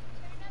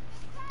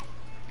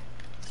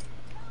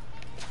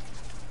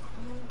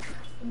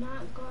 I'm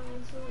not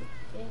going to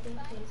edit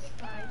this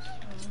live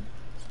stream.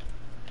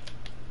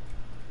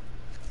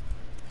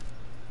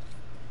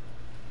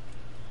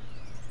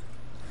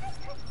 This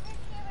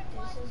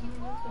is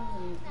not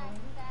going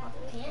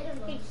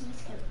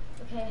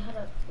okay, hold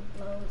up.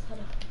 Uploads,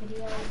 hold up.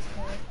 Videos,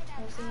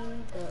 I'm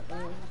seeing the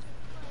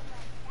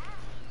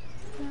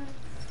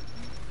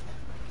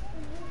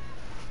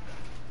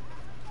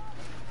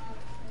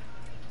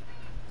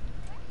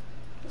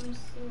let me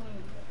see when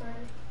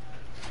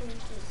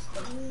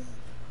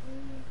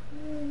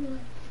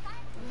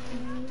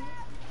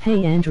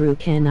Hey Andrew,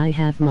 can I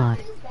have mod?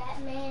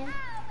 Batman.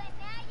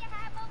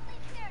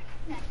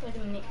 Wait a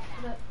minute.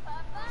 Hold up.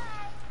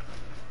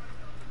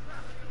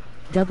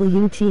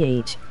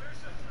 WTH.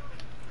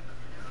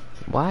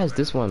 Why is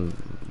this one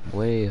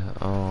way,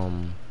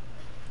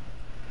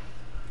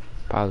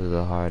 probably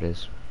the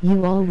hardest?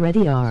 You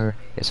already are.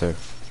 Yes, sir.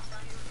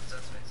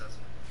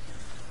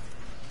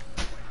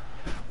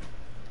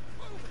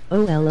 Oh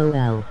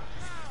LOL.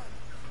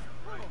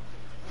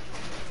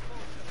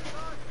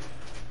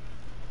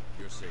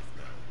 You're safe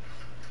now.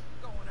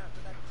 Going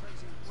after that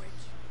crazy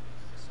witch.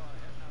 I saw her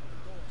heading out of the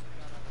doors. They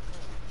got out of the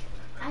door.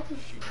 I can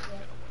shoot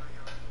that.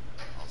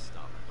 I'll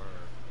stop her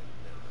and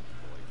then the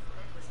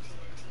boyfriend.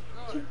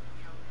 Good.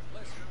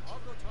 Listen, I'll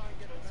go try and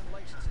get the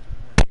ventilation system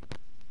working.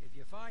 If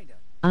you find her,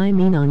 I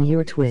mean on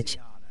your Twitch.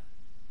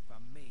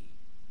 from me.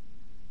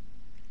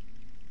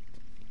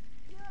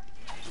 You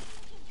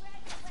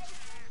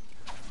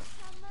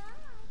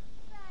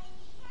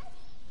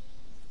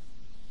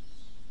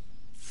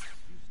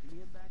see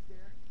him back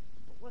there?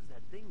 What was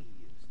that thing he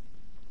used?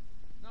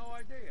 No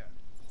idea.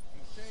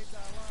 He saved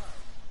our lives.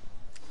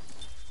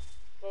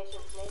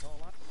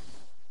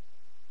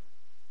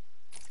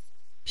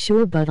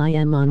 Sure, but I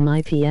am on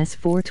my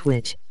PS4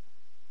 Twitch.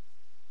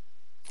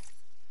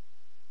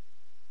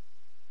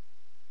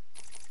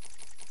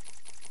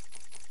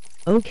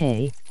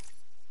 Okay.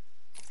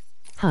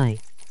 Hi.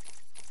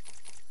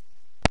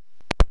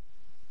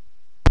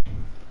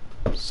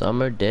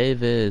 Summer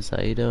Davis,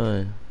 how you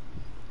doing?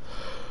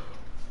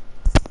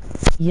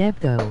 Yep,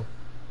 go.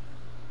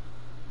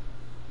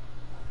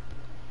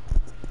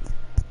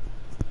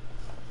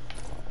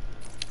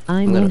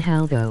 I mean,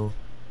 how go?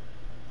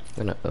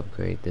 I'm gonna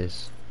upgrade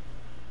this.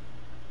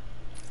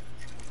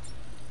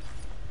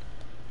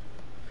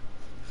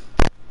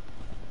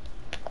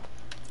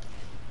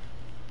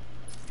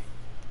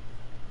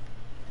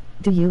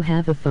 Do you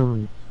have a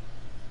phone?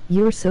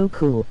 You're so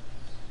cool.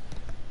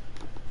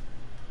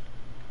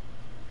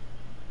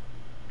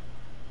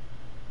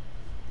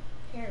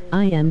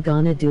 I am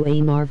gonna do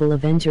a Marvel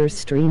Avengers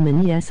stream,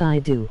 and yes I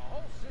do.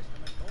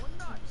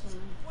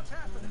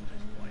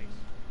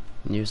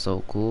 You're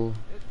so cool.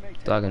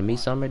 Talking to me,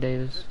 Summer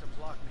Davis?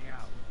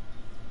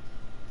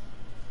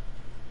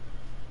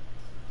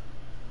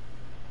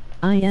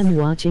 I am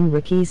watching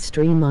Ricky's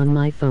stream on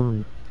my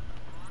phone.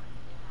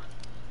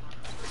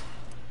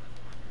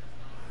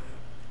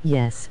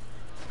 Yes.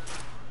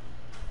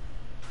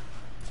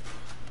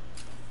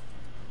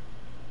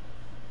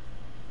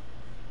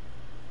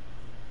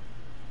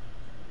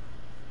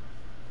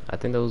 I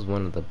think that was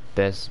one of the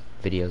best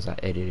videos I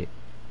edited.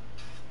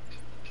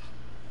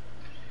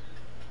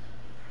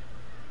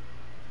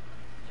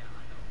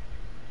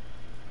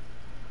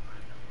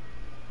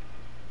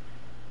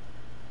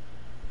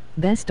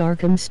 Best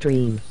Arkham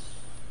stream.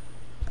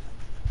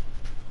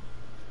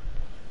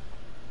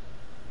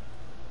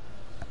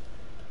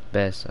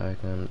 Best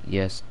Arkham,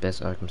 yes,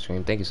 best Arkham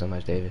stream. Thank you so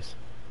much, Davis.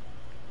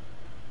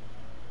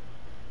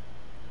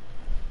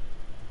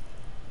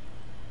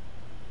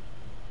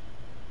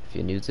 If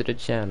you're new to the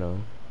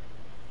channel,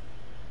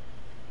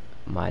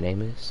 my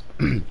name is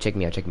check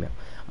me out.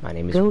 My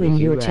name is Go in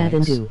your chat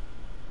and RekeyRackz. do.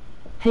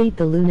 Hate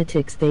the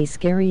lunatics, they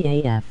scary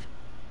AF.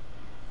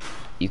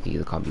 You can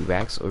either call me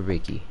Rackz or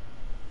Ricky.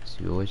 It's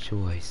your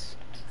choice.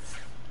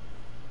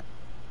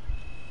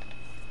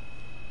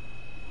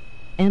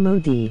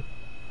 MOD.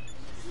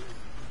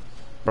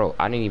 Bro,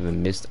 I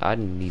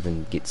didn't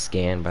even get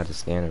scanned by the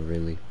scanner,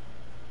 really.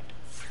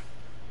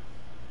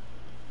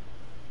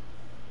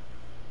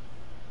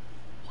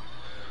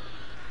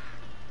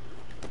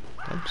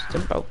 I'm just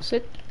about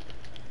sit.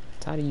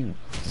 Tired of you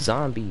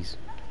zombies.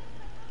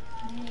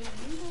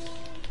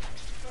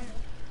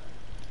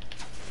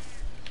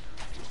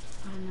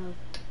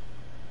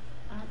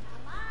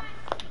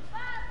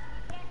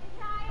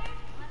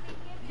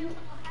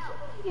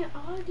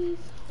 All these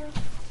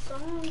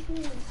songs in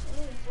the same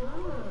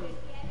time.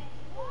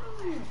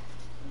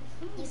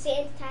 You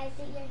sanitize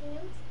your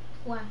hands?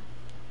 Why?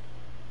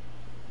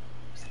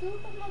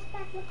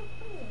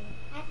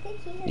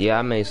 Yeah,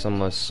 I made so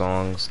much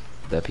songs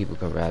that people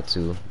can rap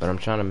to, but I'm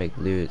trying to make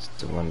lyrics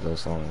to one of those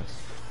songs.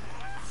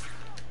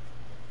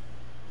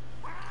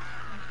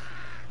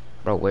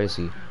 Bro, where is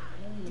he?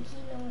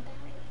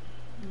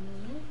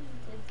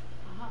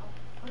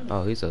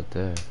 Oh, he's up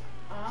there.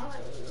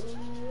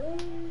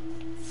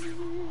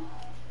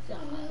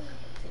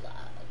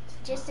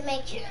 Just to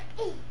make sure.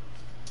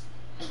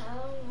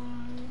 How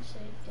long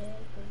should that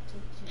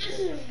protect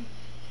you?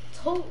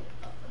 2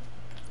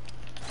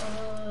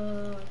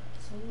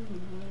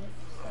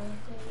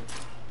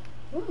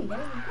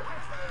 months.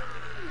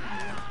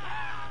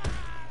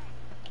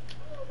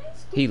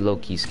 He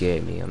low-key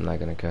scared me, I'm not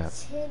gonna cap.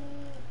 I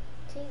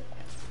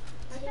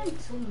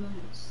think 2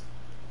 months.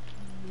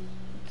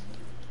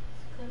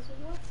 Because of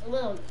what?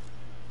 Well,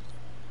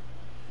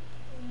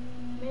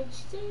 match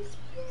this.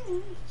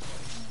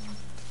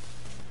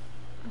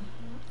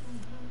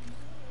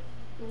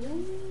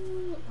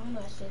 Ooh, oh my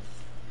gosh.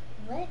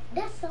 What?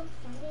 That's so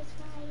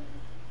satisfying.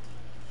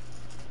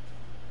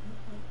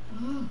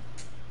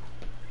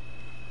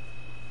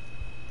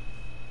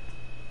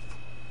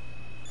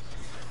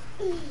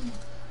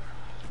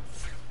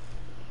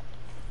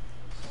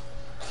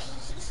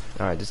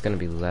 Alright, this is gonna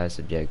be the last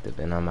objective,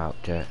 and I'm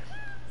out, chat.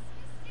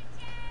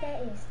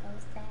 That is so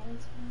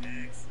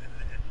satisfying.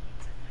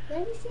 Let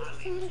me see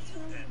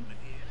satisfying.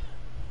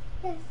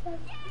 That's so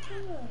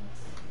cool.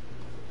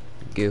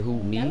 Get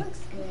who, me? That looks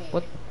good.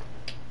 What? Are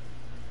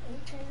you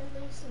trying to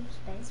leave some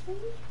space for me?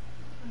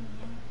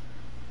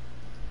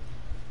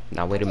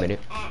 Now wait a minute.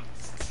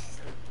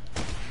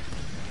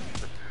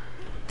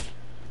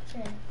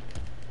 Sure.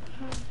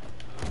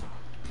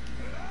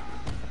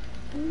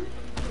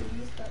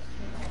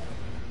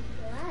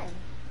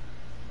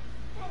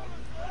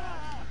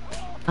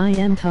 I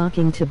am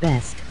talking to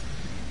Best.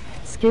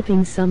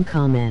 Skipping some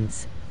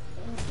comments.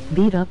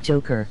 Beat up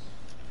Joker.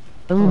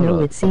 Oh no,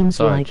 it seems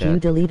like you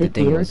deleted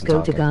the Earth,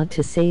 go to God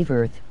to save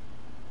Earth.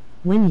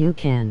 When you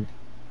can.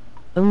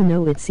 Oh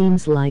no, it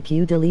seems like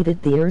you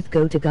deleted the Earth,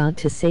 go to God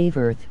to save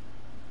Earth.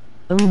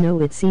 Oh no,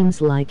 it seems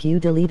like you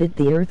deleted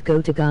the Earth,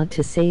 go to God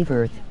to save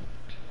Earth.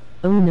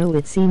 Oh no,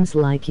 it seems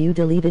like you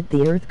deleted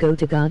the Earth, go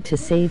to God to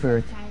save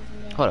Earth.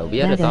 Hold on, we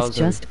had 1,000. That is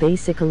just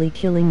basically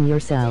killing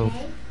yourself.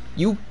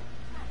 You.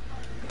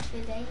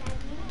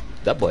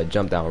 That boy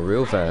jumped down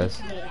real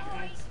fast.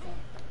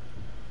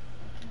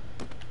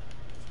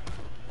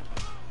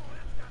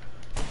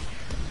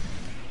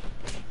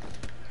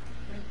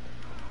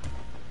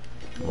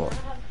 What?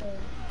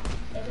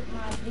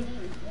 Did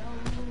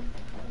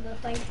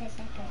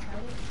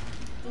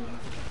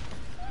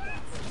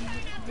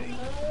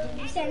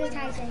you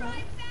sanitize it?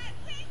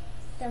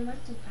 Then what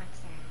do you pack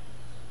that?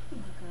 Oh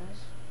my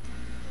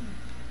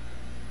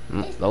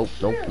gosh.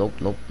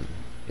 Nope.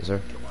 Yes, sir.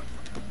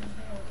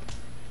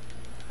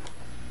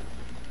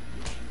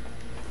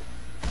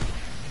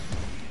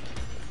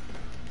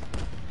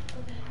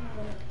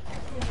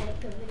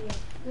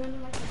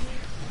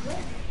 What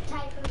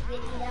type of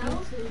video?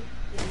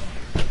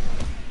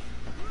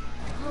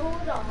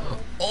 Hold on.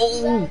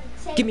 Oh,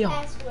 give me a.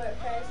 Password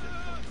first.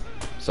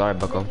 Sorry,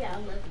 Bucko. Yeah, I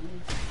love you.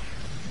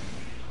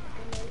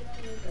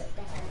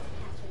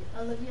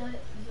 I love you. You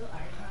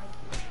are hard.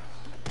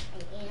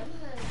 I am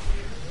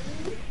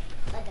hungry.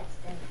 Like I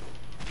said.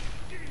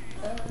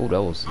 Oh,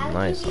 that was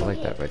nice. I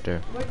like that right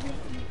there.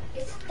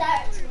 It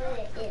starts with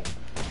an F.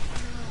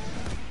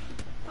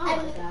 Oh my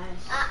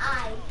gosh. I.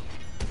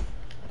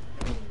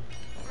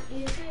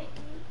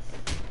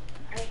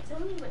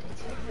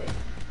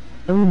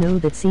 Oh no,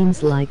 that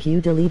seems like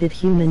you deleted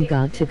human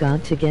god to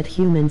get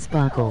human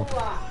sparkle.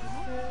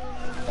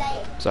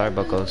 Sorry,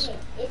 Buckos.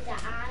 It's an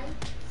I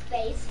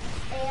space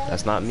L.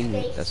 That's not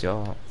me. That's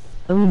y'all.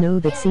 Oh no,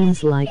 that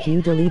seems like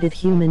you deleted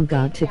human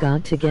god to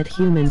get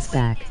humans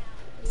back.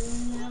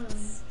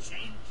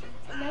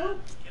 No,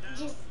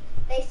 just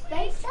they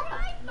space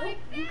up. Nope,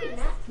 you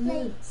cannot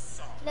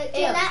space. No,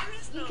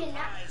 you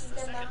cannot put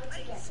them all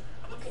together.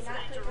 You cannot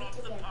put them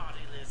together.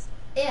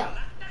 L.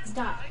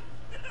 Stop.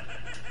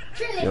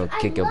 You'll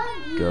kick your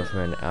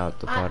girlfriend out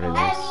the party list.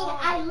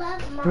 I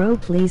love mom. Bro,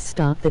 please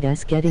stop,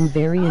 that's getting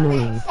very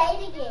annoying. Say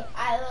it again.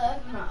 I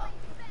love mom.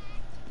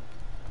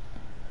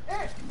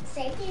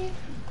 Say it again.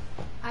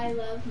 I I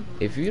love Mom.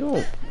 If you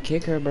don't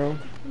kick her, bro.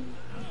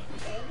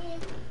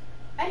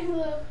 I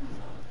love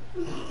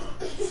You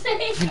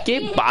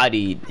get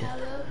bodied.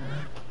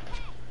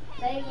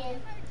 I love Mom.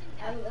 Say again.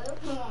 I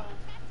love Mom.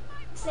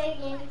 Say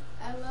again.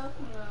 I love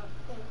Mom.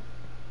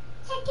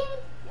 Chicken,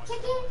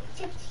 chicken,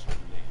 chicken.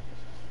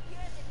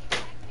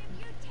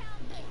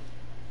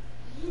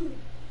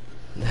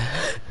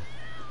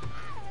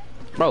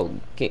 Bro,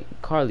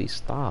 Carly,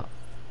 stop.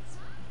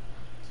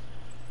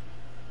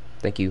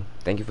 Thank you.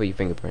 Thank you for your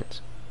fingerprints.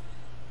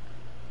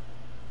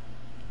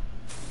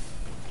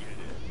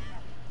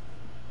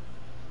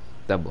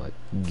 That boy,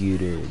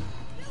 get in.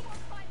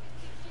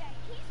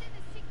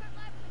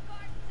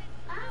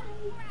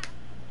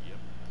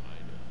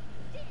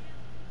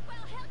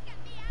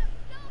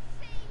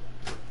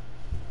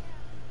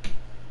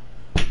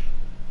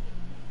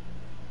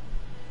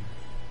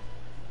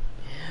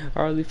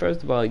 Harley,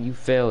 first of all, you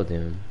failed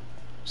him.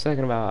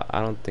 Second of all,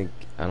 I don't think.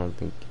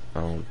 Oracle,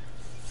 I'm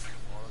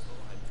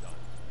done.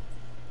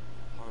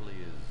 Harley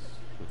is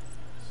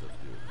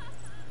subdued,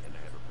 and I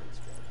have her print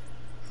scanned.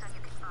 So you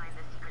can find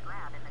the secret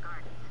lab in the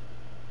gardens.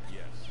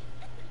 Yes.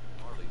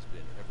 Harley's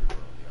been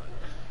everywhere on the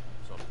island,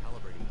 so I'm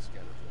calibrating the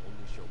scanner to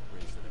only show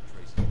prints that have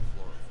traces of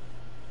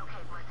chlorophyll.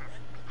 Okay, listen,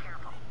 be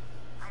careful.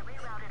 I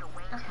rerouted a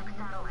wave-tech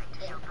satellite to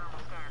show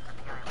thermal scans of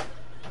the island.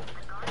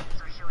 The gardens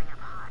are showing up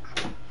hot.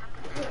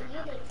 Something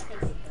bad is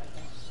happening there.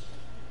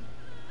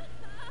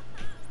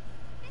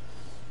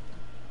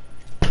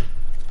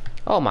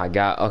 Oh my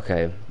god,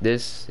 okay.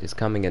 This is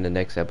coming in the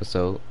next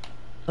episode.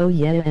 Oh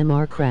yeah,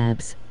 MR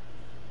Krabs.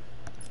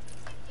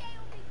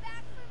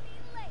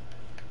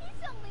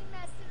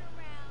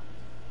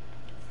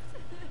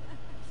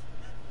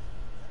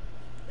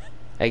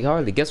 Hey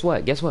Harley, guess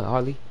what? Guess what,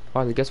 Harley?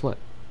 Harley, guess what?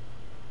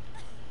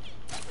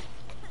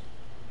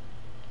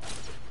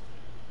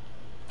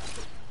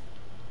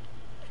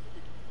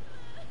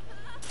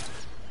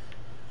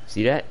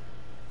 See that?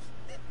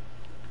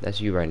 That's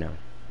you right now.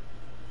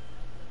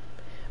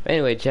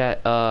 Anyway,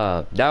 chat,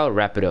 that'll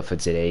wrap it up for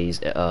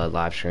today's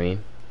live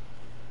stream.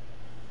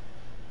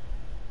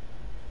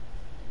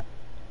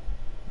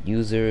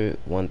 User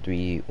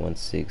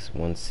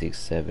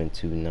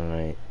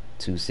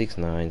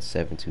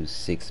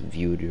 131616729269726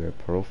 viewed your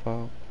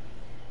profile.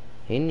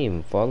 He didn't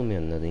even follow me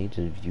on nothing, he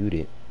just viewed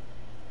it.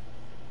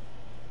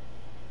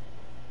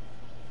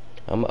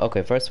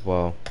 Okay, first of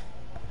all,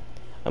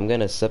 I'm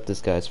gonna accept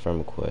this guy's friend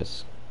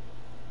request.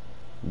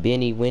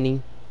 Benny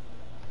Winnie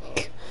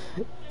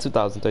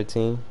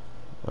 2013.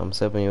 I'm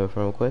accepting your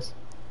friend request.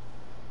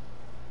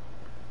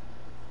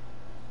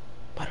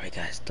 By the way,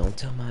 guys, don't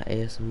tell my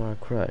ASMR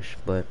crush,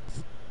 but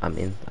I'm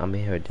in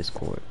her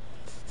Discord.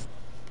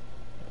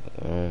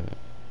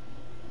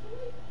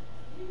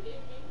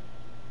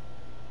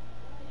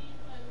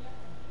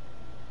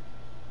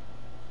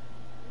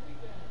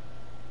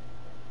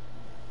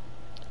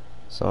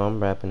 So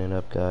I'm wrapping it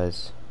up,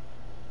 guys,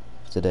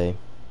 today.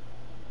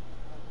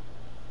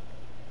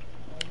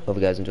 Hope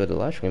you guys enjoyed the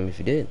live stream. If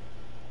you did,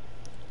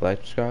 like,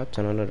 subscribe,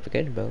 turn on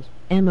notification bells.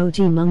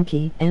 Emoji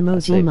monkey,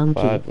 emoji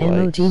monkey,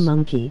 emoji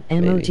monkey,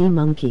 emoji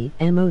monkey,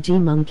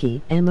 emoji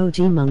monkey,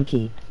 emoji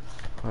monkey.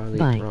 Harley,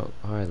 bye. Bro,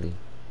 Harley.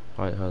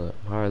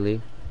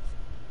 Harley.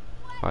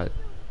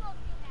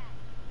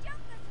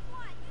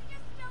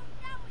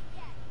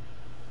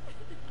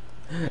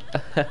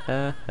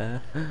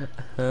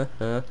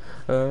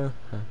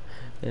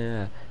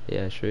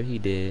 Yeah, sure he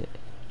did.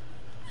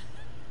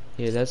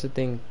 Yeah, that's the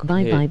thing.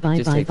 Bye, Here, bye,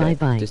 just bye, take bye, that.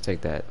 bye. Just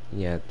take that.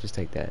 Yeah, just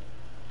take that.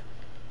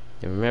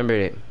 And remember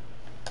it.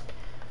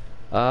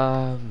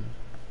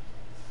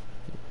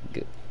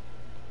 Good.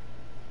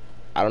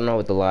 I don't know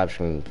what the live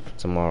stream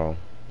tomorrow.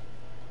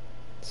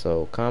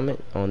 So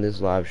comment on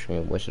this live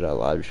stream. What should I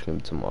live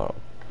stream tomorrow?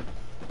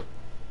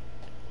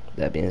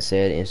 That being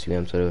said,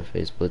 Instagram, Twitter,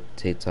 Facebook,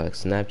 TikTok,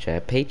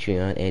 Snapchat,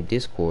 Patreon, and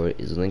Discord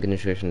is a link in the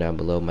description down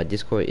below. My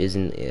Discord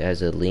isn't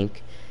as a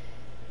link.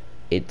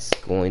 It's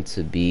going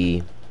to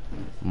be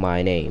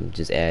my name.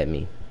 Just add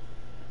me,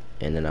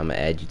 and then I'm gonna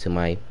add you to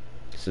my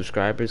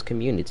subscribers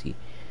community.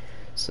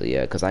 So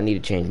yeah, because I need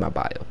to change my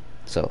bio.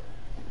 So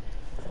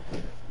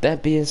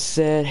that being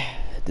said,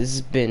 this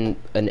has been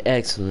an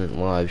excellent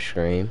live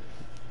stream.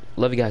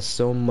 Love you guys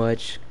so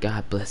much.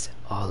 God bless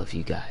all of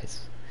you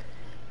guys.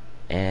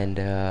 And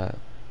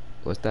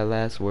what's that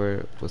last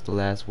word? What's the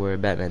last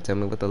word? Batman, tell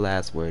me what the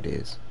last word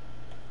is.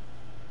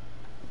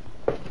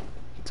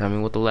 Tell me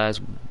what the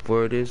last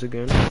word is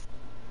again.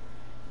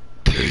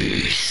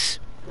 Peace.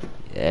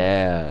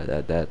 Yeah,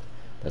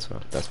 that's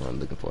what I'm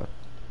looking for.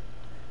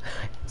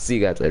 See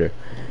you guys later.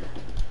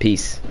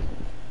 Peace.